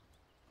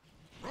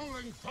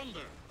 rolling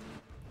thunder.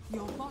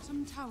 Your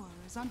bottom tower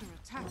is under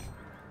attack.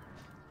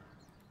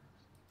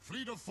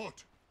 Fleet of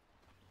foot.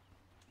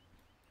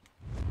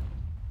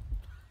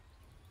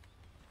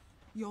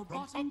 Your From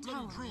bottom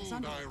upland tower is druid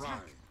under I attack.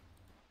 ride.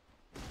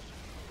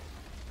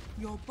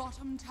 Your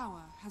bottom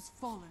tower has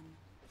fallen.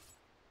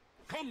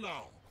 Come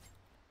now.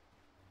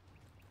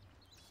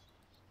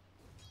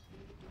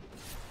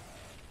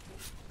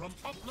 From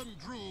upland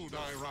druid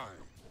I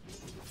ride.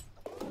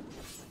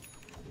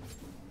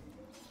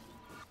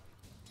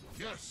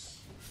 Yes.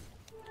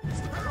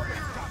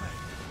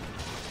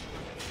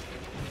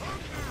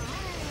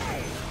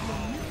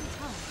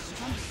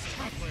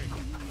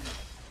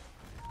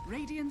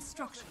 Radiant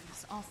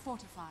structures are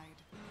fortified.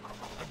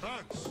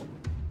 Advance.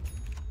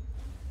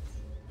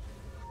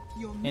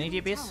 Your Any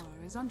middle TPs?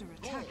 tower is under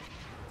attack.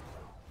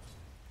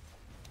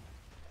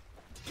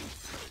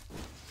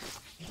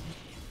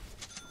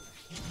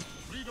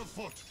 Fleet of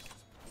foot.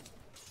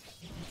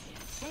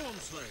 Storm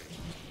Slay.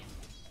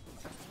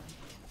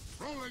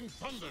 Rolling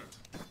thunder.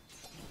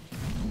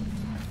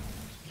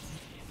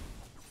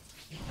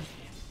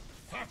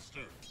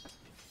 Faster.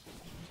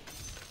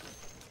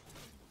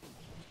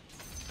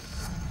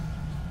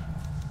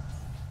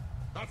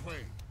 That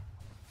way.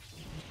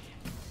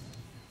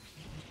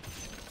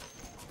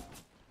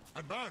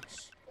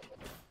 Advance.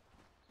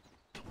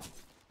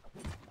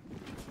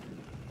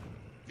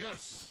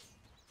 Yes.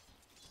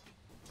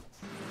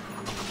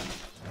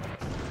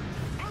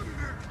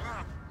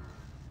 Underclap.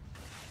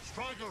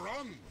 Striker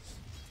runs.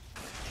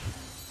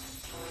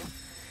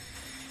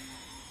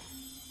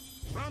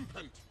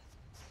 Rampant.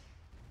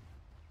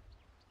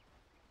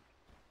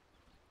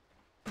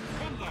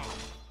 Come now.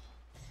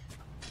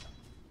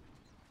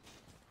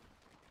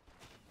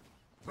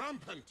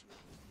 Rampant.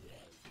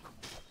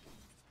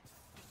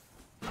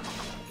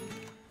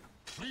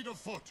 Fleet of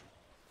foot.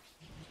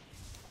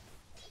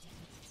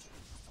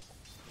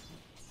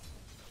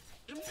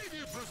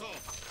 Immediate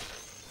result.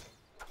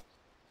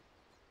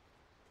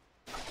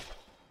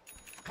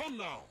 Come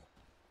now.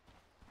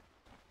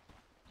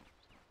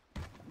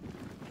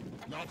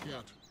 Not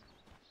yet.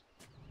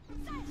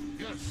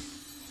 Yes.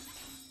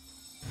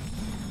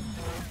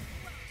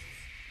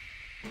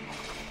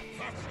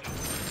 Faster.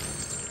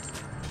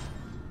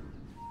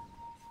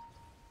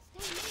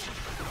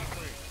 That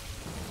way.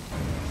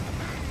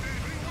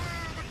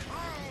 Beware the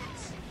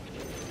crowds.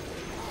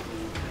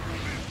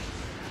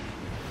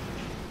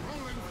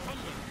 Rolling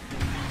thunder.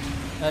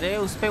 अरे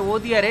उस पे वो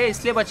दिया रे,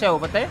 इसलिए बचा है वो,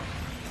 पता है?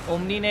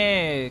 ओमनी ने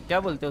क्या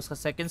बोलते हैं उसका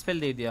सेकंड स्पेल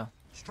दे दिया.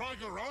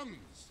 Striker runs.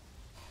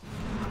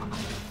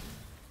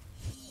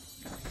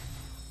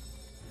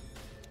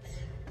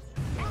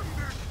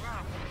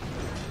 Thunderclap.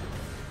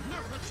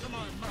 Never to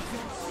my mouth.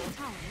 Your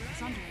tower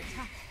is under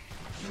attack.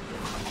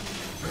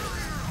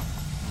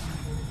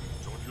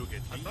 Don't look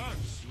at me.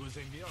 Advance.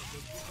 Using the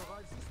object who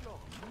provides this law.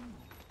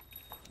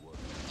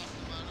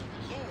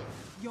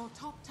 Your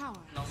top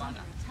tower is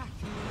under attack.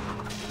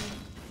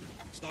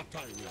 It's not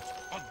time yet.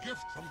 A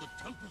gift from the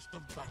tempest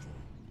of battle.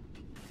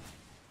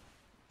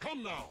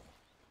 Come now.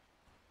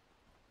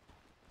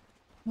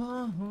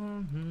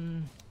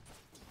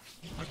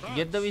 Advance.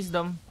 Get the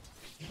wisdom.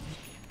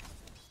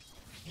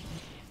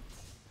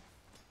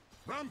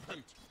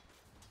 Rampant.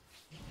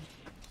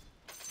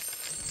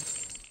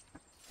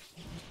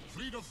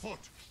 Fleet of foot.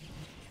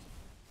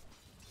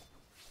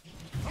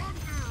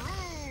 Thunder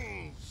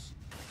rules.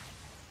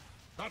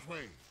 That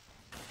way.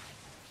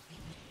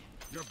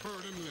 Your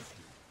burden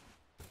lifted.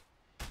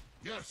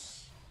 Yes.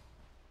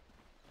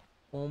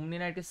 Omni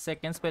night के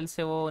second spell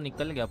से वो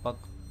निकल गया पक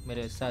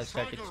मेरे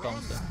static storm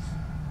से.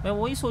 मैं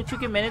वही सोचूं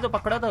कि मैंने तो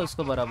पकड़ा था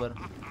उसको बराबर.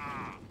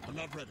 I'm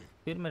not ready.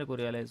 फिर मेरे को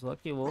रियलाइज हुआ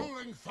कि वो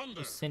Rolling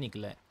thunder. उससे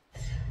निकला है.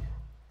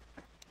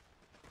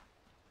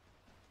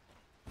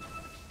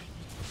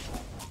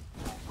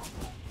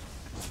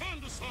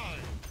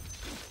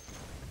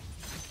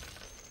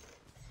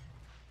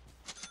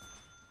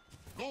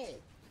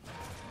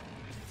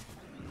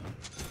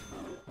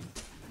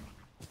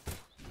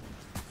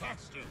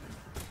 Faster.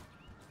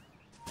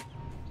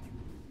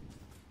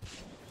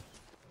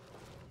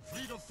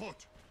 Fleet of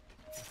foot.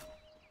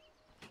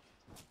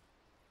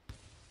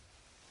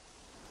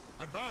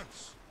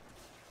 Advance.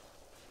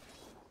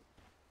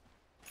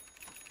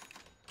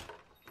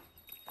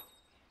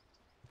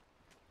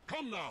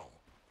 Come now.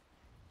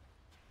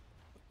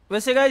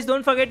 वैसे guys,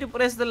 don't forget to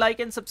press the like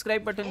and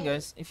subscribe button,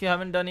 guys. If you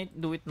haven't done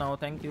it, do it now.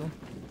 Thank you.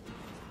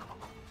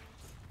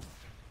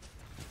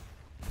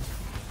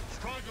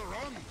 Striker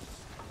runs.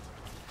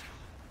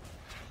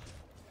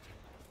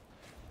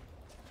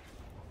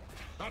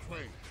 That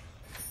way.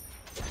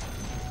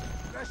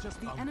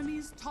 The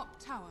enemy's top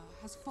tower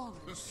has fallen.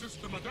 The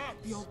system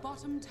adapts. Your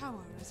bottom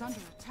tower is under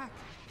attack.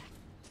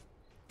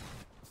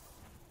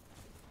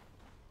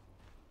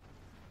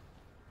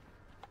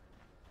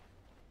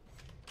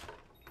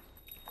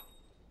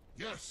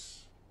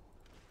 Yes.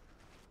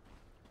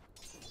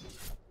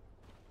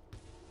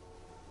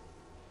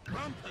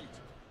 Rampant.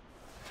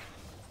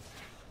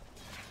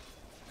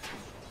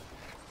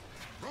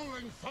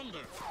 Rolling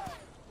thunder.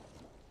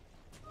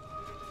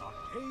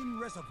 Arcane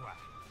reservoir.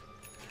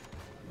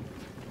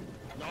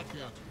 Not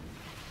yet.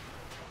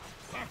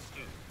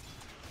 Faster.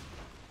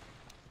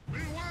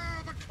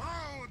 Beware the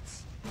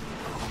clouds.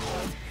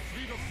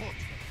 Fleet of foot.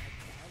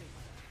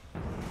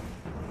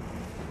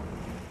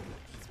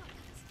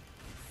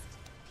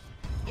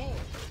 Go.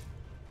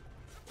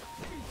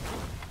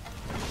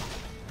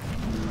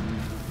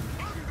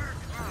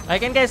 I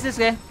can catch this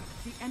guy.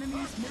 The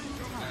enemy's middle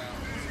tower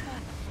has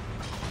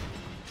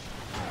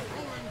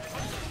fallen.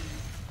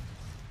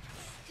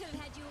 Could have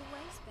had your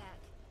ways back.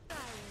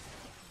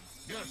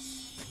 Yes.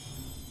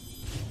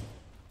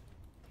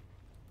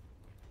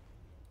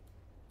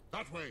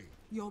 That way.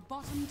 Your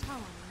bottom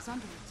tower is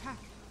under attack.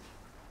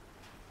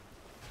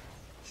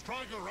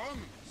 Striker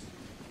runs.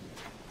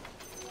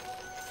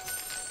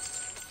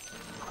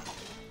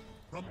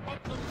 From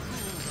upland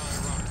rules I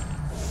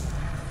rise.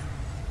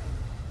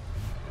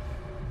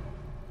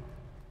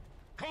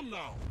 Come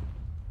now.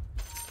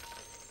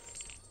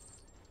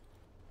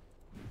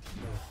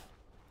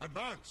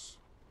 Advance.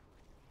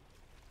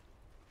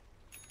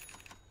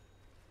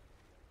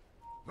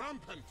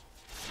 Rampant.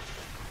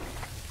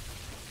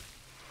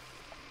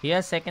 He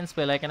has second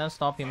spell. I cannot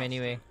stop him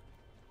anyway.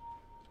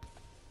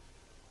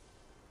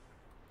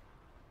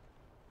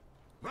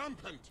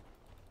 Rampant.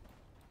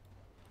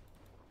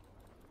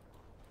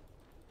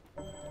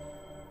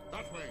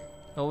 That way.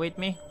 Oh, wait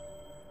me.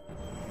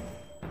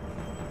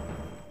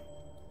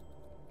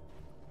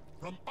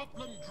 From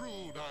upland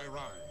druid I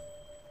ride.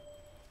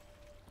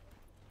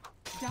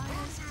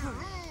 Dire's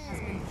turret has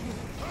been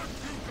killed. Back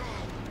you go.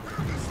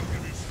 This will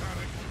give you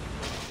static.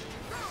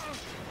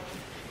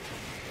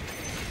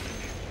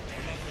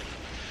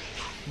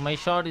 My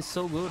shot is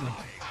so good.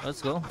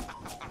 Let's go.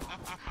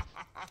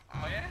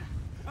 Oh yeah?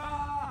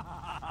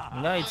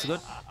 Yeah, it's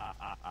good.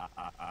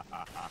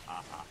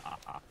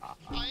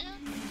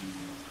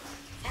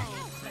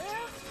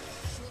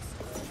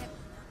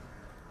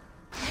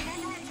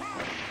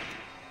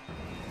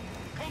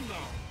 Come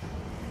now.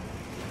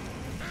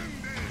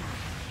 End it.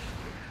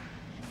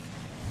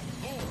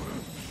 Go.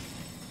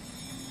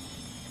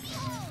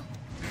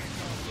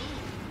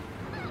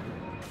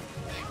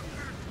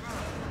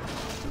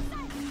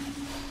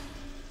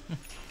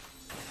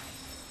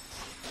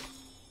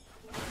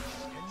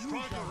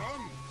 Striker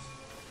run.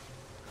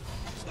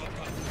 Stop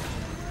time.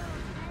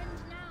 And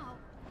now,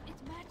 it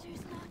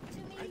matters not to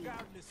me.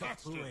 Regardless of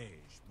Faster.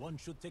 age, one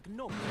should take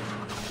no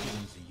pleasure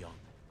in the young.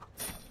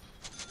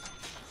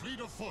 Fleet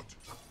of foot.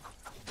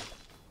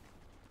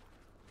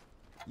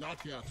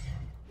 Not yet.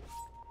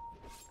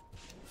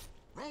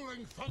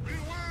 Rolling thunder.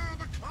 Beware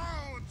the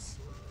clouds.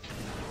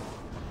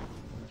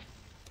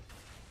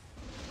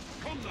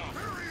 Come now.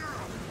 Barrier.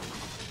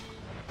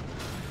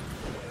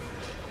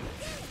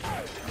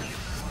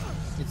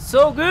 It's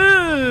so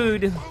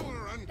good.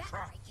 Power and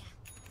trap.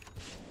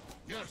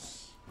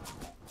 Yes.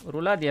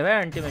 रुला दिया है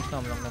anti match का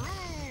हम लोग ने.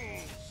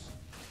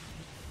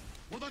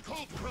 With a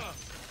cold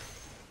craft.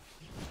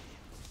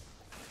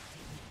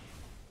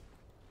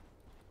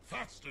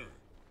 Faster.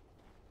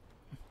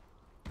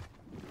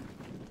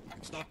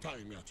 It's not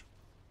time yet.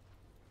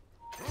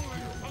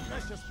 Rolling thunder.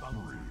 Precious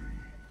boundary.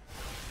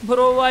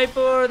 Bro,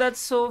 Viper, that's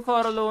so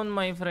far alone,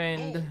 my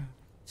friend.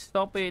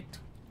 Stop it.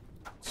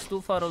 It's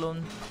too far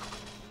alone.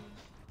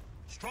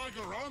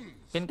 Striker runs.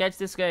 Can catch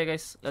this guy,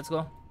 guys. Let's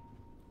go.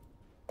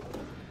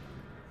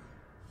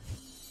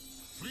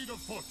 Fleet of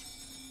foot.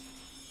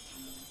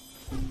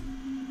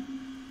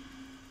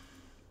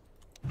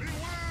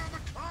 Beware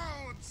the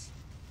clouds.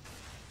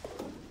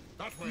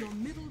 That way. Your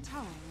middle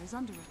tower is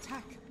under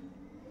attack.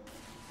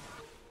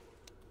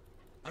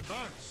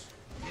 Advance.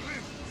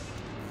 Live.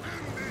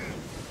 End in.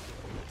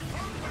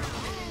 Thunder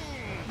roll.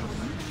 Your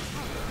middle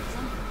tower is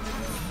under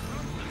attack.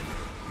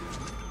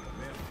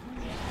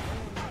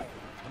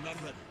 I'm not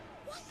ready.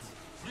 What?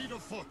 Fleet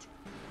of foot.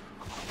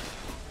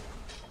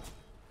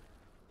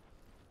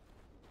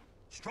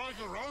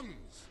 Striker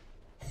runs.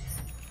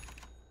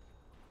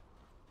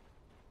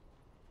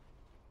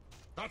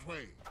 That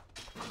way.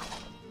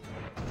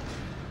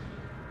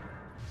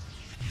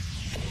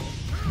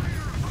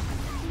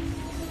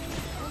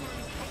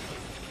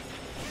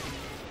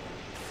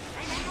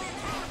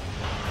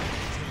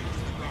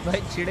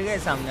 भाई चिढ़ गए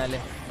सामने वाले,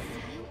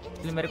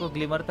 इसलिए मेरे को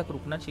glimmer तक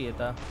रुकना चाहिए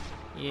था,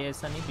 ये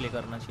ऐसा नहीं प्ले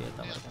करना चाहिए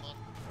था मेरे को।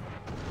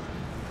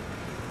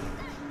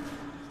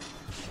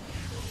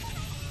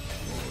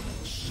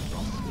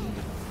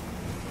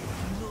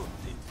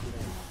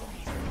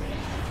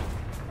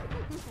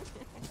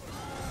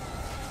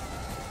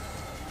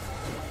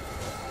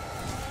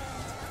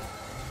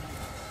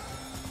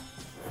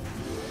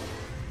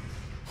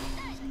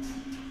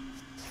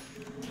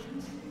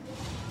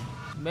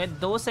 मैं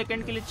 2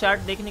 सेकंड के लिए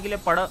चार्ट देखने के लिए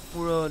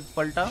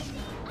पलटा,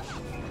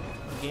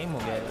 गेम हो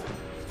गया यार।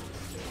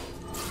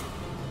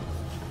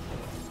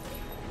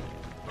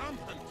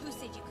 Who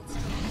said you could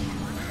stop?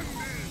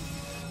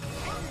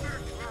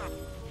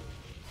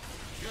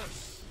 Yes.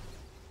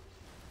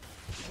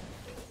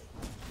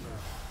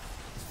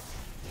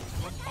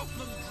 When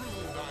upland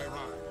druid I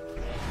ride.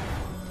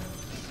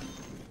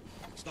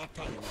 It's not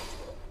time yet.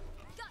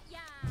 Got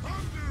ya!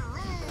 Thunder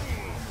roll!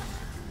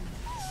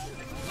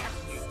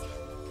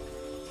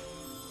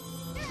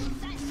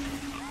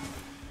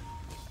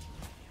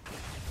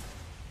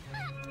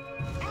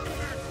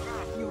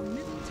 Your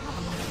middle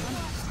tower is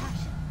under attack.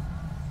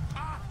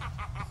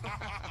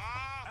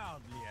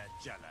 Hardly a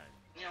challenge.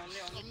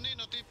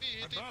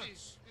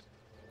 Advance.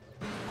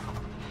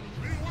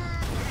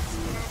 Beware this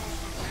levels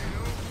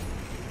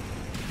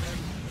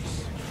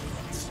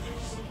the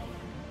field.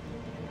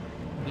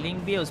 Blink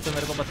भी है उस पे,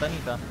 मेरे को पता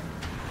नहीं था।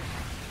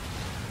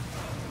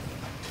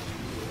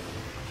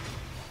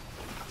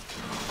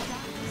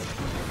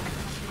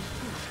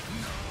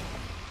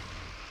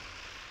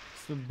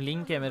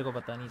 Blink है, मेरे को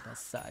पता नहीं था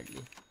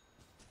सैडली।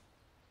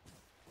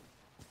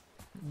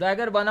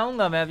 डैगर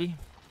बनाऊंगा मैं अभी,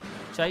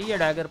 चाहिए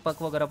डैगर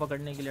पक वगैरह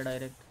पकड़ने के लिए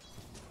डायरेक्ट।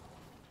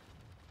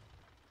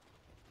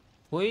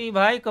 कोई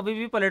भाई कभी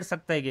भी पलट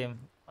सकता है गेम।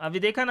 अभी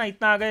देखा ना,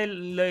 इतना आगे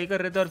ले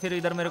कर रहे थे और फिर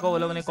इधर मेरे को वो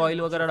लोगों ने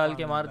कॉइल वगैरह डाल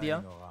के मार दिया,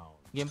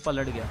 गेम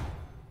पलट गया।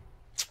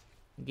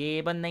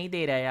 गेम नहीं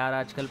दे रहा है यार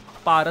आजकल,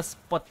 पारस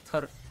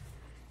पत्थर।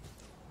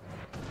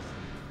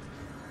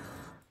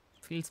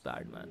 Feels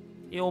bad man.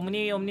 ये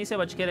ओमनी से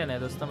बच के रहना है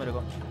दोस्तों मेरे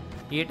को।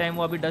 ये टाइम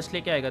वो अभी डस्ट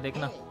लेके आएगा,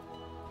 देखना।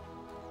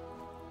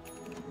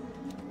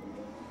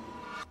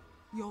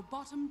 Your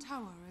bottom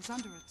tower is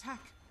under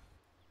attack.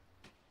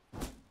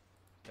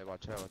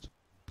 watch.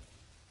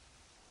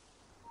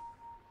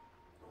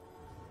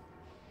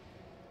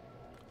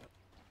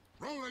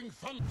 Rolling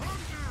thunder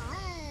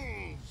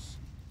rolls.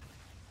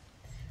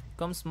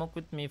 Come smoke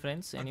with me,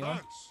 friends. Anyone?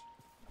 Advance.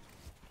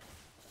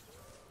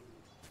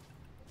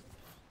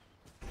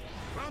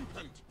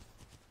 Rampant.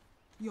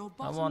 Your I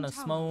bottom wanna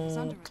tower is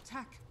under smoke.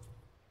 attack.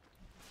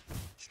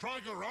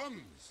 Striker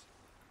runs.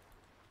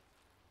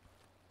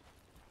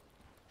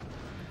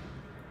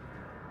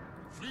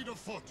 Fleet of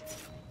foot.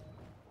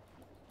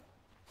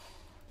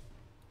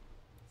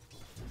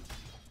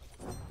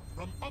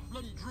 From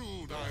upland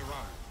druid I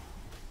ride.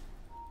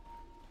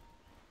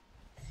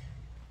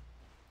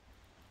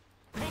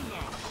 Come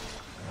now.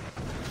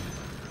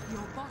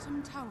 Your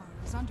bottom tower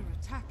is under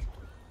attack.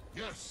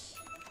 Yes.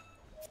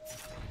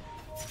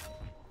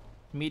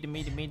 Mid.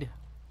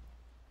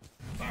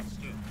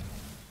 Faster.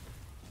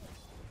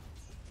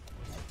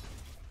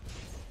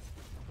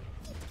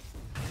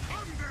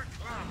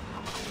 Thunderclap.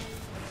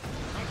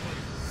 That way.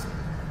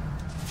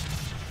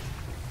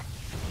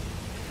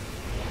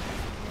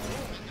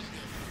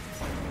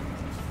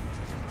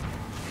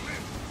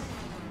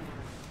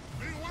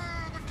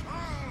 Beware the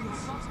clouds. Your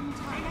bottom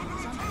tower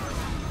is under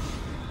attack.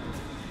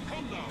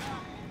 Come now.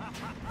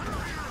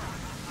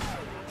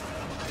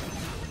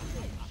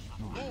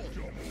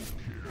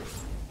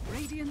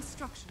 Radiant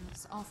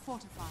structures are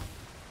fortified.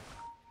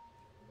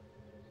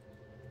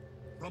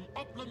 From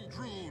upland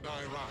druid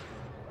I ride.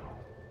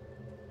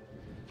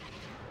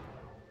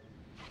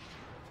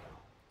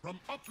 From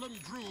upland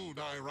druid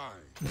I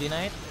ride.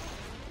 Denied.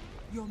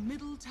 Your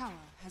middle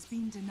tower has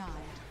been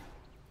denied.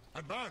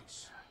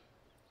 Advance.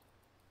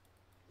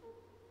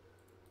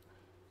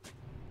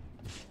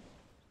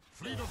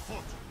 Fleet of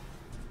foot.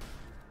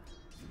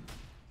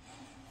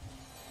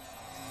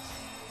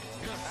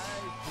 Yes.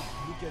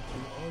 Look at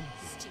you on.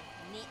 Stupid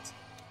net.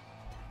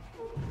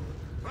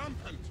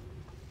 Rampant.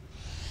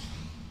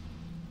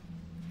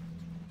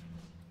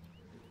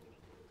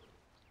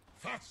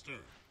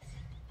 Faster.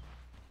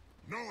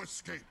 No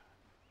escape.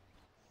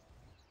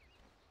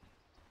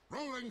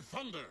 Rolling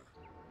thunder.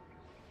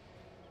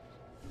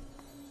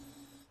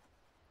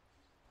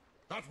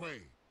 That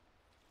way.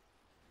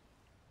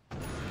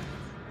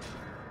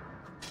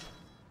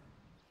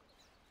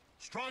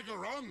 Striker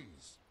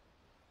runs.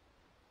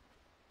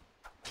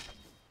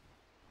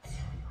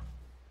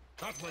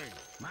 That way.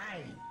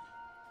 Mine.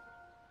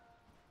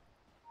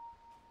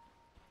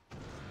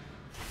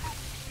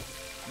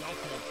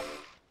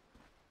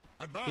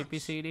 Advance.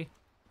 KPCD.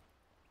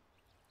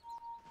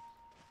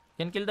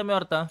 Can kill the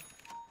Morta.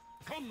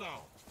 Come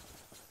now.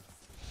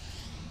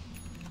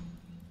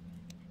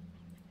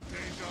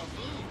 Deja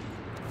vu.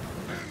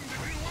 And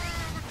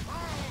beware the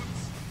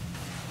clouds.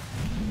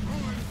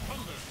 Rolling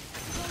thunder.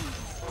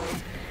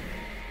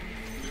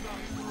 Did I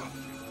interrupt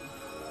you?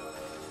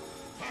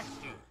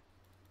 Faster.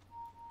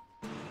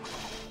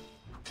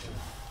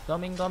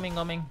 Coming.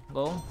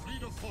 Go.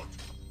 Fleet of foot.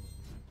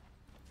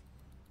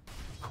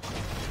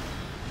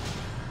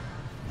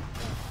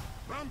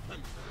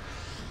 Rampant.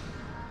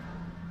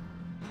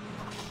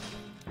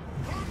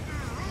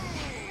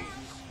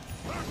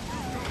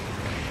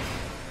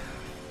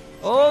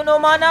 Oh, no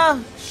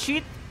mana.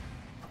 Shit.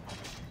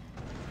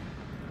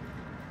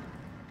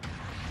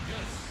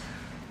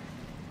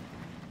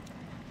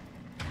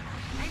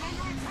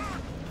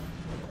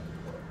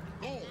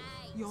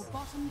 Your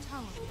bottom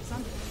tower is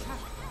under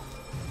attack.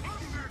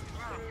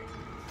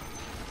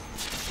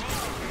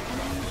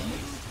 Enemy's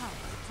middle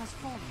tower has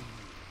fallen.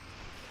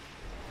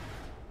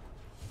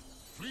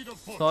 Fleet of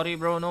foot. Sorry,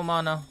 bro. No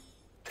mana.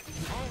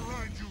 I'll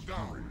ride you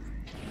down.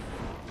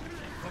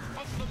 From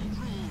upland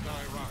druid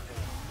I ride.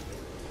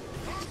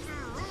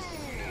 Thunder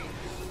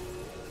rolls.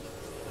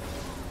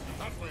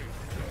 That way.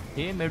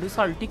 ये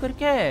Medusa अल्टी कर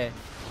क्या है?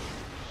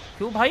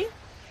 क्यों भाई?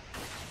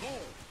 Go.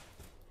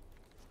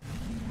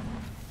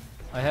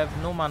 I have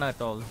no mana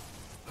at all.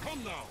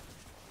 Come now.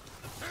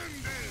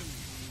 End in.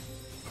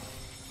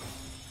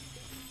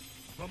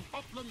 From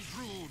upland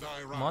druid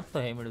I ride. मौत तो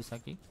है Medusa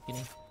की कि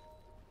नहीं?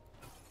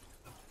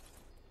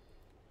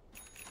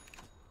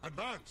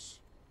 Advance.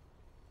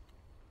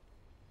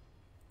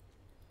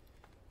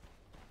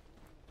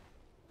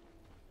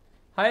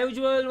 Hi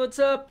Ujjwal, what's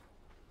up?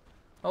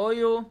 How are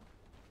you?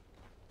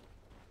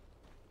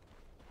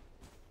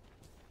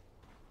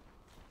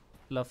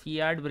 Fluffy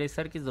yard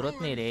pressure की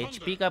जरूरत नहीं रही।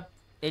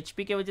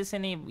 एचपी के वजह से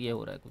नहीं ये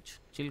हो रहा है कुछ।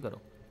 चिल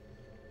करो।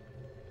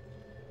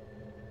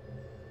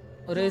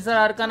 Razor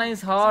आर्काना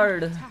is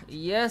hard.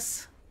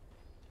 Yes.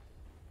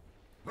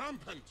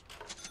 Rampant.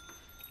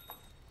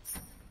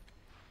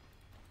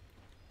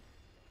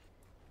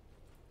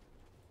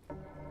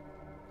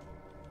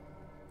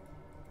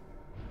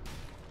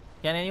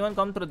 Can anyone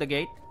come through the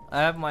gate?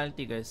 I have my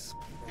ulti, guys.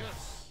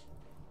 Yes.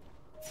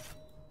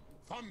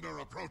 Thunder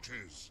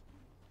approaches.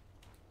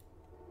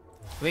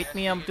 Wait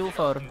me, I'm too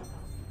far.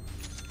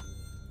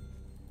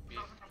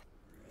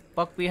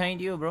 Puck behind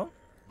you, bro.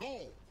 Go.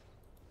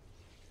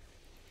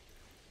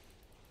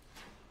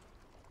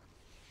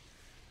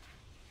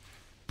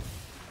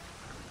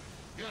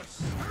 Yes.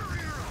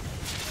 Hurry her up.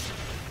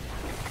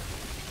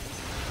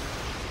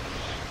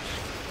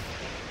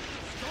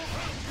 Go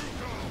back, you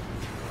go.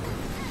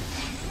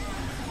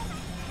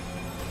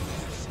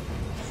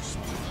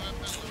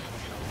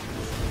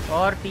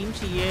 और team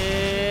चाहिए।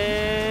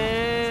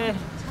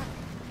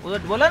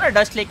 उधर बोला ना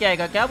dust लेके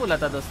आएगा। क्या बोला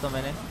था दोस्तों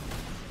मैंने?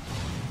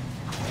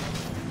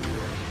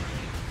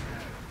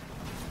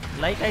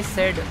 लाइक आई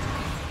सेड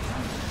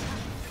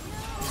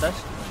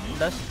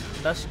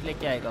डस्ट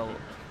लेके आएगा वो।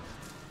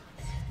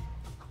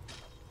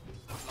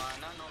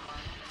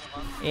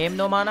 एम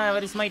नो माना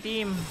एवर इज माय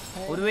टीम।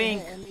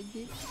 उर्विंक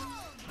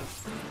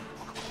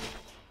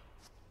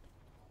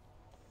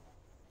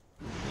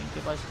इनके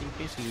पास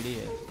टीपी सीढ़ी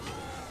है।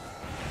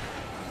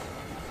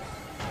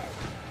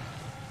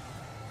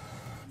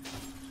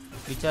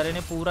 बेचारे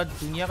ने पूरा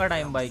दुनिया का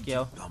टाइम बाय किया।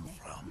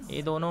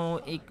 ये दोनों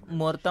एक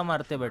मरता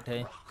मारते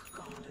बैठे।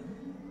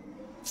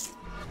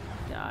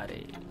 क्या रे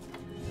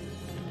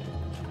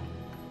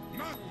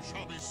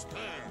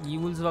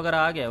यूल्स वगैरह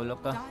आ गया वो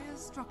लोग का।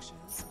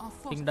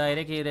 थिंक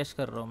डायरेक्ट ही रेस्ट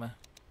कर रहा हूँ मैं।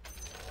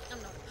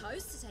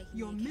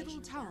 Your middle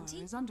tower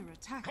is under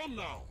attack. Come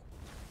now.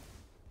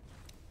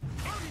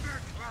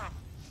 Thunderclap.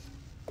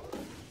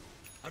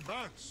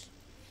 Advance.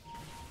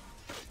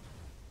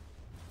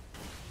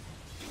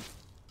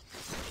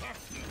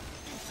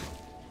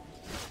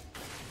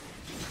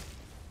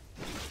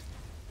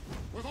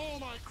 With all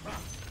my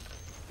craft.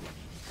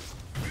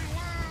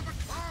 Beware the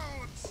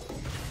clouds.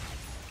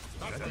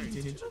 That way.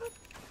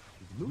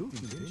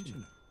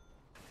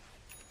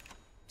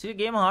 Ji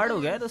game hard हो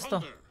गया है दोस्तों।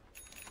 And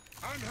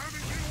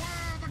having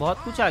beware the बहुत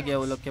कुछ आ गया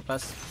वो लोग के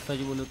पास सच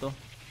बोलूं तो।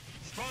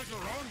 striker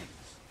runs.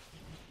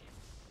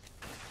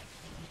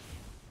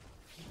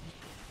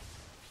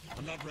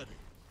 I'm not ready.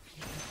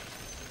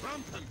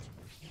 Rampant.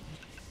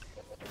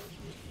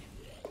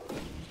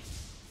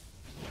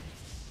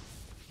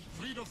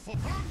 Fleet of foot.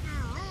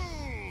 Thunder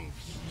rules.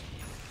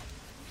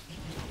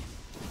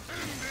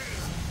 End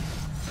it.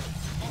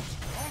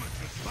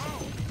 Astrologist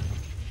found.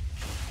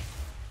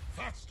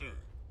 Faster.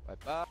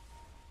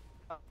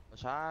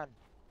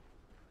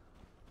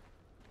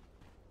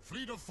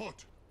 Fleet of foot.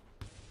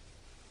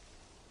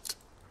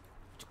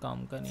 कुछ काम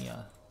का नहीं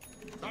यार।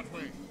 That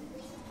way.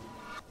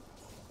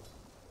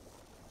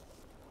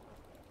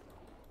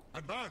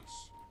 Advance.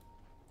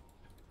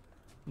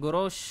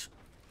 गुरोश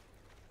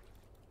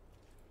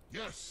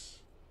Yes.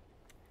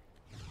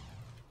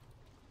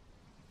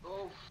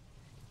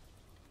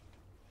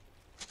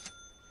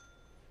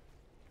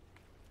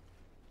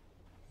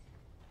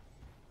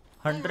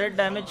 100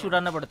 damage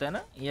चुराना पड़ता है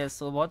ना।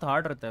 यस वो बहुत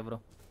हार्ड रहता है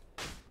bro.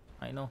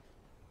 I know.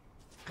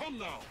 Come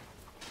now.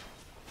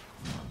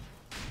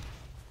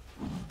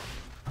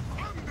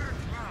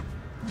 Thunderclap.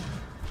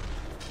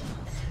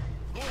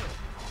 Go.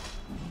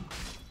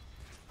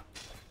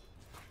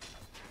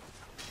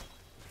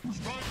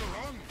 Striker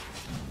run.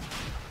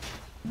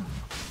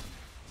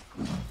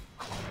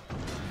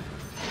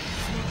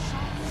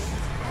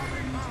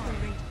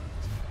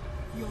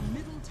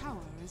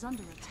 tower is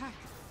under attack.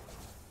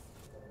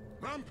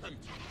 Rampant.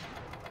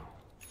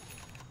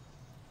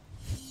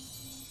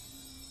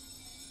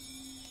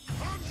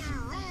 Thunder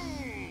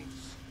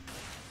rolls.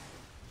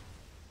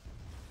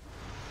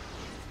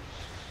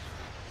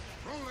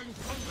 Rolling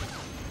thunder.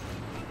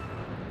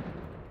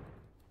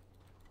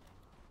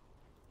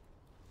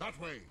 That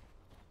way.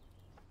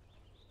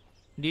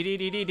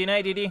 DD,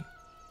 deny DD.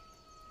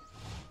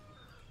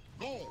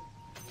 Go.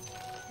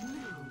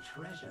 New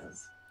treasures.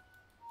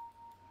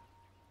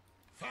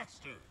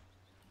 Faster.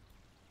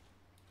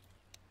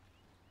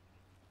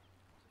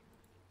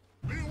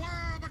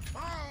 Beware the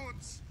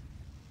clouds.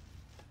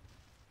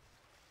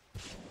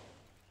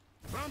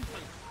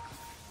 Rampant.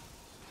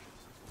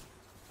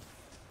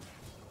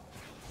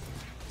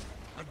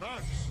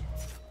 Advance.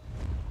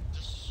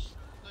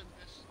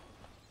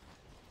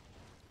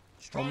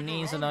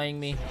 Omni is annoying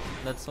me.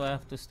 That's why I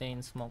have to stay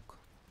in smoke.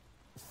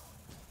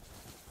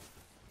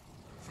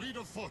 Fleet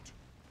of foot.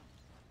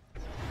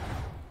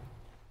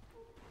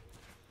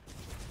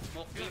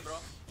 Smoke me, bro.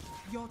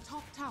 Your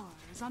top tower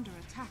is under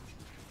attack.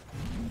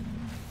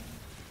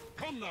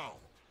 Come now.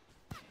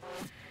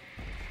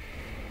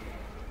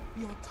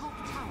 Your top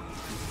tower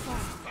is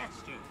falling.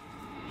 Faster.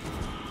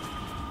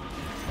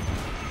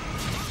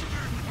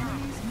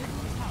 Enemy's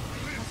middle tower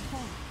has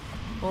fallen.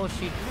 Oh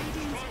shit.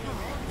 Radiant's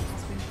tower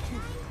has been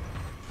killed.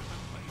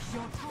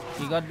 Your top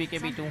He tower got is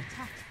BKB under too.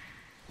 attack.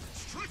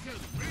 Stricken.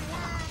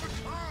 Beware the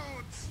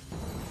clouds.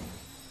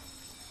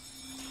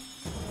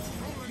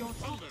 Your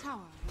top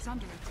tower is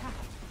under attack.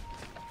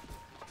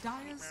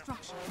 Dire's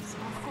structures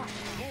are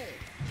falling.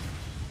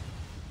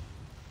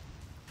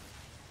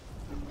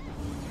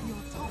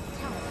 Your top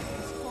tower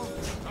is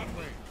falling. That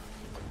way.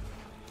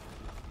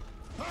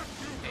 Back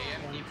you go.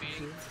 AMTP.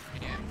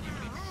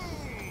 AMTP.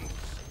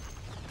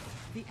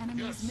 The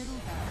enemy's Yes. middle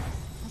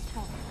barracks has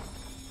fallen.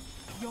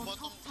 Your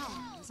top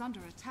tower is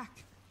under attack.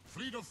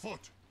 Fleet of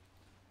foot.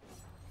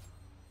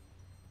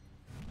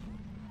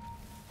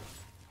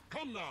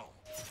 Come now.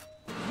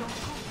 Your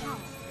top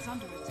tower is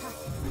under attack.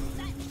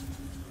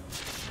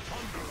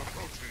 Thunder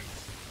approaches.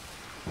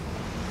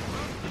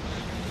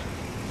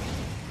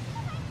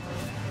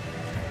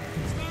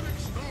 Static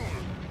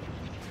storm.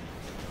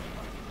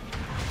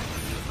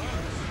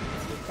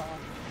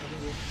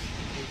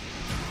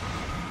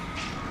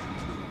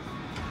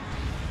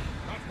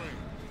 That way.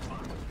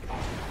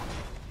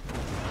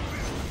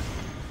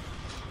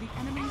 The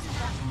enemy's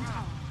bottom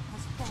tower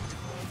has fallen.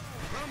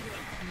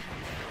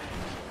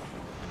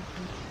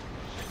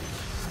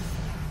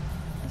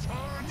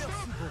 Charge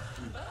up.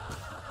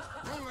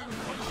 Rolling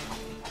thunder.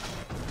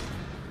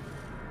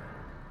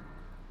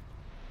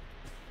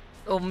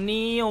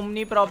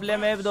 Omni problem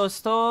है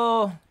दोस्तों.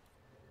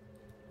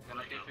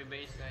 Gonna TP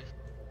base, guys.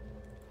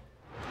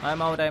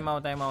 I'm out.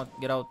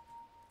 Get out.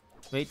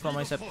 Wait for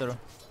my scepter.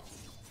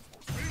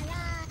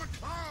 Beware the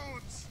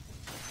clouds.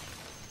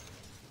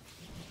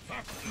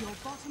 Your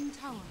bottom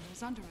tower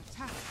is under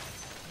attack.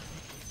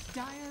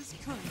 Dire's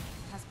courier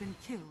has been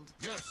killed.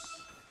 Yes.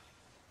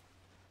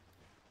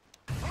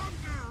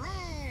 Thunder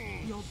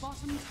roll. Your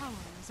bottom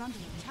tower is under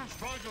attack.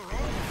 Striker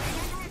roll.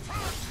 Under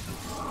attack.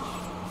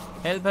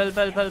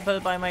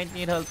 Help. I might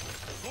need help.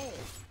 Go.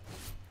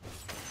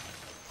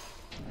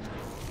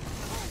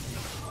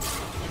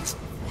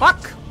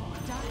 Fuck!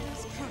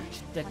 Dire's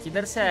courier क्या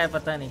किधर से आया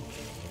पता नहीं.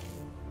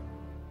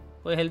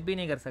 कोई help भी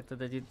नहीं कर सकता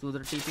था जी.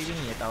 उधर टीपी भी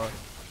नहीं है टावर.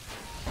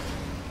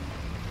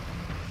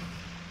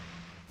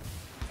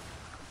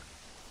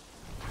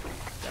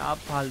 क्या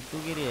फालतू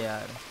गिरी है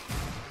यार.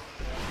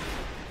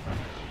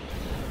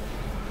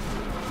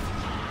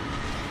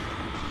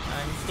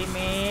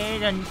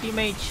 एंटी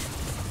मेज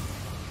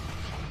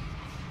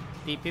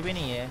टीपी भी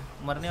नहीं है.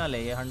 मरने वाले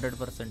है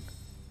 100%.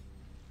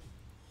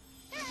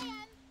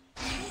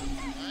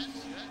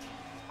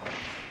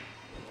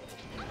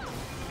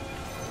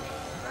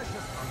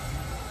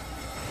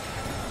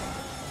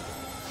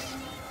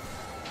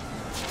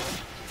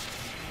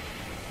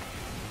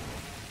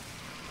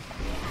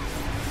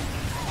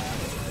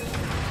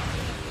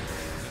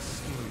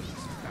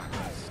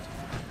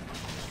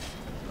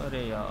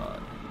 अरे यार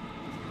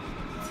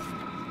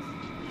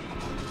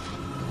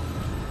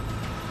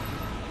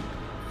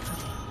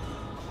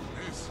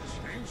This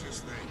changes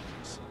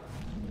things.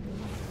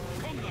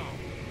 Come now.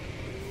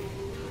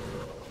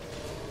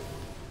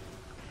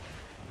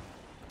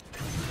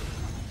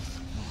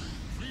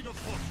 Fleet of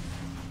foot.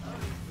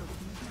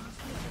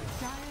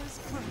 Dire's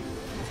courier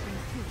has been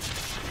killed.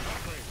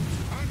 That way.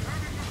 I'm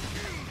having a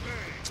field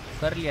day.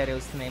 कर लिया रे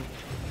उसने.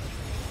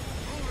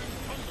 Rolling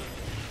thunder.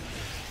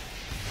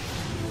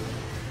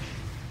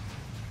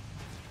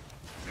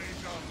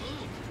 Deja vu.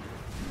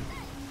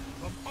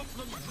 From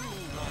upland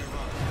Druid I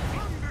ride.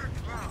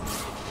 Thundercloud.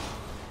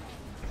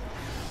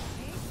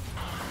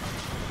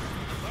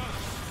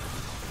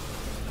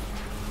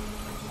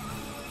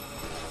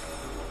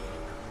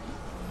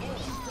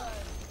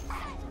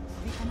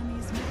 The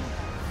enemy's middle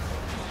barracks.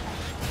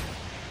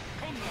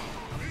 Come now.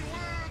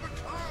 Beware the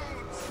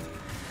clouds.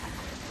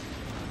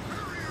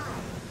 Hurry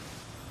up.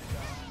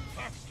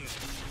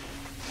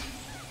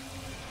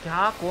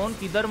 क्या कौन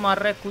किधर मार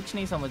रहा है कुछ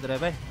नहीं समझ रहा है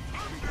भाई।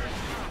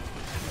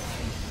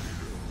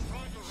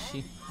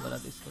 शी,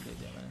 गलत इसको दे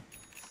दिया मैंने।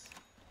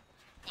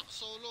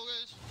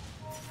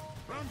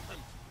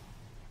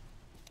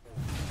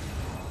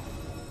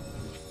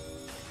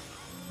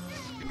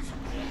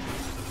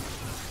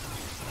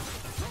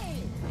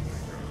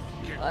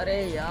 अरे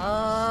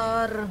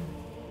यार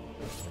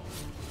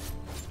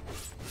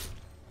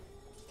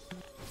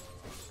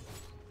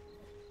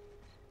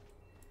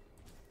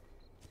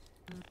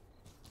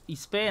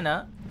इस पे ना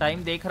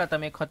टाइम देख रहा था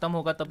मैं, खत्म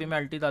होगा तभी मैं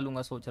अल्टी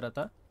डालूंगा सोच रहा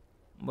था,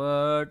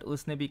 बट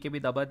उसने बीके भी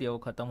दबा दिया वो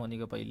खत्म होने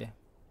के पहले।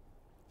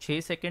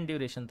 6 सेकंड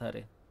ड्यूरेशन था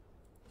रे।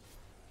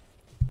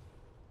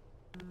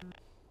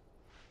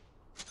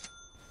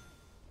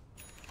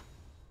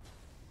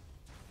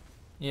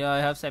 Yeah, I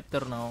have scepter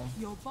now.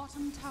 Your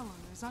bottom tower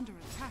is under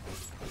attack.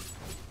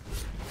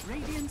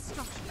 Radiant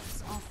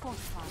structures are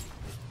fortified.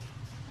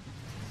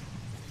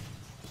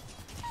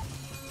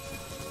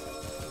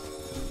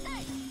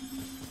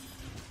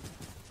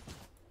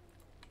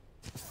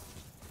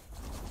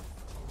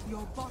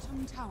 Your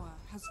bottom tower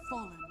has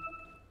fallen.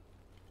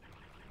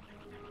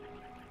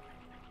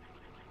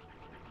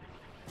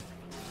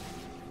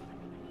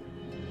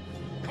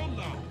 Come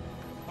now,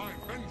 my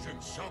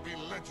vengeance shall be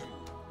legend.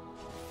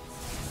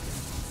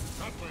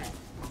 That way.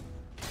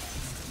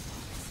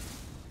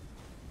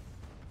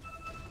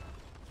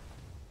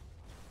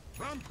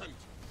 Rampant.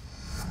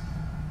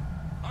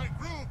 I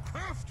grew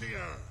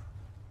craftier.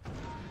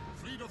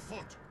 Fleet of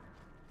foot.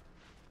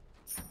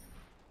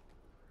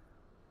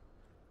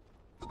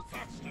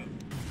 Faster.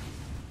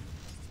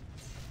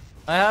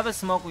 I have a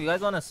smoke. You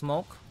guys want a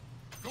smoke?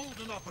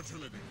 Golden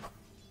opportunity.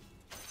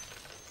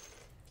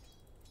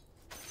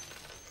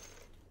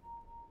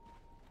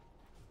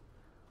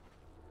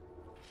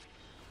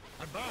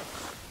 Advance.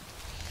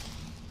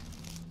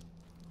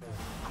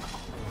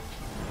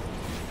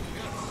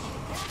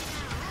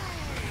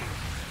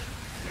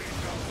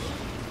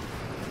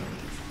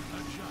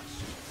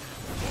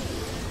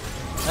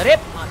 अरे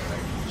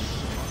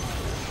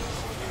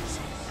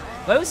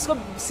भाई उसको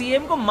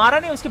CM को मारा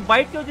नहीं, उसकी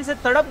bite की वजह से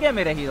तड़प गया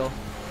मेरा हीरो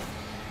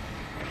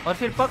और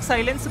फिर पक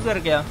साइलेंस कर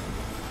गया।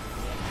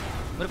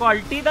 मेरे को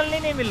अल्टी डालने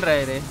नहीं मिल रहा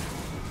है रे।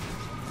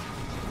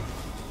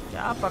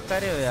 क्या पका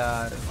रहे हो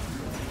यार।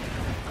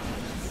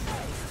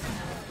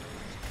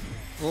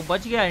 वो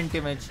बच गया एंटी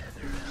मैच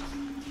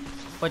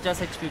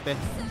 50 HP पे।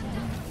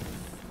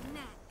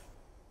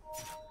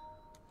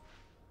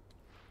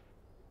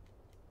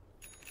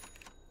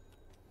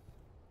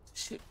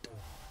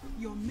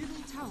 Your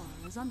middle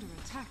tower is under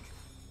attack.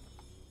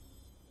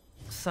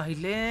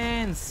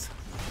 Silence.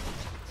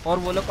 और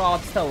वो लोग का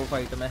ऑप्स था वो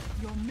फाइट में।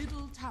 Your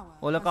middle tower.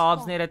 वो लोग का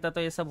ऑप्स नहीं रहता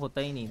तो ये सब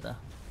होता ही नहीं था।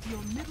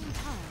 Your middle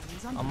tower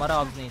is under हमारा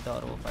ऑप्स नहीं था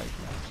और वो फाइट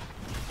में।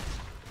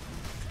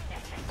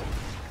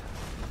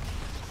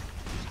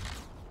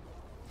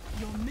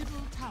 Your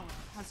middle tower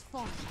has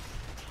fallen.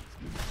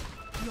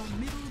 Your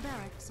middle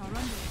barracks are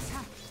under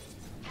attack.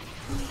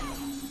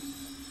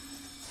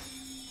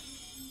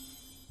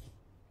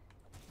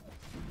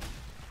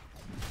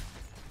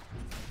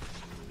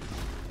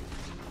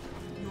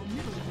 Your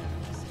middle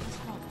barracks has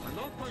fallen.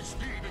 Unlock my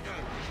speed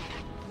again.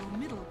 Your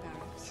middle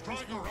barracks has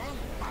Striker fallen. on.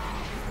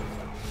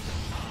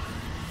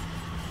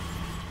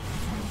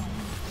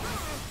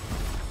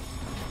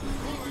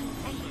 Rolling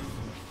thunder.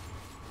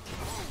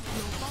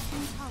 Your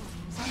bottom tower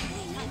is under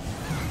attack.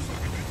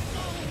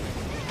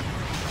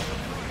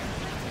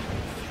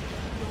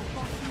 Your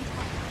bottom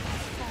tower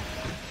has fallen.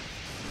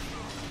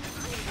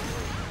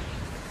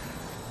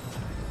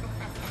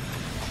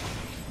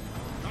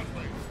 That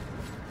way.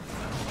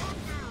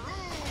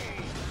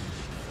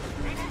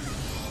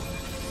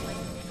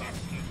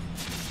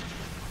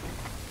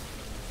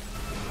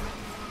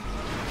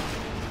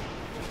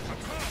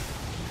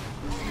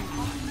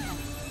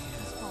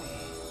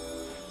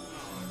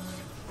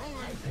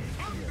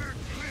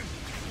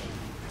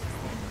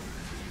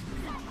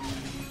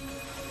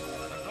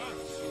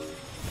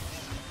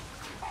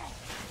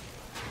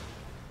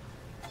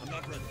 I'm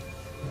not ready.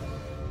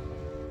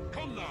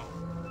 Come now.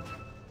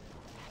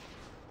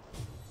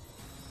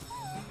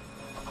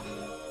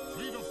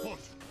 Fleet of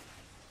foot.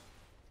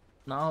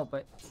 ना हो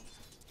पाए।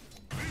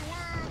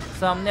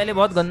 सामने वाले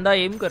बहुत गंदा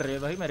M कर रहे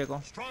हैं भाई मेरे को।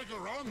 Striker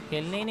on.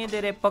 खेलने ही नहीं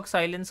दे रहे। पक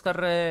साइलेंस कर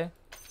रहे हैं।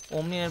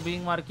 ओमनी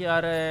एर्बिंग मार के आ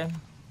रहा है।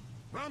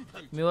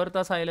 Rampant.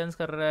 म्यूरता साइलेंस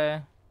कर रहा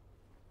है।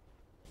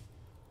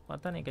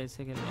 पता नहीं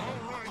कैसे खेलना। I'll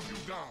ride you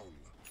down.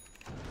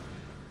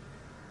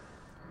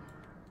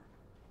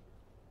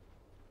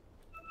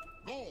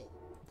 Go.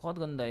 बहुत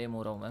गंदा एम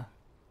हो रहा हूँ मैं।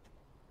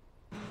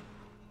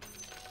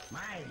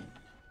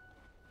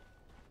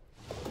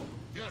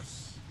 Yes.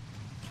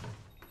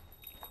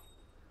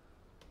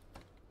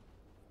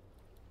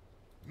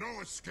 No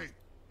escape.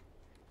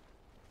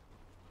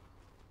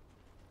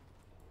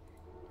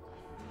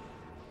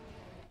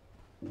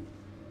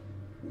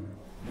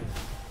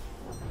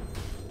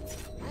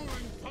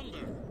 Rolling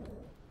thunder.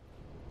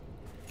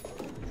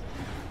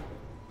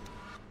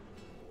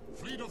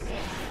 Fleet of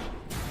foot.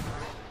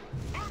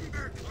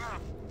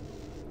 Thunderclap.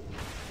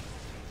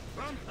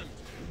 Rampant.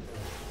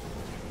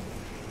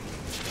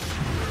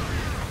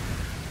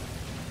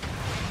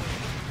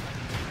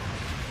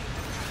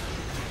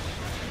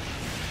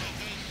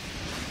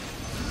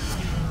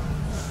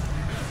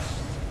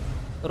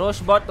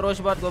 Rosh bot,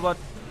 go bot.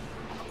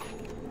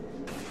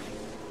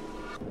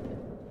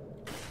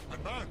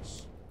 Advance.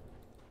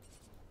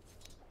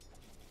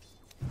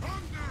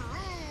 Thunder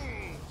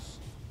rolls.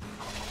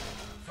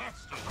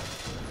 Faster.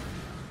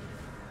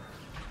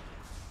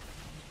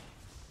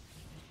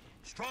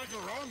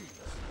 Striker runs.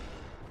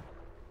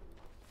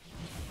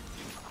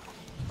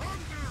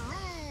 Thunder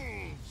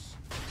rolls.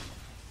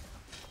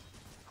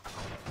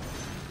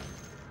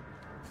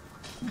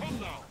 Come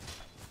now.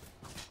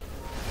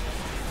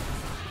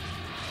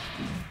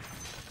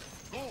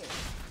 Go.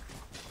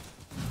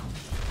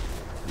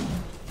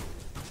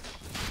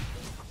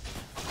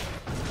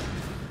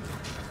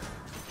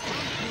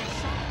 Your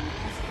shadow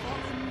has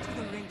fallen to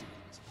the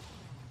radiant.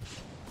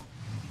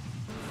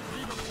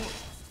 Lead a foot.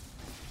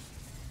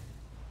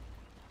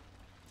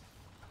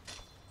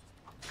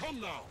 Come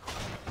now.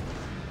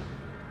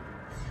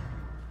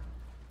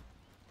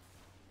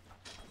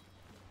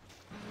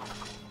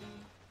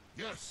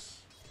 Yes.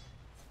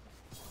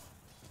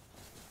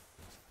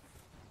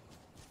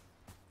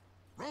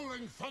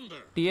 Rolling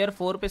thunder. Tier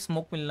 4 पे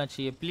smoke मिलना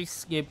चाहिए.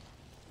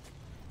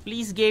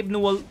 Please Gabe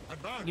Newell.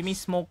 Give me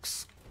smokes.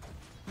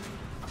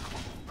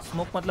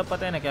 Smoke मतलब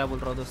पता है ना क्या बोल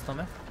रहा हूँ दोस्तों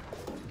मैं.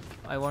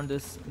 I want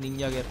this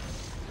ninja gear.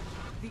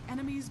 The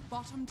enemy's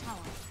bottom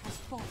tower has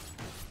fallen.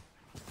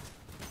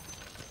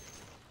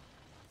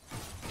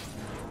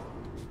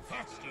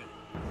 Faster.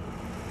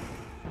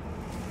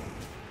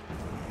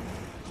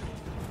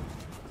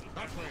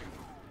 That way.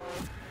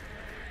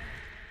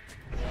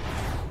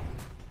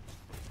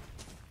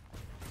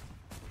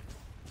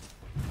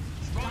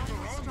 Striker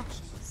runs.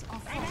 Structures are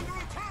I'm falling. under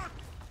attack.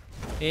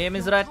 Aim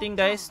is ratting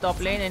guys. Top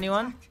lane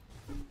anyone?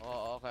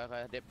 Oh,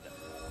 okay. Dip.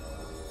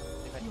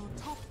 Your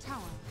top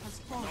tower has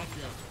fallen. Not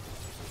yet.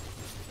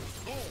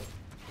 Go.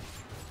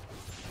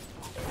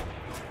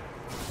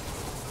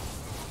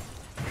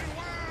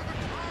 Beware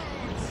the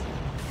clouds.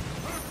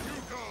 Back you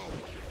go.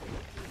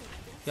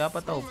 क्या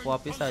पता वो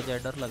वापिस आ जाए,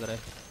 डर लग रहा है.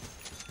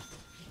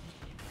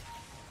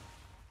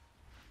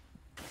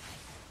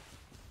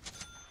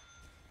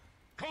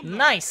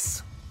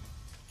 Nice.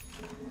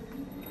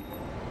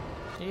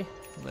 ये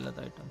गलत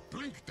item.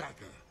 Blink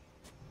dagger.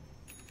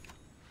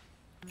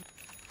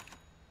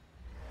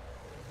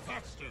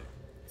 Faster.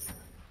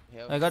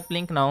 I got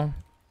blink now.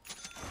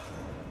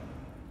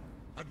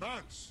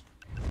 Advance.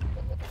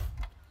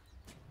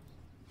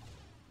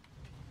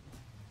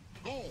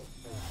 Go.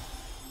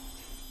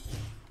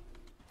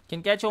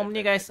 Can catch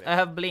Omni guys. I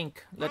have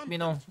blink. Let me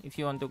know if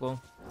you want to go.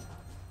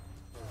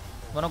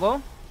 Wanna go?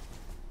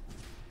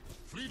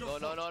 Fleet No.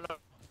 of foot.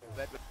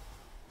 Wait.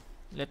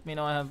 Let me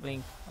know. I have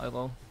blink. I'll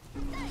go.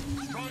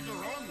 Striker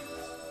runs.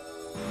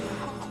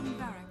 Bottom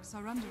barracks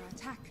are under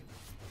attack.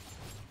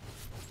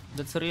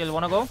 That's real.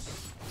 Wanna go?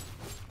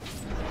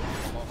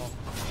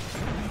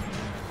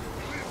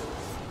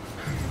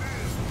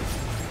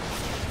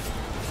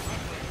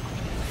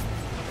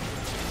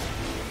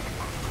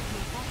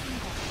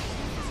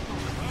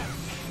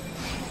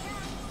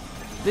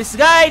 This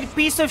guy,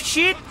 piece of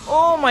shit.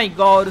 Oh my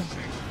god.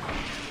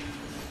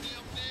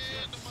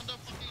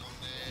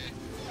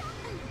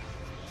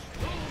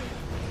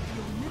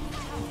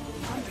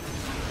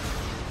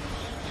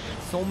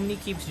 Somni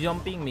keeps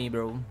jumping me,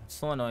 bro.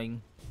 So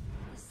annoying.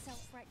 This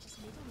self-righteous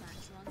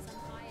middleman's on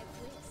some higher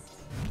quest.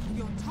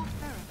 Your top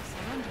barracks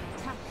are under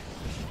attack.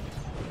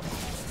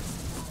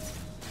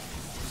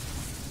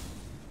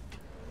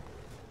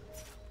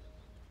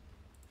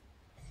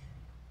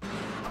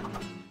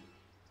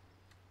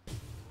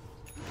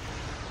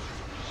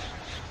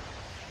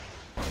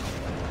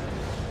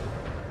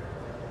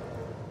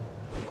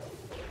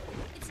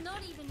 It's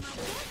not even my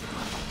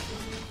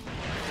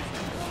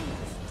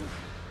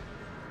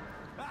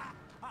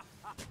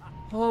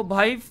ओ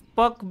भाई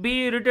पक भी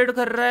irritate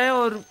कर रहा है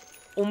और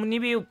omni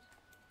भी.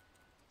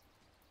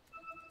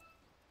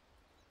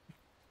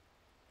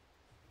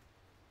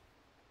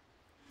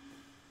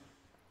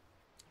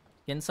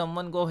 Can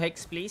someone go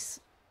hex please?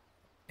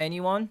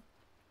 Anyone?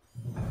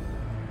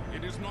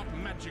 It is not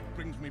magic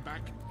brings me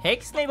back.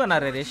 Hex नहीं बना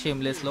रहे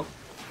शेमलेस लोग.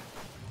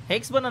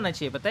 हेक्स बनाना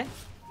चाहिए पता है.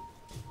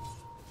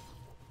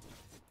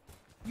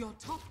 Your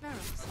top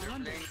barracks are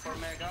under Playing for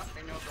attack. Mega.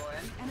 Can you go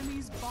in? The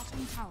enemy's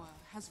bottom tower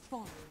has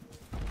fallen.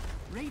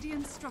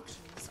 Radiant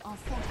structures are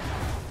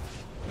fortified.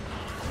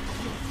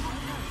 Your top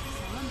barracks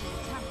are under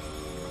attack.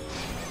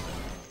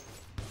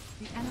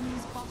 The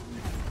enemy's bottom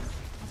barracks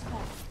has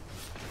fallen.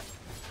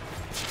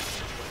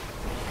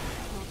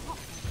 Your top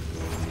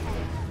barracks has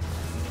fallen.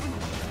 The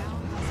enemy now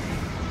has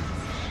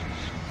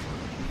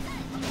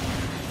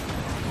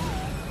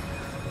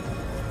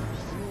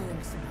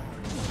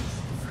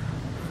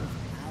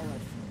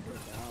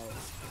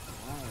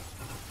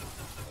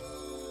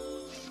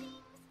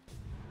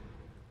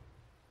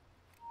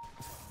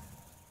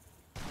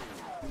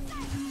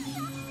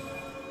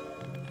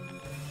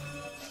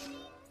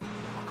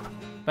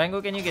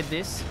Pango, can you get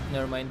this?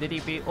 Never mind. The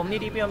TP. Omni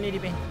TP, Omni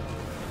TP.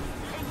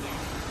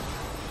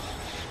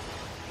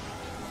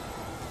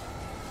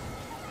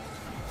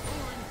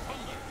 Rolling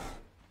thunder.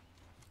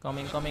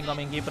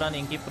 Coming. Keep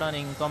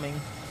running,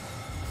 coming.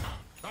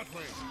 That That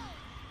way.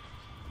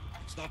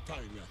 It's not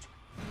time yet.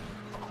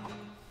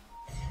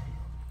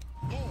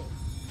 Go.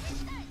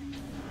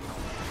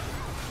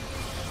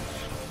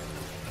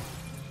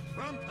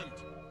 Rampant.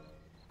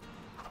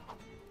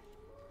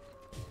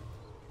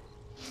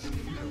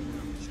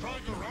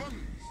 Striker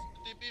runs.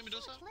 TP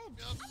Medusa.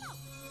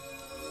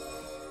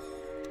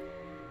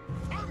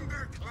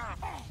 Thunderclap.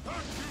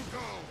 Back you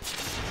go.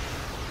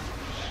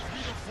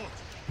 Feet of foot.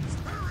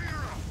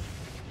 Barrier up.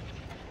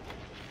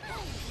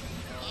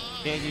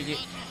 Ji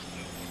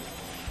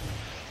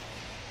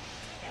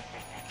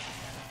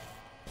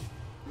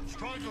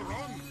Striker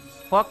runs.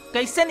 Fuck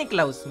कैसे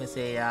निकला उसमें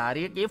से यार?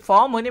 ये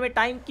form होने में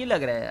time क्यों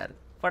लग रहा है यार?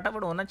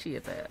 फटाफट होना चाहिए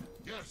था यार।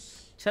 Yes.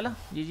 चला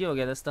जीजी हो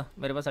गया दोस्तों,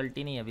 मेरे पास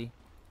अल्टी नहीं है अभी।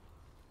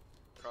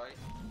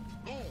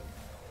 Go.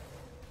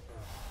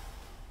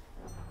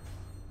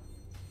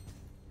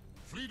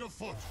 Fleet of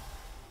foot.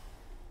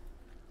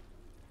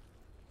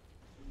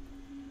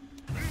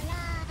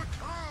 Beware the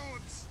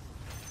crowds.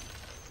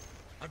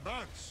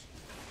 Advance.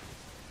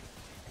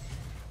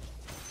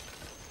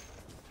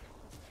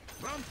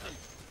 Rampant.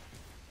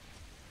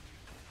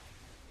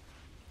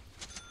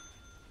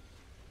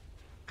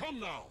 Come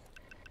now.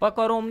 पक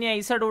और ओमनी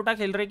ऐसा डोटा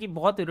खेल रहे कि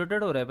बहुत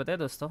इरिटेट हो रहा है, पता है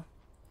दोस्तों।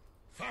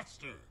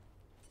 Faster.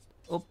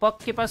 वो पक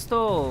के पास तो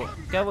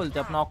क्या बोलते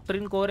हैं अपना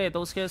ऑक्ट्रिन कोर है,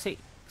 तो उसके ऐसे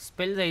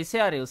स्पेल्स ऐसे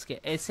आ रहे हैं उसके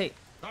ऐसे।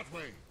 That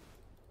way.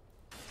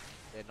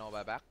 They know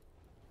my back.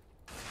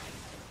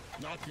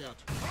 Not yet.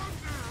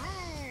 Thunder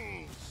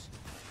rolls.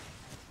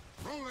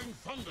 Rolling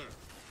thunder.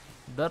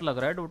 डर लग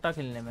रहा है डोटा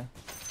खेलने में।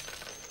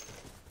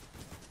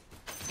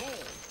 Go.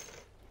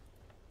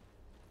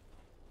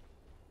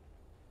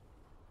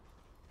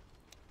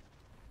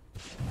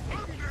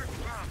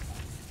 Thunderclap.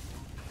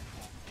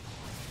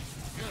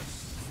 Yes.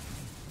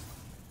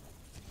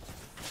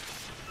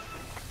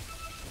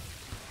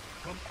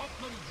 From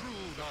upland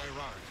Druid I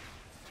ride.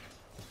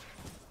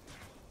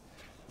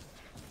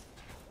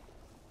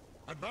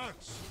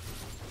 Advance.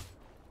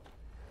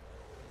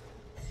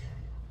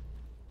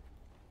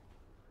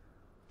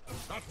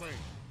 That way.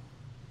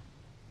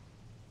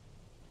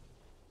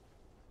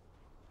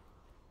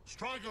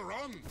 Striker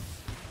runs.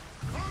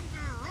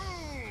 Thunder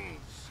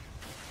rolls.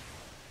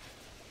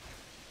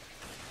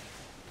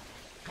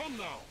 Come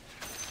now.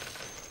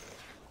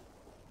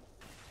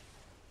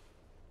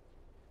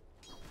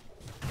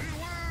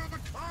 Beware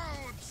the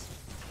crowds.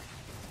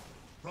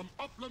 From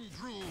upland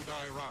Druid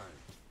I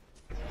ride.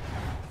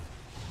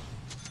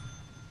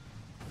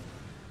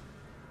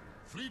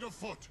 Fleet of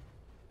foot.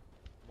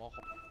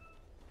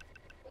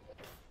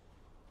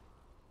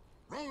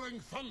 Rolling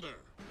thunder.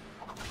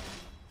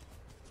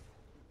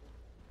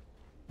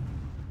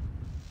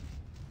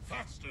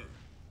 Faster.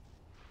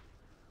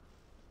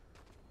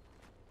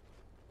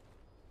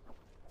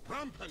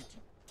 Rampant.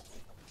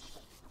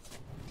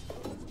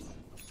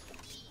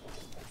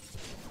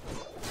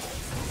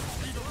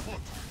 Fleet of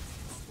foot.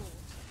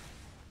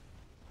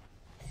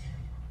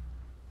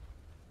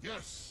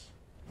 Yes.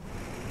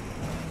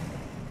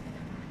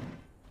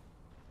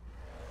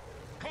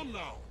 Come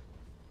now.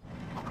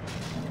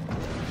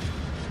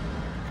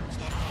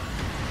 Stop.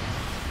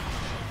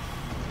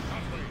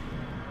 That way.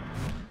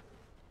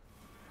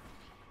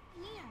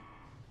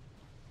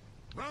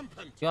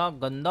 Rampant. क्या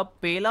गंदा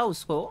पेला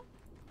उसको,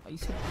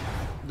 ऐसे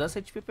 10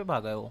 HP पे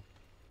भागा है वो।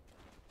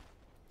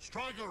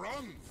 Striker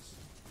runs.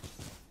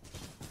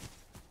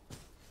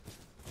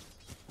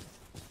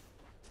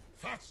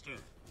 Faster.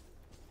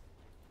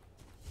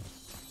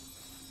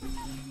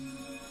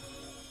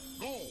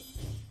 Go.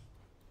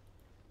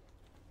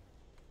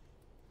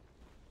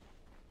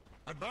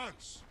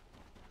 Advance.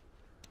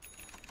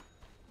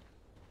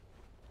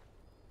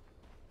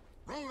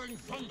 Rolling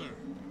thunder.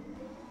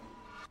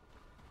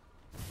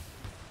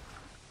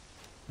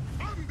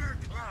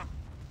 Thunderclap.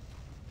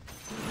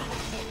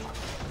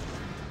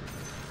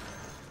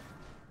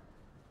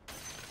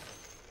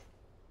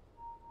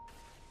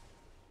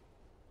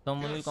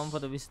 Someone will come for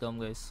the wisdom,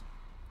 guys.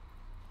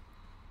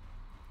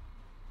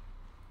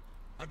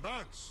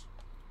 Advance.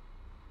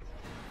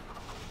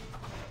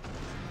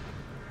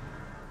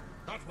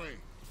 That way.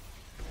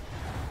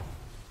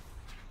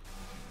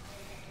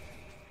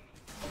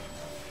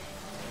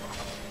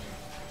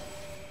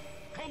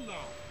 Come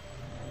now.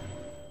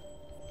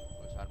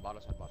 Sandbar.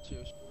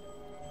 Cheers.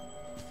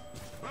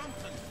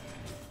 Rampant.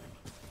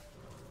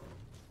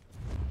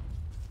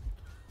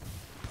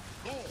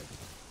 Go.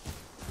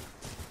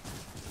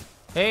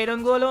 Hey,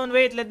 don't go alone.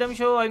 Wait, let them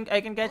show.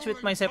 I can catch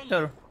with my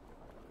scepter.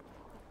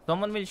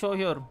 Someone will show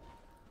here.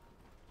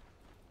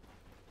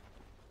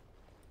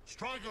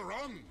 Striker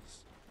runs.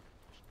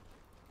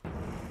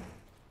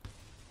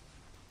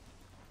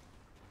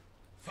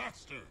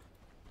 Faster.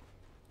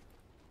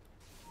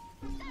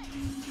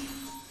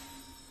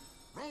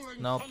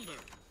 Rolling Nope. thunder.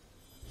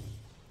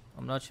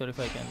 I'm not sure if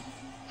I can.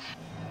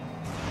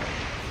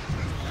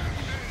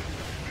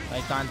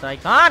 I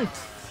can't.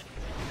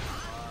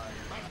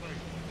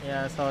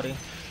 Yeah, sorry.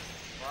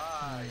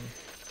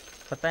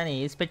 पता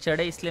नहीं इस पे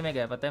चढ़े इसलिए मैं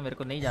गया, पता है मेरे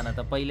को नहीं जाना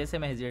था, पहले से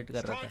मैं हेजिटेट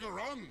कर रहा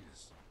था।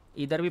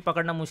 इधर भी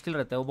पकड़ना मुश्किल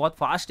रहता है, वो बहुत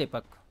फास्ट है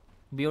पक।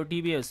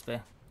 BOT भी है उस पे।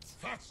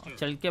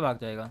 चल के भाग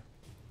जाएगा।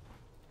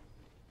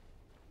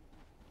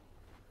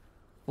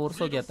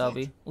 फोर्स हो गया था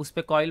अभी, उस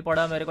पे कॉइल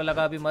पड़ा, मेरे को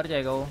लगा अभी मर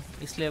जाएगा वो,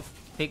 इसलिए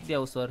फेंक दिया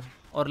उस पर।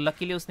 और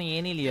लकीली उसने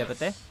ये नहीं लिया,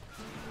 पता है,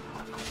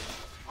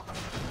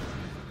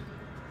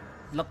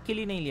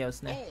 लकीली नहीं लिया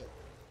उसने,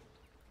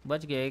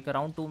 बच गया। एक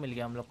राउंड 2 मिल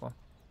गया हम लोग को।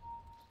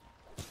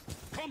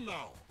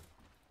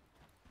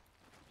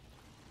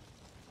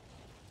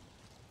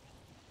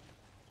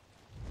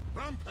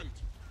 Rampant.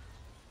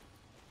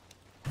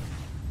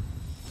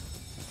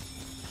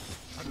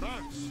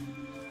 Advance.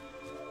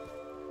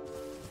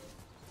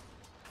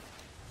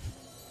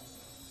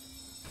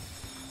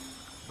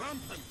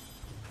 Rampant.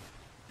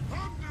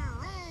 Thunder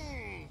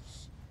rolls.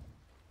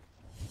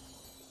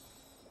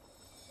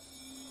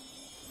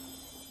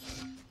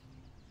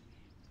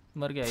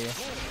 मर गया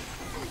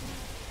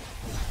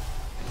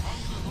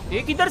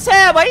ये किधर से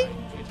आया भाई?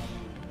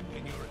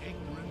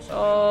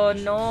 ओह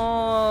नो,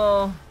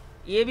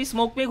 ये भी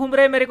स्मोक पे घूम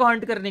रहे हैं मेरे को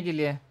हंट करने के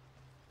लिए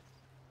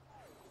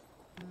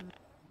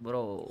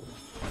ब्रो।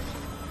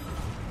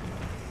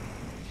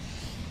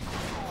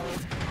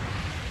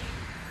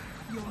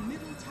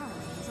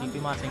 टीपी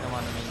मारने का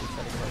मालूम नहीं कुछ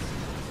सारे पास।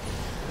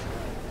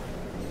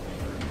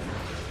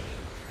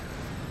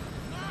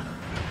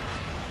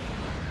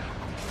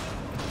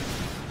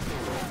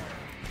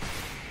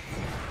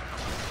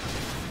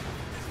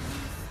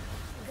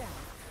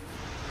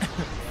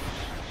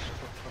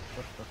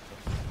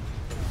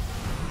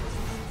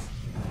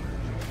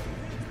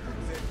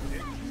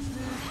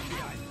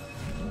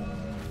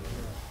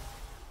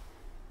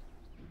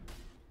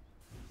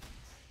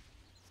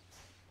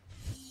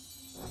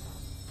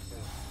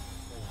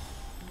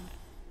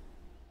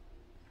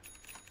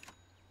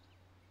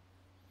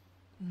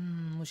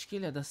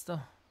 मुश्किल है दोस्तों।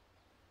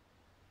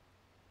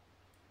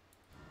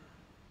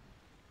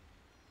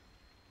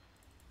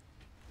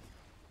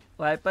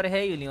 वाइपर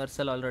है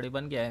यूनिवर्सल ऑलरेडी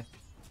बन गया है।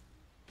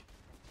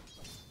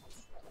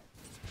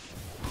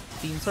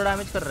 300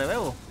 डैमेज कर रहा है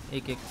वो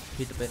एक एक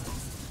हिट पे,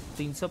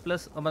 300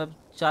 प्लस मतलब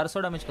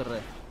 400 डैमेज कर रहा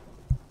है।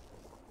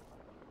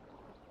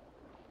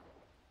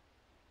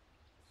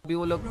 अभी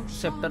वो लोग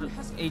सेप्टर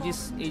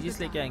एजिस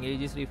लेके आएंगे,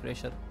 एजिस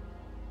रिफ्रेशर।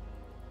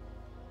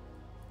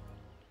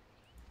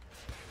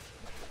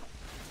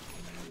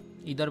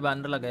 इधर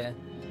बैनर लगा है।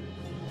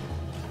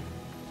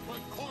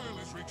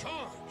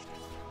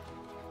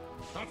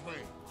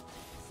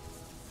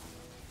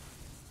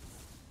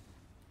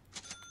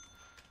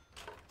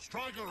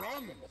 Striker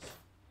runs.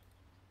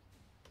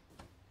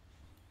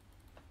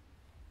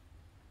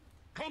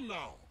 Come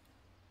now.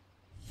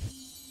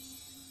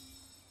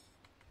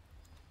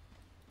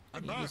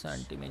 This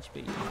anti-match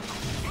पे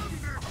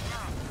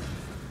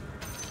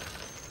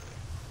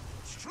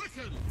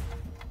Stricken.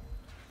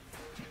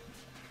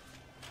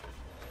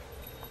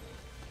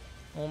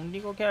 ओमनी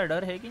को क्या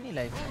डर है कि नहीं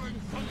लाइफ में?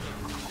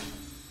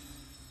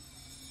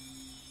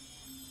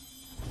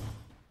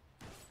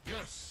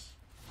 Yes.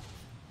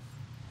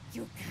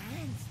 You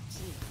can't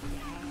cheat.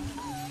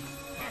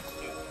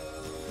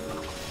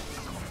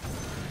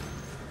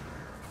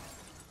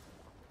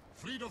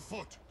 Fleet of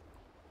foot.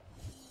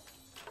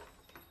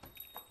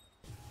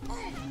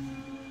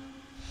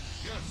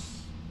 Yes.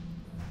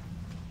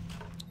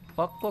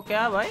 पक को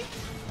क्या भाई?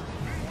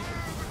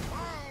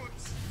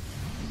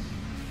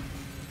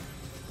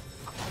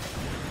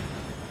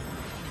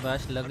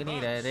 बस लग नहीं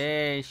रहा है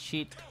रे।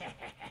 शिट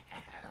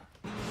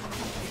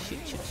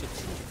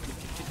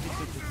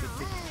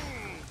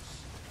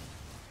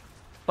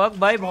पक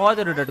भाई बहुत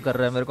इरिटेट कर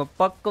रहा है मेरे को।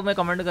 पक को मैं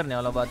कमेंट करने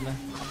वाला बाद में।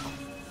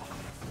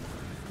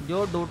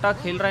 जो डोटा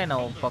खेल रहा है ना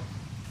वो पक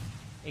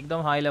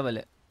एकदम हाई लेवल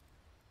है।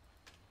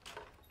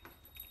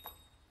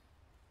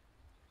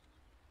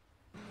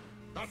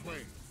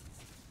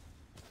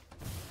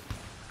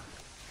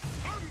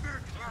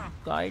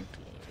 काइट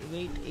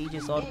वेट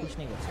एजेस और कुछ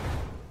नहीं कर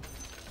सकता।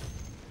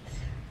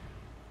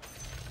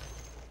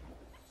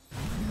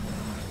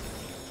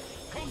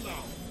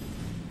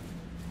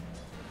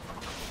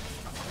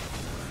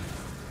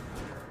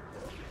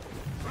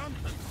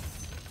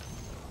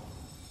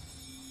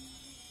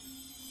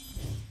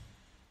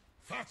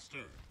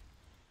 Faster.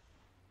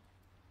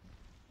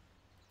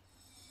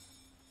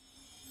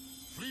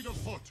 Fleet of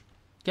foot.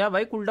 क्या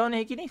भाई कूलडाउन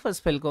है कि नहीं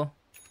फर्स्ट स्पेल को?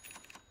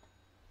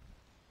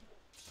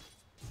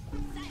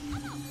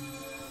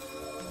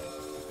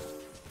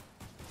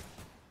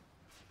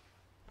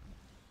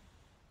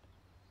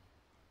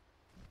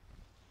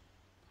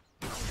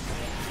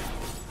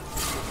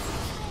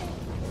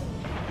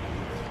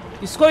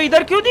 इसको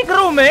इधर क्यों दिख रहा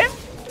हूं मैं?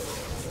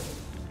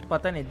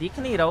 पता नहीं, दिख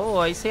नहीं रहा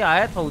हो, ऐसे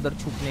आया था उधर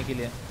छुपने के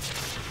लिए।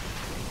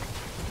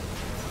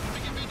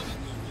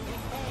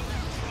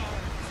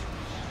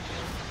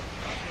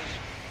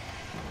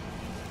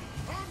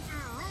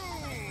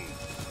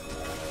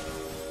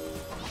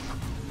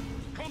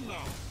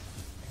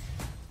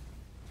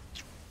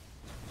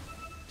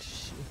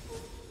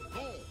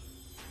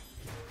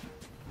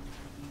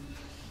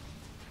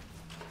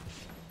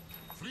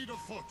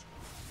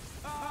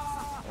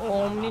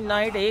 ओमनी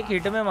नाइट एक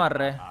हिट में मार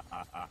रहा है।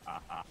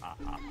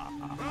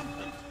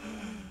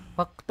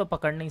 पक तो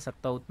पकड़ नहीं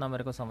सकता उतना,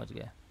 मेरे को समझ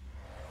गया।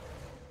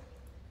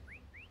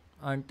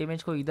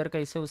 अल्टीमेट को इधर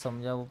कैसे वो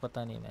समझा वो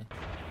पता नहीं मैं।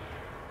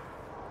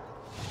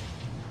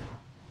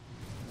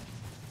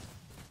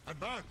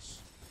 Advance.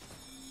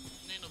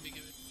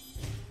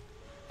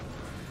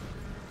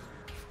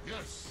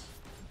 Yes.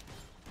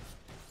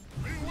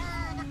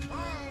 Beware the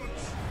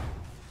clouds.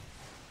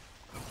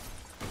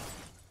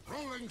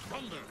 Rolling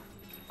thunder.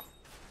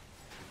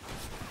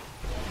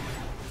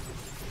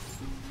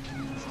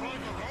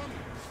 Strike a run.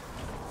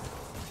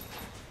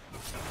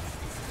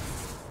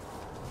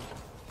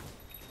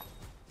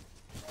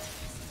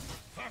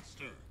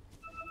 Faster.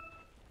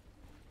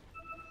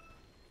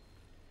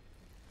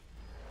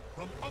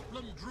 From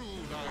upland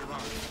Druid I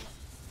ride.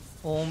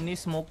 Omni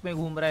smoke में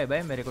घूम रहा है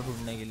भाई मेरे को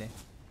ढूंढने के लिए।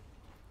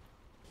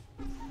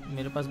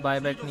 मेरे पास बाय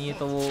बैक नहीं है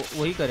तो वो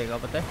वही करेगा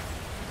पता है।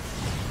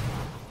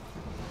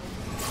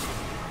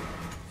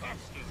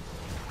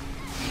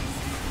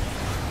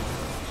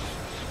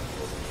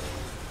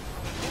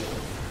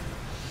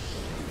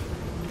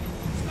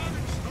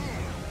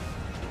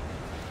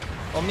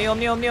 Omni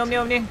omni omni omni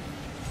omni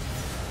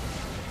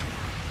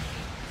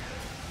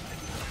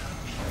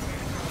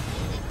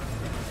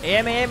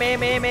M M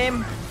M M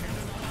M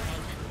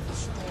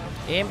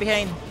M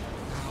behind.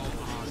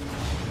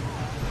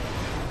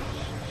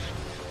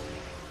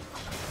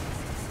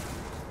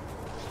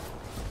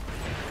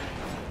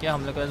 क्या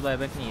हम लोग के पास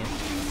बायबैक नहीं है?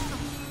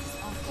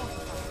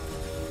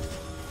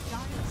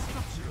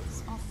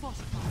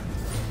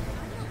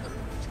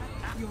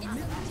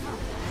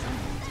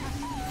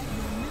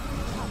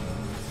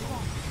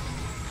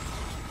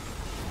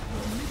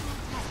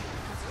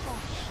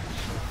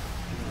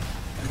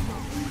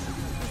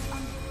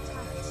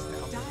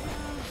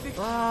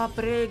 बाप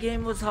रे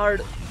गेम वाज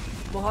हार्ड,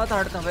 बहुत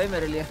हार्ड था भाई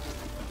मेरे लिए।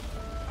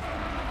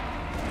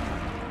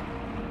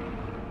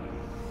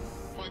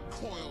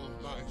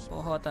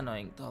 बहुत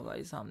अनोइंग था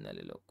भाई, सामने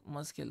वाले लोग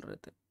मस्त खेल रहे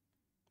थे,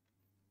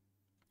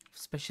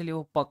 स्पेशली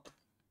वो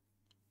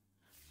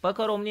पक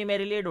और ओमनी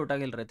मेरे लिए डोटा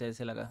खेल रहे थे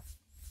ऐसे लगा।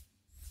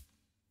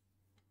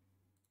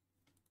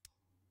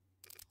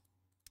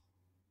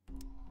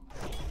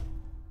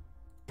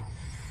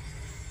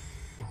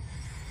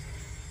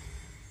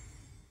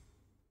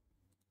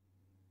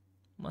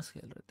 मस्त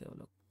खेल रहे थे वो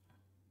लोग।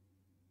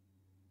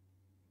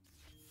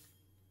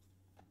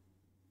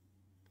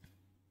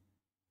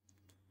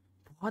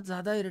 बहुत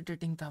ज़्यादा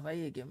इरिटेटिंग था भाई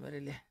ये गेम मेरे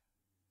लिए।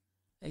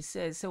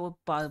 ऐसे ऐसे वो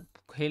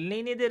खेलने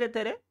ही नहीं दे रहे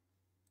तेरे।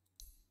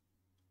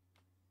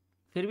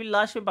 फिर भी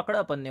लास्ट में पकड़ा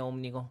अपन ने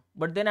ओमनी को,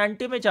 बट देन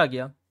एंटी मैच आ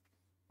गया।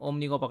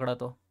 ओमनी को पकड़ा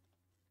तो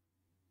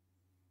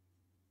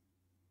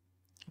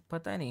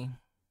पता नहीं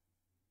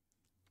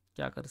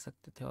क्या कर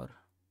सकते थे। और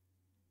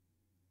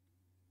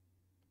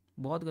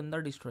बहुत गंदा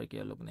डिस्ट्रॉय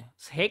किया लोग ने।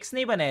 हेक्स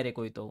नहीं बनाया रे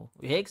कोई, तो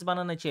हेक्स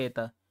बनाना चाहिए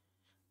था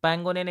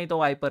पैंगो ने, नहीं तो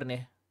वाइपर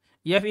ने,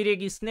 या फिर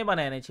एक इसने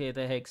बनाना चाहिए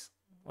था हेक्स।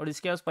 और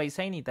इसके पास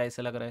पैसा ही नहीं था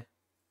ऐसा लग रहा है।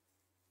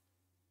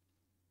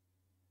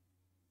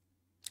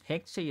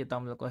 हेक्स चाहिए था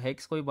हम लोग को,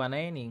 हेक्स कोई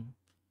बनाया ही नहीं,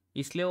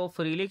 इसलिए वो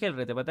फ्रीली खेल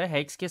रहे थे। पता है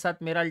हेक्स के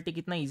साथ मेरा अल्टी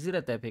कितना इजी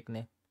रहता है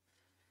फेंकने।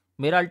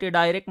 मेरा अल्टी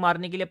डायरेक्ट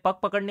मारने के लिए, पक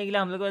पकड़ने के लिए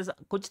हम लोग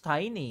को कुछ था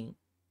ही नहीं।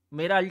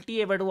 मेरा अल्टी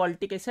है बट वो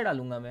अल्टी कैसे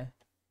डालूंगा मैं?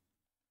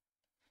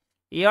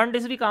 एऑन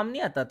डिस्क भी काम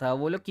नहीं आता था।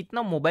 वो लोग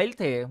कितना मोबाइल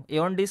थे।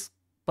 एऑन डिस्क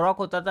प्रॉक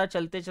होता था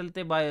चलते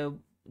चलते,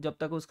 जब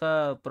तक उसका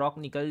प्रॉक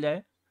निकल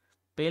जाए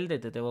पेल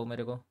देते थे वो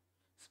मेरे को।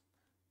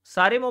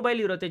 सारे मोबाइल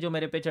हीरो थे जो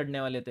मेरे पे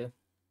चढ़ने वाले थे,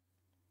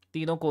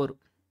 तीनों कोर।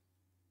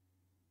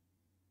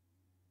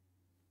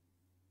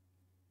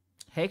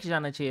 हेक्स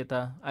जाना चाहिए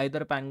था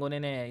आइदर पैंगोने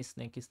ने,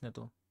 इसने किसने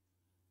तो।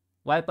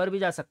 वाइपर भी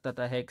जा सकता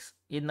था हेक्स।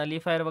 ये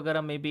नलीफायर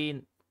वगैरह में भी,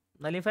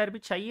 नलीफायर भी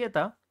चाहिए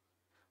था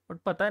बट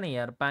पता नहीं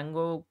यार,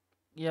 पैंगो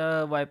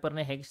या वाइपर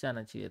ने हेक्स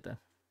जाना चाहिए था।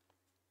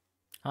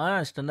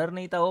 हाँ स्टनर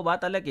नहीं था वो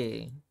बात अलग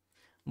है,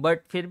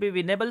 बट फिर भी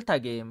विनेबल था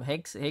गेम।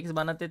 हेक्स हेक्स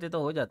बनाते थे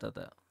तो हो जाता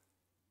था।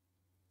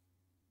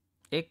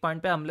 एक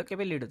पॉइंट पे हम लोग के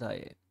भी लीड था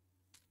ये।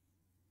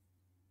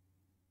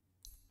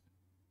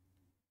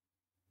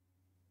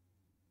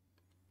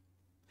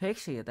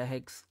 हेक्स चाहिए था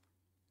हेक्स।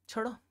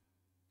 छोड़ो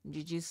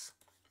जीजीस,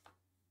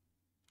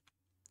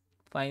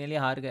 फाइनली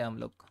हार गए हम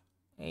लोग।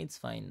 इट्स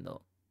फाइन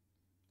दो।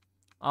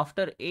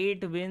 After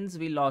 8 wins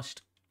we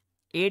lost.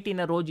 8 इन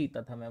अ रो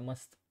जीता था मैं,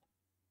 मस्त।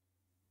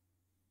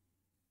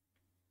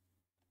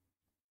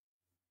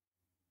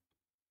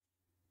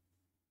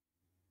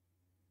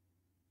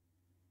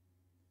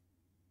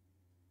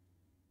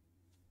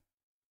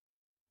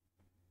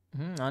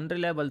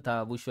 अनरिलायबल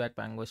था बुशवैक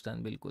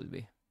पैंगोस्टन बिल्कुल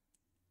भी।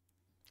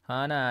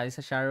 हाँ ना,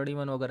 ऐसा शैडो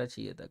डीमन वगैरह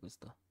चाहिए था कुछ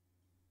तो।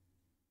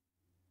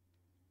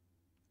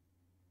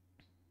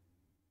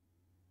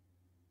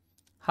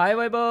 हाय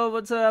वैभव,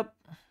 व्हाट्स अप?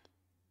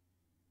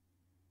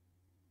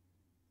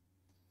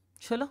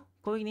 चलो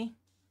कोई नहीं।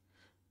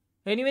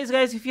 Anyways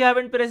guys, if you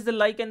haven't press the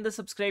like and the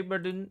subscribe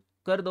button,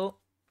 कर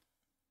दो।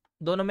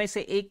 दोनों में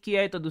से एक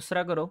किया है तो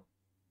दूसरा करो,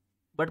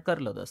 बट कर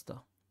लो दोस्तों।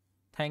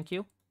 Thank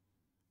you.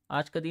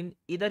 आज का दिन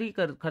इधर ही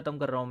खत्म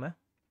कर रहा हूँ मैं।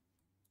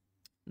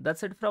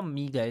 That's it from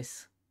me guys.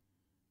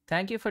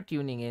 Thank you for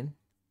tuning in,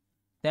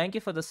 thank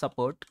you for the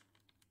support.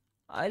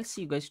 I'll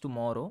see you guys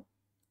tomorrow.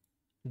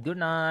 Good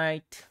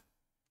night.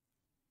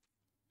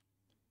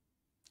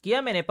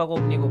 किया मैंने पक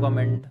ओपनिंग को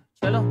कमेंट.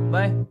 चलो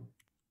bye.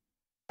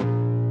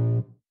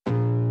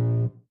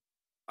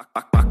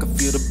 I can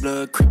feel the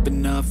blood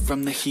creeping up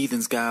from the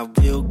heathens. Got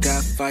will,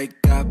 got fight,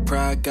 got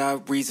pride,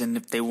 got reason.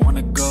 If they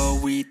wanna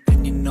go eat,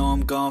 then you know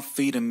I'm gon'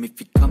 feed them.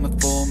 If you're coming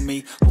for me,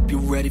 hope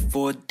you're ready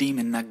for a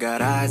demon. I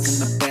got eyes in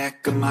the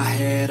back of my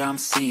head, I'm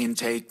seeing.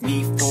 Take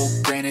me for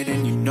granted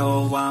and you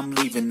know I'm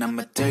leaving.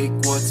 I'ma take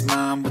what's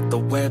mine with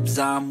the webs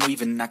I'm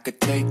weaving. I could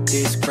take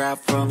this crowd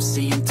from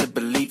seeing to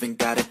believing.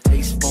 Got a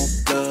taste for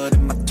blood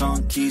and my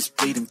tongue keeps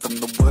bleeding. From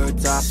the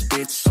words I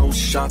spit, so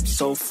sharp,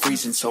 so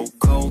freezing. So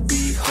cold,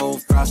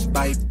 behold,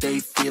 frostbite they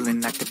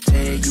feeling. I could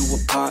tear you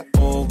apart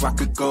or I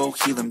could go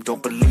heal them.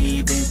 Don't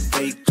believe in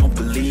fate, don't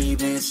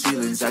believe in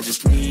ceilings. I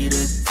just need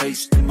a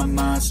taste and my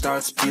mind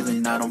starts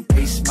peeling. I don't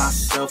pace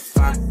myself,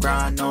 I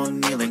grind on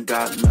kneeling.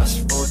 Got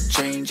lust for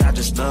change, I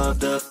just love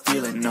the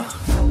feeling.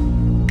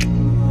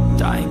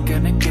 I ain't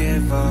gonna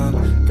give up.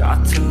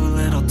 Got too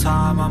little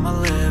time, I'ma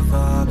live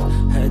up.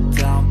 Head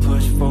down,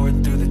 push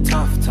forward through the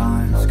tough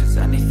times. Cause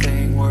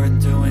anything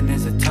worth doing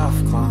is a tough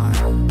climb.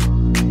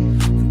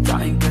 And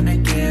I ain't gonna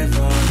give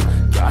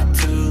up. Got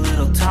too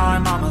little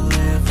time, I'ma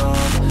live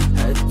up.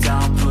 Head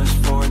down, push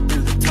forward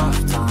through the tough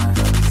times.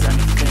 Cause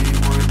anything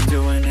worth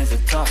doing is a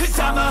tough climb. Cause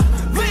I'ma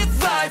live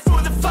life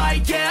for the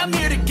fight, yeah, I'm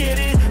here to get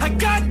it. I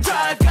got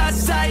drive, got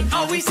sight,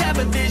 always have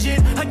a vision.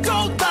 I go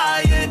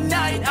by at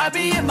night, I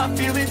be in my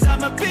feelings.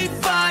 I'ma be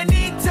fine,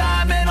 need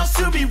time, and I'll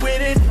soon be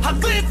winning. I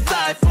live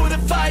life for the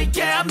fight,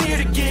 yeah, I'm here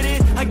to get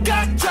it. I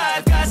got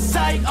drive, got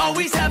sight,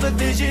 always have a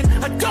vision.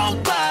 I go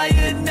by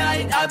at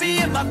night, I be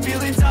in my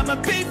feelings. I'ma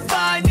be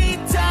fine, need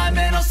time,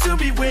 and I'll soon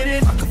be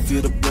winning. I can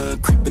feel the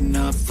blood creeping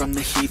up from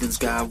the heathens.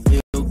 Got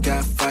will,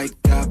 got fight,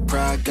 got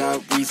pride, got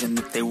reason.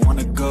 If they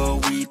wanna go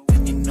eat,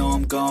 then you know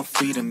I'm gon'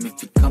 feed them.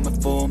 If you're coming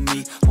for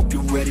me, hope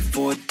you're ready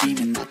for a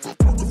demon. I can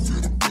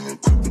feel the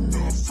blood creeping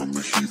up from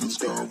the heathens.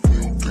 Got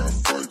will, got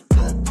fight,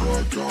 got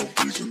pride,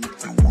 got reason. If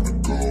they wanna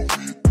go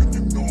eat, then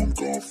you know I'm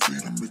gon'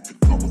 feed them. If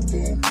you're coming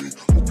for me,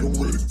 hope you're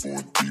ready for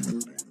a demon.